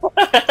way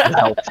to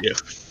help you.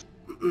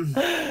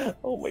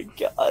 Oh my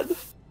god.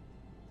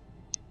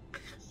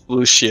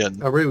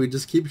 Lucian. Alright, we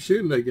just keep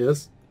shooting, I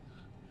guess.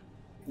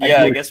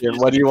 Yeah, I guess.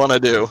 What do you want to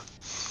do?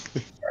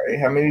 Alright,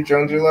 how many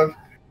drones are left?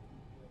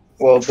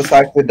 Well,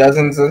 besides the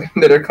dozens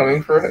that are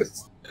coming for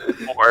us.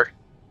 4.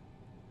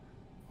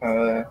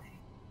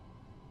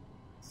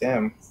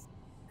 Damn.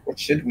 What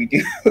should we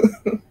do?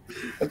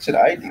 What should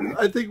I do?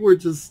 I think we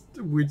just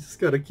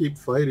gotta keep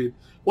fighting.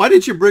 Why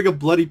didn't you bring a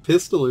bloody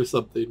pistol or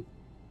something?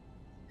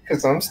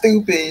 Because I'm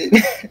stupid.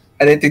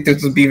 I didn't think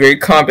this would be very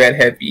combat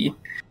heavy.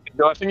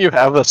 No, I think you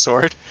have a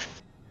sword.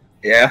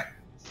 Yeah.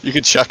 You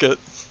could chuck it.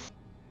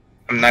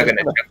 I'm not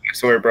gonna chuck my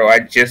sword, bro. I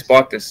just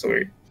bought this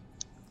sword.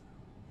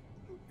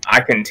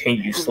 I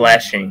continue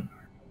slashing.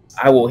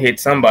 I will hit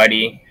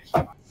somebody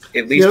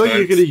at least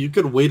once. You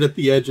could wait at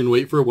the edge and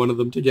wait for one of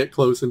them to get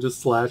close and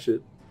just slash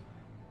it.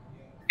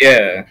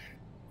 Yeah.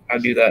 I'll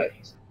do that.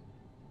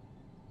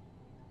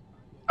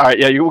 Alright,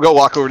 yeah, you go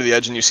walk over to the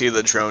edge and you see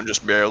the drone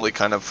just barely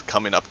kind of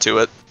coming up to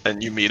it,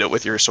 and you meet it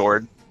with your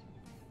sword.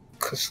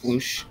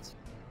 Kasloosh.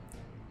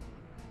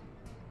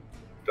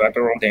 Do I have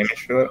to roll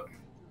damage for that?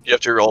 You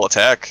have to roll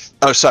attack.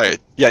 Oh, sorry.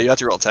 Yeah, you have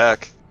to roll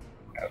attack.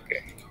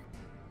 Okay.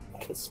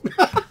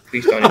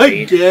 Please don't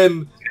invade.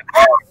 Again.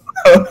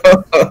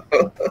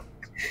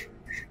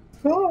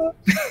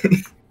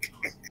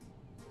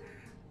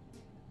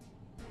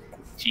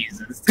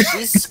 Jesus.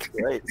 Jesus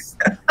Christ.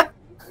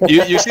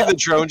 You see the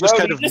drone just Bro,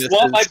 kind you of just misses.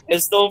 want my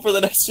pistol for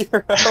the next few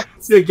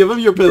rounds? Yeah, give him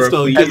your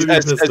pistol. Bro, Give him your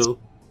as- pistol.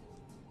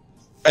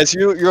 As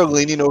you're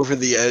leaning over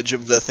the edge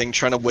of the thing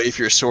trying to wave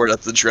your sword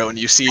at the drone,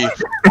 you see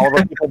all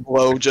the people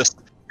below, just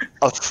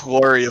a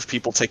flurry of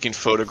people taking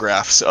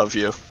photographs of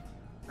you.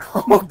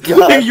 Oh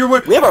god.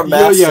 We have our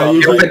masks yeah, on.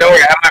 You don't know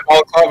where I have my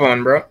ball club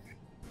on, bro.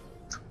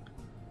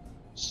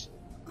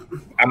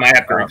 I might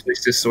have to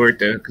replace this sword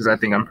though, because I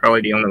think I'm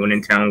probably the only one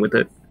in town with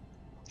it.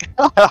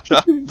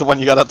 The one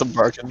you got at the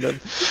bargain bin.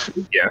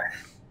 Yeah.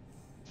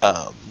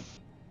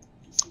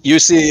 You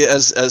see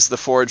as the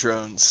 4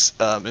 drones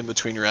in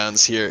between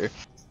rounds here,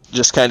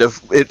 just kind of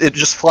it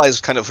just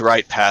flies kind of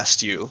right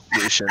past you,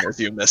 Lucian, as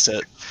you miss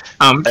it.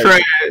 I'm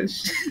trash.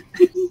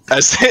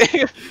 As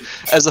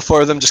the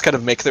 4 of them just kind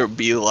of make their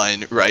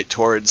beeline right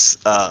towards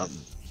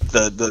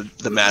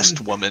the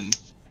masked woman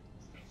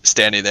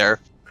standing there.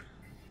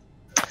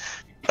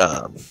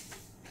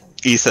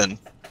 Ethan,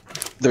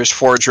 there's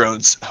 4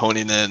 drones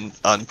honing in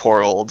on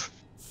poor old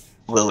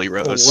Lily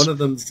Rose. One of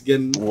them's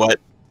getting. What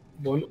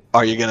One.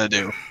 are you gonna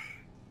do?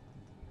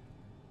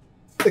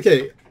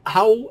 Okay,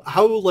 how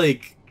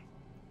like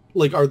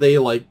are they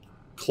like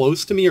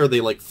close to me, or are they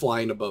like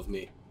flying above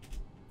me?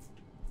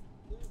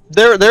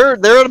 They're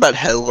at about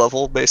head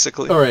level,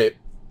 basically. All right,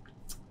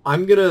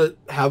 I'm gonna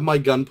have my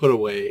gun put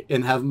away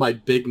and have my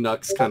big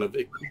knucks kind of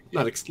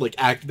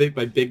activate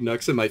my big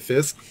knucks in my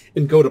fist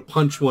and go to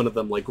punch one of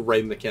them like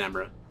right in the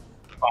camera.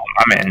 Oh,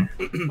 I'm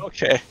in.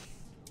 Okay,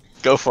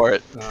 go for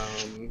it.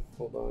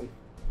 Hold on.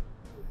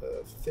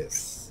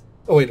 Fists.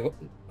 Oh wait,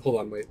 hold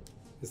on, wait.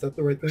 Is that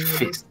the right thing?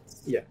 Fists.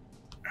 Yeah.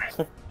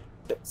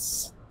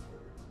 Yes.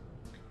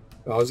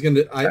 I was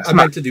gonna. I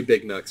meant to do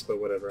big knucks, but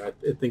whatever. I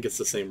think it's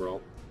the same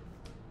roll.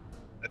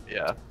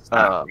 Yeah.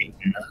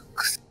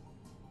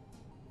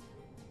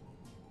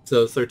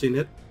 So 13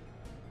 hit.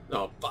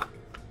 Oh fuck.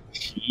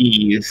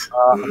 Jeez.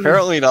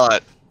 Apparently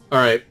not. All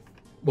right.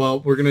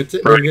 Well, we're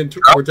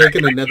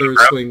taking another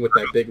swing with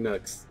that big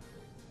knucks,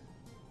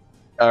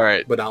 All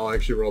right. but I'll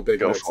actually roll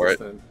big Go knucks for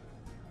this it. time.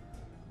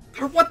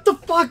 What the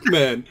fuck,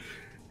 man?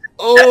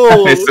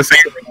 Oh. It's the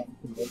same.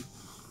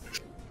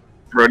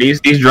 Bro, these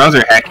drones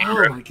are hacking. Oh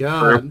Bro. my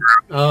god.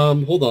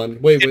 Hold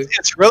on. Wait.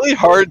 It's really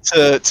hard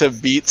to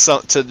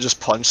just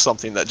punch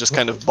something that just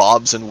kind of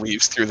bobs and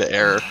weaves through the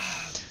air.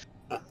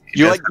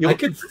 I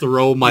could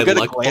throw my get a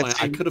luck. glancing-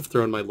 I could have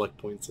thrown my luck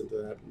points into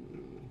that.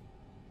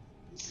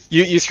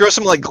 You throw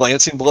some like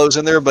glancing blows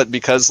in there, but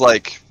because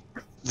like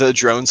the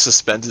drone's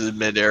suspended in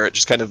midair, it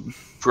just kind of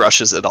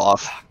brushes it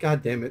off.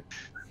 God damn it.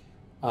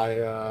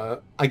 I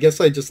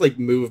guess I just like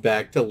move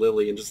back to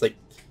Lily and just like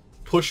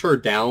push her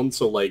down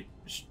so like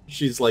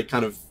she's like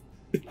kind of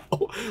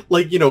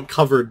like, you know,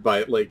 covered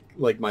by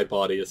like my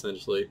body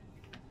essentially.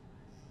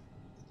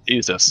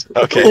 Jesus.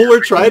 Okay. Oh,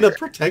 we're trying to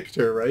protect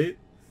her, right?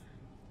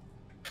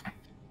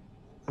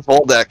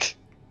 Voldeck,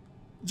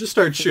 Just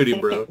start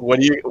shooting, bro.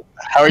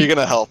 how are you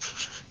gonna help?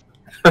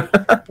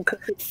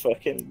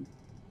 Fucking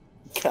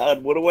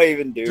God, what do I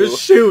even do?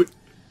 Just shoot.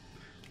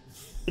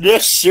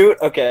 Just shoot?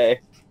 Okay.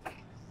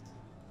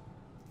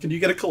 Can you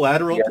get a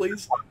collateral, Yeah.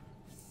 please?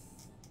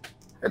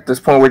 At this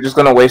point, we're just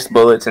gonna waste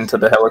bullets until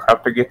the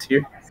helicopter gets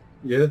here.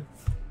 Yeah.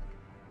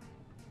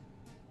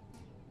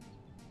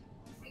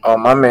 Oh,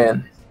 my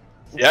man.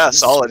 Yeah,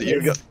 solid.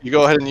 You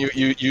go ahead and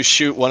you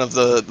shoot one of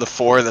the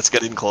 4 that's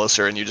getting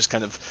closer, and you just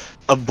kind of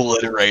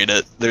obliterate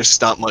it. There's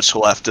not much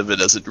left of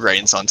it as it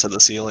rains onto the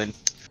ceiling.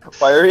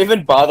 Why are you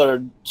even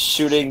bothered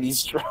shooting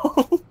these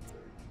drones?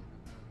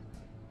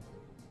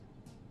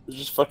 They're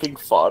just fucking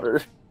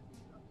fodder.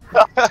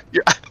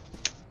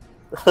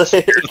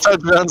 That's how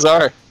drones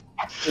are.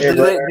 Do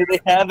they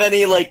have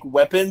any like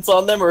weapons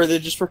on them, or are they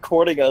just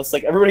recording us?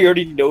 Like everybody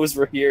already knows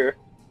we're here.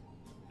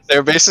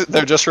 They're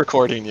just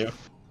recording you.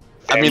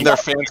 I mean, their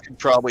fans could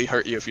probably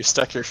hurt you if you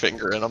stuck your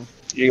finger in them.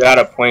 You got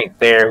a point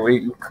there.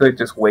 We could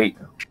just wait.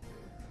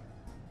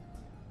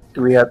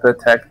 Do we have to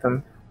attack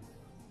them?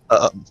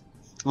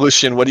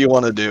 Lucian, what do you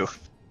want to do?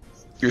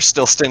 You're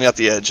still standing at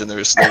the edge, and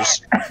there's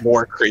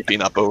more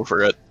creeping up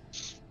over it.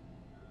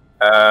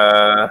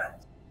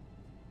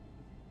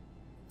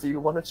 Do you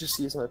want to just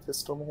use my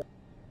pistol, man?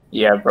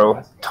 Yeah,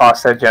 bro.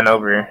 Toss that gen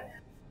over.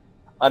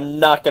 I'm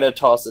not gonna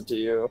toss it to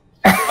you.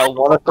 I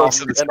want to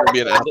toss it. It's gonna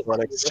be an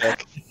athletics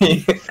check.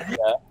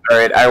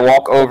 Alright, I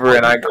walk over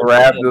and I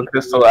grab the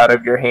pistol out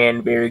of your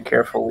hand very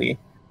carefully.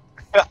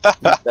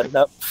 Better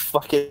not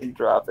fucking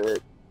drop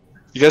it.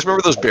 You guys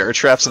remember those bear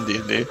traps in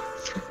D&D?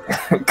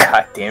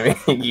 God damn it.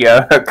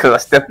 Yeah, because I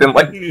stepped in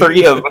like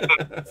 3 of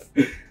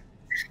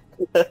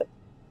them.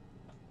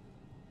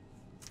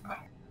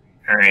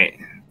 All right.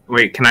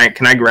 Wait, can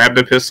I grab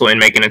the pistol and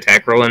make an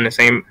attack roll in the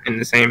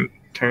same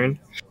turn?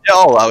 Yeah,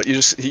 all out. You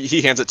just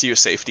he hands it to you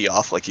safety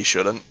off like he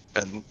shouldn't,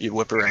 and you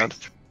whip around.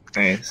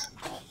 Nice.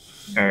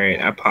 All right,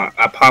 I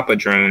pop a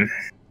drone.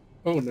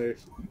 Oh no.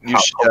 You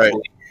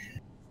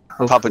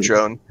pop a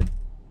drone.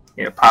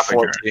 Yeah, pop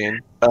a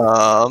drone.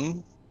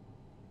 14.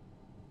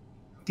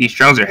 These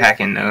drones are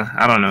hacking though.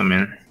 I don't know,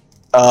 man.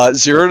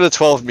 0 to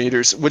 12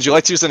 meters. Would you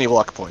like to use any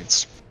luck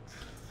points?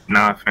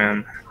 Nah,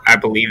 fam. I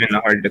believe in the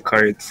heart of the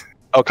cards.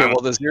 Okay,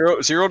 well the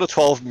 0 to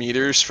 12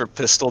 meters for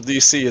pistol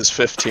DC is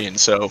 15,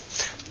 so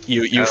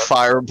you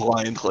fire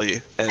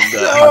blindly and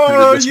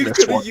no, you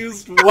could have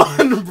used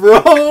one,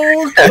 bro.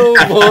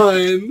 Come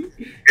on.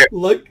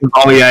 Luck.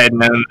 Oh yeah, I had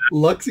known.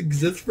 Lux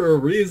exists for a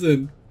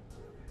reason.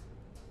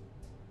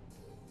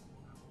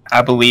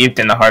 I believed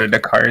in the heart of the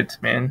cards,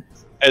 man.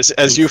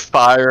 As you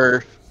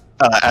fire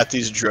at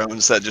these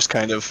drones that just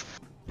kind of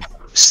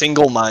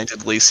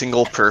single-mindedly,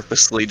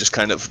 single-purposely just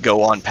kind of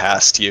go on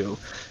past you,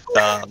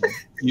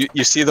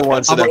 you see the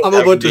ones that I'm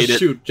about to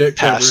shoot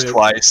past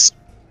twice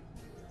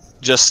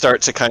just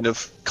start to kind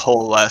of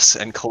coalesce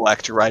and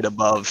collect right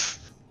above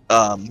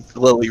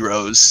Lily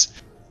Rose.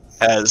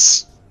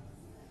 As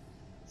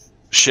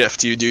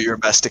Shift, you do your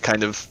best to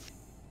kind of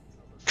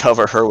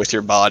cover her with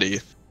your body.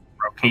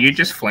 Bro, can you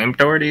just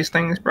flamethrower these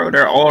things, bro?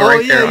 They're all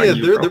right there on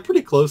you, they're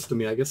pretty close to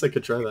me. I guess I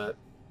could try that.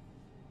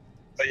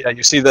 But yeah,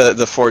 you see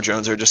the 4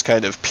 drones are just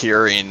kind of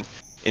peering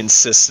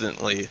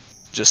insistently,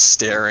 just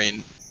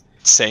staring,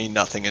 saying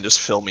nothing, and just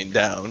filming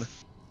down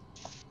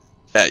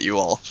at you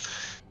all.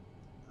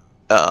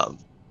 What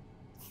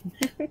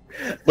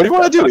do you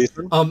want to do,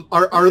 Ethan?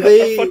 Are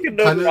they fucking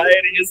kind of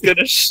is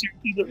gonna shoot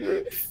through the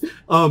roof?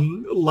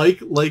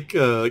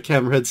 like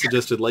Cameron had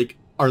suggested, like,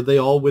 are they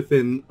all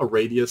within a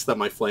radius that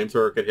my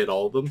flamethrower could hit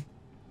all of them?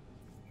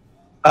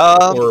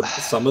 Or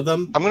some of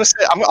them?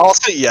 I'll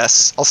say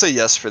yes. I'll say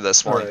yes for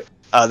this one. Right.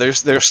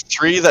 There's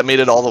 3 that made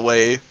it all the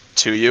way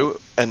to you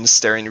and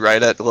staring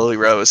right at Lily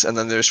Rose, and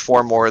then there's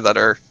 4 more that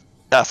are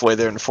halfway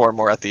there and 4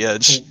 more at the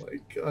edge. Oh my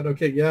god.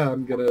 Okay, yeah,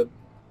 I'm gonna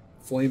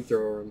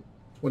flamethrower him.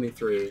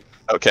 23.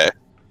 Okay.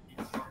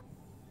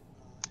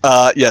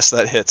 Yes,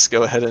 that hits.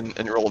 Go ahead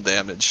and roll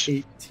damage.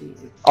 18.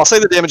 I'll say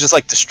the damage is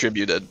like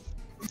distributed.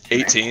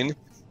 18.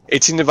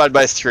 18 divided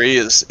by 3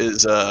 is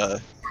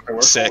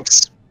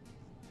 6.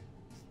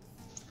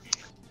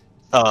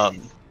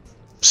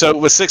 So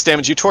with 6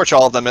 damage, you torch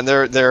all of them, and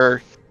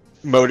their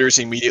motors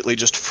immediately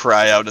just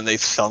fry out, and they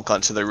thunk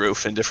onto the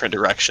roof in different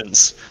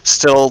directions.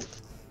 Still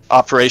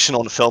operational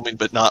and filming,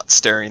 but not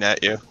staring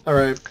at you. All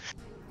right.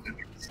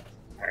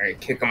 All right,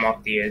 kick them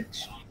off the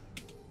edge.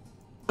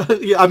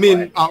 Yeah, I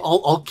mean,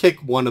 I'll kick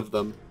one of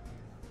them.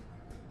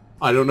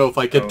 I don't know if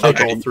I could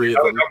kick all 3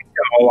 of them.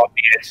 All off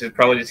the edge. It'd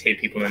probably just hit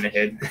people in the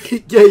head.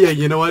 yeah,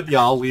 you know what?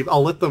 Yeah, I'll leave.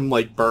 I'll let them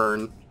like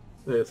burn,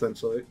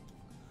 essentially.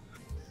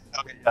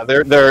 Okay,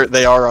 yeah,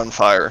 they are on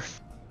fire.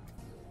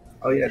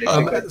 Oh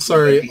yeah.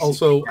 Sorry.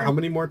 Also, how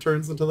many more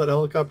turns until that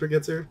helicopter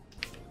gets here?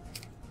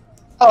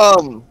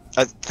 I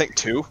think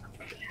 2.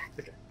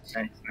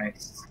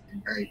 Nice.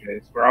 Very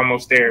good. We're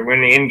almost there. We're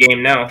in the end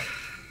game now.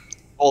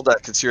 Hold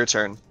that. It's your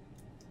turn.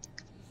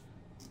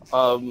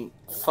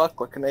 Fuck.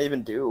 What can I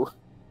even do?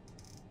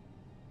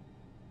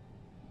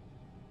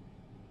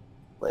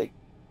 Like,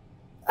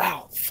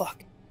 ow,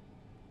 fuck.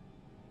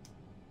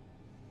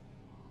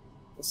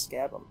 Let's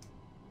scab him.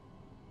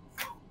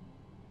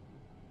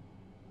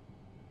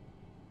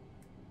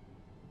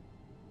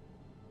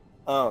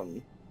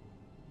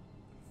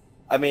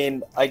 I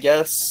mean, I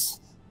guess.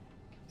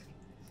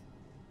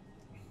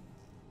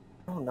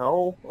 I don't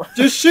know.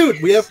 Just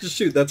shoot. We have to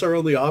shoot. That's our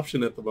only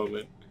option at the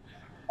moment.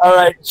 All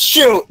right,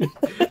 shoot.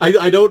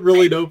 I don't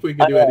really know if we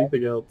can do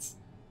anything else.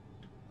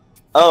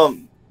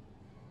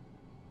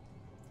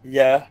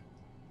 Yeah.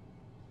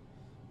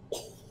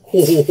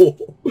 Oh,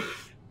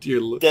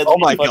 dear Lord. Oh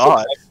my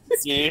god.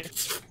 That's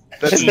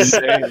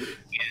insane.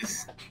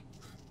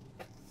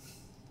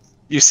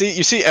 You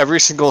see every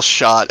single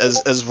shot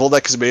as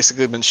Voldek has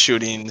basically been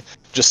shooting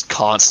just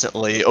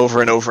constantly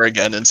over and over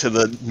again into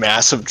the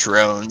massive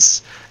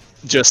drones.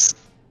 Just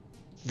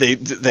they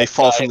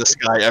fall from the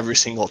sky every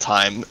single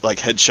time, like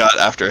headshot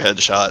after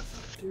headshot.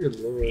 Dear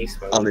Lord.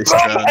 On these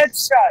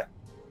drones. Headshot.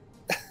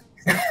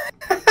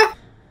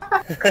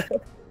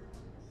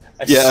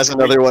 Yeah, as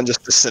another one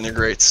just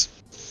disintegrates.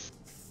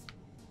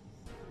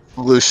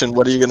 Lucian,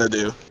 what are you gonna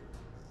do?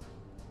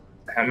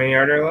 How many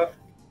are there left?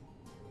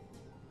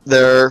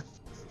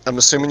 I'm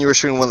assuming you were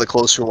shooting one of the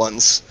closer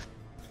ones,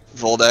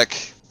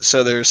 Voldek.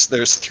 So there's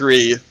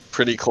 3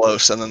 pretty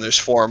close, and then there's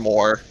 4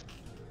 more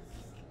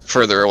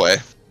further away.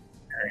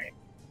 Alright.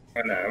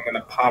 I'm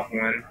gonna pop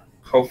one.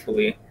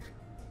 Hopefully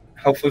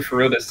for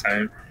real this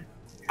time.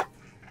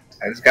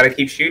 I just gotta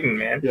keep shooting,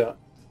 man. Yeah.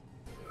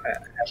 I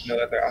have no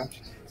other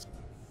options.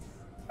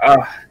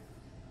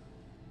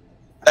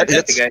 That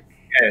hits. Yeah,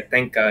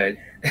 thank God.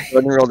 Go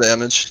ahead and roll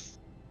damage.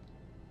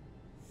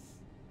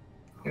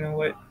 You know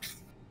what?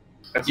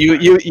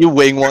 You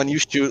wing one, you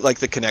shoot like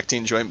the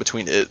connecting joint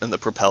between it and the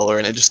propeller,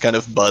 and it just kind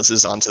of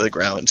buzzes onto the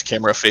ground,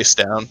 camera face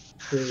down.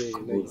 Hey,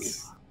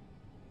 nice.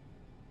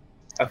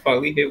 I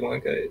finally hit one,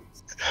 guys.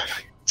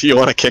 Do you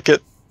want to kick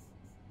it?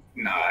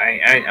 Nah,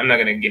 I'm not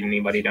gonna get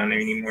anybody down there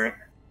anymore.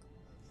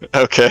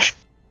 Okay.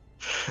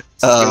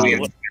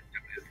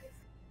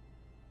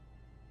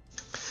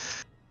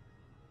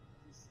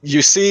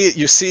 You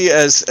see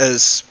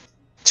as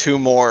two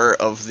more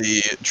of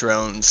the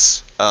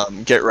drones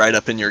get right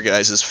up in your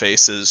guys'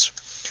 faces.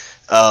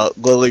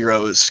 Lily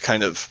Rose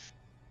kind of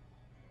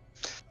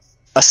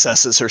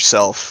assesses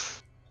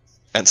herself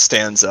and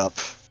stands up.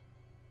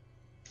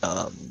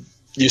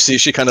 You see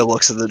she kind of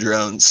looks at the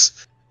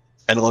drones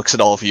and looks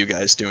at all of you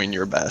guys doing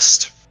your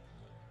best.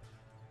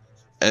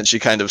 And she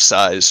kind of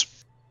sighs.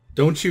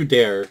 Don't you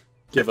dare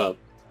give up.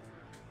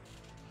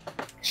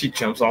 She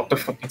jumps off the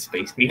fucking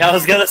space needle. Yeah, I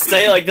was gonna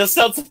say, like, this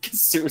sounds like a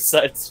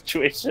suicide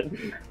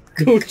situation.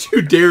 Don't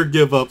you dare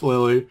give up,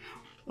 Lily.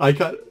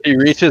 She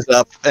reaches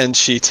up and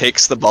she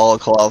takes the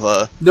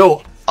balaclava.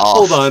 No, off.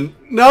 hold on.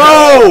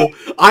 No!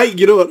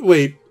 You know what,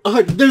 wait.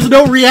 There's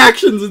no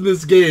reactions in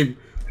this game.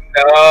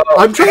 No.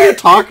 I'm trying to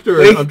talk to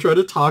her. I'm trying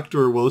to talk to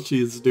her while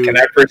she's doing Can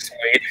I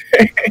persuade?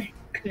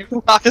 You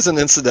can talk as an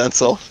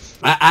incidental.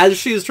 As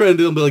she's trying to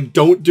do it, I'll be like,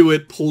 don't do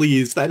it,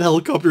 please. That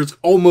helicopter's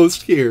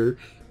almost here.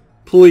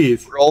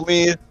 Please. Roll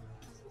me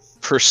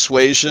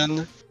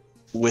persuasion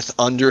with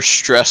under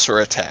stress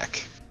or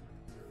attack.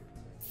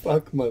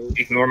 Fuck my...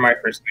 Ignore my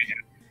persuasion.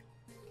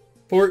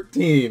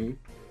 14.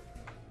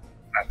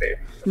 Not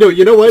there. No,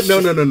 you know what?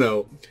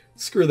 No.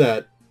 Screw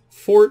that.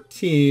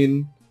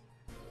 14.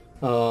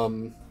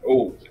 Oh,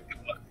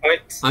 luck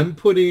points. I'm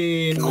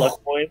putting...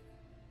 Luck point?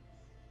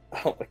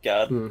 Oh my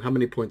god. How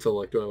many points of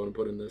luck do I want to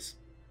put in this?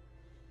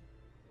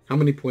 How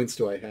many points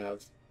do I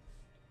have?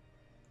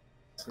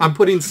 I'm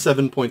putting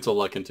 7 points of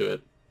luck into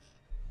it.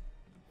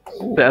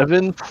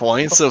 7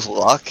 points of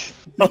luck?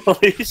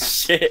 Holy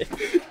shit.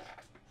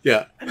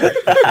 Yeah.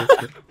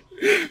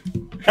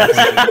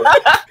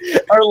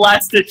 Our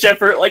last ditch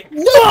effort, like,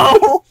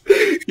 no!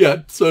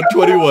 Yeah, so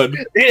 21.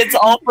 It's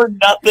all for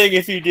nothing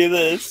if you do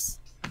this.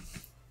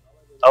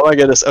 Oh my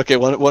goodness. Okay,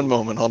 one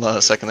moment. Hold on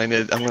a second. I'm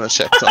gonna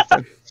check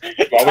something.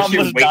 Tom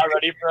was not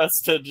ready for us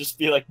to just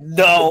be like,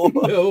 no.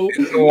 No.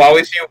 Why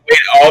would you wait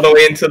all the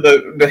way until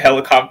the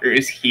helicopter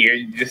is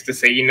here just to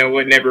say, you know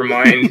what, never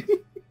mind?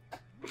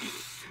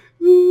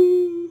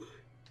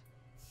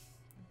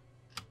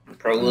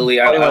 Bro, Lily,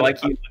 I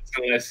like you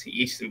telling us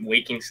each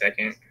waking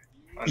second.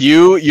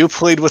 You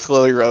plead with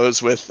Lily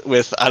Rose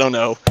with I don't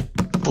know,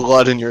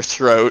 blood in your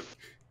throat.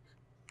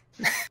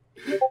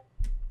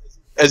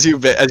 As you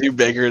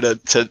beg her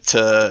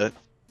to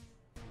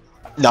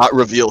not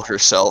reveal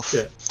herself.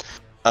 Yeah.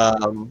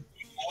 And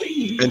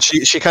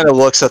she kind of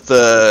looks at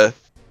the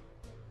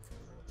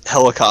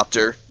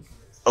helicopter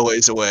a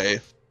ways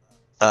away.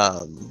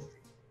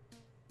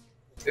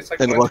 It's like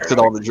And looks at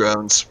all the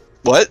drones.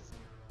 What?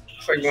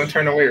 It's like one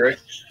turn away, right?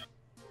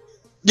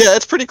 Yeah,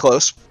 it's pretty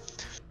close.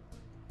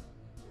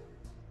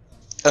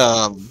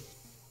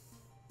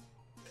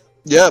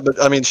 Yeah,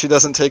 but I mean, she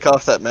doesn't take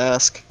off that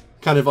mask.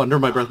 Kind of under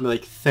my breath, and be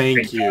like,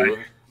 thank you.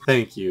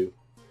 Thank you.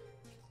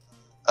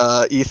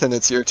 Ethan,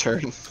 it's your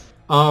turn.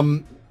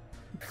 Can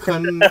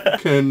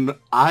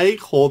I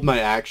hold my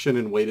action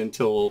and wait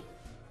until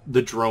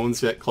the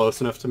drones get close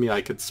enough to me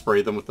I could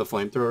spray them with the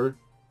flamethrower?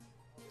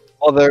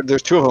 Well,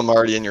 there's two of them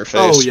already in your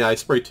face. Oh yeah, I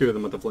sprayed 2 of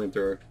them with the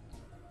flamethrower.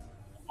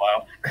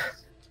 Wow.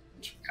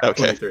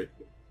 Okay. 23.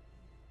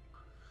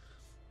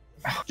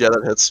 Yeah,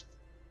 that hits.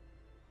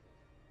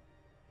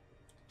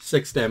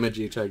 6 damage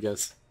each, I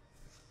guess.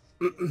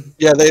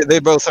 Yeah, they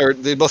both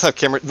have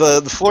camera.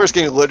 The floor is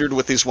getting littered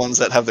with these ones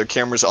that have their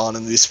cameras on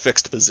in these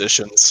fixed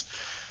positions.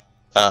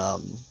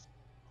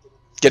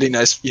 Getting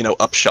nice,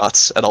 up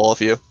shots at all of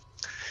you.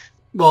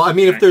 Well, I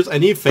mean, if there's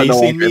any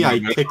facing me, I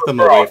can kick them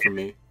away from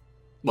me.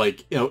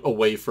 Like,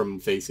 away from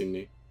facing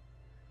me.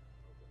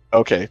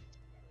 Okay.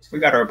 We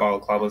got our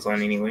balaclavas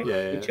on anyway.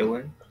 Yeah. We're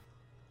chilling.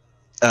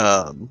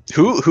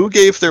 Who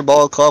gave their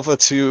balaclava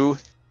to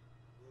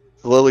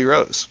Lily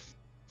Rose?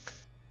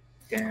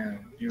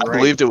 Damn, I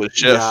believed it was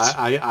Shift.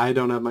 Yeah, I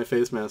don't have my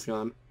face mask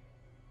on.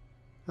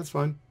 That's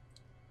fine.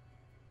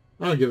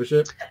 I don't give a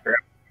shit. Sure,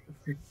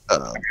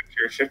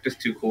 Shift is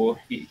too cool.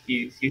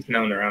 He's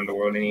known around the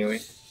world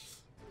anyway.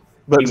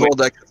 But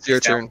Zoldyck, it's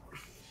your turn.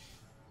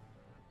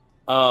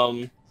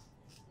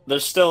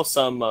 There's still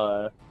some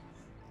bad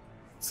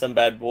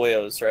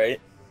boyos, right?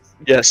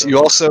 Yes, you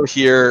also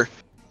hear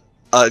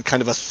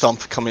kind of a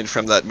thump coming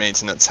from that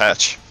maintenance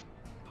hatch.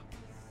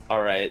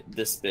 Alright,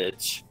 this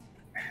bitch.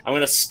 I'm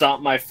gonna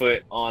stomp my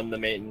foot on the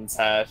maintenance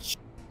hatch.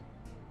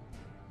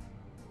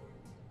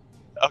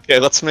 Okay,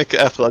 let's make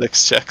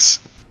athletics checks.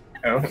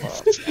 Oh.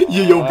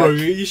 Yo, bro,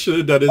 you should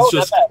have done is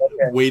just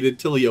okay. waited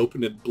till he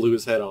opened it, blew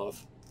his head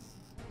off.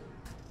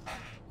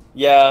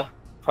 Yeah,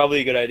 probably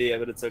a good idea,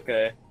 but it's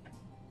okay.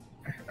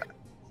 I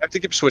have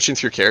to keep switching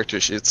through character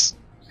sheets.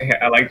 Yeah,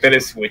 I like that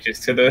it switches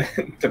to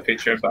the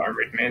picture of the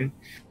armored man.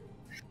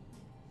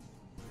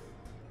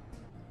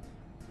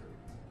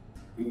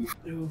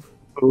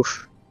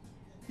 Oof.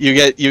 You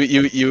get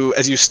you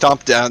as you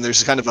stomp down.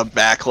 There's kind of a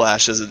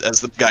backlash as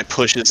the guy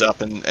pushes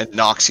up and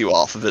knocks you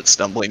off of it,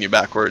 stumbling you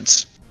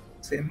backwards.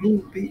 Say,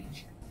 move,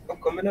 bitch.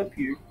 I'm coming up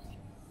here.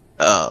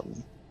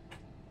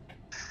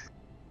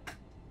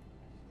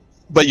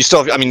 But you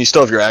still have, you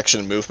still have your action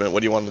and movement.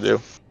 What do you want to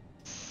do?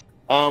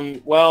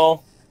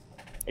 Well,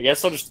 I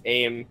guess I'll just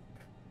aim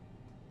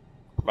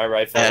my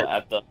rifle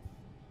at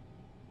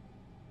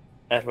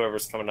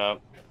whoever's coming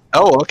up.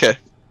 Oh, okay.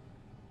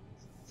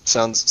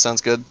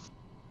 Sounds good.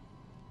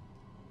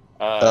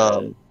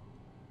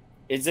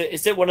 Is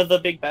it one of the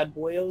big bad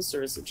boyos,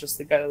 or is it just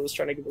the guy that was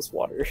trying to give us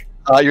water?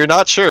 You're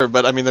not sure,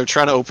 but they're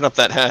trying to open up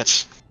that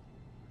hatch.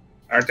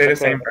 Aren't they the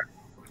same?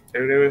 They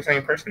were the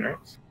same person, right?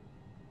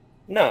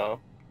 No.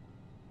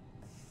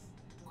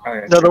 Oh,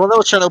 yeah. No, the one that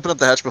was trying to open up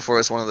the hatch before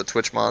is one of the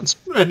Twitch mods.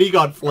 And he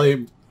got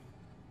flamed.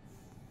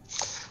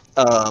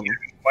 Why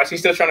is he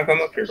still trying to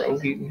come up here, bro?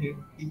 He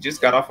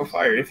just got off of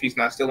fire. If he's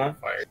not still on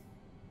fire.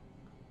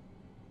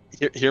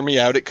 Hear me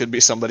out. It could be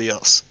somebody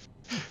else.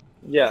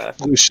 Yeah.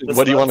 Lucian,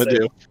 what do you want to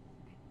do?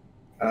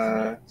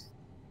 I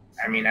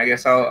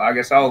guess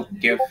I'll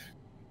give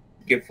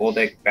full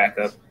deck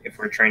backup if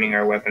we're training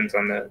our weapons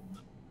on the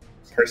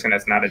person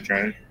that's not a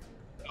drone.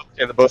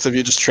 Okay, the both of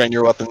you just train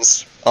your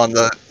weapons on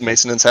the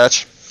maintenance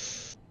hatch.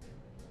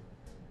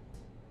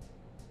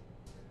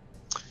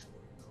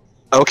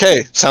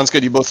 Okay, sounds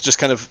good. You both just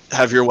kind of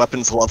have your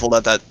weapons leveled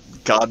at that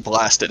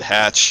god-blasted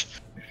hatch.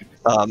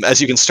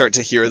 As you can start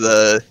to hear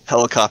the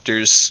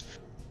helicopters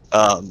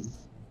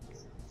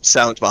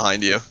sound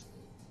behind you.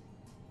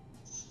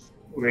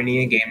 We're in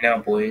the game now,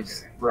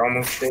 boys. We're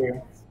almost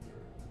there.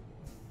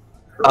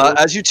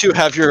 As you two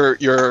have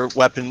your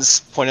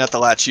weapons pointed at the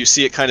latch, you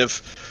see it kind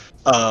of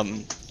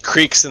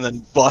creaks and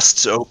then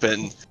busts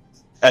open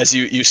as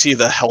you see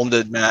the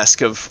helmeted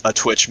mask of a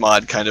Twitch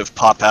mod kind of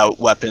pop out,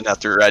 weapon at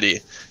the ready.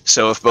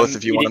 So if both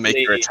of you want to make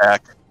your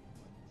attack...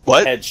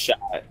 What?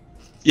 Headshot.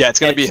 Yeah, it's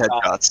going to be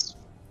headshots.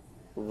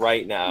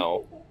 Right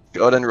now.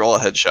 Go ahead and roll a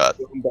headshot.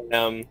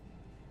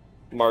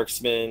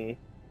 Marksman.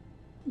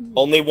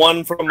 Only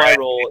one from my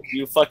roll.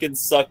 You fucking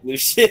suck,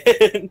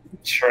 Lucian.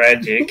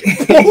 Tragic.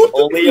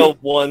 Only a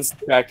one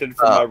subtracted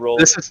from my roll.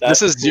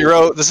 This is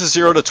 0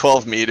 to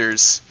 12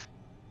 meters.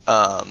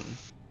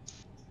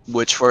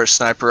 Which for a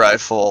sniper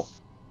rifle.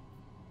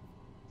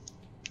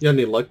 You got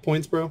any luck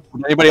points, bro?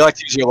 Would anybody like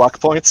to use your luck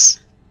points?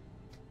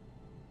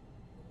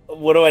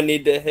 What do I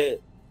need to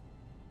hit?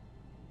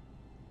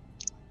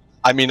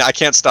 I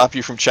can't stop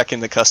you from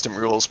checking the custom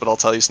rules, but I'll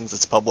tell you since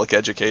it's public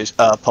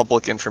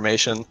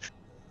information.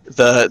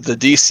 The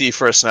DC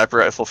for a sniper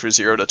rifle for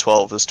 0 to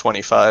 12 is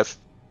 25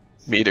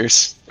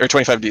 meters or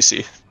 25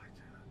 DC.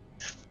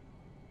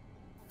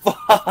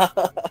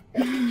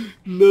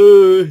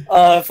 No.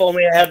 If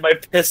only I had my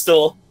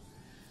pistol.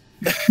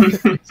 God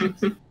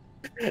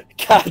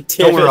damn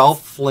Don't worry, it. I'll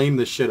flame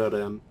the shit out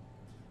of him.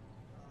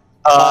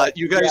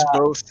 You guys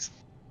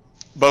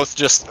both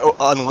just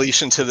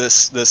unleash into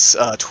this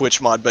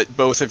Twitch mod, but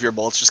both of your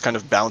bolts just kind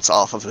of bounce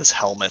off of his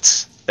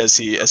helmet as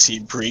he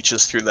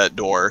breaches through that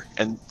door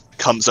and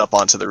comes up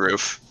onto the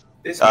roof.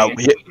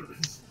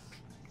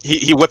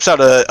 He whips out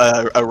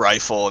a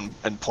rifle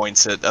and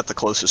points it at the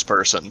closest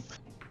person.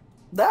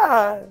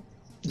 Nah.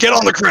 Get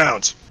on the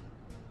ground!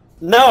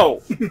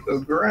 No!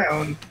 The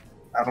ground.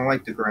 I don't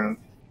like the ground.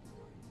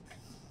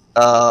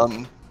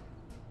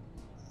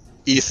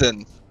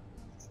 Ethan,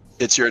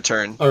 it's your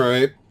turn.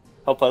 Alright.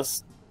 Help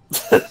us.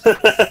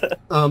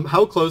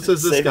 How close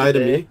is this Save guy the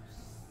to day. me?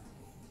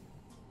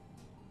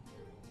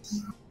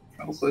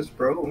 Help us,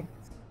 bro.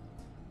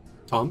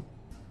 Tom?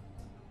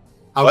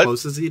 How What?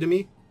 close is he to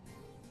me?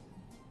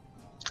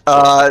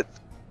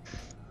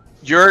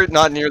 You're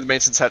not near the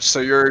maintenance hatch,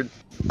 so you're,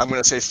 I'm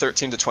going to say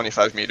 13 to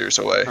 25 meters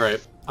away.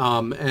 Alright.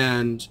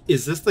 And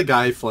is this the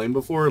guy I flamed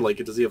before? Like,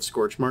 does he have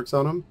scorch marks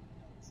on him?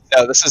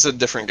 No, this is a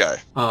different guy.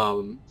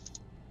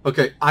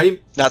 Okay,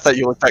 Not that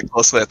you looked that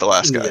closely at the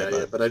last guy.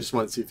 Yeah, but I just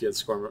want to see if he had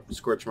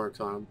scorch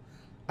marks on him.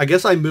 I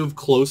guess I move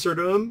closer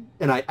to him,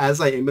 and as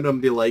I aim at him,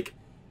 be like,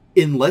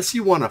 unless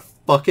you want to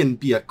fucking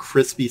be a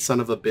crispy son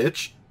of a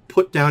bitch,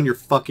 put down your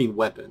fucking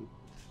weapon.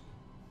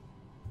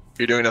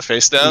 You're doing a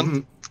face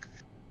down?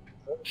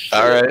 Mhm.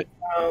 Alright.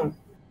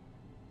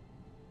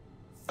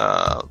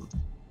 Oh.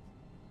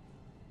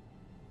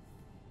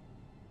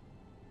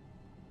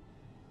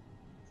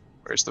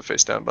 Where's the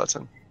face down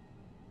button?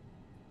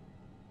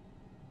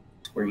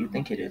 Where you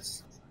think it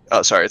is?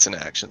 Oh, sorry, it's in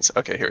actions.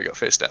 Okay, here we go.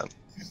 Face down.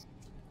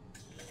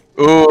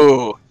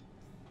 Ooh.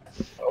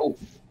 Oh.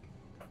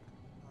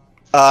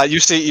 You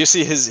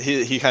see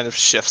he kind of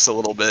shifts a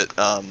little bit,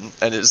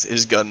 and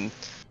his gun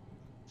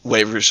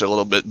wavers a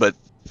little bit, but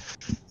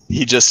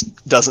he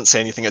just doesn't say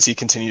anything as he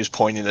continues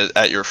pointing it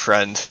at your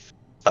friend.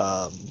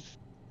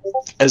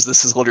 As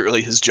this is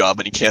literally his job,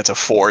 and he can't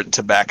afford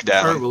to back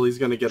down. Alright, well, he's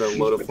gonna get a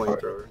load of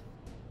flamethrower.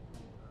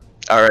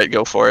 Alright,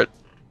 go for it.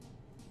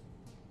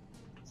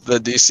 The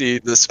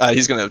DC,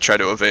 he's going to try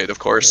to evade, of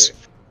course.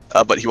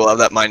 But he will have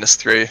that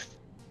 -3.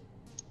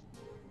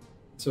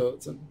 So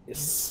it's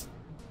Yes.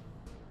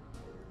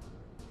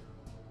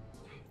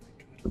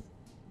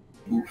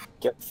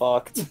 Get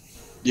fucked.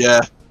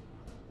 Yeah.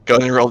 Go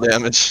ahead and roll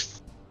damage.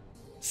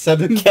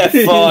 17. Get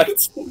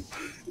fucked.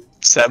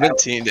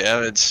 17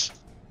 damage.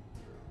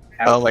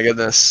 Oh my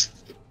goodness.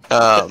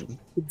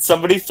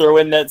 Somebody throw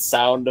in that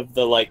sound of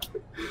the like,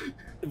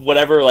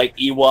 whatever, like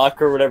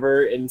Ewok or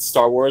whatever in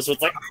Star Wars.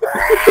 It's like.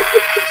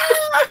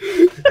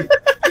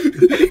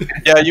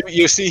 Yeah,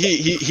 you see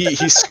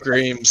he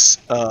screams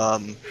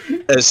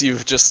as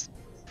you've just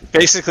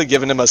basically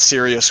given him a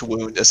serious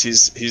wound as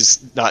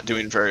he's not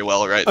doing very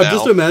well right now. I'm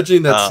just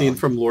imagining that scene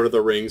from Lord of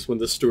the Rings when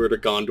the Steward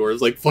of Gondor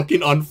is like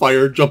fucking on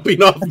fire,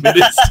 jumping off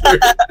minister.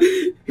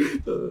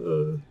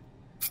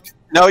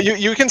 No,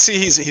 you can see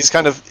he's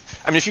kind of.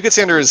 I mean, if you could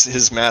see under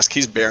his mask,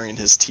 he's baring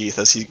his teeth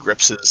as he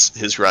grips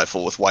his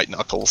rifle with white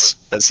knuckles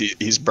as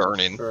he's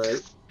burning. All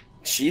right.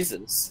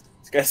 Jesus,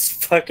 this guy's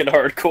fucking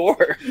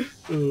hardcore.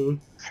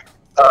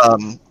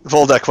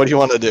 Voldek, what do you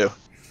want to do?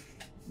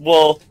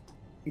 Well,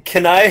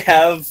 can I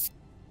have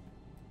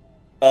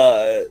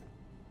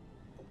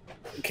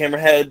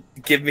Camerahead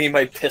give me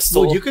my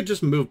pistol? Well, you could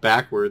just move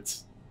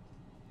backwards.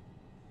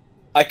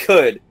 I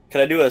could.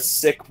 Can I do a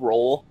sick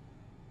roll?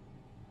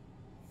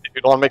 If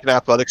you don't want to make an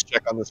athletics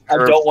check on this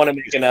curve, I don't want to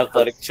make an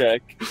athletic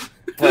check.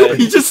 But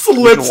He just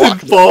slips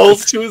and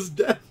falls to his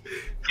death.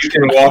 You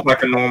can walk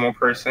like a normal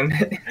person.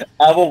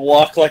 I will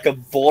walk like a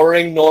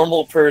boring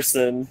normal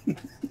person.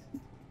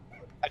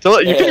 I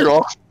tell you can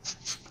roll.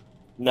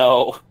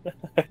 No,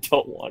 I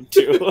don't want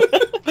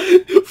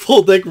to.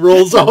 Full deck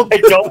rolls off I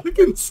don't- the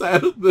fucking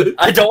side of the...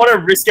 I don't want to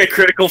risk a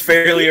critical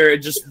failure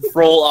and just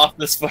roll off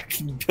this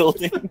fucking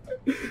building.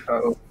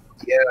 Oh,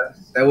 yeah,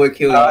 that would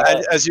kill you.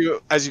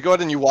 As you go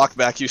ahead and you walk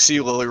back, you see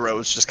Lily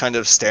Rose just kind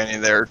of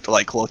standing there,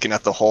 like looking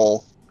at the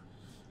whole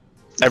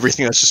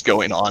everything that's just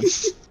going on.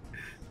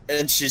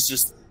 And she's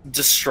just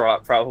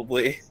distraught,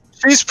 probably.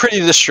 She's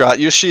pretty distraught.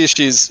 She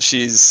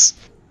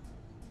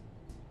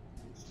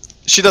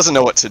doesn't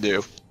know what to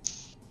do.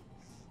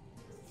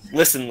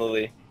 Listen,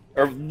 Lily.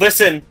 Or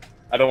listen,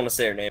 I don't want to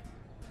say her name.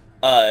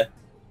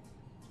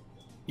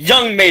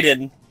 Young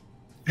maiden,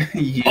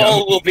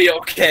 all will be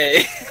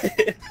okay.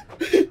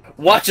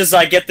 Watch as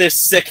I get this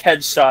sick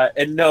headshot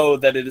and know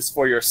that it is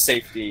for your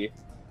safety.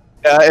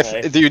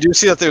 If you do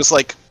see that there's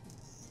like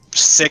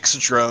 6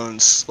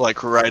 drones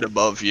like right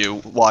above you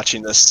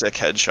watching this sick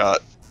headshot.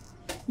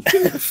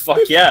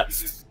 Fuck yeah.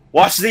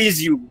 Watch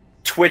these, you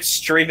Twitch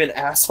streaming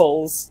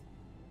assholes.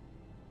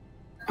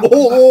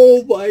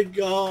 Oh my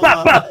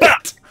god!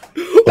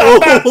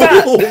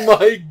 Oh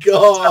my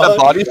god! A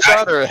body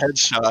shot or a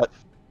headshot?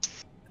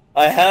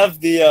 I have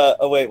the,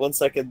 oh wait, 1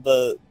 second,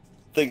 the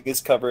thing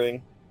is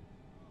covering.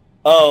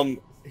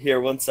 Here,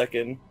 1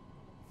 second.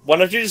 Why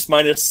don't you just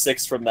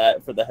 -6 from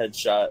that for the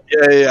headshot?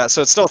 Yeah,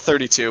 so it's still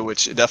 32,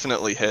 which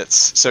definitely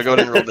hits. So go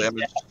ahead and roll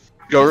damage.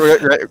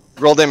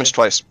 Roll damage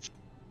twice.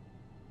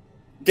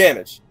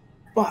 Damage.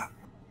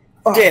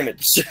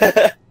 Damage.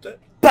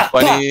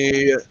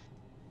 20...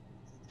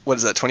 What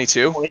is that,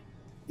 22?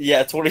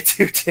 Yeah,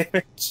 22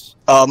 damage.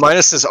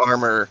 Minus his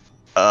armor.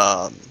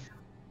 Yeah,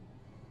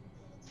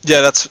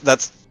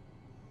 that's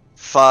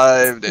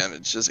 5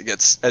 damage as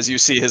you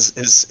see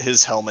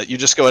his helmet. You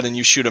just go ahead and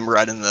you shoot him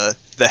right in the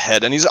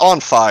head, and he's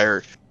on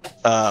fire.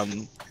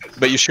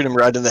 But you shoot him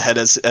right in the head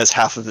as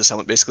half of his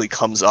helmet basically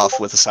comes off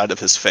with the side of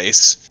his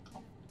face.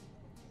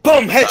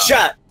 Boom!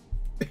 Headshot!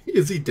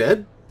 Is he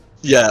dead?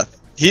 Yeah,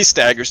 he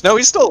staggers. No,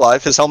 he's still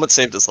alive. His helmet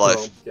saved his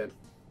life.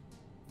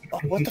 Oh,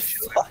 what the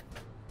fuck?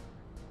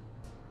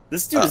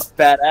 This dude is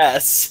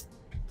badass.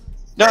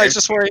 No, he's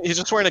just wearing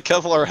a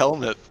Kevlar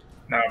helmet.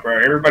 No, bro,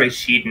 everybody's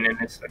cheating in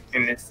this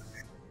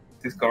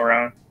go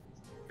around.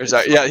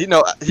 Yeah, he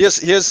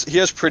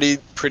has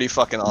pretty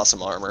fucking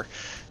awesome armor.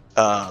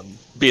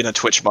 Being a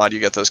Twitch mod,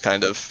 you get those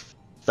kind of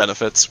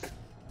benefits.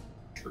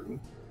 True.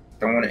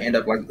 Don't want to end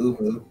up like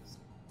Uvu.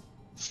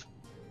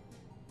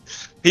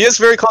 He is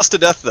very close to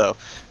death, though.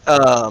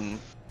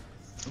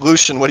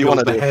 Lucian, what do you want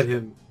to do? Behead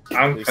him.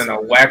 I'm gonna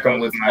whack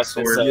him with my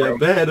sword, Yeah, bro.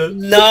 behead him.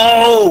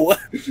 No!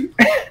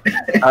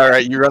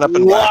 Alright, you run up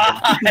and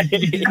whack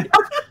him.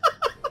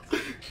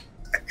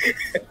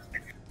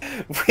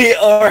 We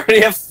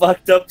already have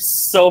fucked up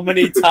so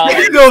many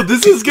times. No,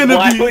 this is gonna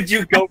Why be... would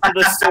you go for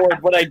the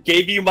sword when I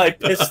gave you my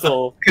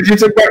pistol? Cause you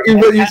took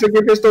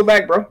your pistol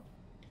back, bro.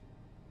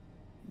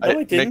 No,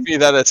 I didn't. Make me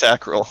that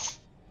attack roll.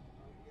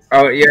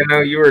 Oh yeah, no,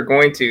 you were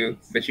going to,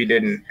 but you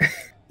didn't.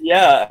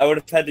 Yeah, I would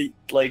have had to,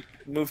 like,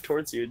 move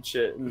towards you and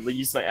shit and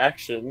use my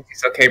action.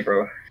 It's okay,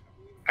 bro.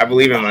 I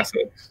believe in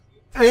myself.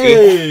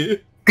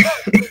 Hey!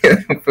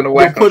 I'm gonna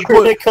whack him.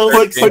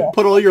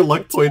 Put all your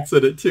luck points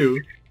in it, too.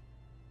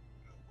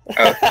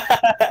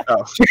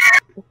 Oh.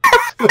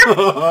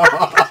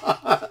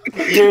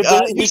 Dude,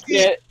 he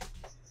can't.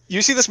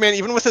 You see this man,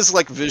 even with his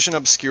like vision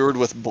obscured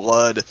with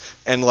blood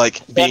and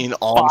like being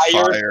on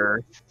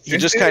fire, he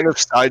just kind of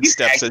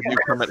sidesteps as you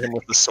come at him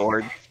with the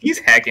sword. He's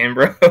hacking,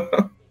 bro.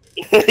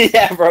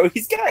 Yeah, bro,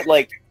 he's got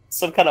like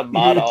some kind of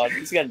mod on.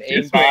 He's got an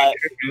aimbot.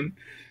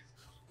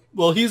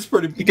 Well, he's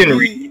pretty... He can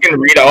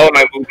read all of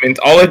my movements.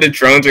 All of the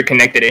drones are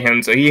connected to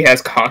him, so he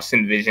has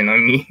constant vision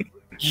on me.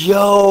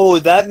 Yo,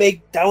 that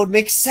would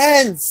make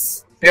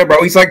sense. Yeah,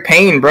 bro, he's like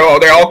Pain, bro.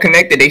 They're all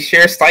connected. They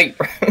share sight,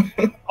 bro.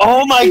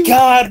 Oh my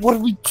god, what are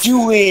we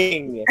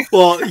doing?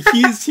 Well,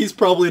 he's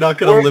probably not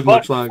going to live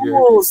much longer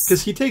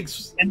because he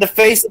takes in the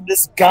face of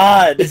this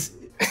god.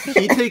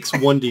 He takes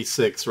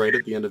 1d6 right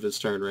at the end of his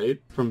turn, right,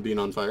 from being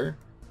on fire.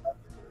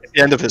 At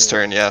the end of his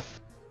turn, yeah.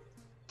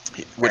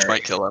 Which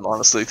might kill him,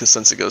 honestly, because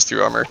since it goes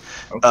through armor.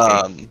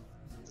 Okay.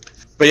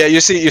 But yeah, you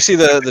see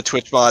the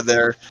Twitch mod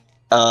there.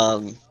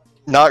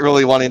 Not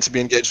really wanting to be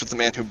engaged with the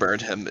man who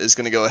burned him is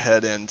going to go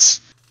ahead and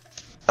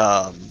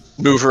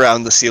move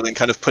around the ceiling,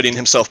 kind of putting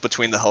himself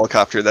between the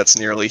helicopter that's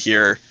nearly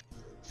here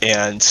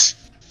and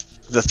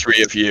the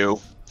three of you.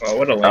 Oh,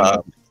 what a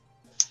lame.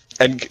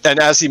 And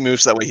as he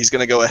moves that way, he's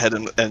going to go ahead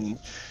and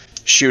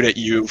shoot at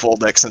you,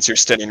 Voldex, since you're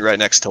standing right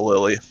next to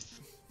Lilly.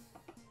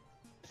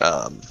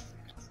 1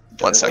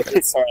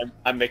 second. Sorry,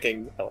 I'm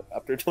making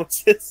helicopter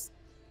noises.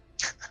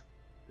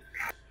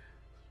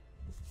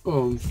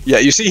 Yeah,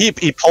 you see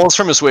he pulls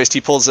from his waist, he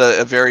pulls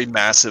a very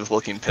massive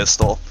looking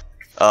pistol.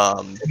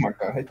 Oh my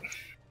god.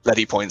 That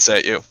he points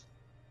at you.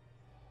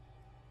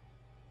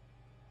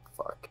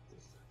 Fuck.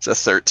 It's a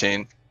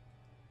 13.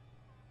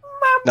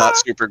 Not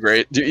super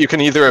great. You can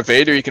either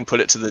evade or you can put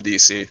it to the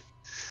DC.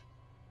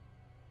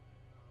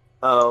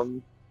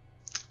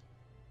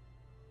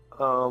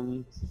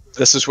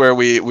 This is where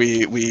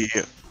we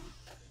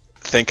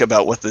think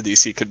about what the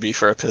DC could be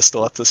for a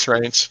pistol at this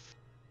range.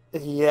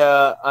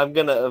 Yeah, I'm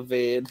gonna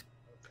evade.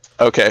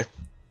 Okay.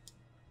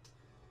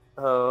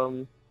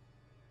 Like,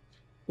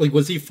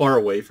 was he far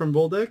away from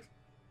Voldeck?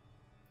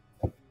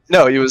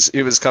 No, he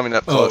was coming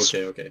up close. Oh,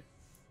 okay.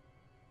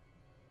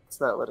 It's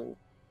not letting.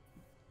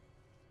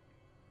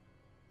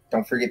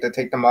 Don't forget to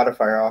take the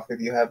modifier off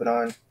if you have it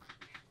on.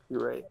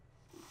 You're right.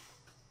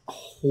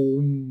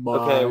 Oh my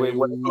Okay, wait,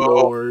 what?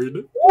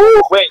 lord.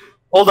 Wait,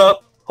 hold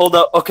up.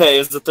 Okay,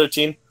 is it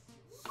 13?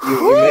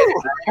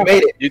 You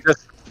made it.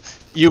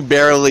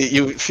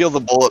 You feel the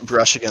bullet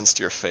brush against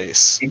your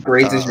face. It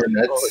grazes your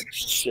nuts. Holy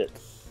shit.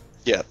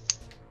 Yeah.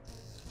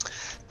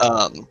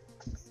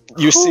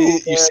 You see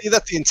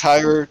that the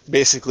entire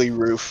basically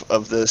roof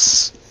of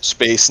this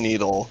Space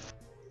Needle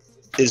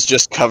is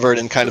just covered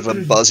in kind of a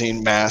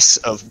buzzing mass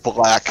of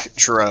black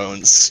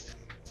drones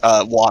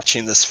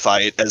watching this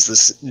fight as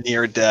this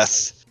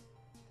near-death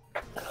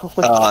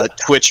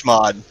Twitch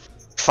mod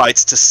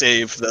fights to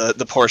save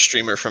the poor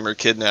streamer from her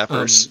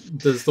kidnappers.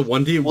 Does the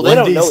 1d6 Well, they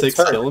don't know it's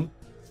her. kill him?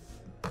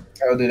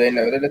 Oh, do they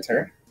know that it's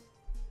her?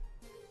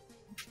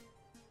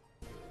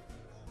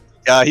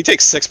 He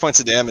takes 6 points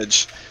of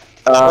damage.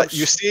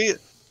 You see,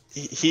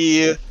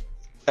 he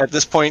at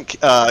this point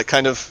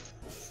kind of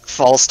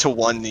falls to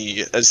one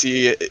knee as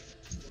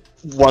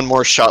one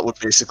more shot would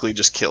basically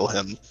just kill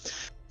him.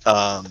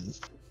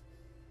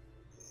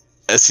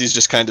 As he's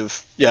just kind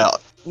of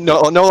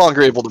no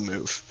longer able to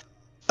move.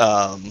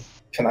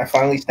 Can I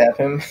finally stab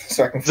him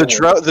so I can?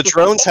 The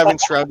drones having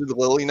surrounded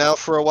Lilly now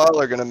for a while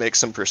are going to make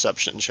some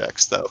perception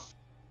checks though.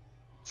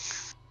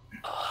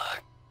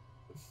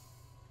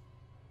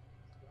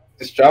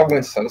 This job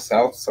went so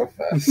south so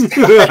fast.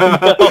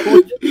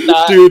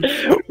 No,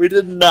 we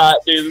did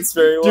not do this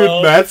very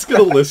well. Dude, Matt's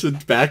gonna listen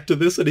back to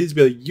this and he's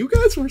gonna be like, you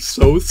guys were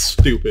so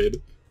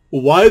stupid.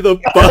 Why the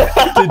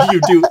fuck did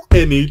you do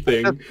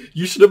anything?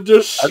 You should have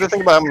just... I have to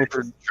think about how many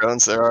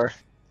drones there are.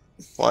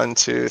 1,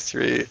 2,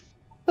 3.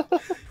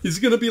 He's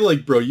gonna be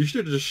like, bro, you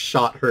should have just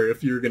shot her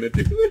if you were gonna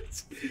do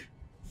this.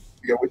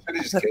 Yeah, we should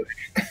have just killed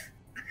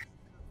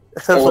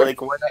her.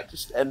 Like, why not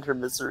just end her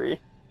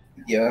misery?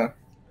 Yeah.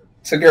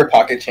 Took her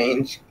pocket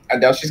change. I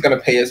doubt she's gonna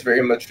pay us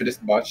very much for this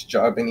botched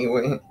job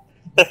anyway.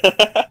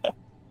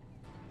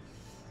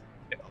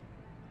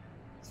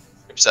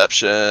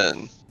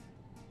 Perception.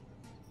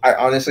 I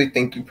honestly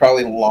think you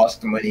probably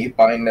lost money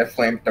buying that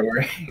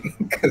flamethrower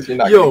because you're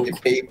not gonna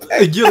get paid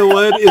back. You know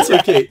what? It's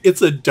okay.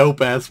 It's a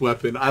dope-ass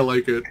weapon. I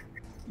like it.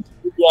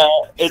 Yeah,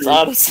 it's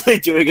honestly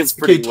doing its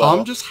pretty Tom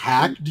well. just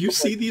hacked. Do you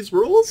see these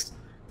rules?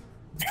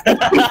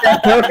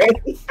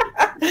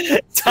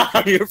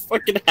 Tom, you're a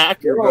fucking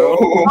hacker, bro.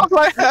 How am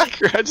I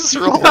hacker? I just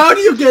rolled. How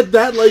do you get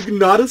that, like,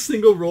 not a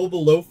single roll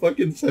below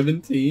fucking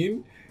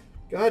 17?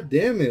 God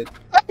damn it.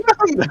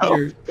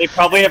 No. They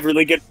probably have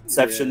really good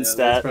perception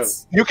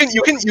stats. You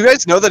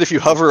guys know that if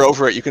you hover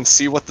over it, you can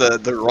see what the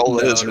roll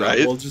is, No, right?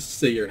 We'll just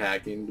say you're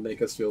hacking to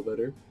make us feel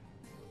better.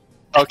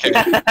 Okay.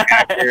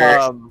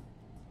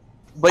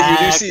 But you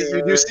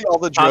do see all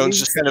the drones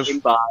just kind of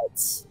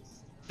bots.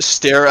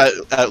 stare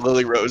at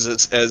Lily Rose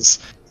as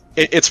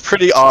it's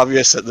pretty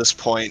obvious at this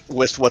point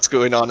with what's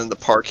going on in the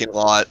parking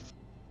lot,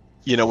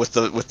 you know, with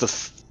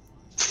the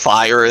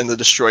fire and the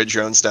destroyed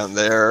drones down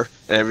there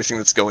and everything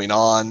that's going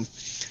on.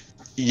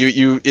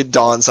 It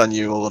dawns on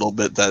you a little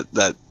bit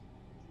that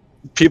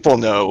people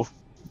know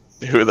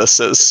who this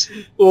is.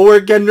 Well,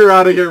 we're getting her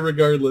out of here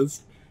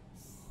regardless.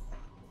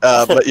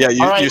 But yeah,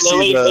 you, All right, you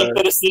see Lily, make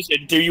the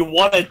decision. Do you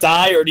want to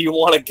die or do you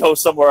want to go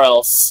somewhere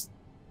else?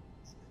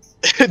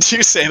 Do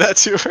you say that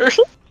to her?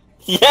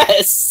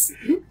 Yes!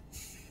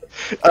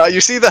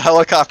 You see the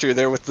helicopter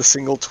there with the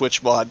single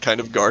Twitch mod kind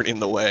of guarding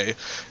the way.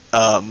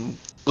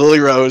 Lily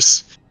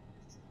Rose,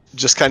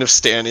 just kind of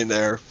standing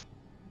there,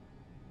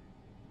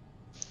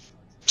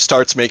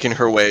 starts making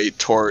her way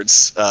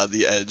towards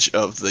the edge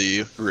of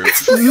the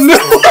roof. No!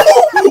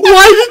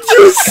 Why did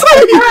you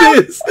say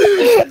this?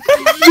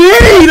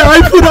 Nate,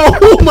 I put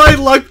all my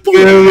luck points.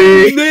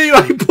 Really? Nate,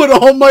 I put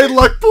all my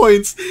luck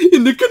points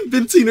into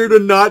convincing her to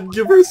not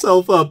give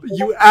herself up.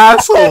 You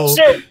asshole! Oh,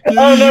 shit. You, Oh,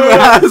 no, you no, no.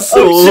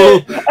 asshole! Oh,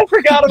 shit. I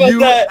forgot about You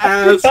that.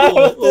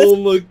 asshole! Oh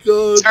my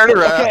god! Turn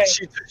around.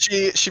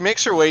 Okay. She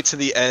makes her way to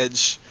the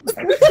edge of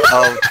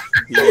the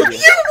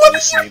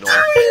needle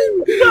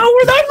No,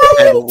 we're not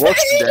and rolling.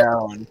 looks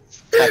down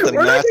at the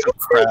We're not massive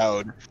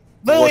crowd,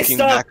 Lily, looking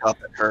stop. back up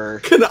at her,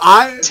 Can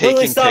I?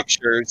 taking stop.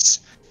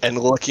 pictures and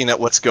looking at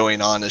what's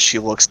going on as she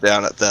looks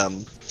down at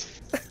them.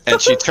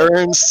 And she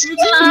turns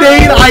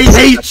Nate, I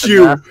hate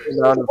you!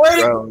 amount of Wait.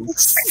 thrones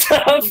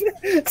Stop.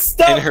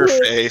 Stop. in her Lily.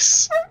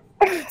 face,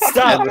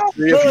 Stop. and the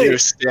three of Lily, you think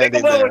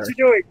standing about there. what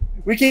you're doing.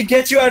 We can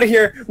get you out of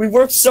here. We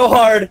worked so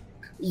hard.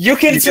 You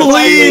can survive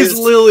Please, this.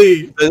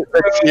 Lily! The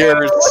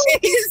tears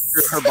Please.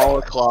 through her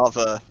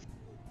balaclava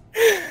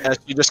as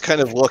she just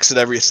kind of looks at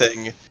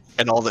everything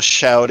and all the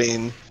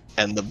shouting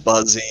and the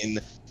buzzing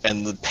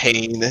and the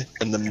pain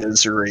and the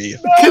misery.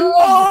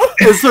 No.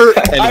 Is there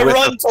And I with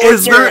run the- towards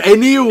is there her.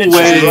 any she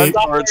way? runs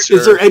towards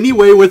Is there her. any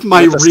way with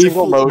my With a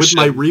single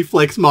motion.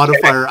 reflex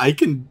modifier I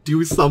can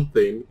do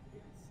something?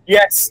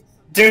 Yes.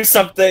 Do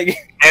something.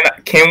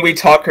 And can we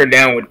talk her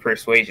down with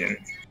persuasion?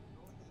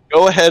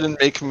 Go ahead and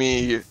make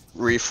me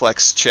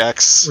reflex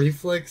checks.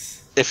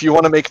 Reflex? If you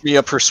want to make me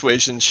a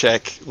persuasion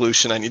check,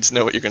 Lucian, I need to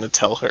know what you're going to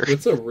tell her.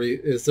 Is there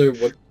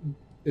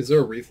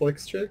a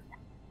reflex check?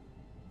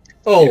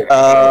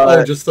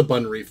 Oh, just the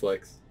bun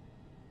reflex.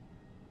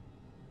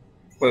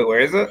 Wait, where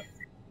is it?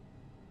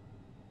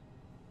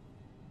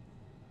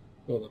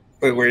 Hold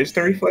Wait, where is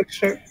the reflex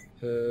check?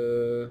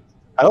 on.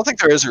 I don't think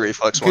there is a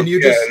reflex Can one. you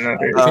Yeah, just no,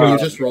 can you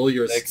just roll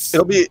your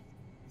It'll be...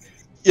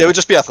 Yeah, it would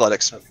just be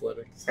athletics.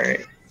 athletics?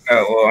 Alright.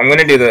 Oh, well, I'm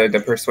gonna do the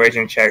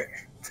persuasion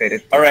check. Say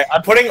that. All right.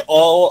 I'm putting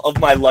all of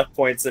my luck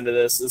points into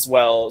this as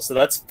well. So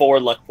that's 4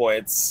 luck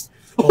points.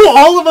 Oh,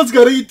 all of us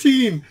got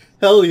 18.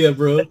 Hell yeah,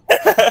 bro.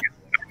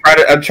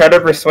 I'm trying to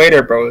persuade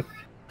her, bro.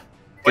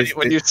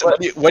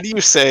 What do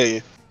you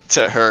say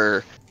to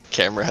her,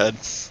 camera head?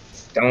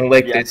 Don't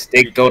let Yeah. this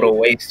stick go to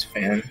waste,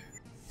 fam.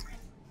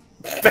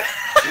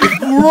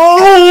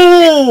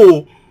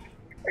 Bro!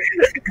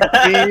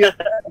 She,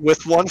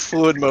 with one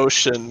fluid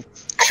motion,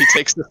 she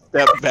takes a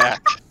step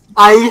back.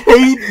 I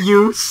hate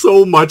you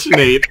so much,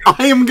 Nate.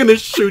 I am gonna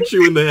shoot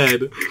you in the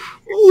head.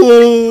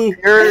 Oh.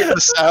 Hear the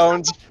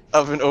sound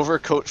of an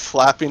overcoat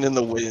flapping in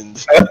the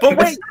wind. But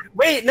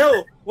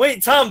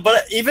wait, Tom.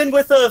 But even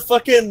with a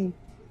fucking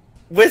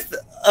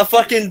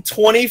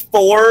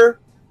 24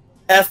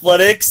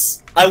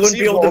 athletics, I wouldn't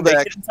be able to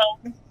make it in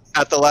time.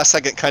 At the last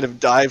second, kind of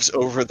dives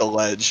over the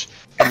ledge,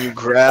 and you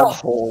grab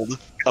hold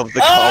of the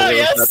collar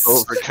yes! of that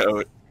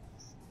overcoat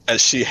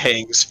as she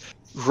hangs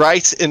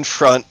right in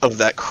front of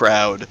that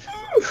crowd,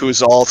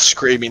 who's all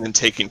screaming and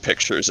taking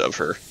pictures of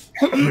her.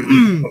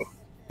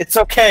 It's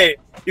okay.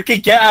 You can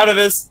get out of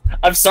this.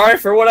 I'm sorry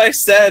for what I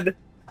said.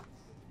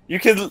 You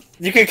can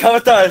come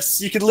with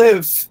us. You can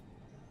live.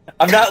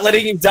 I'm not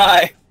letting you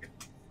die.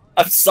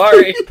 I'm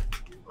sorry.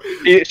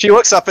 She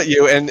looks up at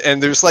you, and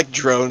there's like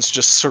drones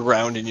just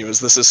surrounding you as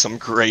this is some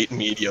great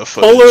media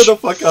footage. Pull her the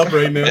fuck up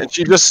right now. And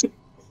she looks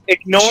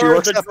Ignore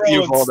looks the up at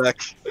you, drones.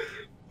 Voldeck.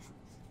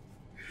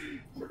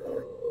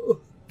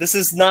 This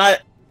is not.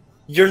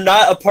 You're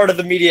not a part of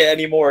the media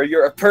anymore.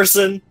 You're a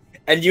person,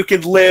 and you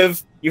can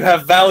live. You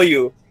have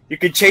value. You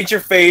can change your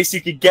face.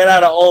 You can get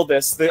out of all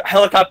this. The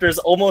helicopter is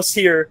almost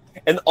here,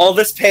 and all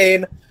this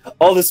pain,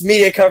 all this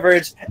media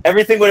coverage,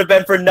 everything would have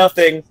been for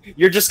nothing.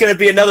 You're just going to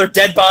be another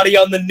dead body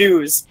on the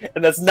news,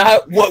 and that's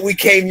not what we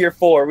came here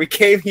for. We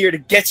came here to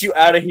get you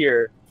out of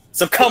here.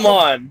 So come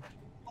on.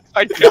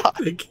 My God.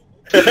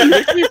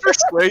 Make me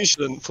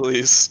persuasion,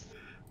 please.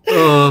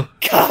 Uh,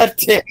 God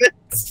damn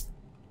it.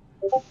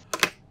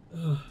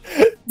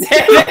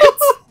 Damn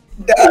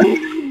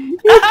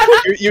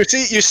it. You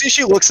see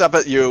she looks up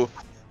at you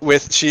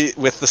with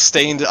the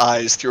stained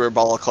eyes through her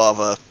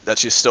balaclava that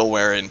she's still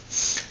wearing.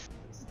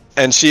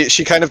 And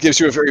she kind of gives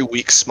you a very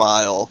weak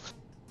smile.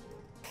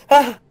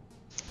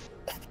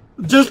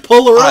 just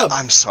pull her up.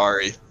 I'm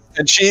sorry.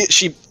 And she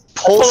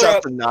pulls Pull her out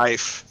up. the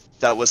knife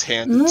that was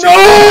handed to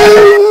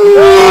her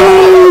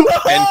No!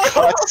 and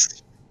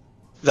cuts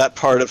that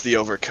part of the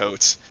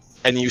overcoat.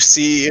 And you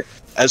see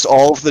as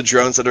all of the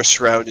drones that are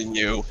surrounding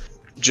you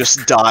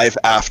just dive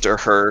after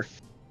her,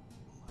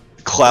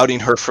 clouding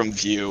her from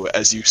view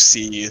as you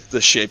see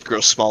the shape grow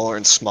smaller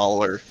and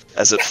smaller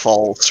as it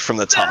falls from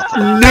the top.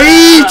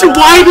 Nate,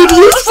 why did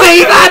you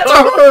say that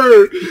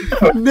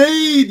to her?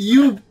 Nate,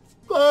 you.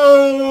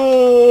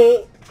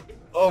 Oh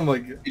my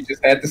god. You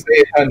just had to say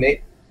it, huh,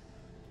 Nate?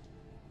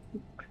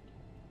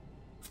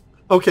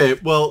 Okay,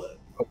 well.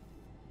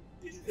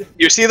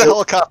 You see the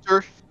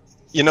helicopter,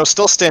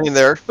 still standing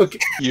there. Okay.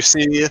 You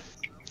see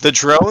the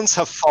drones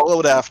have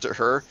followed after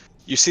her.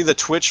 You see the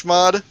Twitch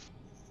mod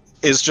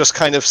is just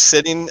kind of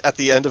sitting at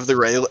the end of the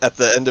rail, at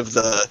the end of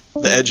the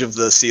edge of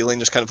the ceiling,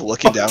 just kind of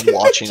looking down,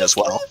 watching as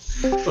well.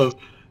 Oh,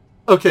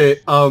 okay.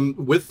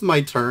 With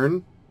my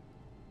turn,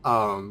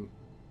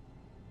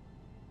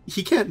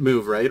 he can't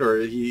move, right? Or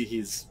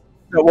he's.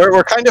 No,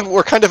 we're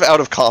kind of out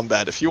of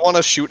combat. If you want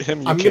to shoot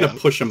him, I'm gonna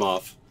push him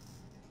off.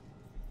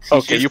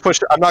 Okay, you push.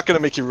 I'm not gonna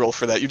make you roll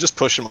for that. You just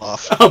push him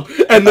off.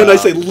 And then I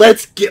say,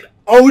 "Let's get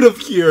out of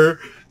here."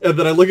 And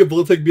then I look at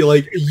Bulltech and be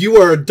like, "You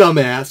are a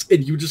dumbass,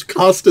 and you just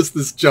cost us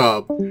this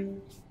job."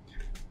 You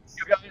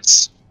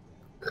guys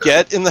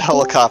get in the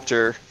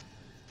helicopter,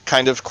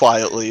 kind of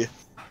quietly,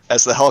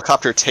 as the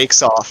helicopter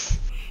takes off,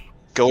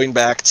 going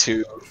back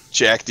to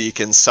Jack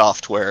Deacon's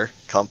software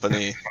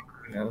company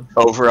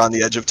over on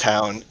the edge of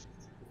town.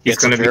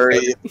 It's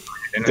very.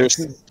 There's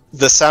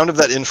the sound of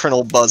that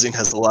infernal buzzing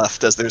has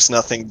left, as there's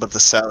nothing but the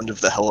sound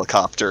of the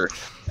helicopter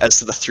as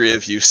the three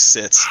of you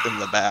sit in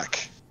the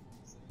back.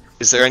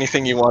 Is there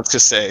anything you want to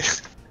say?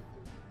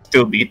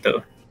 Still beat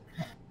though.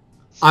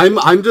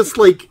 I'm just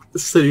like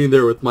sitting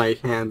there with my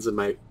hands in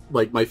my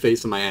my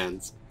face in my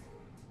hands,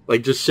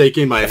 like just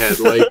shaking my head,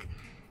 like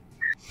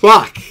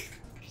fuck.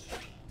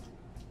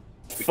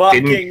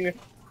 Fucking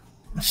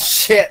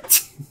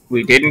shit.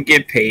 We didn't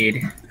get paid.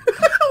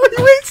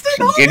 We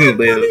wasted all didn't that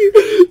live.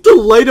 money to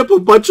light up a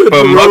bunch of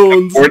But most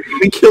drones,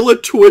 importantly- kill a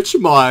Twitch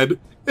mod,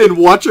 and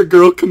watch a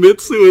girl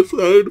commit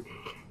suicide.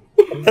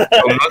 But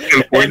most And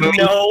importantly,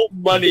 no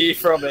money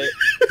from it.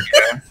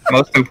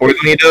 most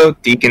importantly though,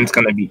 Deacon's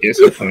gonna be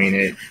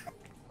disappointed.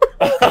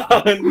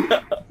 Oh,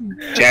 no.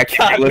 Jack,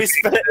 God, you're we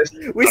listening to this,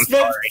 we I'm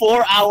spent sorry.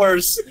 4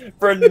 hours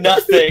for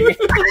nothing.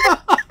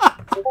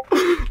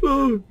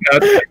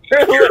 Nothing.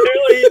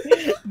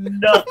 Literally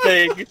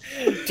nothing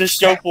to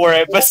show for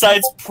it.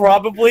 Besides,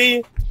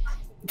 probably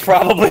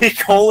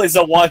Cole is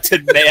a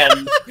wanted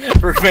man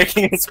for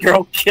making this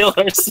girl kill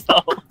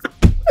herself.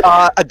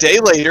 A day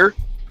later,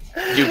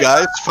 you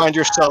guys find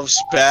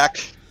yourselves back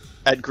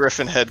at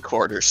Griffin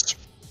headquarters.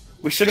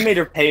 We should have made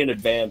her pay in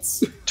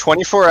advance.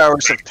 24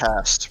 hours have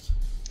passed.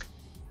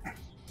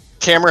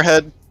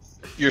 Camerahead,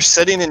 you're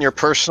sitting in your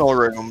personal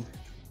room,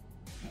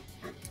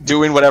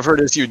 doing whatever it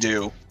is you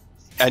do,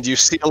 and you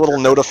see a little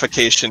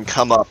notification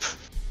come up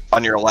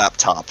on your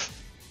laptop.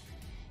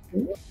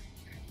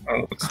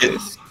 Oh, what's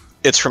this?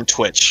 It's from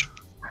Twitch.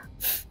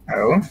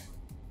 Oh?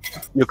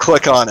 You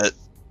click on it,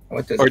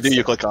 What does or it do say?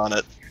 you click on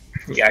it?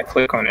 Yeah, I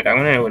click on it. I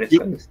wanna know what it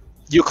says.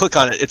 You click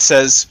on it. It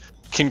says,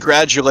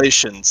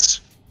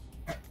 "Congratulations,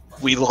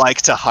 we'd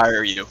like to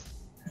hire you."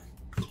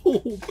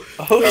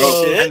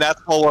 Oh shit! And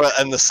that's how we'll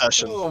end the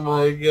session. Oh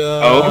my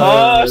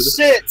god. Oh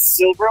shit!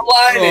 Silver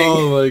lining.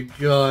 Oh my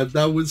god,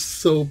 that was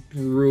so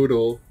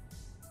brutal.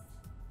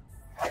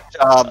 Good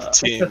job,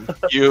 team.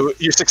 You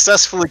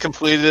successfully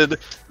completed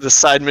the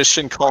side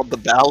mission called the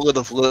Ballad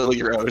of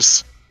Lilly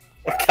Rose.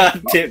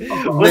 God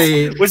damn.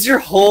 Wait. Was your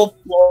whole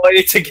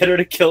ploy to get her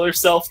to kill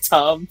herself,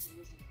 Tom?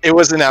 It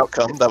was an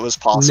outcome that was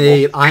possible.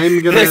 Nate,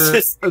 I'm gonna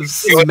This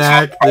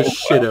smack the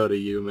shit out of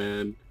you,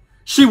 man.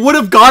 She would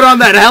have got on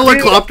that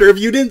helicopter if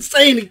you didn't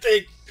say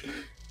anything.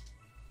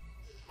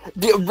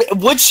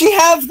 Would she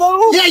have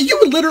though? Yeah, you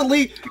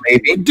literally,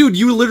 Maybe. dude,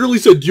 you literally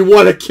said, "Do you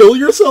want to kill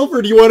yourself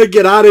or do you want to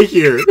get out of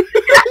here?"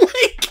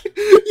 Like,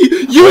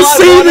 you Well, I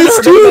say wanted this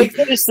her to too. make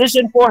the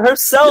decision for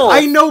herself.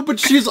 I know, but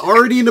she's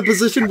already in a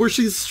position where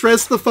she's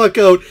stressed the fuck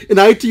out, and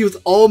I have to use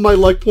all my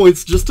luck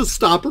points just to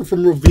stop her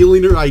from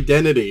revealing her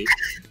identity.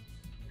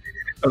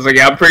 I was like,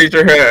 yeah, I'm pretty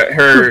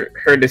sure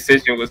her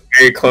decision was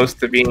very close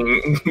to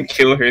being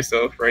kill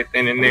herself right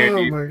then and there, Oh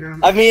dude. my god.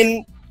 I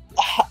mean,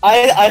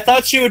 I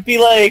thought she would be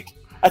like,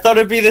 I thought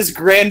it'd be this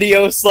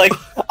grandiose, like,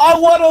 I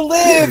want to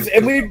live,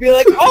 and we'd be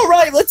like, all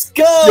right, let's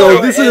go.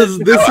 Yo, this is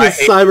I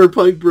hate-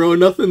 Cyberpunk, bro.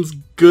 Nothing's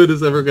good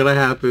is ever gonna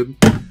happen.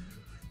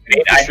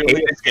 Nate, I Truly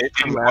hate escaped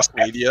from mass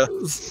media.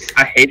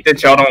 that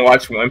y'all don't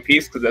watch One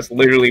Piece because that's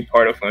literally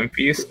part of One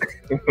Piece.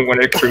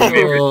 When a crew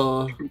member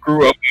Oh,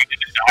 grew up and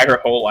to die her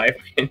whole life,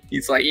 and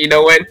he's like, you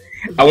know what?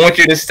 I want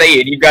you to say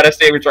it. You gotta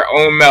say it with your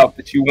own mouth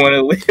that you want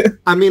to live.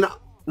 I mean,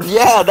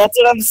 Yeah, that's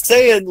what I'm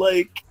saying.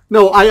 Like,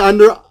 no,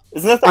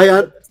 isn't that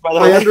the by the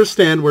I way?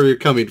 understand where you're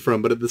coming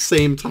from, but at the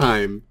same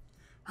time,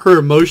 her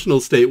emotional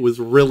state was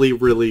really,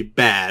 really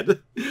bad.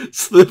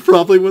 So that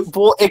probably was.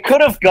 Well, it could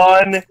have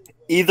gone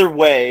either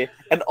way,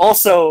 and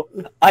also,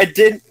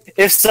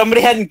 if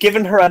somebody hadn't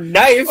given her a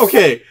knife,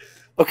 Okay,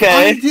 I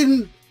okay,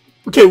 didn't.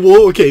 Okay,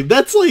 well, okay,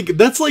 that's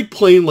like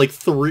playing like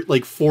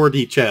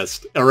 4D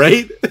chess. All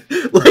right,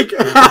 like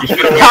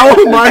how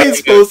am I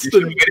supposed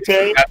to?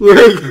 okay.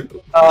 Like,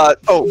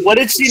 What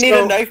did she need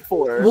So- a knife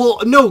for? well,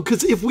 no,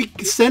 because if we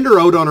send her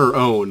out on her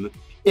own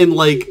and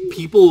like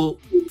people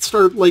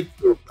start like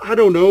I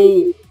don't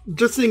know,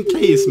 just in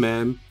case,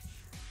 man.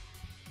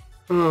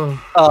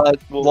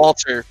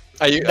 Walter,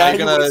 are you That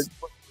gonna? was-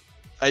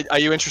 Are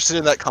you interested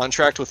in that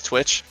contract with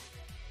Twitch?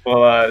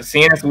 Well,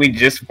 seeing as we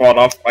just bought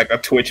off like a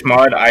Twitch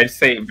mod, I'd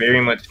say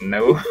very much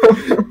no.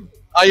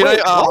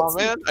 Oh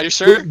man, are you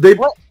sure?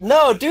 What?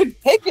 No, dude,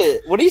 take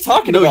it. What are you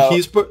talking No, about?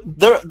 he's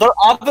They're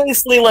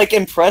obviously like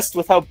impressed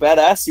with how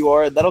badass you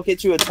are, and that'll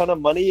get you a ton of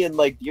money and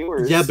like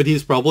viewers. yeah, but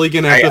he's probably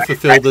gonna have to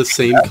fulfill the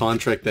same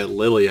contract that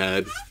Lilly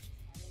had.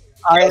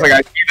 I was like,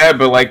 I see that,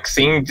 but like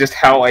seeing just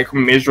how like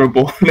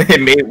miserable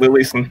it made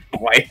Lily's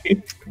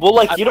life. Well,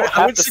 like you don't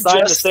I have would to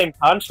sign the suggest- same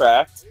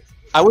contract.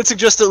 I would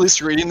suggest at least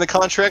reading the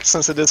contract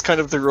since it is kind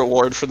of the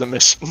reward for the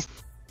mission.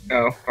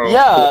 Oh,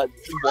 Yeah,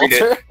 read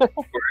it. Walter. Of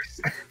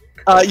course.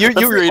 You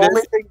That's read the it.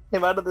 only thing that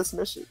came out of this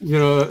mission. You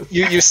know,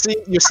 You see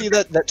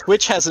that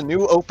Twitch has a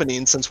new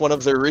opening since one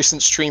of their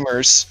recent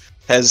streamers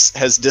has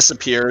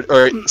disappeared,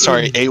 or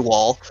sorry,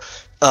 AWOL.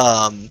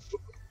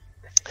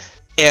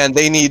 And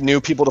they need new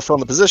people to fill in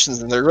the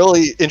positions, and they're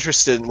really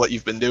interested in what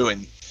you've been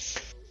doing.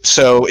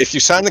 So if you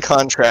sign the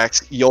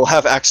contract, you'll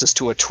have access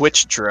to a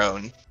Twitch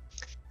drone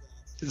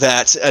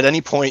that at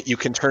any point you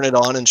can turn it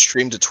on and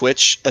stream to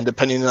Twitch, and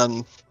depending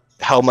on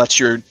how much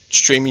you're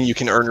streaming, you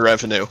can earn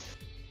revenue.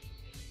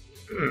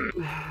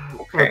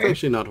 that's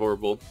actually not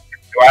horrible.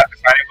 Do I have to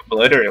sign it with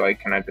Ballad, or like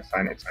can I just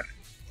sign it?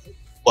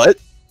 What?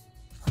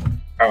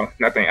 Oh,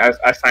 nothing.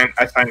 I signed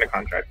the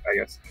contract, I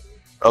guess.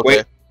 Okay.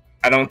 Wait,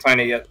 I don't sign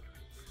it yet.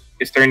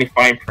 Is there any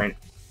fine print?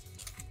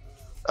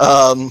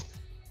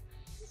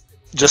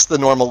 Just the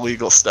normal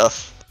legal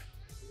stuff.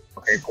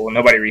 Okay, cool.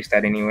 Nobody reads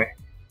that anyway.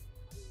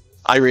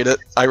 I read it.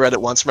 I read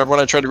it once. Remember when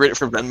I tried to read it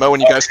for Venmo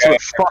and you guys threw a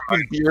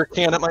fucking beer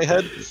can at my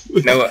head?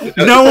 No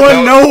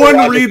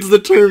one reads the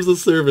terms of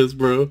service,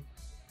 bro.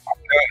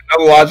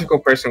 No logical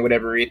person would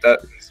ever read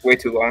that. It's way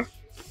too long.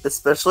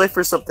 Especially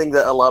for something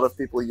that a lot of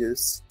people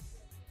use.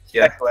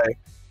 Yeah. Anyway,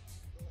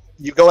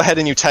 you go ahead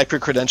and you type your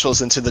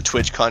credentials into the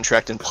Twitch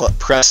contract and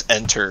press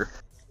enter.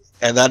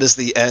 And that is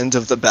the end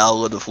of the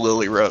Ballad of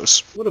Lily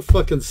Rose. What a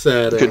fucking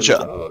sad Good end.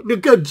 job. Oh,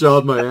 good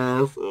job, my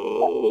ass.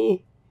 Oh.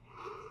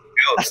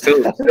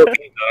 Still though.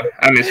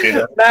 I miss you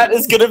though. Matt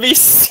is gonna be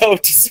so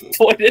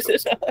disappointed in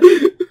us.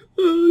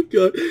 Oh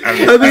god.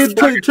 I mean,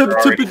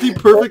 to be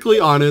perfectly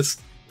honest,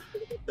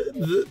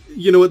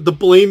 you know what? The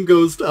blame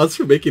goes to us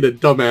for making a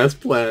dumbass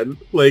plan.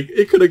 Like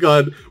it could have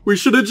gone. We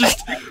should have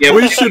just. Yeah,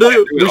 we should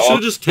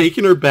have just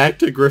taken her back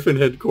to Griffin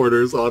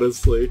headquarters.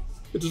 Honestly,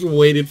 just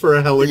waited for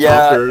a helicopter.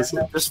 Yeah, Or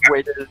something. just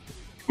waited.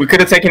 We could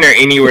have taken her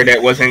anywhere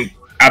that wasn't,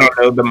 I don't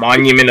know, the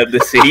monument of the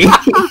city.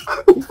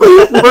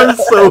 We're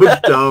so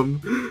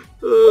dumb.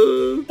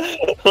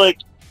 Like,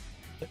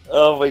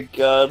 oh my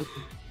god.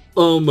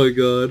 Oh my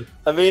god.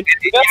 I mean,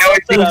 You know,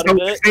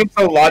 it seems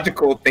so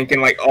logical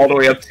thinking like all the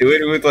way up to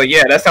it. It was like,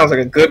 yeah, that sounds like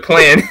a good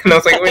plan. And I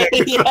was like, wait.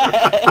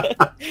 yeah.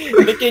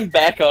 Thinking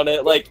back on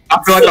it, like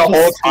I feel like the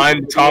whole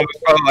time Tom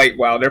was probably like,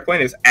 wow, their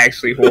plan is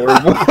actually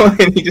horrible.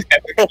 And he just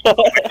had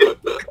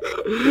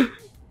to...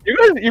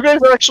 You guys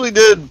actually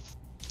did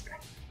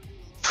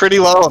pretty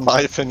well, in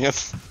my opinion.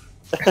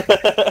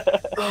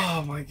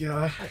 Oh my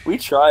god. We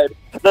tried.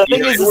 The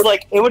thing is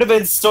like it would have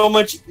been so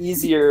much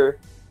easier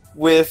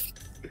with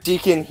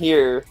Deacon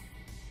here,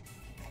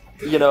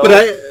 you know,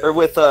 or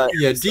with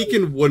yeah,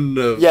 Deacon wouldn't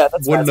have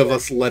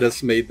us let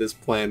us made this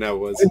plan out.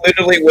 Was we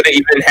literally would have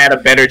even had a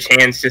better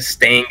chance just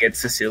staying at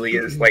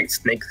Cecilia's like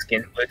snake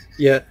skin foot.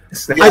 Yeah.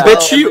 Yeah, I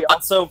bet you we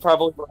also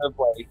probably would have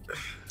like.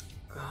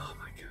 Oh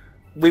my god.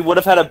 We would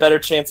have had a better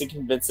chance of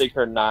convincing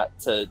her not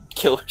to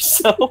kill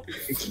herself.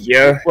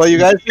 Yeah. Well, you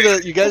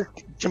guys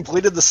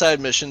completed the side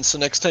mission, so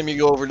next time you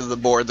go over to the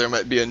board, there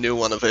might be a new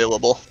one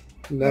available.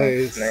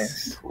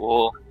 Nice.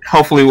 Cool.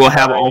 Hopefully, we'll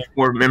have all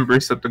 4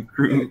 members of the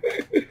group.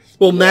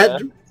 Well,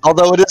 Matt.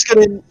 Although it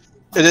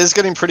is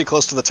getting pretty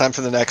close to the time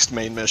for the next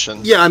main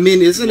mission. Yeah, I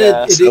mean, isn't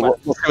Yeah, it? So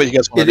we'll see what you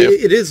guys want to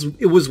do.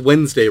 It was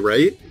Wednesday,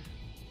 right?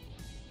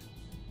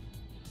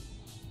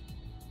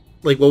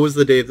 Like, what was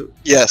the day?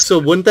 Yes. So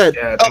wouldn't that?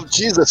 Yeah, Oh,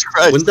 Jesus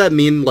Christ! Wouldn't that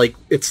mean like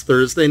it's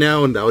Thursday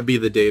now, and that would be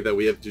the day that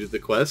we have to do the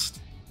quest?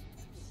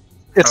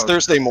 It's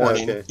Thursday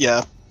morning. Okay.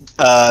 Yeah.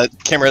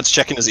 Cameron's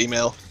checking his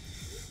email.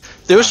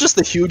 There was just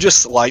the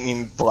hugest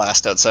lightning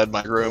blast outside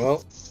my room.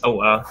 Well, oh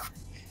wow.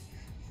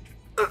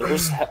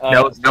 There's,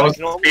 That was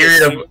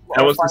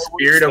the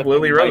spirit of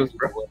Lily Rose,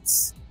 bro.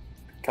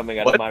 Coming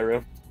out What? of my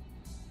room.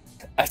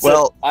 I said,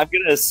 Well- I'm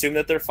gonna assume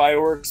that they're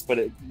fireworks, but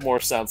it more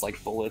sounds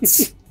like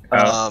bullets.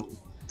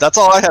 That's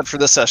all I had for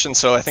this session,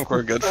 so I think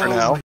we're good for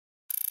now.